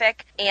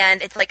fanfic,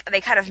 and it's like they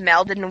kind of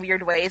melded in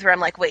weird ways where I'm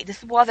like, wait,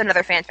 this was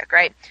another fanfic,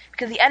 right?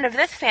 Because the end of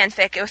this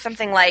fanfic, it was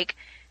something like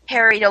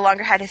Harry no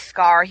longer had his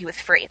scar, he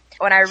was free.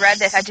 When I read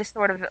this, I just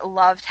sort of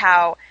loved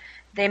how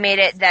they made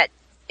it that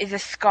the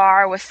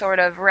scar was sort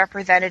of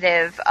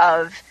representative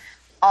of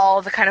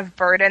all the kind of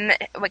burden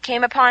that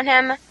came upon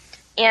him.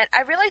 And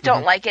I really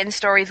don't like it in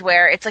stories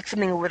where it's like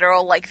something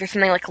literal, like there's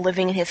something like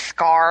living in his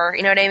scar,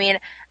 you know what I mean?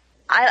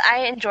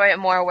 I enjoy it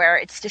more where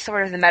it's just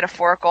sort of the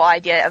metaphorical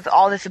idea of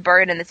all this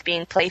burden that's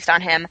being placed on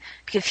him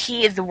because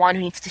he is the one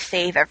who needs to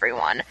save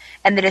everyone.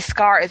 And that his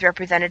scar is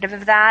representative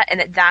of that,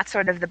 and that's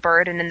sort of the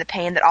burden and the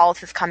pain that all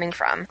this is coming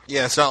from.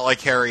 Yeah, it's not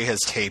like Harry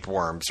has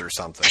tapeworms or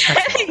something.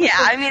 Yeah,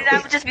 I mean,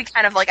 that would just be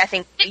kind of like, I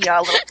think, a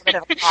little bit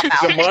of a cop-out.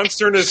 There's a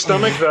monster in his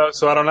stomach, though,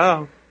 so I don't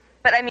know.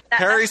 But I mean,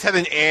 Harry's had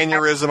an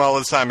aneurysm all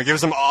the time. It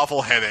gives him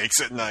awful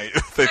headaches at night.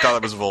 They thought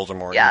it was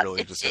Voldemort. Yeah, he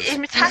really just has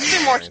it has to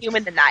be more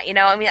human than that, you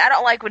know? I mean, I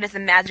don't like when it's a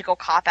magical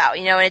cop-out,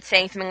 you know, and it's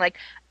saying something like,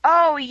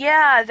 oh,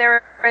 yeah,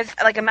 there is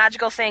like a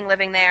magical thing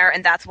living there,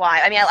 and that's why.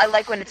 I mean, I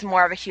like when it's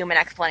more of a human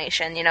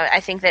explanation, you know? I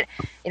think that,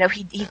 you know,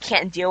 he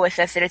can't deal with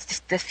this, that it's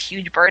just this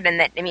huge burden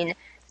that, I mean,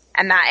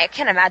 I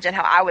can't imagine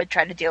how I would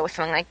try to deal with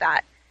something like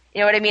that. You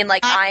know what I mean?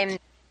 Like,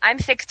 I'm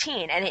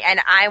 16,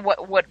 and I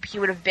what he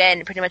would have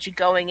been pretty much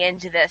going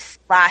into this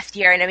last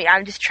year. And I mean,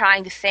 I'm just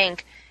trying to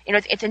think. You know,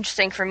 it's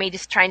interesting for me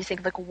just trying to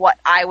think like what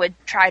I would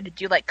try to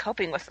do, like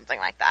coping with something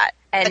like that.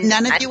 And but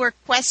none of you were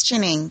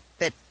questioning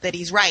that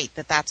he's right,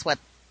 that's what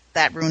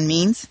that rune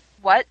means.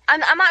 What?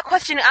 I'm not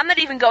questioning. I'm not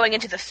even going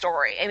into the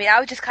story. I mean, I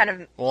was just kind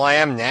of. Well, I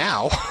am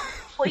now.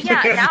 Well,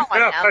 yeah, now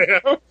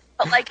I am.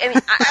 But, like, I mean,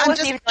 I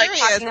wasn't even like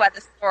talking about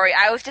the story.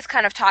 I was just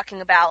kind of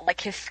talking about,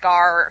 like, his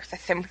scar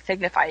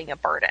signifying a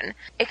burden.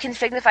 It can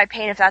signify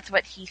pain if that's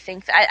what he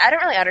thinks. I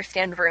don't really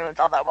understand runes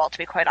all that well, to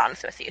be quite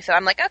honest with you. So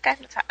I'm like, okay.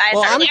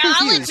 Well, I'm confused.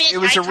 I'll admit, it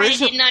was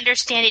I didn't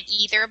understand it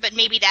either, but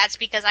maybe that's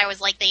because I was,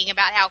 like, thinking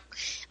about how,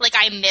 like,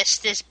 I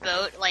missed this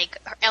boat. Like,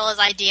 Ella's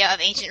idea of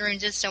ancient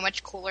runes is so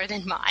much cooler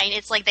than mine.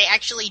 It's like they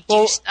actually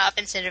do stuff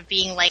instead of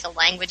being, like, a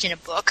language in a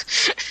book.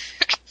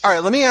 All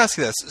right, let me ask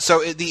you this. So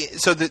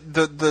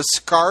the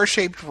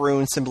scar-shaped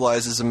rune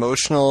symbolizes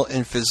emotional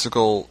and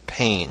physical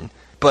pain,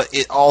 but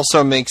it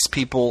also makes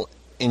people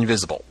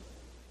invisible.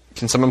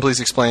 Can someone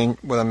please explain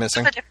what I'm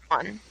missing? That's a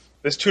different one.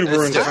 There's two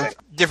runes.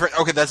 Different.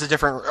 Okay, that's a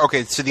different.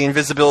 Okay, so the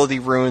invisibility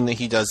rune that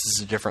he does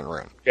is a different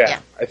rune.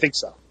 Yeah, I think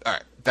so. All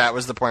right, That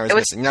was the point I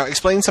was missing. Now,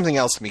 explain something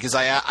else to me, because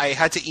I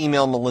had to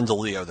email Melinda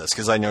Leo this,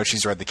 because I know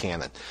she's read the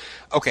canon.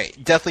 Okay,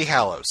 Deathly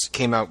Hallows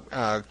came out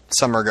a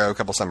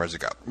couple summers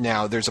ago.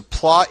 Now, there's a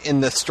plot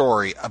in the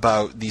story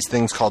about these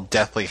things called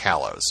Deathly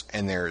Hallows,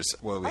 and there's,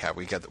 what do we have?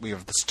 We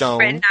have the stone.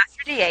 Written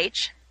after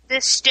DH. The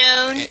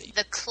stone,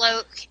 the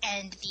cloak,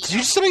 and the... Did you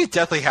just tell me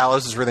Deathly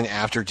Hallows is written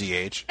after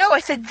DH? No,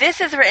 I said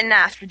this is written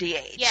after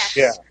DH. Yes.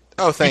 Yeah.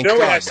 Oh, thank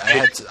God.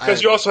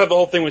 Because you also have the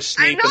whole thing with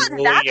Snape and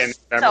Lily and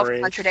memory.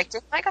 Self-contradicting.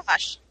 My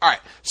gosh. All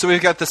right, so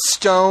we've got the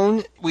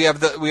stone. We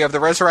have the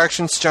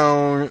resurrection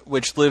stone,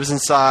 which lives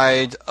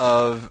inside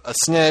of a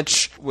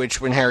snitch. Which,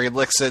 when Harry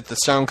licks it, the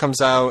stone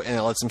comes out and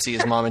it lets him see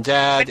his mom and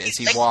dad as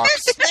he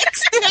walks.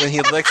 When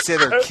he licks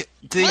it, or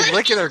did he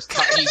lick it or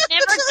he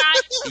never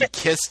got. He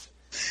kissed.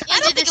 I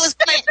don't think it was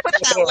planned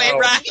that way,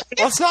 right?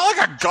 Well, it's not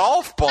like a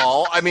golf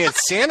ball. I mean,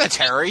 it's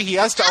sanitary. He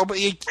has to open.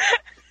 He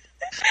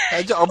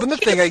had to open the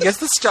thing. I guess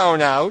the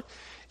stone out.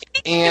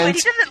 And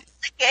he doesn't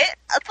lick it.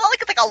 It's not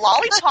like it's like a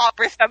lollipop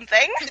or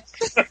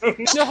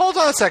something. No, hold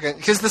on a second,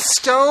 because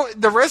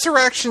the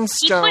resurrection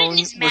stone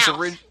was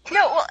original.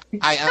 No, well,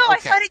 I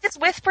thought he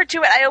just whispered to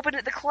it. I opened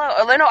it the close.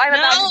 Oh, no, I'm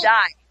about to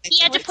die. He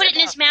had to put it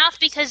in his mouth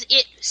because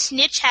a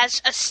snitch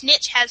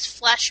has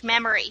flesh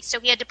memory, so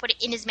he had to put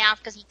it in his mouth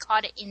because he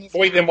caught it in his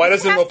mouth. Wait, then why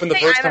doesn't it open the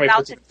first time he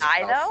puts it in his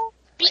mouth? Though?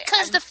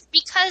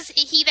 Because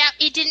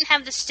it didn't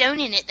have the stone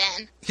in it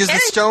then. Because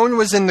the stone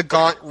was in the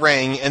gaunt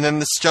ring, and then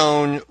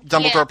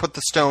Dumbledore put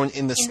the stone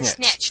in the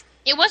snitch.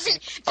 It wasn't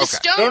the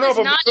stone was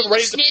not in the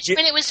snitch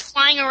when it was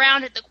flying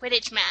around at the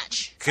Quidditch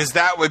match. Because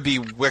that would be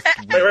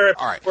wicked. Right.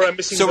 All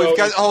right. So we've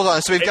got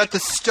So we've got the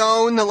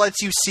stone that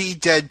lets you see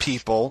dead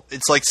people.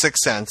 It's like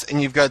Sixth Sense,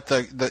 and you've got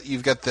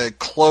the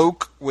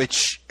cloak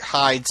which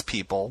hides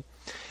people,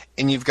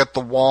 and you've got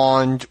the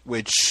wand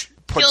which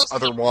puts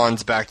other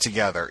wands back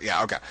together.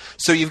 Yeah. Okay.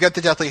 So you've got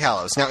the Deathly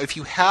Hallows. Now, if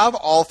you have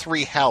all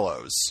three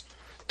Hallows,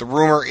 the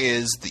rumor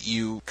is that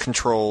you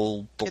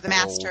control the You're the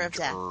Master of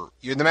Death.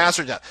 You're the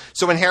Master of Death.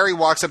 So when Harry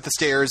walks up the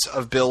stairs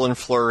of Bill and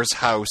Fleur's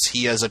house,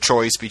 he has a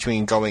choice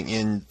between going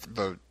in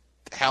the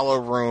Hallow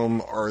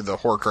room or the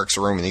Horcrux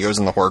room, and he goes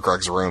in the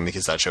Horcrux room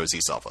because that shows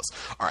he's selfless.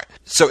 All right.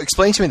 So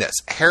explain to me this.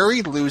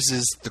 Harry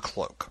loses the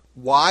cloak.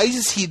 Why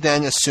does he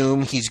then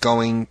assume he's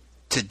going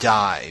to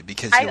die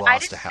because he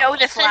lost a Hallow? I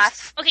didn't know this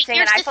last thing,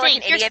 and I feel like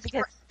an idiot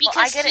because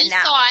I get he it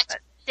now. Thought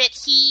that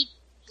he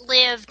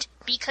lived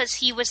because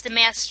he was the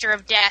Master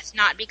of Death,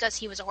 not because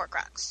he was a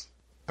Horcrux.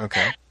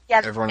 Okay.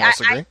 Yeah, everyone else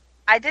agree?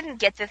 I didn't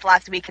get this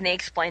last week, and they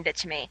explained it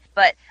to me.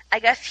 But I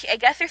guess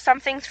there's some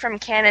things from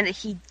canon that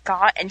he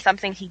got and some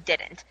things he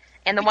didn't.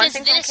 And the one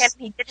thing from canon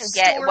he didn't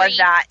get was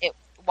that it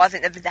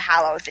wasn't the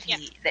Hallows that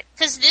he...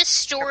 Because this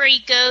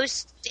story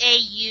goes to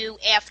AU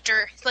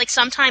after, like,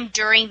 sometime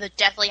during the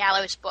Deathly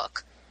Hallows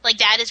book. Like,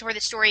 that is where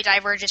the story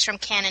diverges from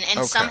canon.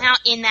 And somehow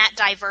in that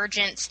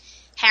divergence,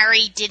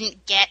 Harry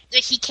didn't get...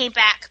 He came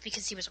back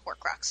because he was a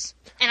Horcrux.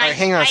 And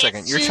hang on a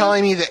second. You're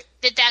telling me that...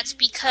 That's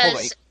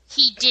because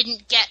he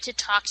didn't get to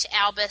talk to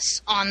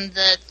Albus on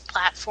the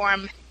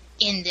platform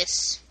in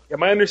this... Yeah,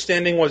 my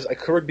understanding was, I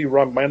could be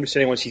wrong, my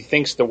understanding was he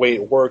thinks the way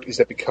it worked is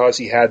that because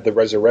he had the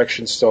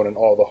Resurrection Stone and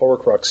all the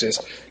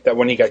Horcruxes, that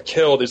when he got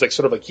killed, it's like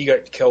sort of like he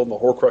got killed and the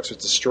Horcrux was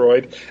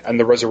destroyed, and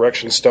the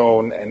Resurrection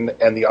Stone and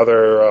the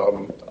other,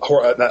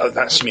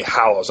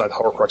 Hallows, not the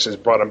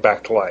Horcruxes, brought him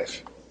back to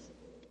life.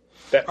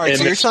 All right,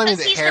 so you're telling me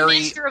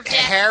that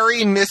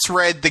Harry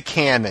misread the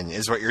canon,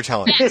 is what you're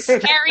telling me. Yes,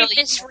 Harry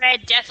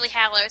misread Deathly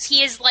Hallows.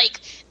 He is like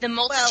the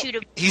multitude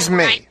of... He's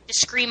me. To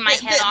scream my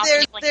head off.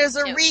 There's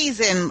a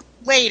reason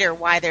later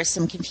why there's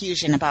some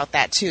confusion about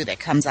that, too, that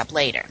comes up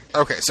later.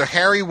 Okay, so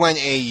Harry went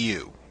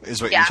AU, is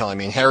what you're telling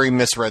me, and Harry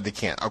misread the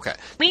canon. Okay.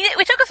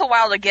 It took us a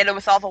while to get him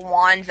with all the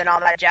wands and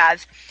all that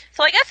jazz.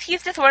 So I guess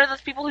he's just one of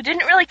those people who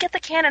didn't really get the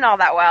canon all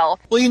that well.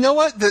 Well, you know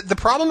what? The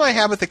problem I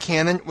had with the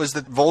canon was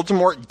that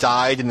Voldemort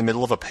died in the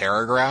middle of a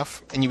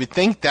paragraph, and you would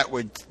think that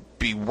would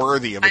be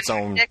worthy of its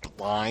own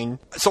line.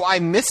 So I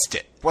missed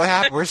it. What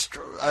happened?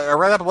 I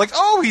read up, I'm like,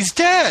 oh, he's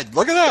dead!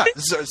 Look at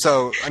that!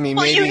 So I mean,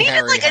 maybe you needed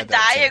Harry like a had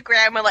that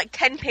diagram with like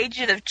 10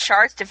 pages of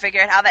charts to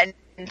figure out how that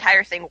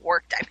entire thing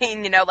worked. I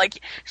mean,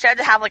 she had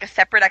to have like a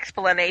separate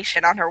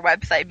explanation on her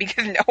website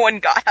because no one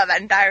got how that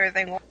entire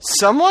thing worked.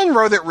 Someone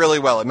wrote it really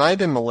well. It might have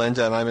been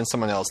Melinda, it might have been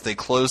someone else. They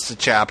closed the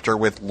chapter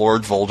with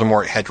Lord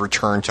Voldemort had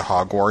returned to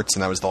Hogwarts,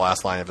 and that was the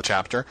last line of the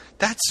chapter.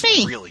 That's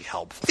really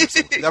helpful.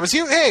 That was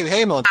you?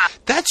 Hey, Melinda.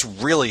 That's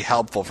really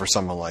helpful for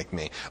someone like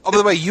me. Oh, by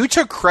the way, you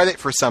took credit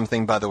for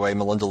something, by the way,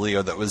 Melinda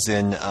Leo, that was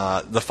in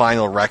The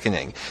Final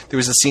Reckoning. There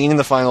was a scene in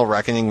The Final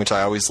Reckoning, which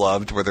I always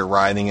loved, where they're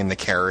riding in the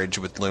carriage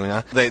with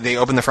Luna. They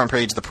opened the front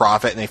page of the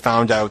Prophet, and they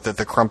found out that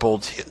the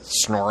crumpled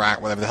Snorak,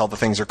 whatever the hell the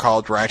things are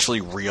called, were actually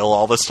real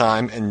all this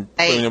time, and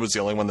Luna was the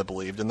only one that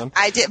believed in them.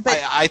 I did,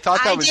 but I thought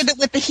that was... did it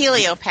with the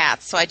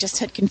heliopath, so I just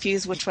had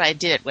confused which one I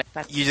did it with.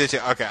 But... You did too?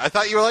 Okay. I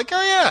thought you were like,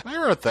 oh yeah,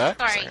 I wrote that.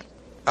 Sorry.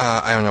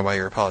 I don't know why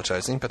you're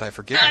apologizing, but I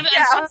forgive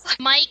you.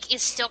 Mike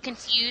is still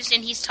confused,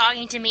 and he's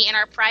talking to me in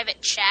our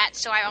private chat,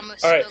 so I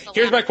almost... All right,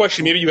 here's my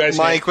question. Maybe you guys...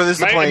 Mike, what is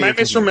the point? Am I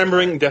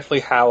misremembering Deathly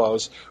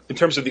Hallows in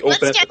terms of the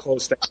open and the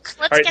closed thing?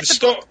 All right,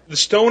 the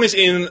stone is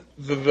in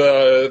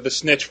the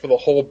snitch for the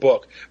whole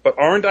book, but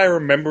aren't I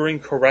remembering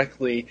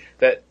correctly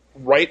that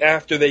right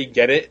after they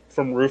get it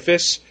from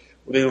Rufus...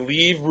 They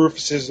leave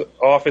Rufus's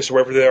office,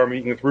 wherever they are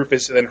meeting with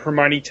Rufus, and then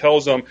Hermione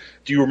tells him,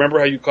 do you remember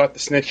how you caught the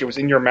snitch? It was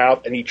in your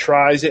mouth, and he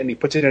tries it, and he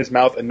puts it in his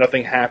mouth, and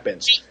nothing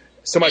happens.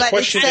 So my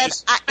question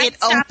is... it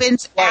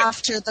opens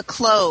after the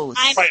close.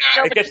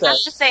 I get that.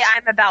 Just say,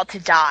 I'm about to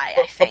die,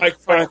 I think.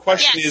 My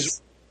question is...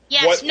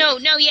 Yes,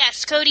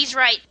 yes, Cody's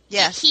right.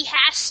 Yes. He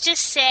has to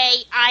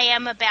say, I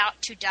am about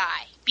to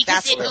die.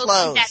 Because it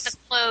opens at the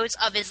close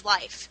of his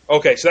life.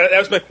 Okay, so that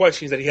was my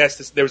question, is that he has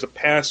to... There's a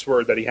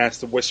password that he has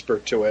to whisper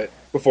to it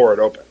before it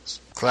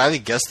opens. Glad he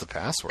guessed the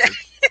password.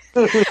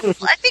 I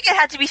think it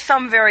had to be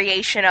some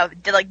variation of,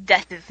 like,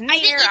 death is near, I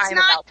think it's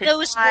not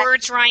those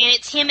words, Ryan.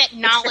 It's him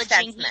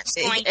acknowledging he's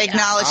going to die.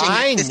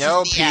 I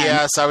know,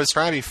 P.S. I was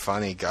trying to be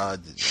funny.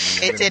 God.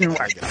 It didn't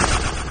work.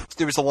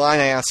 There was a line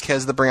I asked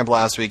Kez to bring up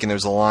last week, and there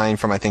was a line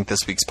from, I think,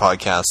 this week's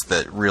podcast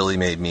that really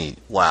made me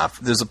laugh.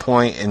 There's a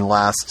point in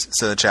last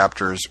set of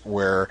chapters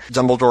where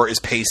Dumbledore is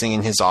pacing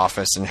in his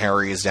office, and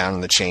Harry is down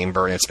in the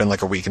chamber, and it's been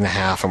like a week and a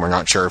half, and we're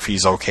not sure if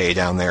he's okay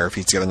down there, if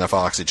he's got enough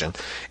oxygen.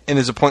 And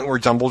there's a point where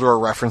Dumbledore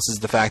references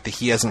the fact that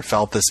he hasn't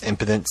felt this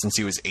impotent since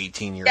he was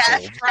 18 years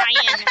old.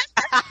 Ryan.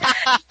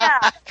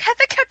 Yeah.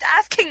 Heather kept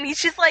asking me,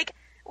 she's like,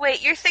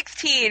 wait, you're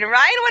 16. Ryan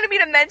wanted me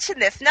to mention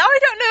this. Now I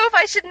don't know if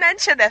I should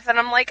mention this. And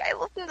I'm like, I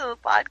listened to the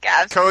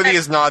podcast. Cody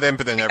is not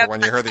impotent,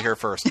 everyone. You heard it here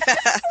first.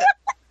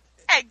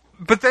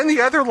 But then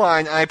the other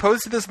line, and I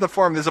posted this in the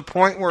forum, there's a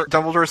point where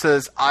Dumbledore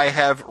says, I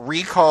have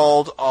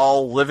recalled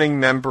all living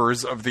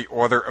members of the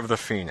Order of the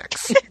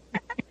Phoenix.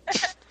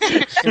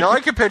 And all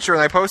I could picture,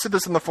 and I posted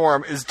this in the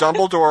forum, is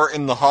Dumbledore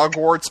in the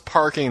Hogwarts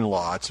parking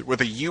lot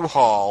with a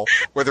U-Haul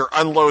where they're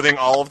unloading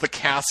all of the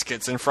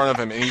caskets in front of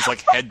him, and he's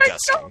like head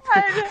dusting.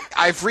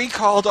 I've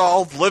recalled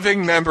all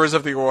living members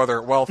of the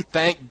Order. Well,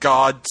 thank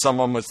God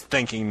someone was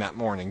thinking that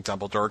morning,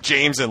 Dumbledore.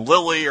 James and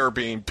Lily are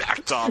being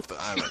backed off.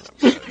 I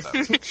don't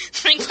know.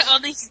 Think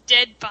all these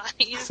dead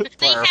bodies.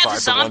 They have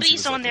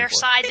zombies on their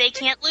side. They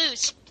can't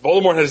lose.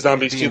 Voldemort has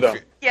zombies too, though.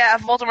 Yeah,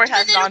 Voldemort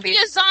has zombies.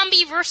 It'll be a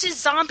zombie versus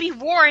zombie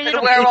war. And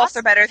the werewolves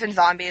are better than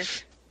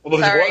zombies. Well,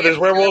 there's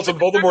werewolves on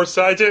Voldemort's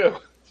side, too.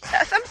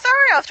 Yes, I'm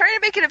sorry. I was trying to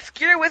make an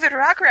obscure Wizard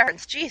Rock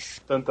reference. Jeez.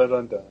 Dun, dun,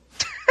 dun, dun.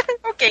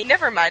 Okay,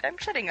 never mind. I'm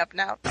shutting up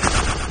now.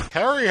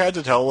 Harry had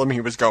to tell him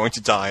he was going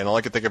to die, and all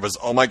I could think of was,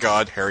 oh my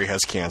god, Harry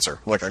has cancer.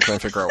 Like, I couldn't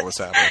figure out what was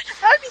happening.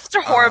 That would be such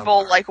a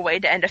horrible, way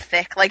to end a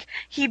fic. Like,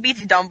 he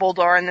beats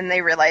Dumbledore, and then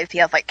they realize he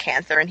has,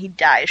 cancer, and he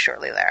dies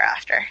shortly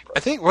thereafter. I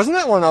think, wasn't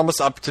that one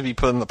almost up to be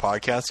put in the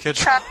podcast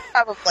kitchen?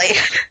 Probably.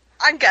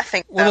 I'm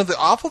guessing. Well, no, the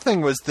awful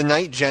thing was the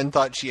night Jen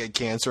thought she had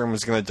cancer and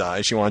was going to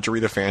die, she wanted to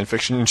read a fan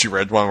fiction, and she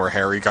read one where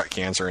Harry got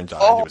cancer and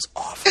died. It was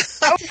awful.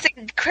 That was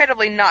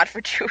incredibly not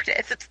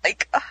fortuitous. It's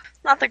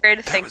not the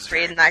greatest thing to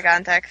read in that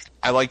context.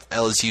 I liked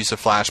Ella's use of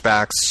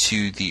flashbacks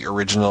to the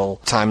original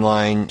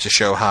timeline to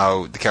show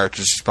how the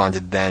characters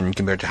responded then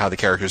compared to how the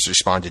characters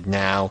responded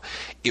now.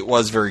 It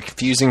was very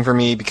confusing for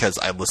me because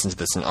I listened to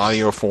this in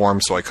audio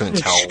form, so I couldn't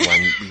tell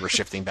when we were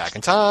shifting back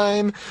in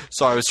time.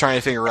 So I was trying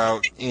to figure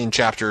out in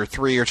Chapter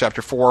 3 or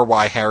Chapter 4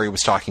 why Harry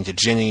was talking to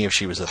Ginny if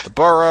she was at the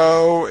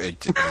Burrow. It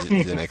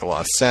didn't make a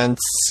lot of sense,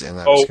 and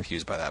I was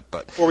confused by that.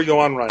 But before we go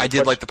on, Ryan, I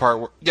did like the part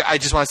where... Yeah, I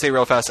just want to say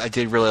real fast, I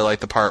did really like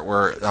the part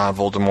where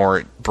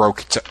Voldemort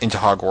broke into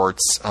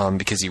Hogwarts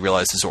because he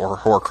realized his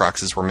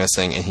Horcruxes were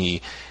missing, and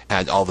he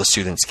had all the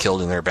students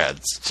killed in their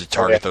beds to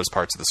target those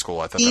parts of the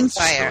school. I thought that was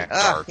just really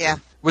dark. Yeah.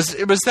 Was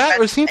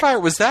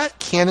Fiendfire, was that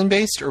canon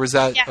based or was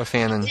that a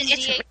fanon?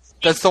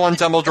 That's the one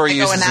Dumbledore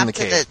uses in the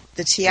cave.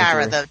 The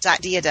tiara, the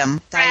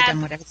diadem,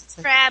 whatever it's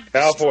called.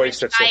 Malfoy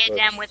sets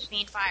diadem with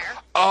Fiendfire.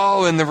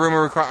 Oh, and the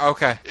rumor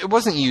okay. It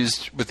wasn't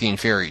used with the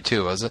Inferi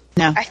too, was it?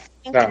 No. I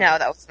think no,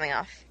 that was something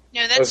else.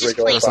 No, that's just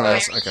plain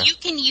fire. Okay. You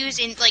can use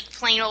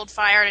plain old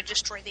fire to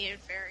destroy the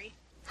Inferi.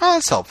 Oh,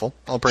 that's helpful.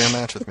 I'll bring a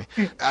match with me.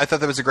 I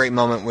thought that was a great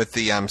moment with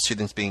the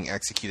students being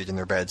executed in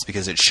their beds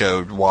because it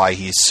showed why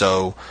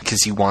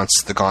because he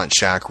wants the Gaunt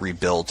Shack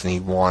rebuilt and he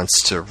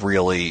wants to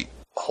really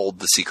hold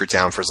the secret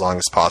down for as long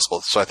as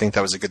possible. So I think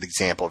that was a good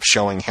example of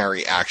showing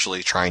Harry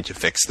actually trying to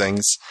fix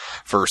things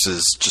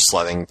versus just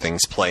letting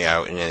things play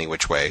out in any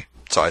which way.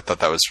 So I thought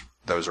that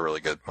was a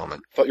really good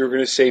moment. I thought you were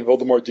going to say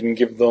Voldemort didn't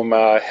give them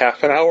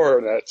half an hour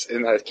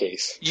in that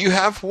case. You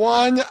have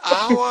 1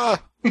 hour!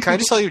 Can I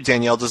just tell you,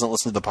 Danielle doesn't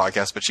listen to the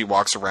podcast, but she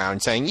walks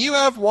around saying, you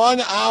have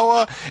 1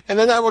 hour, and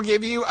then I will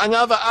give you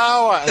another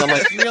hour. And I'm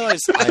like, you realize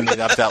I made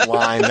up that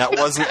line. That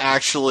wasn't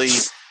actually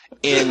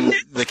in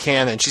the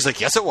canon. She's like,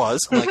 yes, it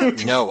was. I'm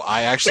like, no,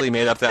 I actually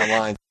made up that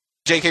line.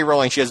 J.K.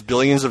 Rowling, she has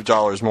billions of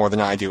dollars more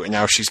than I do, and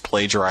now she's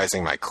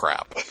plagiarizing my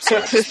crap.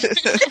 So,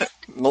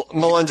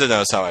 Melinda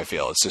knows how I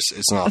feel.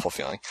 It's an awful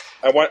feeling.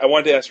 I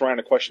wanted to ask Ryan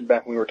a question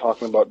back when we were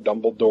talking about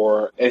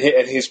Dumbledore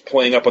and he's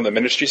playing up on the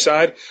Ministry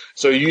side.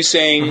 So are you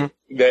saying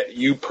that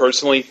you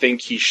personally think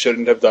he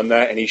shouldn't have done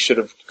that and he should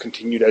have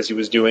continued as he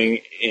was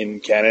doing in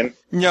canon?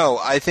 No,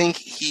 I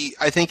think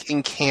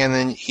in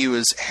canon he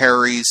was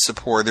Harry's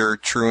supporter,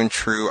 true and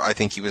true. I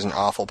think he was an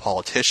awful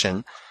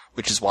politician,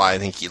 which is why I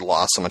think he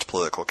lost so much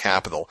political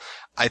capital.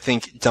 I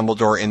think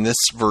Dumbledore in this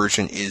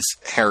version is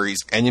Harry's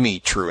enemy,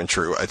 true and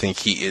true. I think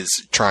he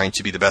is trying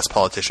to be the best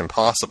politician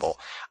possible.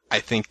 I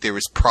think there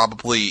was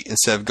probably,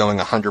 instead of going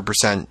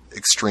 100%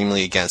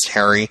 extremely against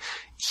Harry,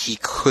 he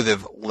could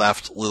have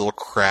left little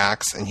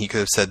cracks and he could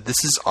have said,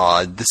 this is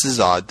odd, this is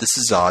odd, this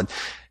is odd,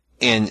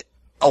 and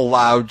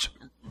allowed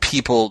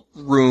people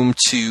room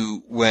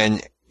to,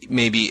 when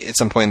maybe at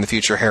some point in the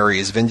future Harry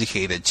is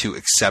vindicated, to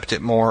accept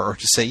it more or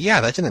to say, yeah,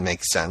 that didn't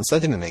make sense.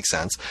 That didn't make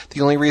sense.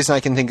 The only reason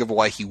I can think of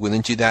why he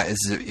wouldn't do that is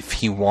if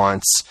he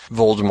wants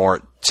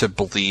Voldemort to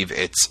believe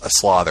it's a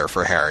slaughter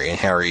for Harry, and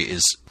Harry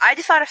is... I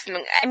just thought of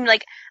something. I'm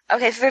like,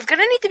 okay, so there's going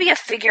to need to be a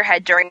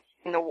figurehead during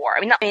the war.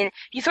 I mean,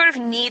 you sort of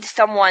need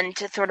someone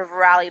to sort of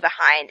rally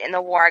behind in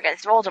the war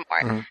against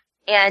Voldemort. Mm-hmm.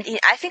 And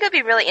I think it would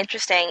be really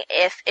interesting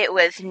if it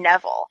was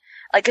Neville.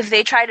 Like, if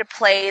they tried to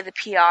play the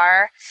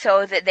PR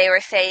so that they were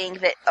saying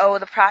that, oh,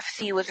 the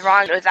prophecy was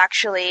wrong, it was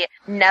actually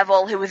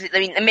Neville who was,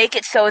 make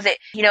it so that,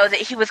 that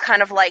he was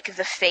kind of like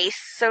the face,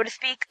 so to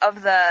speak,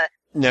 of the...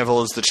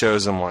 Neville is the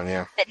chosen one,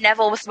 yeah. That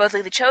Neville was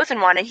supposedly the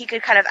chosen one, and he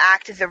could kind of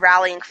act as a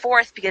rallying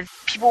force because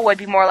people would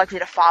be more likely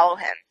to follow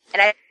him.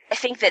 And I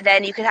think that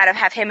then you could kind of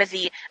have him as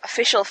the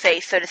official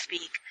face, so to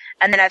speak,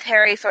 and then have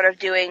Harry sort of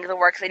doing the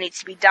work that needs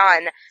to be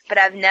done, but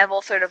have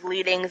Neville sort of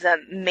leading the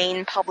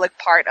main public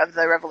part of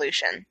the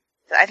revolution.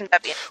 I think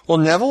that'd be... Well,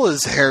 Neville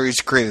is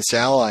Harry's greatest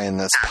ally in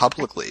this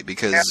publicly,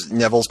 because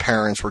Neville's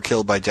parents were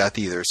killed by Death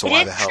Eaters, so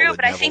why the hell would Neville want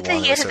to... It is true, but I think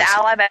that he is his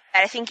ally, but I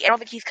don't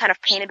think he's kind of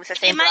painted with the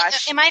same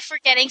brush. Am I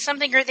forgetting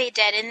something? Are they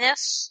dead in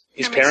this?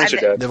 His parents are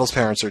dead. Neville's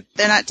parents are...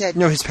 They're not dead.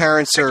 No, his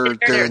parents are...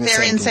 They're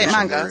in St.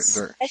 Mungo's.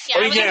 He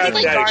said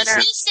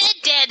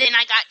dead, and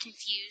I got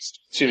confused.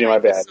 Excuse me, my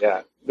bad,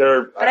 yeah.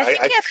 But I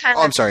think he has kind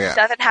of... I'm sorry, yeah.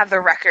 Doesn't have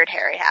the record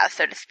Harry has,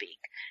 so to speak.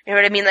 You know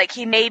what I mean? Like,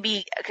 he may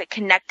be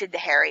connected to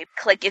Harry.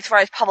 Like, as far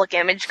as public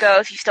image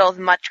goes, he still is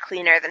much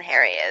cleaner than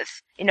Harry is.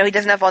 He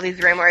doesn't have all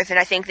these rumors, and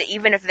I think that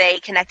even if they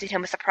connected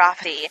him with the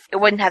prophecy, it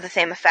wouldn't have the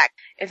same effect.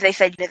 If they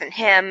said it isn't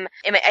him,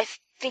 I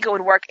think it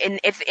would work in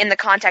the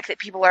context that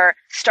people are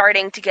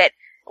starting to get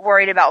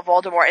worried about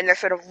Voldemort, and they're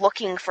sort of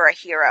looking for a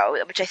hero,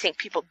 which I think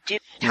people do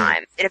at the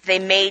time. And if they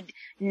made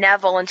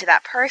Neville into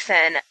that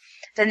person,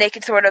 then they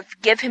could sort of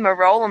give him a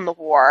role in the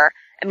war.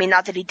 I mean,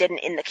 not that he didn't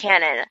in the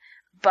canon,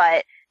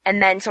 but... and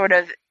then sort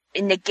of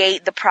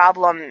negate the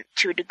problem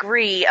to a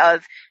degree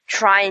of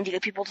trying to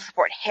get people to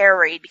support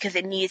Harry because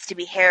it needs to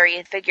be Harry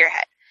as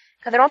figurehead.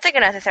 Because I don't think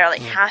it necessarily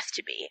has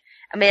to be.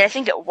 I mean, I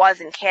think it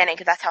was in canon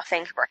because that's how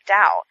things worked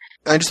out.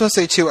 I just want to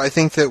say, too, I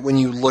think that when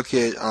you look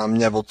at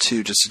Neville,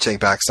 too, just to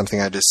take back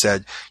something I just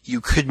said,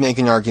 you could make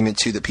an argument,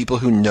 too, that people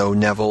who know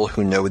Neville,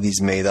 who know what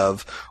he's made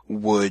of,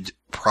 would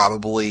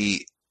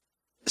probably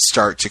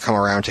start to come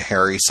around to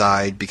Harry's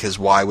side, because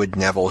why would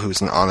Neville,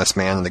 who's an honest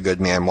man and a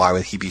good man, why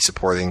would he be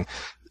supporting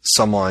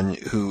someone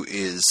who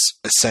is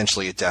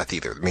essentially a Death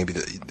Eater, maybe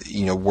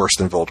worse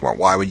than Voldemort?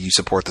 Why would you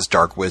support this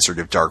dark wizard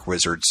if dark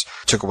wizards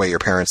took away your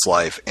parents'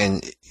 life?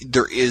 And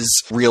there is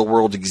real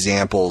world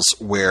examples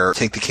where,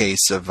 take the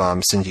case of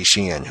Cindy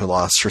Sheehan, who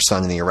lost her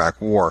son in the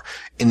Iraq War.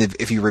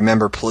 If you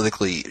remember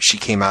politically, she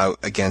came out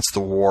against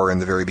the war in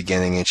the very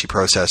beginning, and she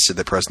protested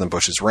at President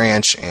Bush's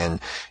ranch, and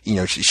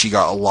she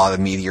got a lot of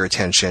media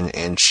attention,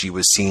 and she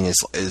was seen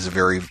as a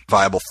very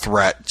viable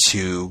threat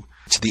to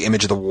the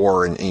image of the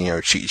war, and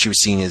she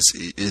was seen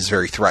as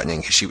very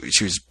threatening. She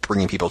was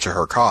bringing people to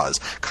her cause,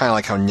 kind of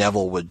like how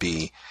Neville would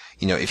be,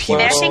 if he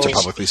was to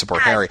publicly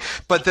support Harry.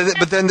 But then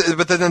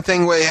the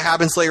thing what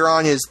happens later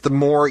on is the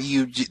more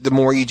you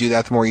do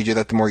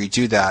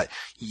that,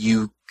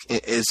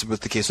 is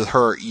with the case with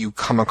her, you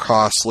come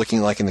across looking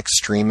like an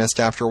extremist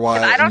after a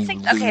while. But I don't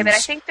think. Okay, but I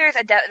think there's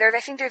a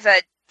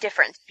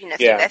difference.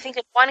 I think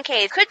in one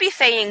case could be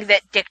saying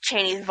that Dick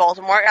Cheney's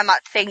Voldemort. I'm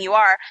not saying you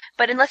are,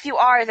 but unless you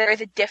are, there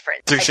is a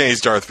difference. Dick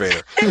Cheney's Darth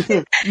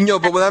Vader. No,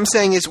 but what I'm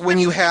saying is when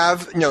you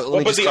have let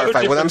me just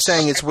clarify. What I'm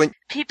saying is when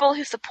people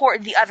who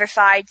support the other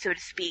side, so to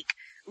speak,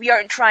 we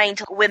aren't trying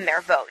to win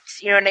their votes.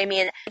 You know what I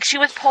mean? She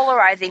was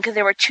polarizing because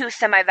there were two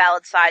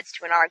semi-valid sides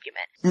to an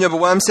argument. No, but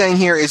what I'm saying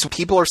here is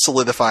people are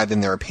solidified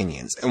in their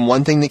opinions. And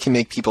one thing that can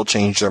make people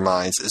change their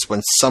minds is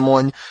when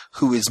someone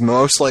who is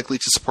most likely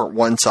to support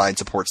one side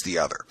supports the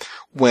other.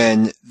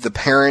 When the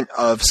parent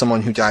of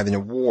someone who died in a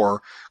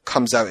war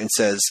comes out and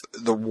says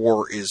the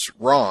war is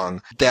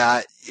wrong,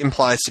 that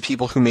implies to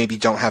people who maybe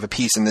don't have a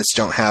piece in this,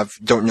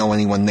 don't know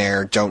anyone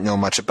there, don't know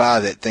much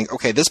about it, think,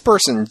 okay, this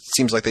person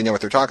seems like they know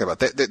what they're talking about.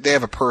 They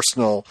have a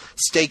personal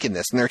stake in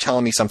this, and they're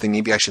telling me something,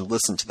 maybe I should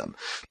listen to them.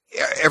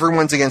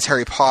 everyone's against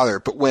Harry Potter,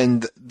 but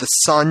when the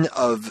son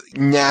of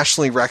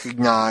nationally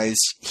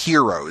recognized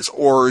heroes,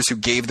 Aurors who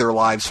gave their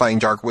lives fighting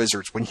dark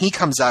wizards, when he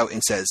comes out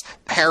and says,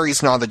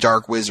 Harry's not a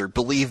dark wizard,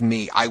 believe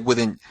me, I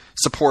wouldn't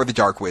support the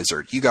dark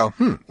wizard, you go,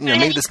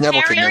 maybe this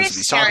Neville kid knows what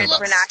he's talking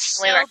about.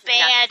 So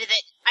bad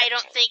that I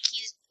don't think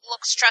he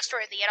looks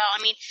trustworthy at all.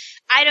 I mean,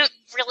 I don't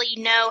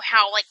really know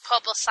how,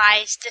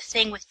 publicized the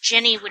thing with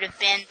Ginny would have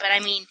been, but I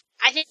mean,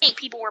 I think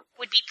people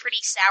would be pretty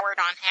soured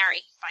on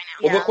Harry by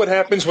now. Well, look what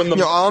happens when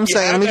the... all I'm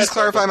saying, let me just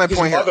clarify my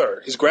point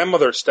here. His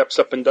grandmother steps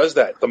up and does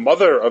that. The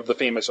mother of the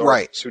famous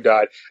artist who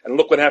died. And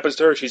look what happens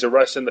to her. She's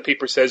arrested, and the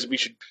paper says we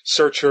should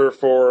search her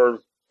for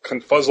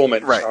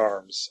confuzzlement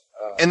charms.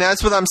 And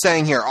that's what I'm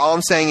saying here. All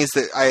I'm saying is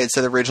that I had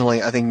said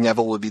originally, I think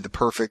Neville would be the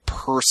perfect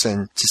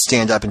person to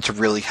stand up and to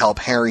really help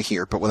Harry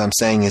here. But what I'm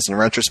saying is, in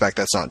retrospect,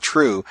 that's not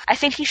true. I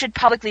think he should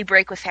publicly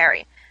break with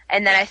Harry.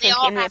 And then I think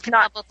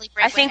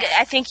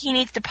I think he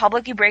needs to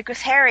publicly break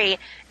with Harry,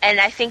 and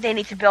I think they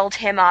need to build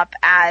him up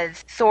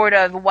as sort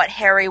of what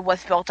Harry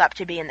was built up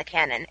to be in the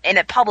canon, in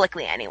it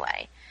publicly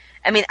anyway.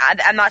 I mean,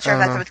 I'm not sure if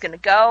that's how it's going to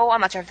go.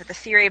 I'm not sure if it's the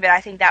theory, but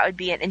I think that would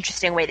be an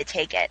interesting way to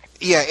take it.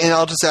 Yeah, and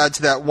I'll just add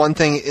to that one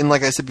thing. And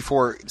like I said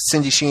before,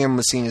 Cindy Sheehan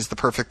was seen as the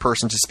perfect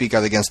person to speak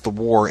out against the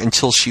war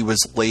until she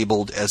was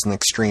labeled as an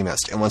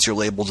extremist. And once you're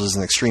labeled as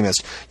an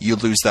extremist, you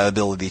lose that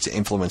ability to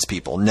influence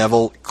people.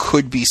 Neville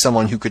could be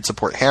someone who could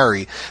support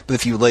Harry, but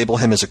if you label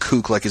him as a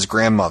kook like his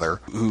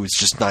grandmother, who's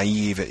just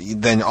naive,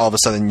 then all of a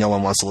sudden no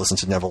one wants to listen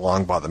to Neville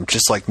Longbottom.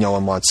 Just like no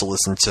one wants to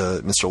listen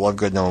to Mr.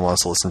 Lovegood, no one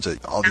wants to listen to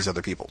all these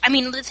other people. I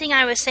mean, the thing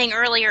I was saying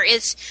earlier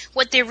is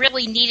what they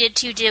really needed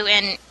to do,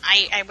 and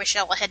I wish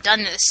Ella had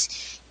done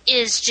this,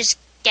 is just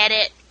get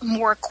it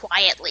more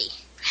quietly.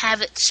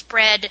 Have it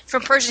spread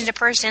from person to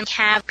person.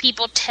 Have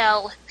people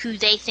tell who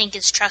they think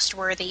is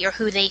trustworthy or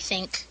who they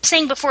think. I was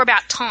saying before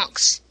about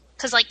Tonks,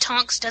 because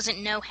Tonks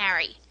doesn't know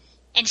Harry,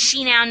 and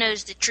she now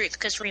knows the truth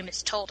because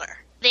Remus told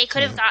her. They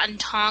could have gotten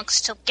Tonks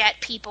to get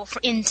people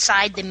from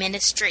inside the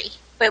Ministry.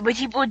 But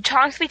would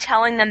Tonks be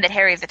telling them that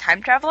Harry is a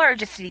time traveler, or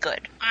just is he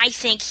good? I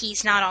think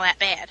he's not all that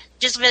bad.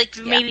 Just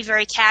maybe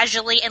very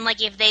casually, and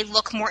if they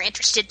look more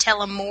interested,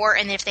 tell him more,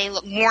 and if they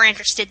look more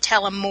interested,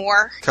 tell him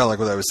more. Kind of like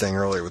what I was saying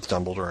earlier with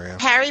Dumbledore, yeah.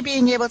 Harry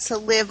being able to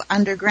live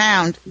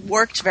underground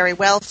worked very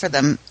well for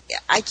them.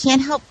 I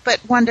can't help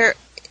but wonder,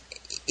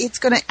 it's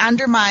going to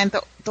undermine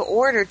the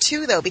Order,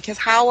 too, though, because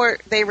how are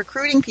they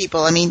recruiting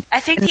people? I mean...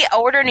 I think the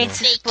Order needs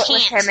to split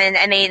with him,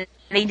 and they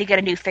need to get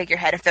a new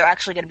figurehead if they're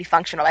actually going to be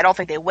functional. I don't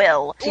think they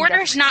will.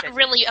 Order's not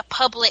really a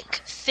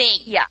public thing.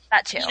 Yeah,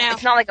 that too.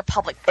 It's not like a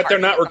public But they're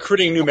not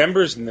recruiting new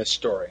members in this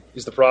story,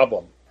 is the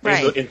problem.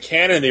 Right. In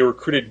canon, they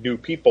recruited new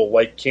people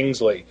like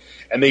Kingsley,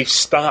 and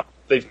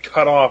they've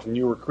cut off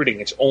new recruiting.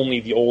 It's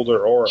only the older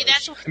Aurors.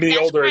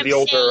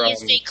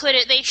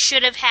 They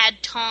should have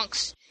had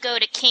Tonks go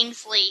to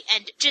Kingsley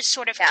and just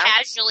sort of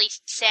casually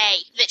say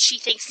that she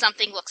thinks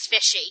something looks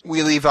fishy.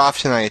 We leave off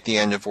tonight at the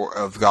end of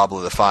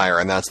Goblet of Fire,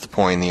 and that's the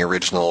point in the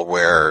original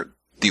where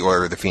the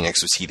Order of the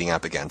Phoenix was heating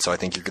up again. So I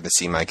think you're going to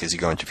see, Mike, as you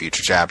go into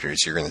future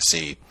chapters, you're going to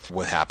see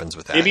what happens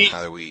with that.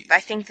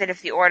 I think that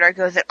if the Order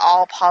goes at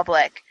all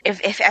public,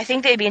 if I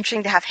think they'd be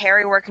interesting to have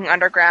Harry working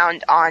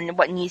underground on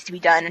what needs to be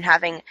done and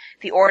having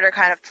the Order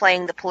kind of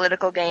playing the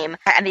political game,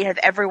 and they have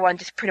everyone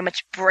just pretty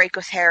much break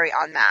with Harry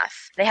en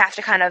masse. They have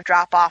to kind of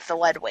drop off the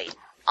lead weight.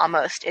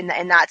 Almost in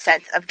that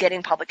sense of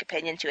getting public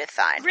opinion to its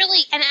side.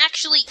 Really, and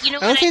actually, I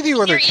don't think the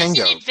Order can go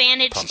there is an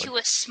advantage public. to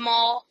a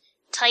small,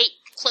 tight,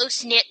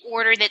 close-knit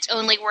Order that's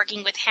only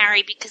working with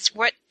Harry, because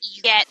what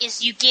you get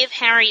is you give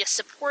Harry a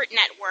support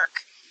network.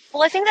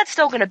 Well, I think that's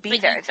still going to be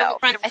there, though.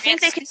 I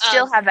think they can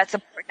still have that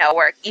support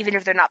network, even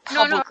if they're not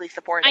publicly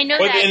supporting. I know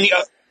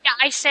that.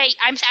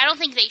 I don't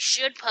think they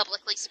should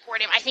publicly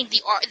support him. I think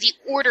the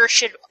Order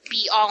should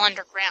be all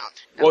underground.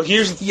 Well,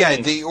 here's the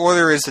thing. the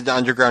Order is an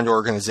underground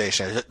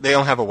organization. They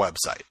don't have a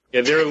website.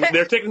 Yeah,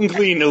 they're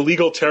technically an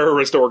illegal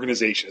terrorist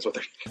organization, is what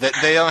they're.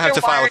 They don't have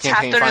to file a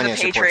campaign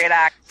finance report.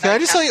 Can I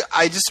just tell you?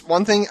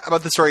 One thing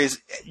about the story is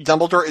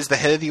Dumbledore is the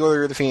head of the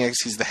Order of the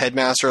Phoenix. He's the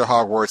headmaster of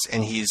Hogwarts,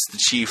 and he's the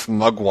chief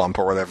mugwump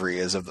or whatever he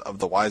is of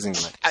the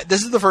Wisingham.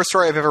 This is the first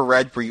story I've ever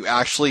read where you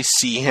actually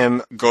see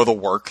him go to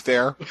work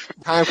there.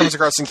 Kind of comes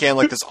across in canon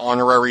like this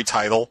honorary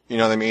title. You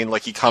know what I mean?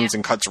 Like he comes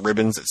and cuts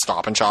ribbons at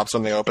Stop and Shops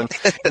when they open.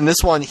 And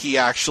this one, he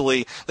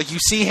actually you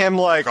see him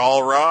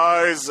all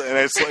rise, and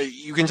it's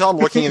you can tell him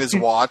looking at his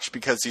watch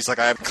because he's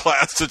I have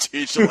class to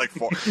teach at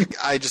 4.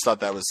 I just thought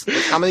that was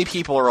how many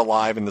people are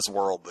alive in this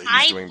world that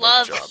he's doing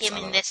love jobs, him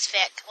in this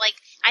fic.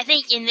 I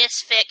think in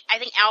this fic, I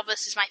think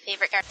Albus is my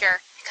favorite character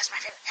because my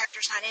favorite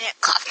character's not in it.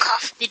 Cough,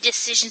 cough. The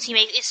decisions he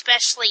makes,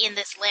 especially in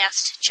this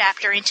last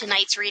chapter in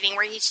tonight's reading,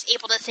 where he's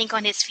able to think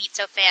on his feet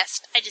so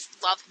fast. I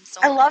just love him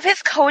so much. I love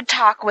his code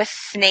talk with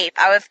Snape.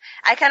 I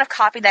kind of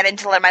copied that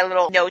into my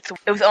little notes.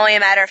 It was only a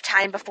matter of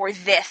time before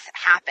this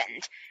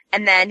happened.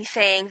 And then he's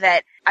saying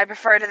that I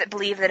prefer to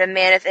believe that a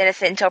man is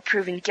innocent until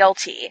proven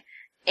guilty.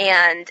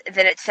 And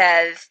then it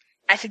says,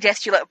 I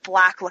suggest you let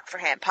Black look for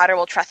him. Potter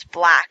will trust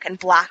Black, and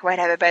Black might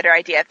have a better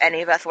idea of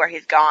any of us where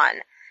he's gone.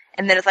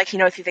 And then it's like he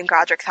knows he's in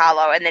Godric's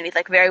Hollow, and then he's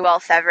like, very well,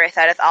 Severus,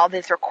 that is all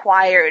that's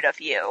required of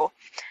you.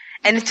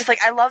 And it's just like,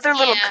 I love their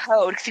little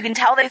code, because you can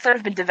tell they've sort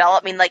of been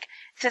developing, like,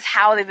 this is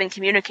how they've been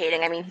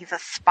communicating. I mean, he's a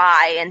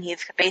spy, and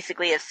he's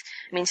basically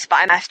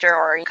spy master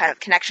or kind of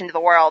connection to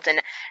the world,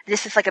 and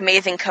this is like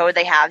amazing code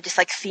they have, just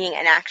like seeing it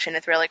in action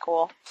is really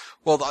cool.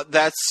 Well,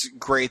 that's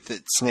great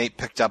that Snape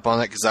picked up on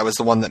it, because I was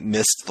the one that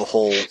missed the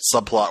whole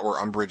subplot where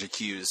Umbridge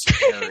accused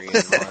Harry and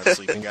Ron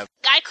sleeping together.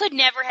 I could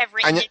never have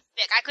written this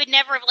fic. I could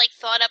never have,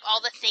 thought up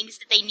all the things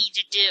that they need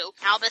to do.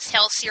 Albus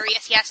tells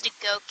Sirius he has to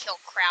go kill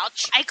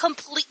Crouch. I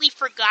completely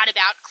forgot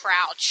about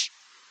Crouch.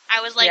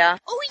 I was like,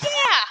 oh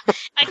yeah!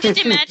 I could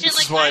imagine, This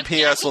is why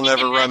PS will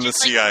never run the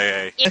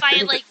CIA. If I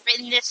had,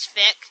 written this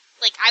fic,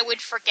 I would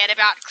forget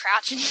about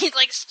Crouch and he'd,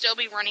 still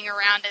be running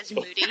around as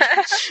Moody.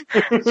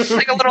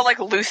 Like a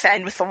little, loose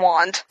end with a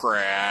wand.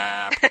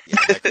 Crap.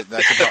 Yeah,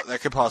 that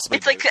could possibly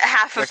It's like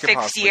half of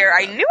Fic's year.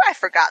 I knew I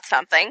forgot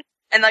something.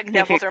 And,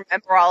 Neville's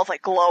remember all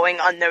glowing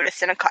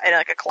unnoticed in a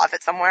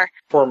closet somewhere.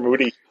 Poor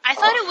Moody. I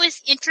thought it was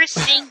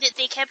interesting that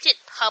they kept it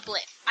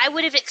public. I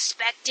would have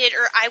expected,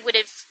 or I would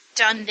have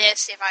done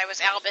this if I was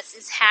Albus,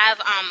 is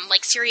have,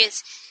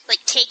 Sirius,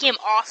 take him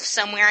off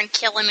somewhere and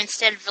kill him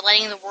instead of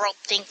letting the world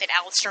think that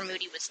Alistair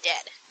Moody was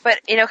dead. But,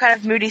 kind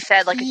of Moody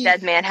said, a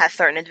dead man has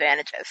certain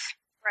advantages.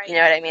 Right. You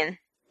know what I mean?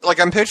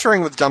 I'm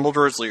picturing with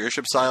Dumbledore's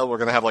leadership style, we're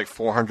going to have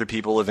 400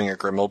 people living at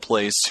Grimmauld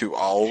Place who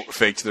all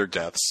faked their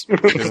deaths.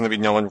 There's going to be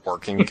no one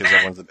working because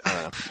everyone's, I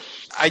don't know.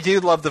 I do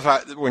love the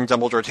fact that when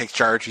Dumbledore takes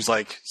charge, he's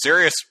like,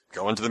 Sirius,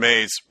 go into the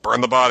maze,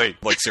 burn the body.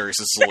 Sirius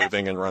is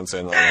saluting and runs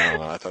in. I don't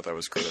know, I thought that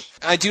was great.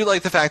 I do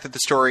like the fact that the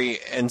story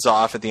ends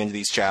off at the end of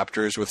these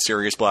chapters with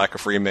Sirius Black a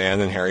free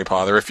man and Harry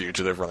Potter a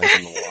fugitive running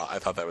from the law. I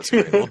thought that was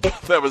great.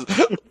 That was,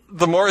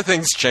 the more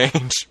things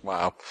change.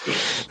 Wow.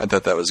 I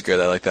thought that was good.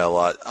 I like that a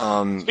lot.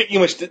 Speaking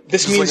of which,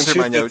 this means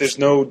too that there's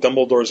no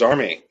Dumbledore's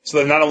army. So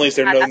that not only is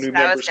there no new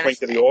members coming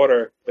to the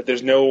Order, but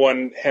there's no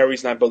one,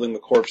 Harry's not building the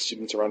corps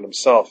students around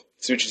himself,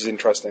 which is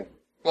interesting.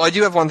 Well, I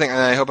do have one thing, and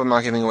I hope I'm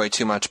not giving away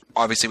too much.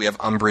 Obviously, we have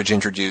Umbridge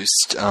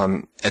introduced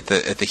at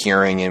the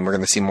hearing, and we're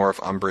going to see more of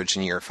Umbridge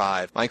in Year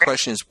 5. My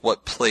question is,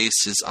 what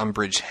place does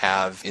Umbridge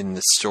have in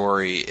the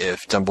story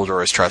if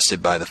Dumbledore is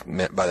trusted by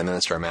the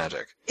Minister of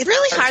Magic? It's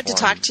really hard to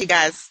talk to you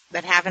guys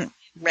that haven't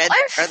read.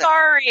 I'm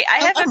sorry,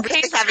 I haven't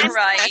paid to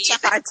write.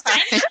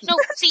 No,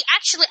 see,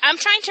 actually, I'm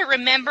trying to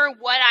remember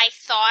what I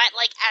thought,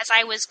 as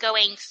I was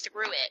going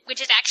through it,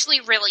 which is actually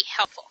really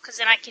helpful, because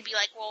then I can be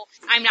well,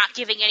 I'm not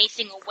giving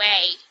anything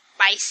away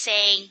by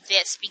saying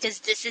this, because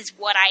this is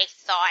what I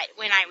thought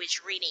when I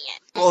was reading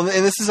it. Well,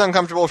 and this is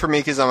uncomfortable for me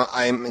because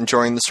I'm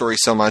enjoying the story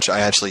so much.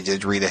 I actually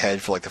did read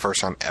ahead for the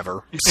first time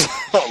ever. So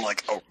I'm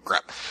like, oh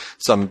crap.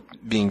 So I'm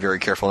being very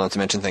careful not to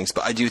mention things,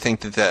 but I do think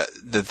that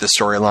the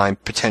storyline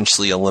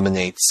potentially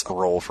eliminates a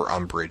role for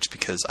Umbridge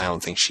because I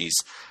don't think she's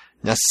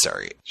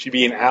necessary. She'd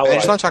be an ally. I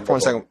just want to talk for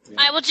 1 second.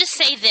 I will just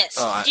say this.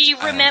 Do you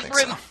remember,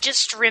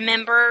 just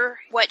remember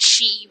what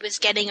she was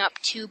getting up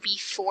to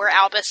before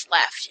Albus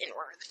left in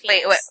Order of the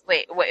Phoenix?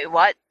 Wait,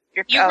 what?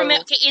 You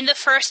remember, in the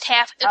first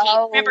half,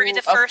 remember in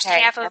the first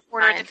half of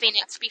Order of the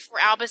Phoenix, before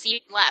Albus even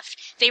left,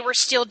 they were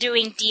still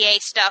doing DA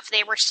stuff,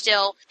 they were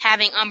still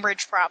having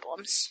Umbridge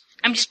problems.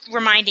 I'm just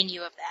reminding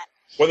you of that.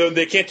 Well,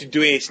 they can't do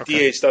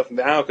DA stuff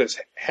now because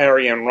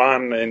Harry and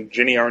Ron and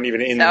Ginny aren't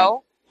even in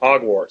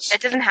Hogwarts.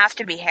 It doesn't have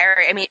to be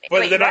Harry. I mean,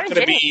 but they're not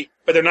going to be.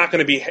 But they're not going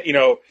to be.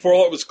 For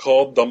all it was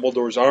called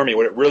Dumbledore's army,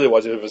 what it really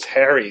was, it was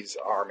Harry's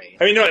army.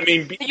 I mean, no,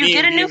 you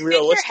get a new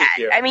realistic figurehead.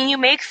 here. I mean, you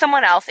make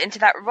someone else into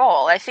that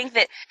role. I think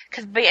that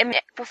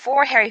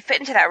before Harry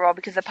fit into that role,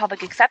 because the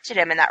public accepted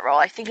him in that role.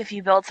 I think if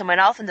you build someone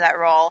else into that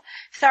role,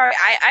 sorry,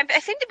 I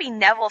seem to be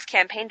Neville's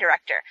campaign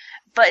director,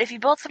 but if you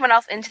build someone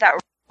else into that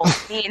role,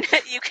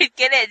 you could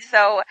get it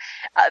so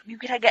you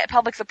could get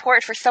public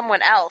support for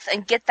someone else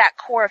and get that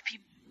core of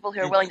people who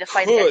are willing to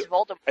fight against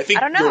Voldemort. I think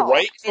don't know. You're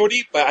right,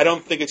 Cody, but I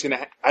don't think it's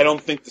gonna. I don't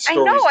think the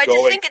story's going. I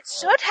just think going. it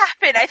should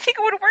happen. I think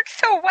it would work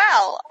so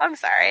well. I'm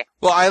sorry.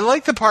 Well, I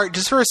like the part,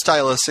 just for a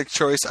stylistic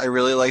choice, I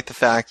really like the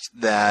fact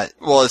that,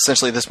 well,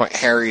 essentially at this point,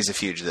 Harry's a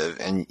fugitive,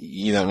 and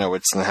you don't know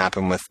what's going to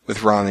happen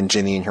with Ron and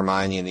Ginny and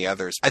Hermione and the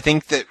others. I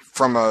think that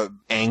from a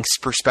angst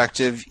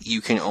perspective,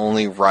 you can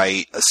only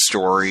write a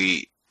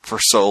story for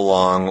so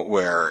long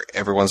where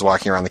everyone's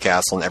walking around the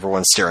castle and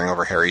everyone's staring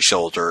over Harry's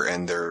shoulder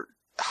and they're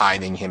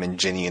hiding him and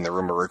Ginny in the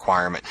room of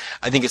requirement.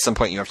 I think at some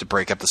point you have to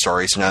break up the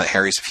story. So now that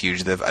Harry's a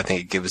fugitive, I think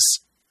it gives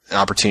an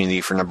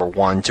opportunity for number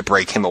one to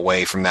break him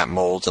away from that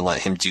mold and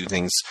let him do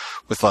things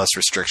with less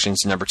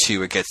restrictions. Number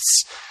two, we get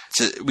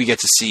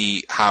to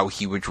see how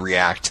he would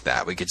react to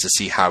that. We get to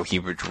see how he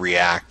would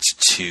react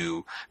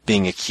to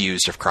being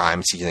accused of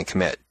crimes he didn't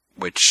commit,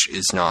 which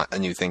is not a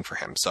new thing for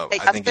him. So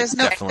I think there's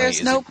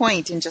no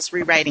point in just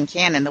rewriting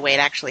canon the way it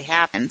actually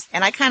happens.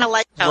 And I kind of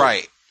like how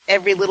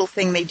every little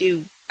thing they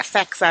do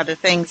affects other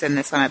things in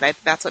this one.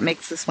 That's what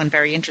makes this one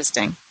very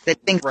interesting.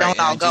 That things don't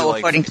all go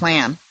according to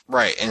plan.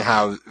 Right, and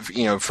how,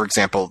 for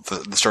example,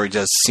 the story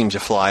does seem to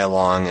fly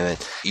along in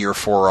year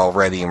 4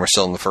 already, and we're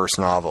still in the first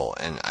novel.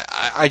 And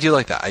I do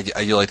like that.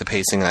 I do like the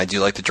pacing, and I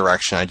do like the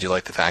direction. I do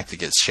like the fact that it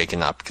gets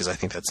shaken up, because I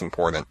think that's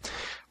important.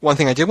 One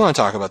thing I did want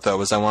to talk about, though,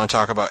 is I want to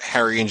talk about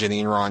Harry and Ginny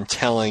and Ron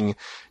telling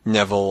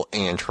Neville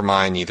and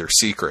Hermione their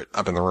secret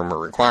up in the room of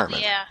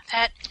requirement. Yeah,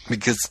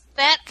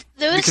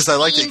 those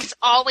scenes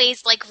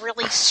always,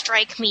 really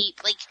strike me.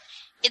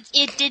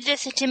 It did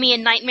this to me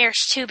in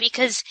Nightmares, too,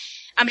 because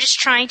I'm just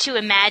trying to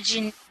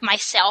imagine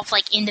myself,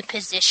 in the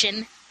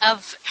position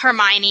of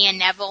Hermione and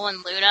Neville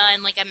and Luna,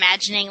 and,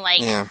 imagining,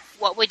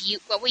 what would you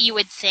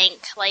would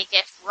think,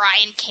 if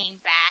Ryan came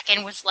back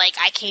and was like,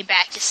 I came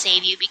back to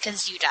save you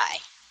because you die.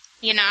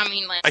 You know what I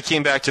mean? I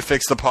came back to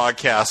fix the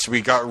podcast. We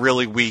got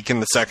really weak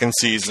in the second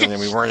season, and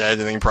we weren't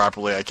editing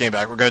properly. I came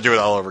back. We're going to do it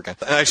all over again.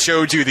 And I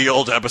showed you the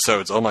old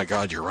episodes. Oh my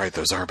God, you're right.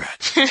 Those are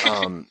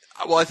bad.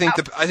 Well, I think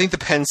the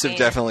pensive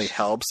definitely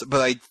helps,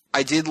 but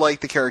I did like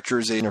the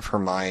characterization of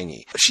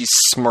Hermione. She's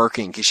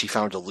smirking because she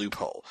found a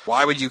loophole.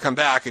 Why would you come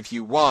back if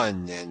you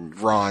won? And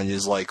Ron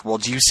is like, well,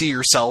 do you see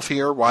yourself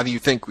here? Why do you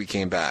think we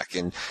came back?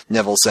 And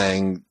Neville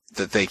saying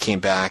that they came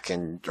back,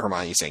 and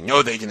Hermione saying,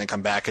 no, they didn't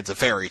come back. It's a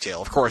fairy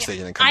tale. Of course they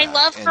didn't come back. I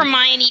love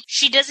Hermione.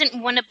 She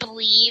doesn't want to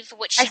believe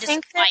what she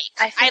doesn't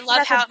like. I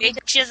love how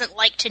she doesn't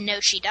like to know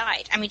she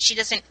died. I mean, she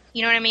doesn't,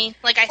 you know what I mean?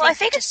 I don't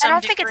think it's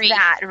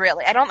that,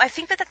 really. I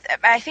think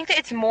that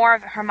it's more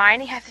of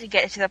Hermione has to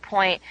get to the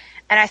point,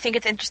 and I think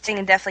it's interesting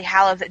in Deathly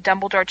Hallows that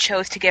Dumbledore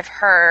chose to give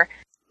her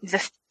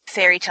the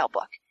fairy tale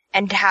book,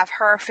 and to have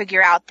her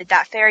figure out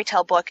that fairy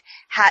tale book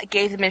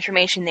gave them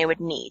information they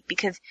would need,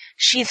 because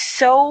she's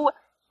so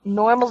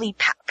normally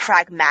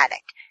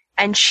pragmatic,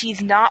 and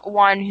she's not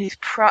one who's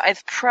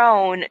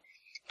prone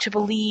to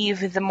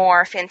believe the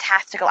more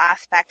fantastical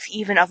aspects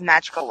even of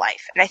magical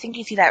life. And I think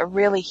you see that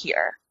really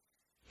here,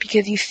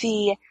 because you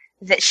see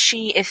that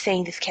she is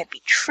saying this can't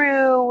be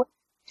true,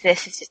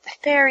 this is just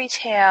a fairy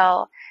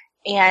tale,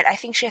 and I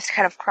think she has to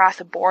kind of cross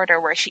a border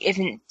where she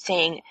isn't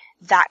saying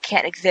that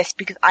can't exist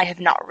because I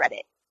have not read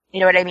it. You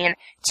know what I mean?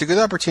 It's a good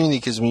opportunity,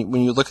 because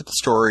when you look at the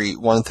story,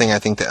 one thing I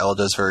think that Ella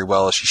does very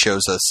well is she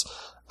shows us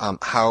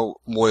how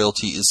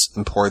loyalty is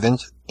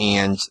important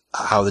and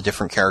how the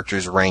different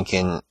characters rank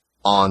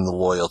on the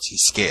loyalty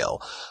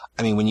scale.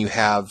 I mean, when you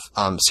have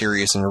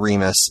Sirius and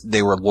Remus,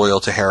 they were loyal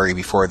to Harry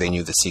before they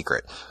knew the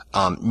secret.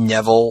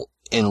 Neville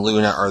and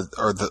Luna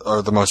are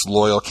the most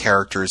loyal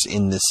characters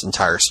in this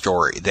entire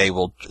story. They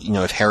will,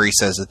 if Harry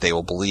says that they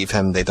will believe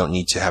him, they don't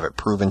need to have it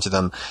proven to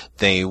them.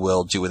 They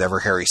will do whatever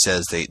Harry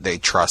says. They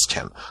trust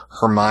him.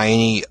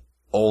 Hermione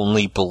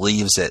only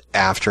believes it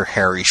after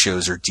Harry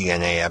shows her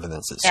DNA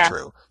evidence it's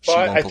true. She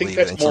won't I think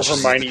that's more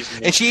Hermione's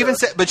nature.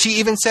 And she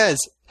even says,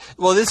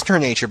 well, this is her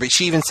nature, but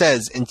she even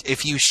says, and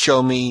if you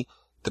show me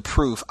the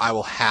proof, I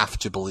will have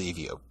to believe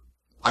you.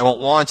 I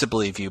won't want to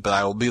believe you, but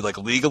I will be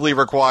legally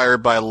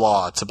required by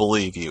law to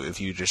believe you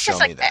if you just show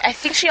me that. I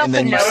think she also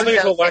knows. I don't think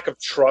it's a lack of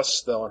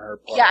trust, though, on her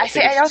part. Yeah,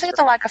 I don't think it's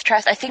a lack of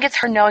trust. I think it's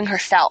her knowing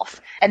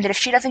herself, and that if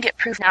she doesn't get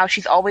proof now,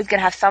 she's always going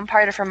to have some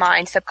part of her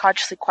mind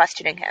subconsciously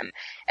questioning him.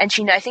 And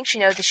I think she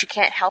knows that she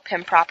can't help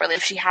him properly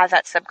if she has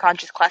that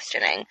subconscious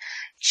questioning.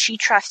 She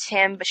trusts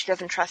him, but she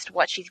doesn't trust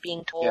what she's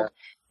being told. Yeah.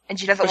 And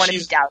she doesn't want to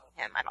be doubting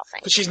him, I don't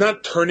think. But she's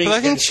not turning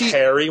against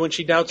Harry when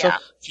she doubts him.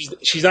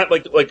 She's not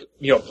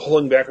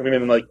pulling back from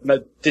him and not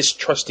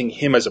distrusting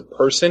him as a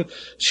person.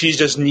 She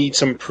just needs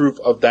some proof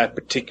of that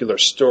particular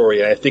story.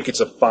 And I think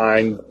it's a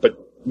fine but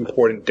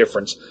important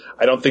difference.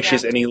 I don't think she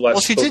has any less.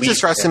 Well, she did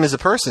distrust him as a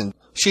person.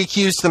 She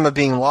accused them of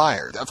being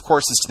liars. Of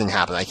course, this didn't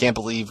happen. I can't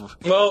believe.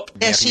 Well,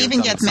 she even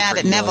gets mad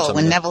at Neville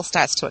when Neville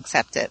starts to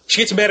accept it.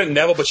 She gets mad at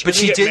Neville, but she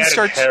doesn't get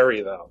mad at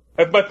Harry, though.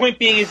 My point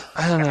being is,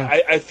 I don't know.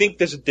 I think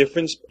there's a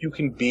difference. You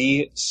can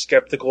be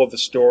skeptical of the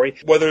story,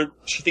 whether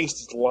she thinks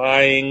he's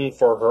lying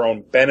for her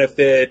own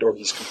benefit, or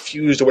he's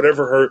confused, or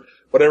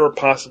whatever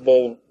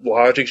possible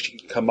logic she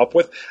can come up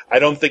with. I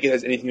don't think it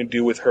has anything to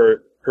do with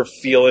her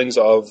feelings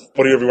of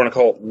whatever you want to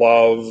call it,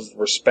 love,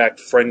 respect,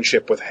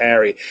 friendship with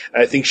Harry.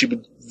 And I think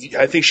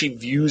she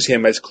views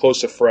him as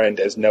close a friend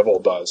as Neville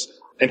does,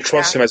 and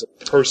trusts him as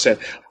a person.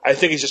 I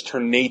think it's just her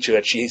nature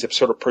that she's a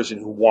sort of person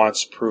who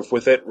wants proof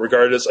with it,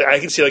 regardless. I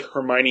can see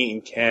Hermione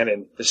in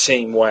canon the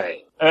same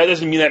way. And that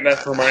doesn't mean that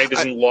Hermione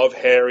doesn't love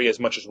Harry as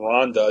much as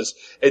Ron does.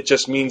 It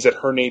just means that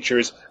her nature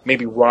is,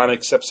 maybe Ron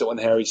accepts it when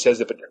Harry says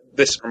it, but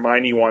this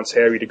Hermione wants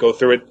Harry to go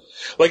through it.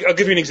 I'll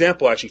give you an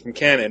example, actually, from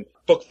canon.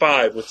 Book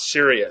 5 with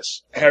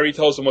Sirius. Harry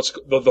tells him what's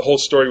the whole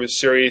story with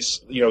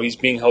Sirius. He's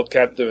being held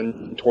captive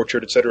and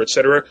tortured, etc.,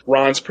 etc.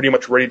 Ron's pretty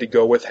much ready to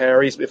go with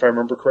Harry, if I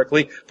remember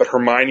correctly, but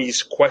Hermione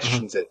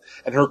questions it.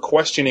 And her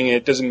questioning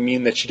it doesn't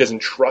mean that she doesn't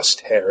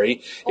trust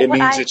Harry. It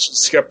means that she's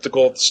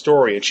skeptical of the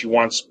story and she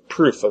wants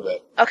proof of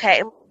it.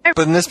 Okay.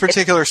 But in this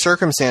particular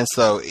circumstance,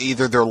 though,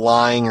 either they're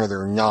lying or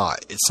they're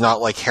not. It's not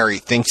like Harry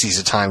thinks he's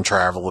a time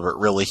traveler, but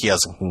really he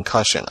has a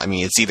concussion. I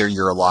mean, it's either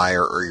you're a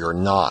liar or you're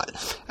not.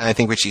 And I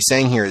think what she's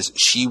saying here is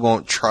she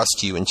won't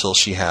trust you until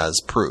she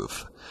has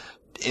proof.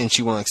 and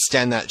she won't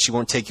extend that. She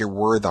won't take your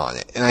word on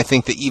it. And I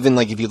think that even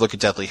like if you look at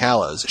Deathly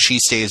Hallows, she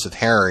stays with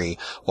Harry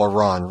while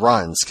Ron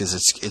runs because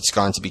it's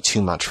gone to be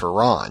too much for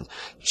Ron.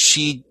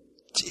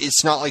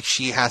 It's not like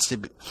she has to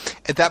be,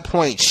 at that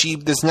point,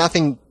 there's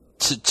nothing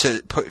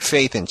to put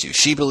faith into.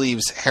 She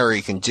believes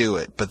Harry can do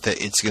it, but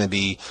that it's going to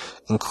be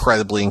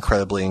incredibly,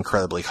 incredibly,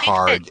 incredibly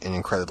hard and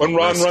incredibly When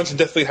Ron risky. runs in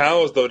Deathly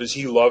Hallows, though, does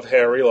he love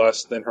Harry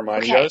less than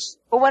Hermione does?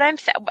 Well,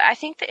 I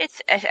think that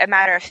it's a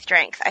matter of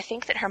strength. I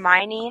think that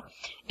Hermione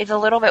is a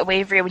little bit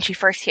wavery when she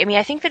first.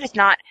 I think that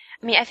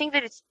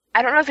it's.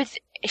 I don't know if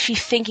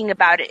she's thinking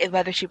about it,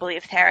 whether she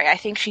believes Harry. I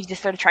think she's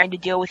just sort of trying to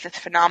deal with this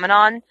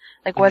phenomenon,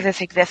 like whether this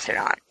exists or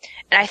not.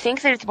 And I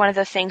think that it's one of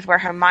those things where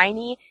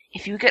Hermione,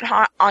 if you get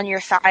on your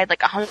side,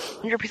 like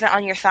 100%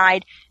 on your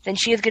side, then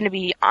she is going to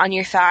be on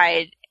your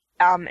side,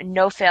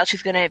 no fail.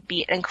 She's going to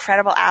be an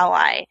incredible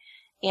ally,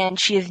 and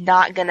she is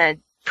not going to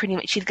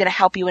she's going to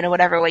help you in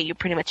whatever way you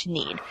pretty much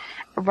need.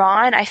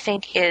 Ron, I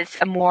think, he's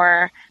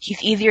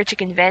easier to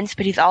convince,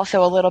 but he's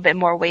also a little bit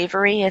more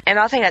wavery. And I'm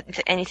not saying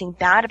that's anything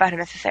bad about him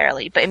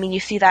necessarily, but I mean, you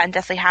see that in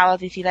Deathly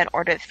Hallows, you see that in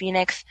Order of the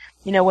Phoenix.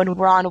 When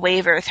Ron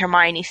wavers,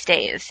 Hermione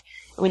stays.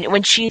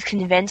 When she's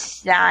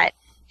convinced that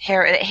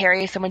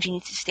Harry is someone she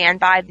needs to stand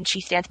by, then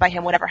she stands by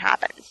him whatever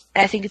happens.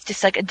 And I think it's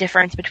just like a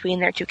difference between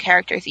their two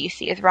characters that you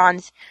see, as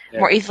Ron's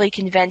more easily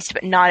convinced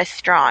but not as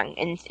strong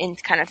in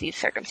kind of these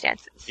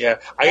circumstances. Yeah,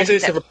 I guess I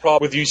just have a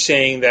problem with you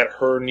saying that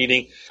her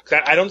needing,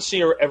 because I don't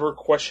see her ever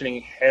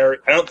questioning Harry.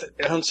 I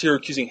don't see her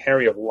accusing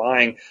Harry of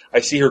lying.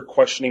 I see her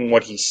questioning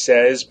what he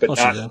says, but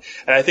not. And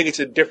I think it's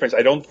a difference.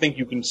 I don't think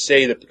you can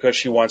say that because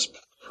she wants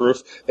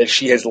proof that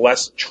she has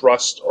less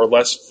trust or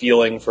less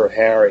feeling for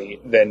Harry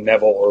than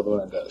Neville or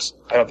Luna does.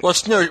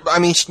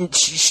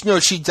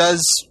 She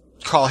does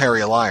call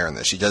Harry a liar in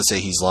this. She does say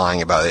he's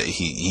lying about it.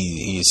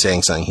 He's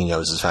saying something he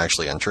knows is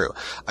factually untrue.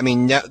 I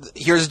mean,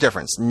 here's the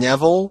difference.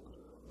 Neville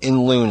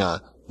and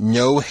Luna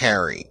know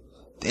Harry,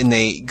 and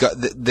they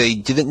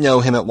didn't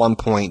know him at one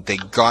point. They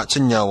got to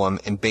know him,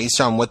 and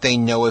based on what they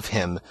know of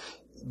him,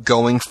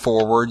 going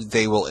forward,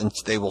 they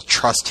will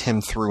trust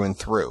him through and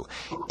through.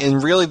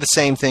 And really the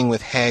same thing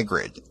with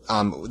Hagrid.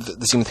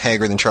 The same with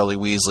Hagrid and Charlie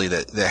Weasley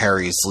that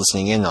Harry's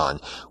listening in on,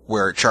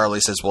 where Charlie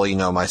says,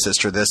 well, my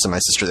sister this and my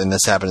sister and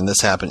this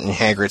happened, and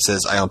Hagrid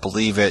says, I don't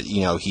believe it,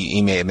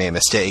 he may have made a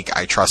mistake,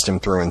 I trust him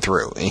through and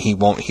through, and he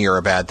won't hear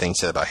a bad thing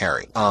said about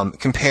Harry.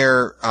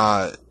 Compare,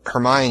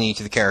 Hermione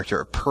to the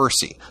character of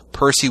Percy.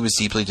 Percy was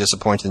deeply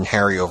disappointed in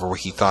Harry over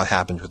what he thought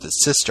happened with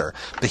his sister,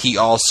 but he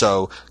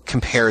also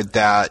compared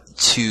that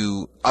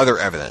to other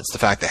evidence, the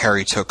fact that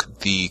Harry took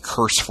the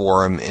curse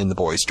for him in the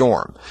boys'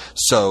 dorm.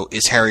 So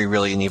is Harry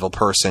really an evil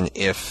person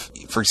if,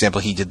 for example,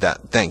 he did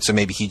that thing? So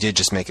maybe he did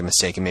just make a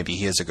mistake and maybe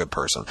he is a good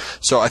person.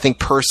 So I think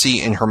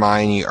Percy and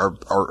Hermione are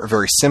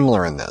very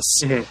similar in this.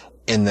 Mm-hmm.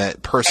 In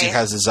that Percy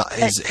has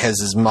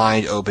his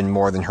mind open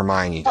more than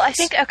Hermione does. Well, I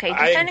think,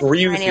 defending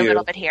Hermione a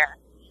little bit here.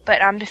 But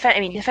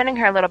defending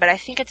her a little bit, I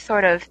think it's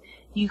sort of,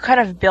 you kind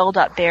of build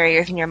up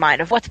barriers in your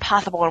mind of what's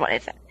possible and what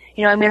isn't.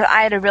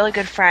 I had a really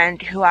good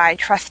friend who I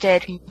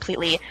trusted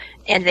completely,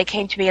 and they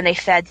came to me and they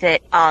said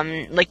that,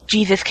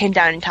 Jesus came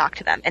down and talked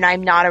to them, and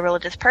I'm not a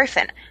religious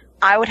person.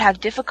 I would have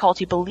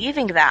difficulty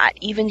believing that,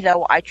 even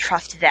though I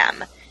trust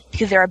them.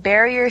 Because there are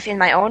barriers in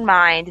my own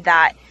mind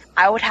that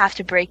I would have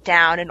to break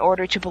down in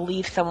order to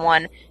believe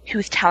someone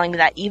who's telling me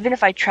that, even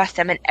if I trust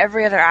them in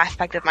every other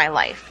aspect of my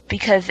life.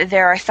 Because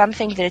there are some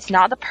things that it's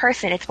not the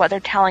person, it's what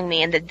they're telling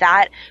me, and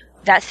that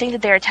thing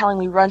that they're telling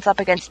me runs up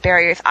against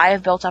barriers I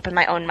have built up in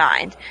my own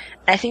mind.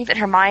 And I think that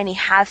Hermione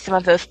has some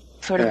of those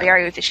sort of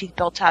barriers that she's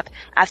built up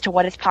as to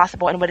what is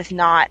possible and what is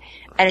not.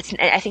 And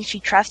I think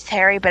she trusts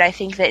Harry, but I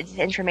think that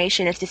the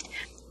information is just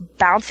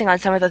bouncing on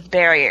some of those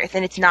barriers,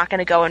 and it's not going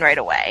to go in right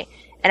away.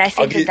 And I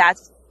think those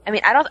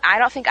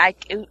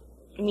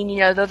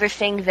are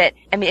things that,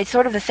 it's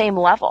sort of the same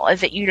level,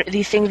 is that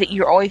these things that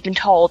you're always been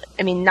told,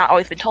 not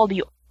always been told,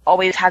 you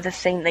always have this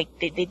thing, like,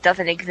 it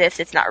doesn't exist,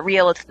 it's not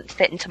real, it doesn't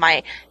fit into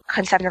my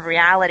concept of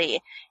reality.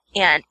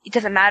 And it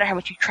doesn't matter how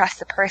much you trust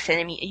the person.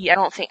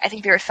 I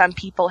think there are some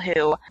people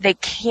who, they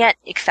can't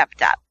accept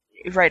that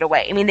right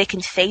away. They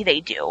can say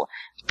they do,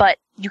 but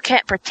you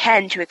can't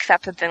pretend to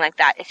accept something like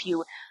that if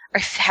you are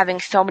having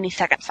so many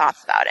second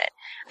thoughts about it.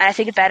 And I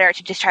think it's better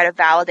to just try to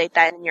validate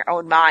that in your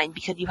own mind,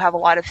 because you have a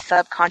lot of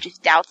subconscious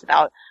doubts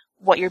about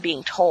what you're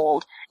being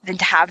told, than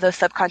to have those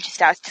subconscious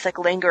doubts just like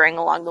lingering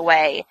along the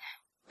way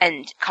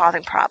and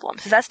causing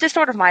problems. So that's just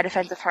sort of my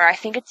defense of her. I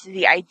think it's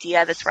the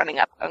idea that's running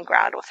up on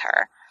ground with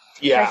her.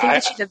 Yeah, I think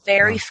that she's a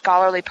very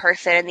scholarly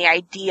person, and the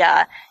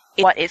idea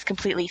is what is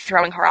completely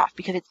throwing her off,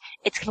 because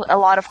it's a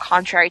lot of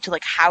contrary to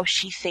like how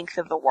she thinks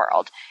of the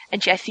world.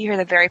 And I see her as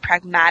a very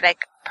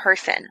pragmatic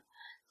person.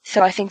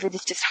 So I think that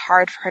it's just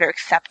hard for her to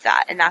accept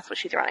that, and that's what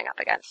she's running up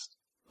against.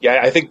 Yeah,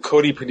 I think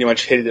Cody pretty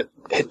much hit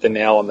the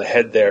nail on the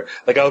head there.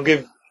 Like, I'll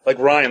give, like,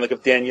 Ryan, like,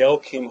 if Danielle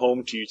came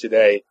home to you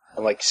today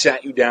and, like,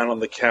 sat you down on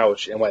the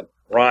couch and went,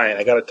 Ryan,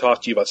 I gotta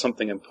talk to you about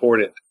something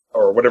important,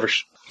 or whatever,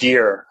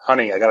 dear,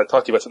 honey, I gotta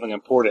talk to you about something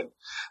important.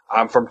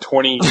 I'm from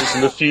 20 years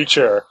in the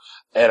future.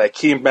 and I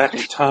came back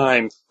in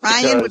time.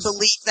 Ryan would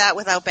believe that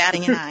without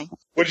batting an eye.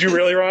 Would you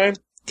really, Ryan?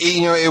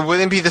 You know, it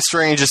wouldn't be the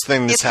strangest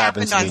thing that's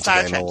happened to me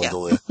Star today, Trek,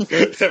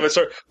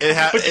 Malindalia.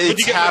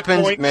 It's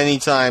happened many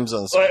times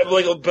on Star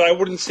Trek. But I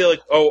wouldn't say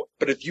like, oh,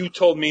 but if you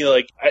told me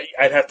like,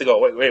 I'd have to go,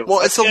 wait. Well,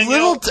 it's a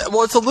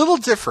little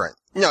different.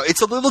 No,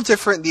 it's a little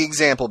different, the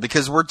example,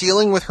 because we're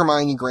dealing with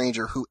Hermione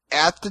Granger, who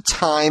at the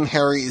time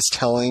Harry is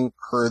telling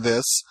her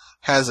this,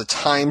 has a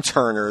time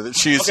turner that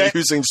she's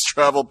using to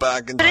travel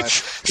back in time.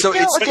 So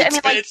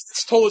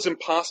it's told as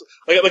impossible.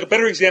 Like a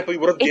better example,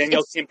 what if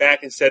Danielle came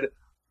back and said,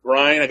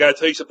 Ryan, I gotta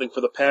tell you something.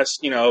 For the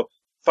past,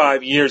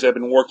 5 years, I've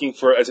been working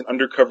as an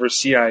undercover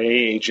CIA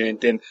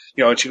agent, and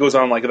and she goes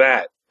on like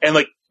that, and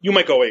like you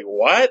might go, wait,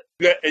 what?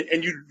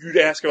 And you'd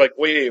ask her like,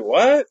 wait,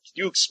 what? Can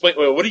you explain?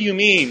 What do you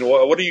mean?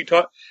 What are you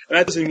talking? And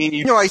that doesn't mean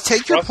you. No, I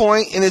take your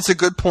point, and it's a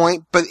good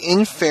point. But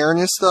in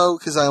fairness, though,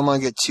 because I don't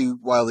want to get too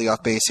wildly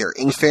off base here.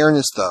 In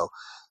fairness, though,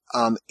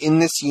 in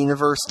this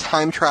universe,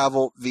 time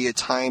travel via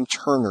time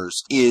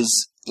turners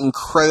is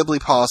incredibly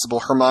possible.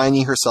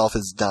 Hermione herself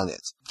has done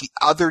it. The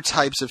other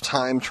types of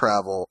time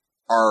travel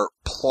are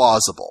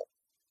plausible.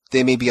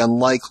 They may be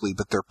unlikely,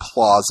 but they're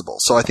plausible.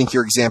 So I think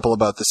your example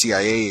about the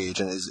CIA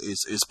agent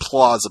is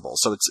plausible.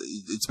 So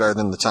it's better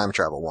than the time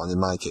travel one in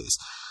my case.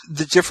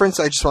 The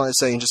difference I just want to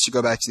say, and just to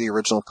go back to the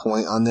original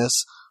point on this,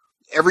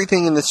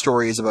 everything in the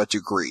story is about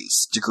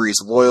degrees. Degrees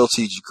of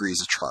loyalty,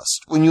 degrees of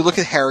trust. When you look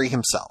at Harry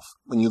himself,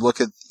 when you look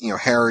at,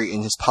 Harry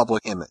in his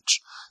public image,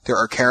 there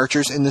are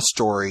characters in the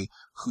story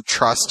who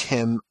trust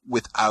him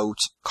without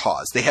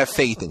cause. They have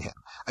faith in him.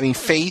 I mean,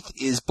 faith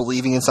is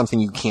believing in something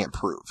you can't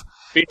prove.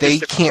 They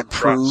can't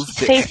prove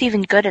that. Is faith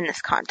even good in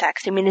this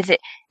context? I mean, is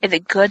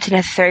it good to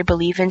necessarily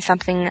believe in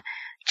something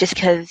just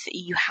because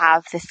you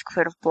have this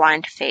sort of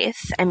blind faith?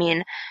 I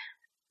mean,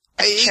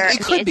 it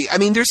could be. I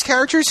mean, there's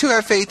characters who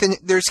have faith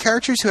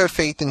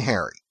in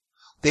Harry.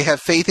 They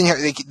have faith in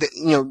Harry.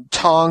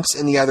 Tonks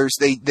and the others,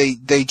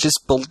 they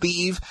just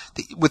believe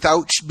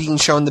without being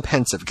shown the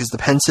pensive, because the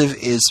pensive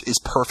is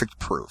perfect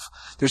proof.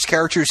 There's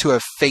characters who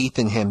have faith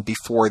in him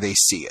before they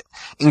see it.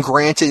 And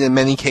granted, in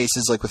many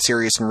cases, like with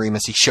Sirius and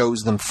Remus, he shows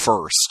them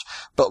first,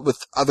 but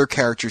with other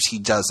characters, he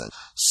doesn't.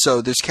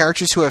 So there's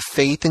characters who have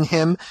faith in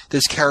him.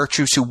 There's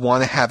characters who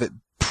want to have it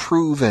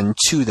proven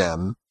to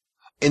them.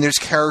 And there's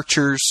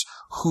characters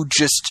who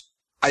just,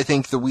 I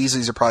think the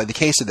Weasleys are probably the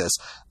case of this.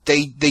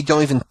 They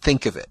don't even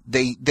think of it.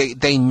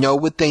 They know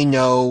what they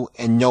know,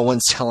 and no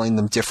one's telling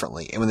them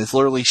differently. And when it's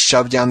literally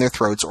shoved down their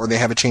throats, or they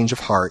have a change of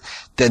heart,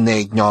 then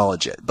they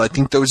acknowledge it. But I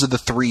think those are the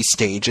three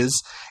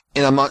stages.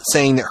 And I'm not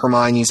saying that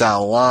Hermione's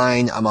out of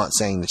line. I'm not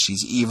saying that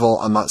she's evil.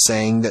 I'm not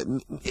saying that,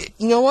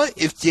 you know what?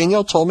 If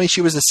Danielle told me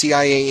she was a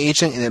CIA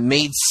agent and it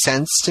made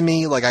sense to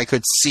me, like I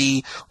could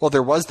see, well,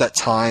 there was that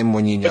time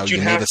when, you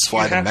made us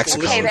fly to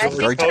Mexico.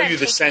 I'll tell you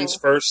the sense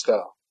first,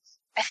 though.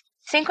 I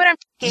think what I'm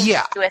taking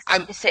with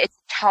it's a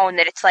tone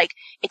that it's like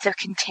it's a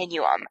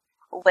continuum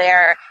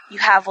where you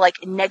have like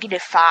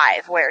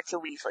 -5 where it's the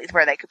Weasleys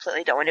where they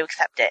completely don't want to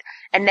accept it,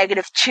 and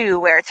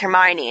 -2 where it's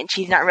Hermione and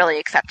she's not really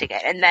accepting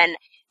it, and then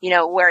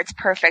where it's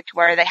perfect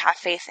where they have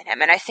faith in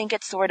him. And I think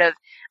it's sort of,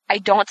 I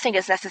don't think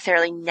it's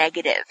necessarily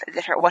negative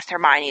that with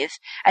Hermione is.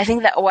 I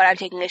think that what I'm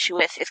taking issue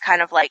with is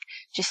kind of like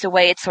just the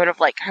way it's sort of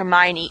like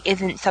Hermione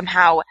isn't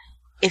somehow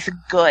is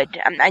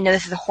good. I know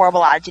this is a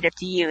horrible adjective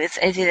to use.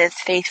 Isn't as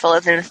faithful,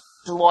 isn't as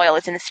loyal,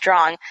 isn't as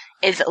strong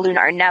as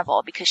Luna or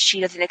Neville, because she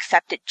doesn't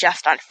accept it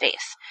just on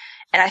face.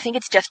 And I think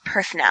it's just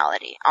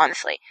personality,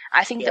 honestly.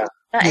 I think that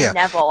Luna and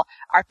Neville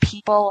are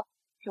people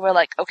who are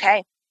like,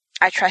 okay,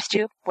 I trust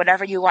you,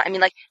 whatever you want. I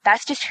mean, like,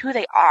 that's just who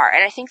they are.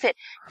 And I think that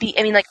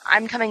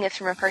I'm coming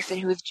from a person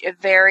who's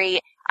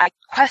I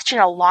question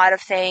a lot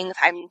of things.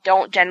 I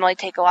don't generally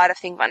take a lot of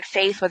things on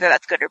faith, whether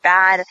that's good or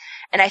bad.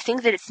 And I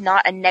think that it's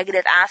not a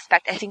negative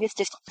aspect. I think it's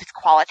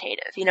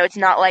qualitative. It's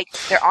not like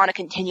they're on a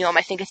continuum.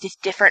 I think it's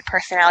just different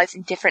personalities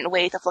and different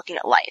ways of looking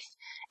at life.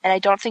 And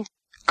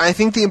I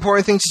think the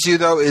important thing to do,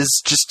 though,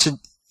 is just to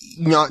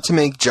not to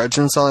make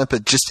judgments on it,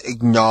 but just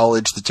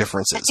acknowledge the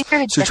differences.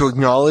 So to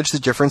acknowledge the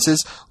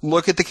differences,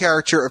 look at the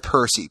character of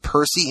Percy.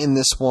 Percy in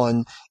this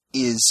one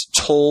is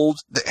told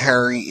that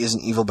Harry is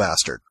an evil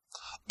bastard.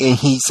 And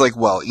he's like,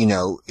 well,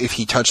 if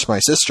he touched my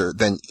sister,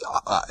 then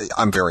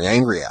I'm very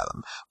angry at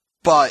him.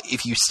 But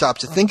if you stop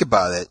to think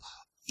about it,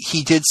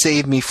 he did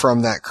save me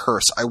from that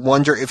curse. I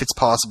wonder if it's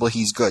possible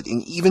he's good.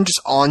 And even just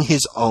on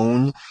his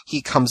own,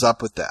 he comes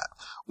up with that.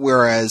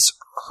 Whereas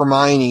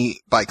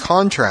Hermione, by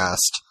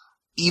contrast,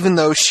 even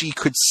though she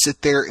could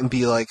sit there and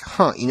be like,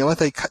 you know what,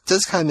 that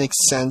does kind of make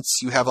sense.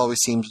 You have always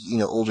seemed,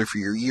 older for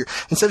your year.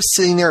 Instead of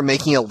sitting there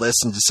making a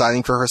list and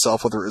deciding for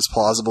herself whether it was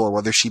plausible or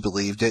whether she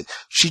believed it,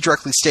 she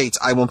directly states,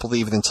 I won't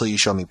believe it until you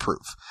show me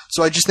proof.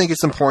 So I just think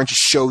it's important to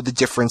show the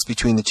difference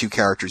between the two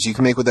characters. You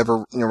can make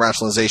whatever,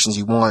 rationalizations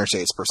you want or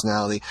say it's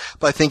personality,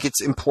 but I think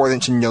it's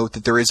important to note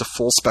that there is a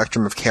full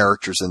spectrum of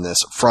characters in this,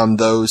 from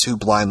those who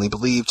blindly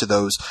believe to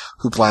those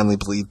who blindly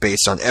believe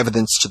based on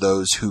evidence to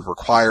those who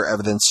require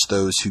evidence to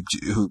those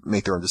who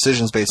make their own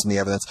decisions based on the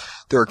evidence.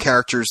 There are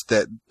characters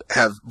that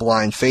have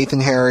blind faith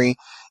in Harry,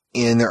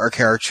 and there are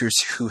characters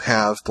who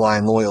have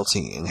blind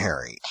loyalty in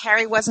Harry.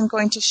 Harry wasn't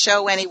going to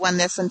show anyone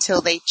this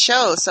until they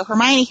chose. So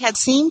Hermione had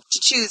seemed to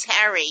choose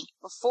Harry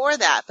before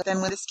that, but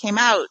then when this came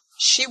out,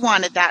 she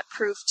wanted that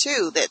proof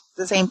too, that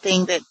the same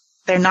thing that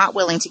they're not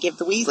willing to give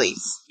the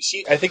Weasleys.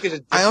 See, I think there's a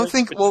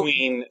difference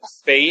between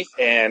faith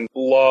and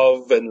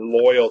love and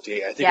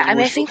loyalty. I think you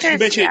mentioned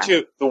it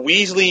too. The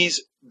Weasleys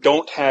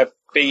don't have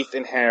faith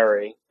in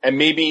Harry, and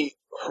maybe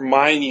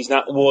Hermione's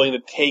not willing to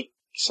take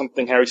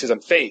something Harry says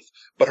on faith,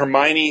 but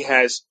Hermione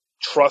has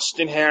trust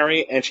in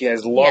Harry and she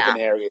has love in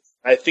Harry.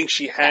 I think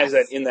she has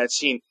that in that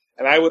scene.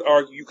 And I would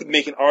argue, you could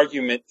make an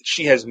argument that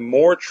she has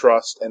more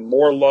trust and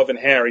more love in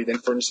Harry than,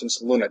 for instance,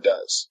 Luna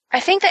does. I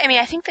think that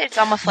it's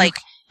almost like,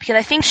 because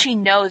I think she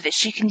knows that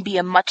she can be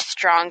a much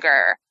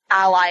stronger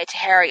ally to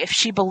Harry if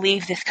she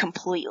believes this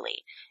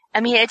completely. I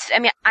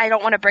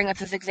don't want to bring up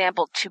this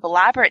example to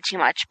elaborate too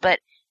much, but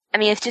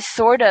it's just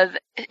sort of,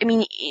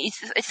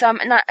 it's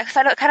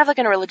kind of like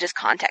in a religious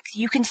context.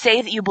 You can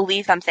say that you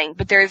believe something,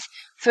 but there's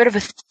sort of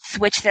a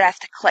switch that has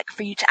to click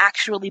for you to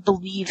actually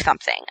believe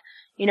something.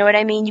 You know what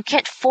I mean? You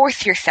can't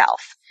force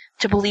yourself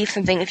to believe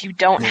something if you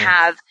don't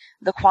have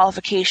the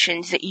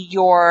qualifications that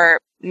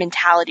your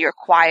mentality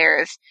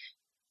requires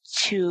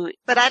to.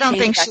 But I don't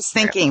think she's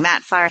thinking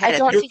that far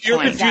ahead.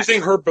 You're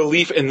confusing her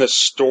belief in the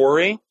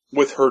story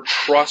with her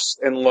trust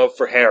and love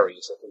for Harry,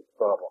 is I think the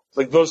problem.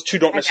 Like, those two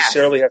don't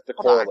necessarily have to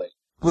correlate.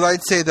 What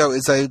I'd say, though,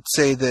 is I'd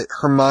say that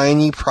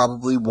Hermione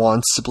probably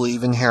wants to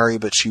believe in Harry,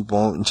 but she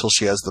won't until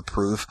she has the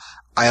proof.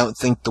 I don't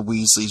think the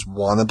Weasleys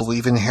want to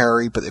believe in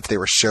Harry, but if they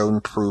were shown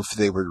proof,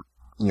 they would,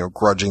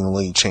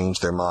 grudgingly change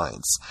their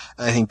minds.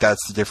 And I think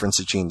that's the difference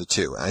between the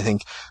two. And I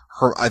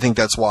think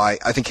that's why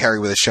I think Harry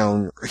would have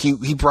shown,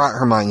 he brought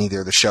Hermione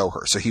there to show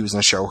her, so he was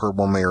going to show her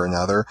one way or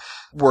another.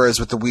 Whereas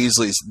with the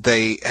Weasleys,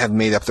 they have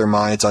made up their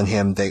minds on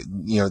him. They,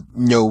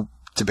 no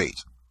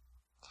debate.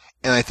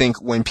 And I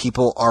think when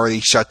people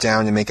already shut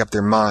down and make up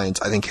their minds,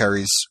 I think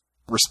Harry's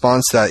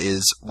response to that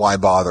is, why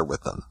bother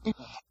with them?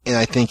 Mm-hmm. And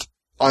I think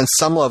on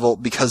some level,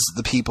 because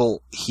the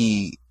people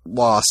he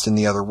lost in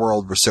the other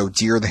world were so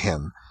dear to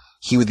him,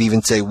 he would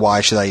even say,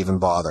 why should I even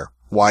bother?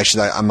 Why should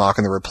I'm not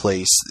going to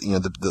replace,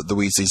 the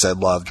Weasleys I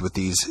loved with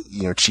these,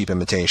 cheap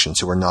imitations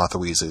who are not the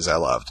Weasleys I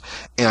loved.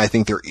 And I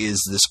think there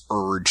is this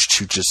urge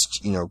to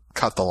just,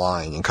 cut the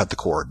line and cut the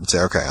cord and say,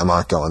 okay, I'm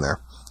not going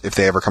there. If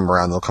they ever come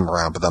around, they'll come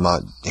around, but I'm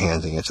not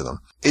handing it to them.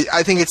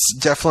 I think it's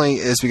definitely,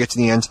 as we get to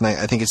the end tonight,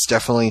 I think it's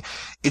definitely,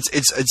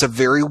 it's a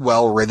very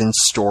well-written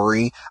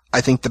story.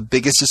 I think the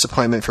biggest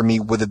disappointment for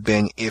me would have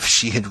been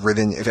if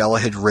Ella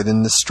had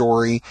written the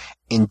story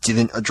and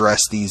didn't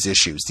address these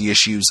issues. The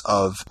issues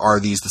of, are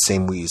these the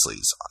same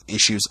Weasleys?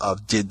 Issues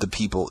of, did the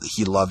people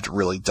he loved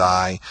really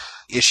die?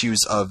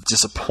 Issues of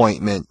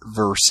disappointment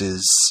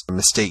versus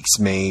mistakes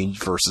made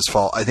versus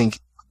fault. I think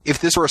if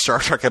this were a Star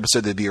Trek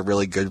episode, it'd be a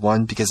really good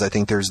one, because I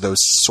think there's those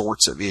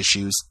sorts of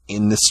issues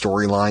in the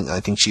storyline, and I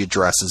think she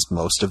addresses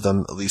most of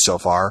them, at least so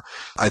far.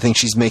 I think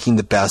she's making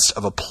the best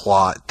of a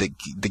plot that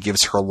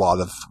gives her a lot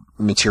of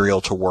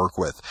material to work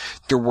with.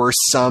 There were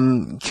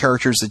some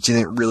characters that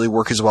didn't really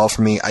work as well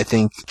for me. I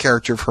think the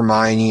character of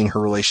Hermione and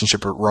her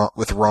relationship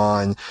with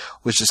Ron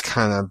was just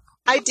kind of...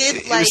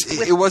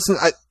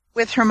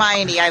 With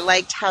Hermione, I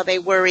liked how they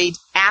worried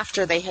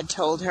after they had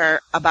told her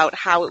about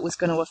how it was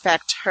going to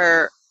affect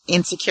her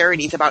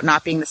insecurities about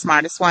not being the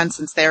smartest one,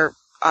 since they're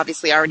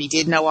obviously already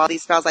did know all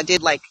these spells. I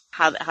did like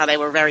how they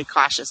were very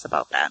cautious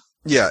about that.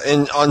 Yeah,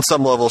 and on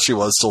some level she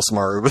was still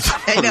smarter with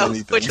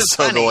anything. Which was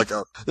so funny.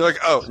 They're like,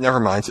 oh, never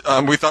mind.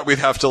 We thought we'd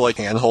have to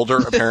handhold her.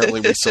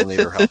 Apparently we still need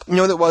her help. You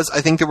know what it was?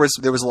 I think there was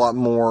a lot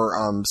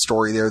more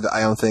story there that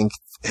I don't think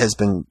has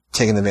been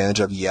taken advantage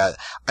of yet.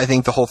 I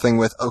think the whole thing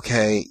with,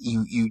 okay,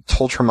 you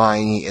told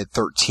Hermione at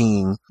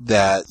 13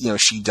 that,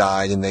 she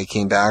died and they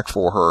came back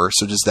for her,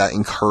 so does that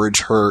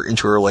encourage her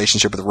into a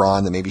relationship with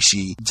Ron that maybe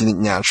she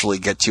didn't naturally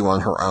get to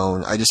on her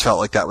own? I just felt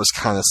like that was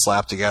kind of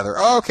slapped together.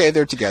 Oh, okay,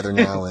 they're together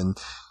now, and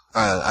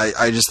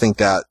I just think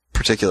that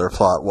particular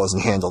plot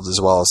wasn't handled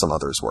as well as some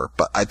others were.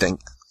 But I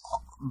think,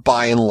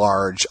 by and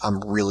large, I'm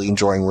really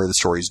enjoying where the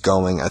story's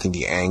going. I think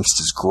the angst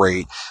is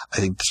great. I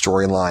think the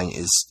storyline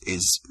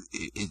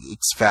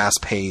it's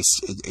fast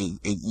paced.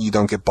 You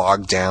don't get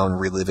bogged down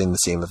reliving the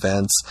same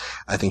events.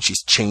 I think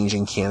she's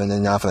changing canon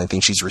enough, and I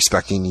think she's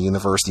respecting the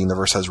universe. The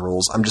universe has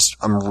rules.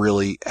 I'm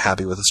really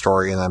happy with the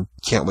story, and I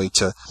can't wait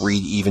to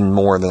read even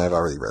more than I've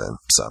already written.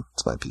 So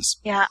it's my piece.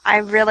 Yeah, I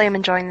really am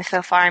enjoying this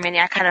so far.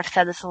 I kind of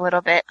said this a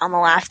little bit on the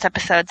last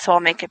episode, so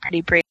I'll make it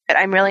pretty brief. But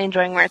I'm really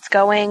enjoying where it's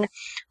going.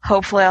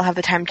 Hopefully I'll have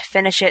the time to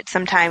finish it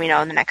sometime,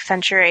 in the next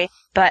century.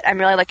 But I'm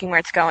really liking where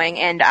it's going,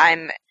 and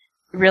I'm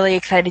really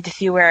excited to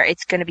see where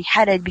it's going to be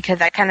headed, because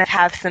I kind of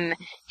have some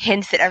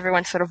hints that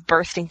everyone's sort of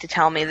bursting to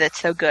tell me that's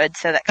so good,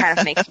 so that kind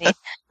of makes me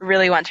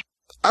really want to.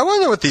 I want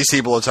to know what these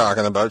people are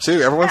talking about,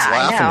 too. Everyone's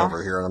laughing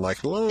over here, and I'm like,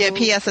 hello. Yeah,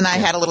 P.S. and I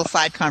had a little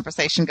side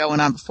conversation going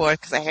on before,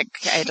 because I had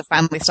to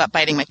finally stop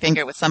biting my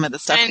finger with some of the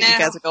stuff that you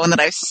guys are going that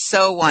I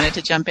so wanted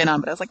to jump in on,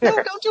 but I was like, no,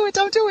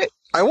 don't do it.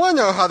 I want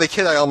to know how the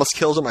kid I almost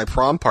killed at my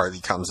prom party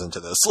comes into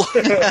this.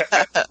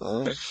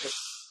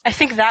 I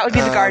think that would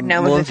be the guard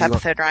gnome of this Melinda,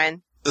 episode,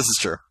 Ryan. This is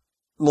true.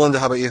 Melinda,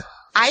 how about you?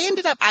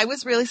 I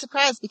was really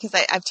surprised because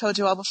I've told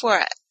you all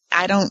before,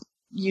 I don't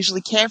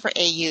usually care for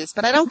AUs,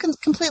 but I don't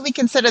completely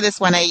consider this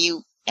one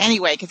AU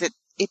anyway, because it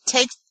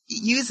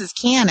uses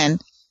canon.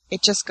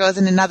 It just goes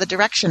in another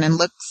direction and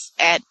looks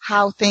at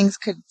how things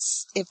could,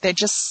 if they're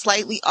just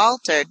slightly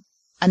altered,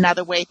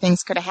 another way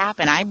things could have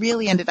happened. I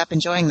really ended up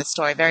enjoying the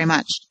story very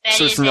much.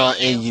 So it's not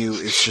AU,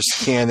 it's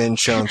just canon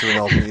shown through an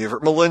alternate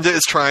universe. Melinda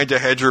is trying to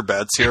hedge her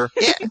bets here.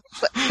 Yeah,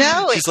 but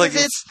no,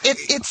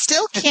 it's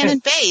still canon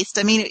based.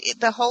 I mean,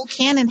 the whole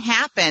canon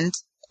happened,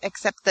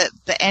 except that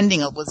the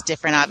ending was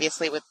different,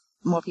 obviously, with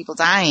more people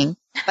dying.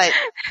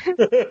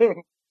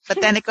 But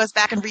then it goes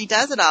back and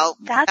redoes it all.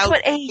 That's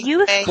what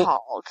AU is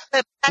called.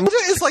 Melinda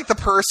is like the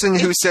person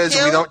who says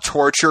we don't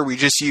torture, we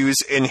just use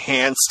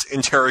enhanced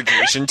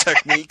interrogation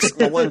techniques.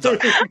 Melinda,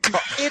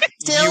 it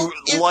still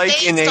is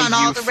based on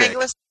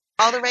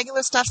all the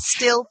regular stuff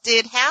still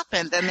did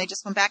happen. Then they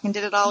just went back and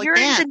did it all again.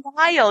 You're in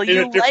denial. In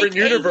a different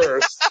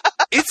universe.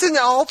 It's an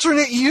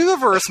alternate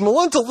universe.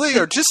 Melinda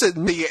Leo, just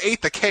admit you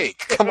ate the cake.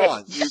 Come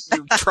on.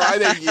 You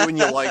tried AU and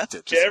you liked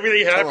it.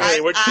 Everything happened.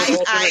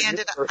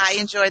 I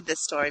enjoyed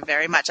this story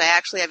very much. I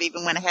actually have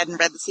even went ahead and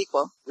read the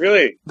sequel.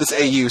 Really? This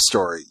AU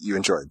story you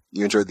enjoyed.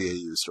 You enjoyed the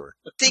AU story.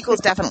 The sequel's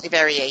definitely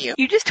very AU.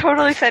 You just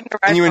totally said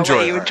and you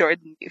enjoyed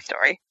the AU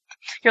story.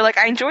 You're like,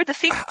 I enjoyed the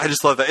sequel. I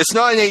just love that. It's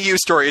not an AU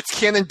story. It's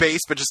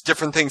canon-based, but just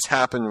different things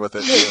happen with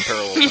it in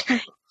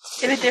parallel.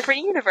 In a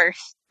different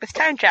universe with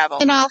time travel.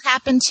 It all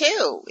happened,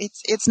 too.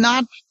 It's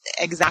not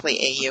exactly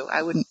AU.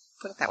 I wouldn't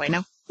put it that way,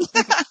 no.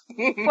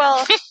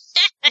 Well...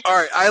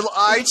 Alright,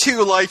 I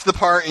too liked the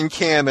part in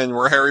canon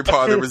where Harry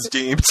Potter was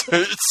deemed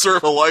to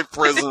serve a life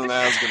prison in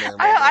Azkaban.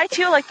 I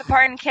too like the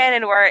part in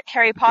canon where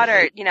Harry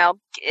Potter,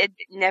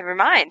 never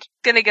mind.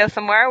 Gonna go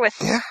somewhere with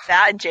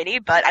that and Ginny,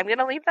 but I'm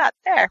gonna leave that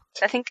there.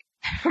 I think,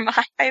 never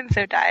mind. I'm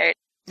so tired.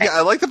 Yeah,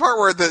 I like the part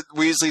where the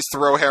Weasleys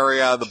throw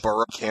Harry out of the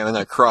burrow canon.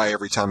 I cry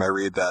every time I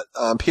read that.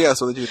 P.S.,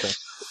 what did you think?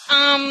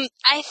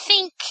 I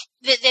think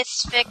that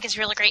this fic is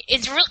really great.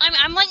 It's real.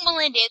 I'm like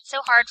Melinda. It's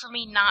so hard for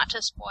me not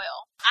to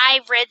spoil.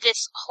 I read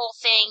this whole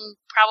thing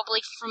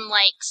probably from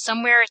like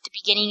somewhere at the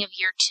beginning of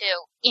year 2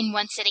 in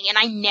one sitting, and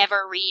I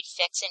never read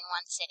fics in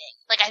one sitting.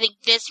 Like, I think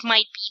this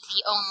might be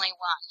the only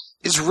one.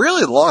 It's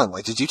really long.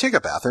 Like, did you take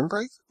a bathroom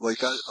break? I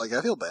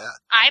feel bad.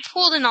 I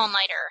pulled an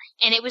all-nighter,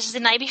 and it was the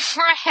night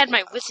before I had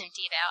my wisdom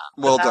teeth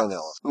out. Well done,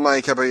 Ella.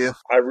 Mike, how about you?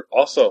 I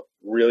also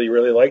really,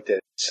 really liked it.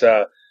 It's,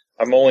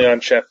 I'm only on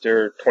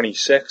chapter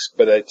 26,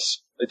 but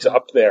it's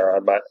up there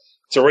on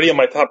it's already in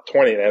my top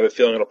 20, and I have a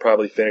feeling it'll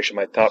probably finish in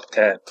my top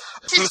 10.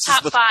 This is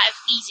top 5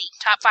 easy.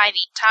 Top 5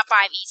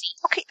 easy.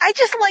 Okay, I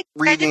just like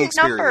reading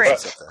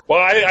experience. Well,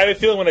 I have a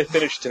feeling when I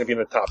finish, it's going to be in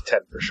the top 10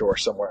 for sure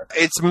somewhere.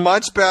 It's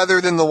much better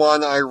than the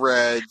one I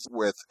read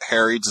with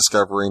Harry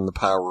discovering the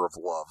power of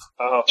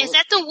love. Is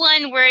that the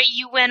one where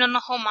you went on a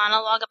whole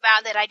monologue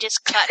about that I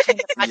just cut from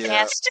the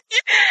podcast?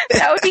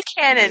 That would be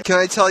canon. Can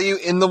I tell you,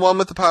 in the one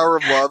with the power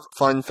of love,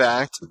 fun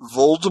fact,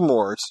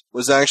 Voldemort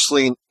was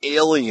actually an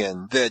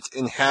alien that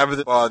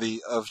inhabited the body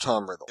of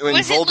Tom Riddle. When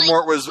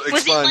Voldemort was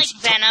expunged... Was it like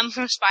Venom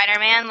from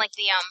Spider-Man? Like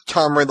the,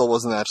 Tom Riddle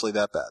wasn't actually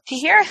that bad. See,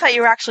 here I thought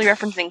you were actually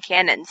referencing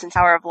canon, since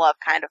Power of Love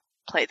kind of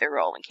played their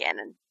role in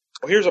canon.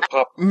 Well, here's a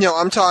pop. No,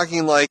 I'm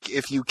talking like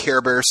if you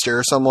Care Bear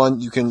stare someone,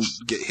 you can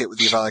get hit with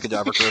the Avada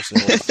Kedavra curse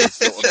and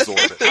it'll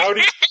absorb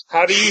it.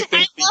 How do you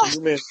think the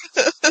human...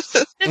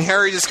 And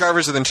Harry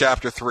discovers it in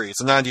chapter 3.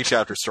 It's a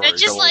 90-chapter story.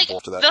 It's just like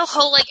the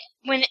whole, like,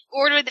 when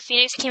Order of the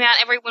Phoenix came out,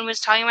 everyone was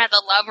talking about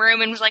the love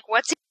room and was like,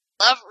 what's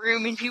love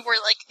room, and people were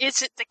like,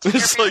 is it the Care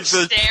Bear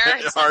stare?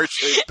 It's like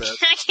heart-shaped bed.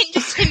 I can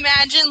just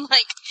imagine,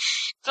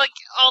 like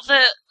all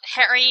the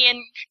Harry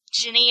and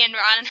Ginny and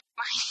Ron and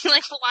Hermione,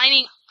 like,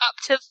 lining up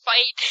to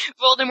fight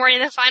Voldemort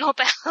in the final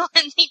battle,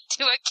 and they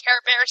do a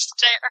Care Bear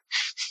stare.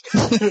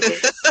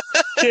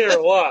 Care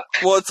a lot.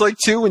 Well, it's like,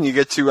 too, when you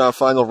get to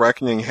Final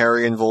Reckoning,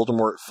 Harry and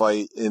Voldemort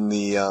fight in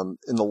the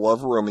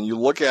love room, and you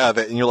look at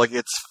it, and you're like,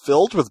 it's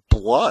filled with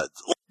blood.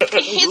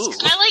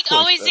 I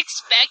always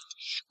expect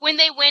when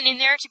they went in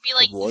there to be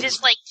like,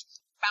 just like,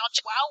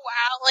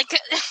 wow, like,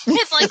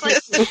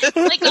 it's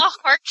like a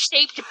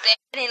heart-shaped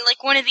bed in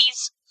like one of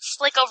these,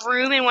 like a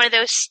room in one of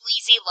those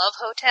sleazy love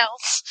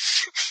hotels.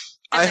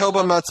 I hope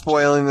I'm not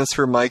spoiling this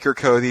for Mike or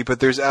Cody, but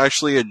there's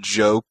actually a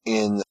joke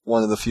in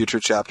one of the future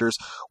chapters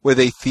where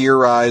they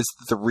theorize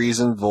that the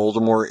reason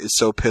Voldemort is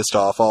so pissed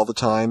off all the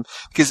time,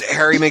 because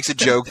Harry makes a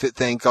joke that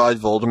thank God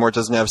Voldemort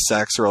doesn't have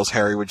sex or else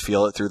Harry would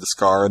feel it through the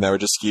scar and that would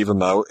just skeeve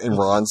him out. And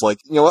Ron's like,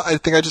 you know what, I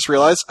think I just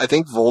realized, I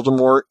think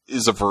Voldemort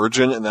is a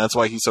virgin and that's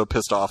why he's so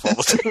pissed off all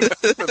the time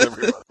with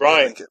everyone.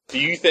 Ryan, do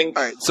you think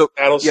so,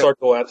 Battlestar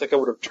Galactica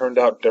would have turned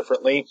out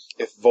differently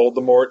if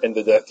Voldemort and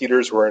the Death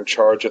Eaters were in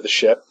charge of the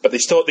ship, but they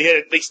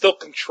still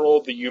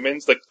controlled the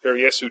humans, like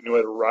Various, who knew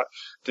how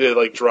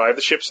to drive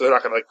the ship, so they're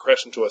not going to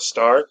crash into a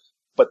star.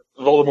 But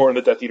Voldemort and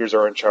the Death Eaters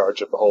are in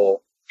charge of the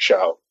whole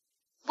show.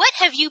 What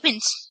have you been?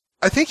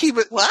 I think he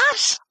would.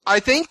 What? I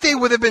think they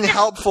would have been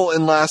helpful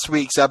in last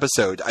week's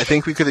episode. I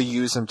think we could have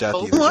used some Death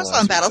Eaters. Voldemort's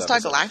on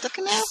Battlestar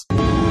Galactica now.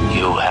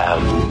 You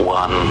have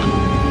 1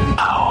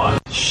 hour.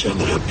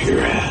 Shove it up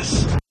your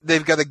ass.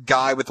 They've got a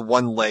guy with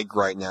one leg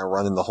right now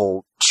running the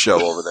whole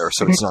show over there,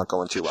 so it's not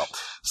going too well.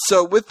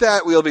 So with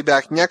that, we'll be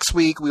back next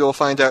week. We will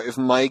find out if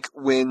Mike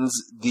wins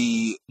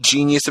the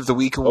Genius of the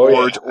Week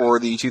award or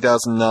the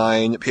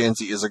 2009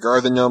 Pansy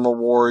Izagar the Gnome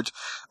award.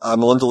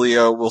 Melinda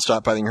Leo will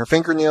stop biting her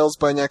fingernails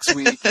by next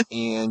week,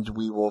 and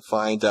we will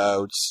find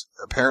out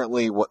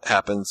apparently what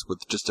happens with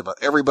just about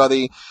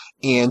everybody.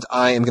 And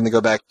I am going to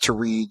go back to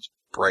read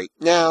right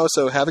now,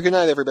 so have a good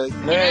night, everybody.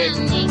 Good night.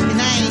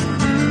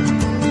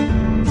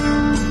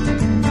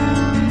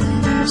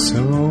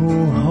 So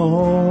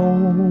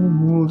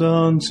hold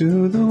on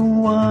to the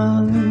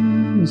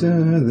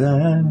wonder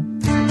that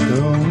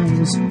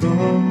those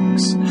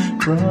books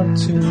brought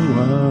to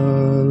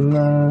our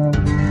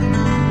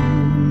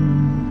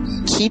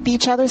lives. Keep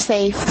each other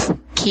safe.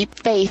 Keep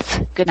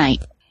faith. Good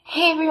night.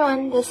 Hey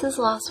everyone, this is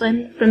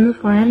Lostwin from the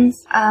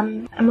forums.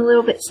 I'm a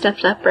little bit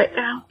stuffed up right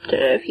now, don't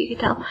know if you could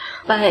tell,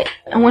 but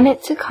I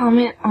wanted to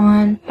comment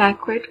on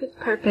Backward with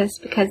Purpose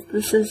because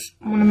this is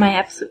one of my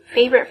absolute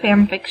favorite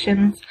fan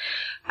fictions.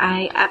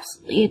 I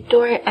absolutely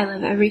adore it. I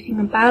love everything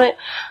about it.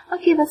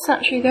 Okay, that's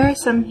not true. There are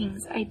some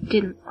things I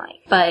didn't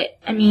like. But,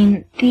 I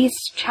mean, these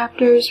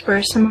chapters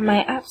were some of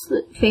my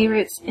absolute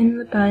favorites in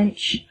the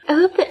bunch. I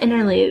love the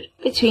interlude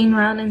between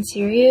Ron and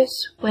Sirius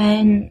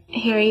when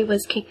Harry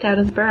was kicked out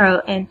of the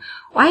burrow and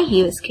why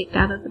he was kicked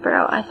out of the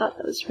burrow. I thought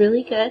that was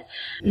really good.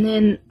 And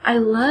then I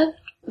loved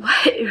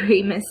what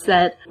Remus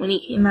said when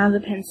he came out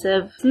of the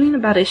pensive. Something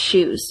about his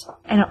shoes.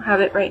 I don't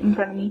have it right in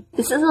front of me.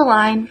 This is a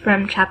line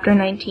from chapter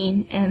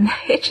 19, and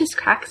it just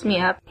cracks me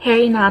up.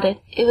 Harry nodded.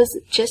 It was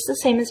just the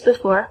same as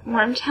before.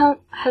 Wormtown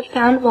had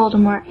found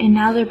Voldemort, and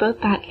now they're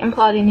both back and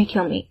plotting to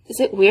kill me.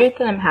 Is it weird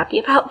that I'm happy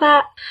about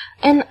that?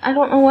 And I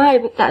don't know why,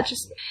 but that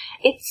just...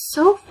 It's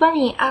so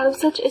funny out of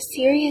such a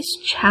serious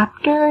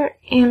chapter,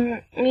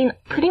 and, I mean,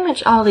 pretty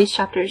much all these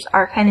chapters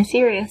are kind of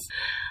serious.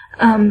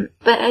 But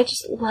I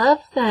just love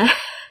that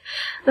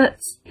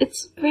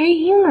it's very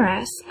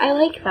humorous. I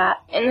like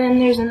that. And then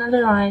there's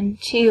another line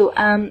too.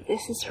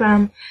 This is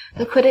from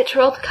the Quidditch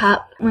World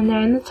Cup when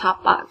they're in the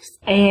top box.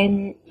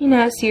 And, you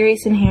know,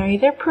 Sirius and Harry,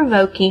 they're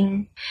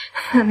provoking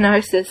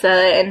Narcissa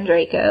and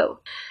Draco.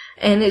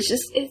 And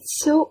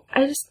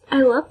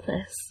I love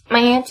this. My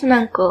aunt and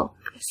uncle,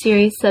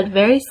 Sirius said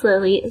very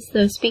slowly as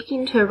though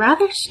speaking to a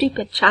rather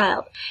stupid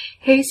child.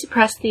 Harry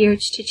suppressed the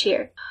urge to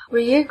cheer. We're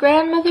your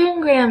grandmother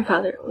and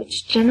grandfather,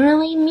 which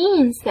generally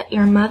means that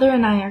your mother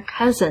and I are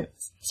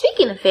cousins.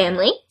 Speaking of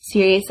family,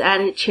 Sirius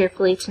added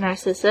cheerfully to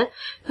Narcissa,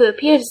 who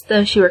appeared as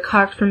though she were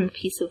carved from a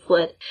piece of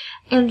wood.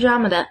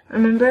 Andromeda,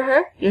 remember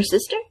her? Your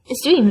sister?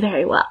 Is doing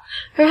very well.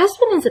 Her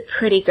husband is a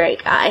pretty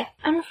great guy.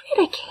 I'm afraid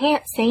I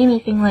can't say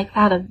anything like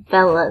that of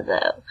Bella,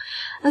 though.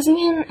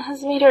 Azkaban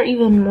has made her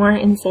even more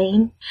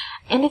insane.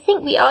 And I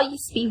think we all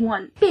used to be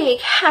one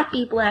big,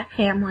 happy black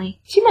family.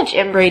 Too much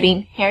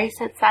inbreeding, Harry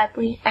said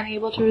sadly,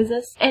 unable to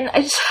resist. And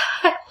I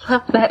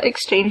love that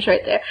exchange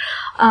right there.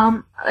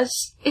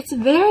 It's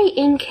very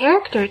in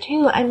character,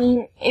 too. I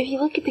mean, if you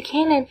look at the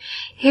canon,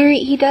 Harry,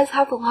 he does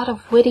have a lot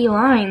of witty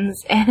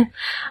lines, and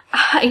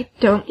I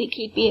don't think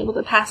he'd be able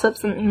to pass up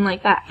something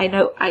like that. I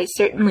know I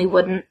certainly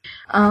wouldn't.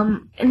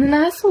 And then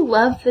I also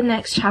love the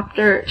next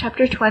chapter,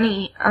 chapter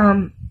 20,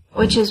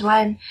 which is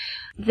when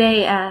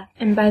they,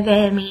 and by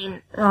they I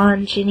mean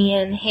Ron, Ginny,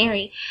 and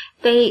Harry,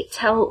 they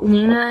tell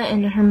Luna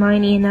and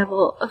Hermione and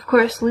Neville. Of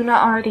course, Luna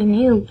already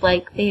knew,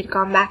 like, they had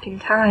gone back in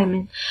time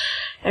and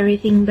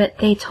everything, but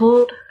they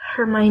told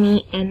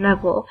Hermione and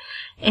Neville.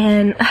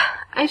 And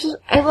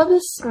I love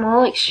this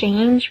small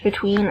exchange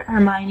between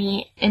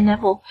Hermione and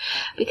Neville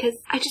because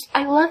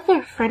I love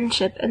their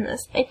friendship in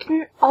this. I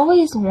didn't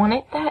always want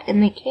it that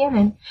in the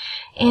canon,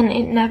 and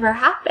it never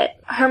happened.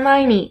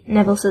 Hermione,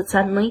 Neville said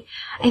suddenly,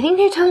 I think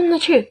they're telling the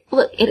truth.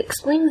 Look, it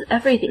explains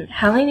everything.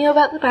 How they knew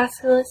about the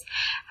basilisk,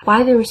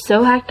 why they were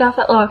so hacked off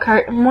at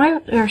Lockhart, and why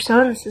they were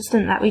so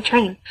insistent that we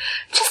train.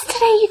 Just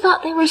today you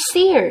thought they were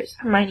seers,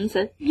 Hermione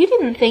said. You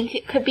didn't think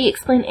it could be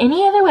explained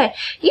any other way.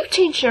 You've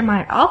changed your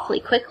mind awfully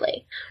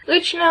quickly.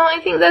 Which, you know, I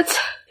think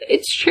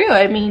it's true.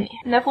 I mean,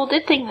 Neville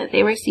did think that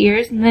they were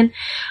seers, and then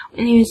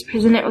when he was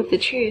presented with the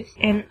truth,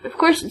 and of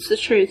course it's the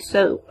truth,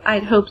 so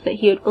I'd hoped that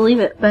he would believe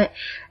it, but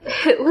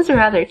it was a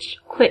rather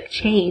quick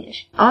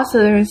change. Also,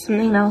 there was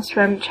something else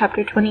from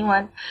chapter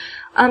 21.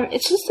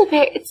 It's just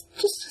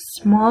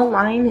a small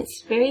line.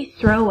 It's very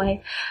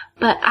throwaway,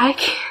 but I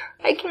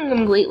can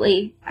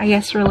completely, I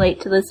guess,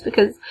 relate to this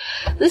because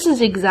this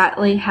is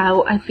exactly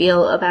how I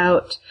feel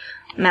about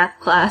math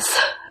class.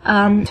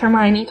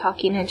 Hermione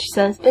talking, and she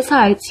says,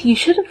 besides, you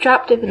should have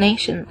dropped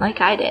divination like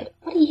I did.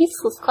 What a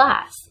useless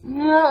class.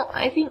 Well,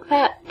 I think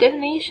that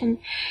divination,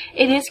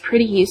 it is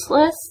pretty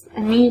useless.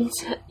 I mean,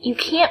 you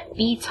can't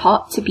be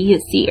taught to be a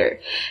seer.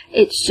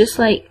 It's just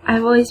like,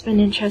 I've always been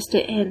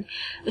interested in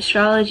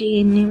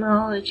astrology and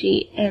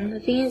numerology, and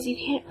the thing is, you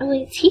can't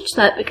really teach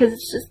that because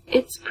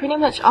it's pretty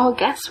much all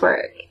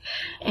guesswork.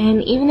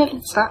 And even if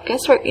it's not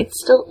guesswork, it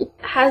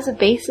has a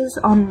basis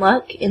on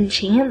luck and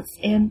chance,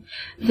 and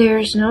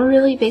there's no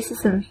really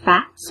basis in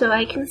fact, so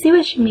I can see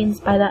what she means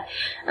by that.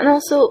 And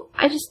also,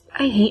 I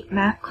hate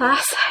math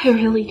class, I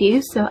really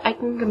do, so I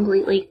can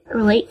completely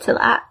relate to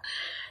that.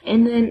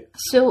 And then,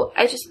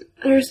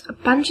 there's a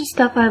bunch of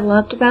stuff I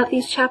loved about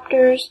these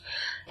chapters,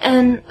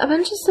 and a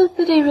bunch of stuff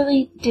that I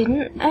really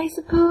didn't, I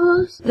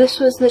suppose. This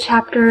was the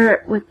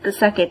chapter with the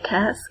second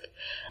task,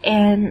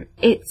 and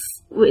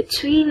it's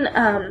between,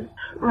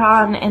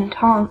 Ron and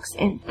Tonks,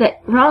 and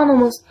that Ron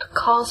almost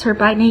calls her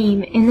by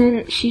name, and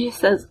then she just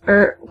says,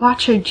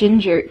 watch her,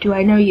 Ginger, do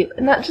I know you?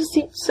 And that just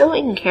seems so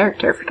in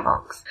character for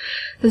Tonks,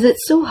 because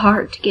it's so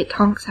hard to get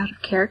Tonks out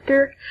of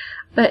character.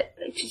 But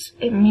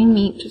it made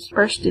me just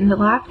burst into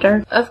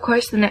laughter. Of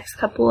course, the next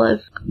couple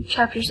of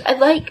chapters, I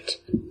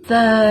liked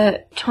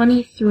the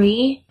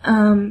 23,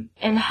 and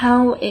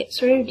how it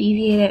sort of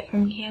deviated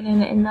from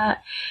canon in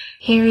that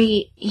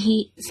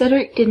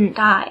Cedric didn't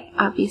die,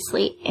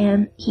 obviously,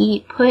 and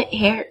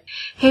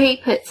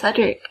Harry put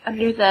Cedric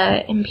under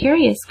the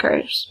Imperius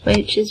Curse,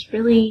 which is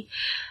really,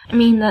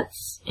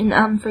 that's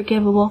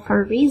unforgivable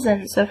for a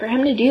reason. So for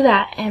him to do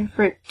that, and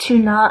to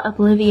not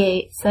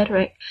obliviate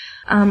Cedric,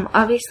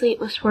 obviously it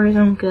was for his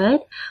own good,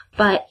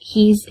 but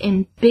he's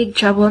in big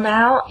trouble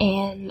now,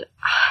 and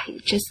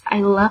I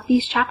love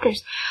these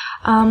chapters.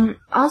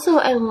 Also,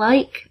 I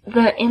like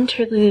the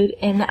interlude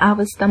in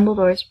Albus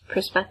Dumbledore's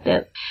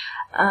perspective,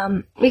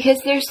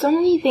 because there's so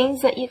many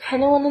things that you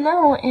kind of want to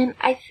know, and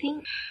I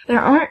think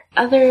there aren't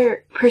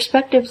other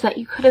perspectives that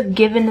you could have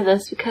given to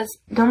this, because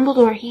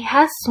Dumbledore, he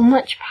has so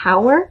much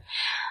power,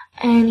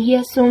 and he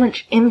has so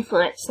much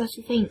influence, that's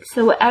the thing.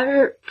 So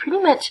whatever, pretty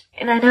much,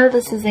 and I know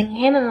this is in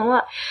canon a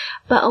lot,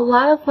 but a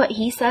lot of what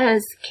he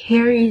says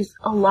carries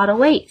a lot of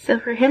weight. So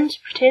for him to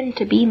pretend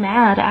to be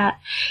mad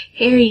at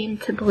Harry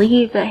and to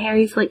believe that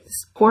Harry's like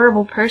this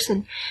horrible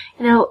person,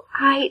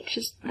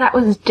 that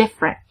was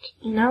different,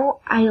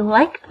 I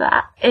liked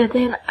that. And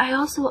then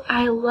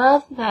I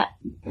love that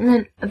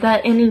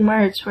ending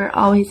words were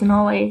always and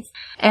always,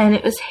 and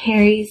it was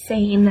Harry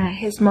saying that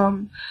his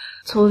mom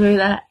told her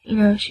that,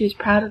 she was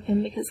proud of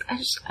him, because I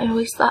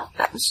always thought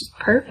that was just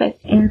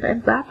perfect, and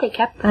I'm glad they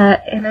kept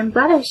that, and I'm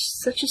glad it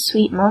was such a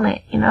sweet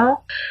moment,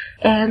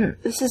 and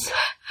this is,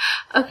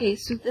 okay,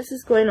 so this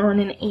is going on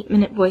an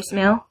 8-minute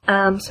voicemail,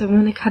 so I'm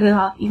going to cut it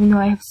off, even though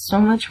I have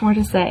so much more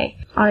to say.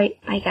 Alright,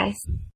 bye guys.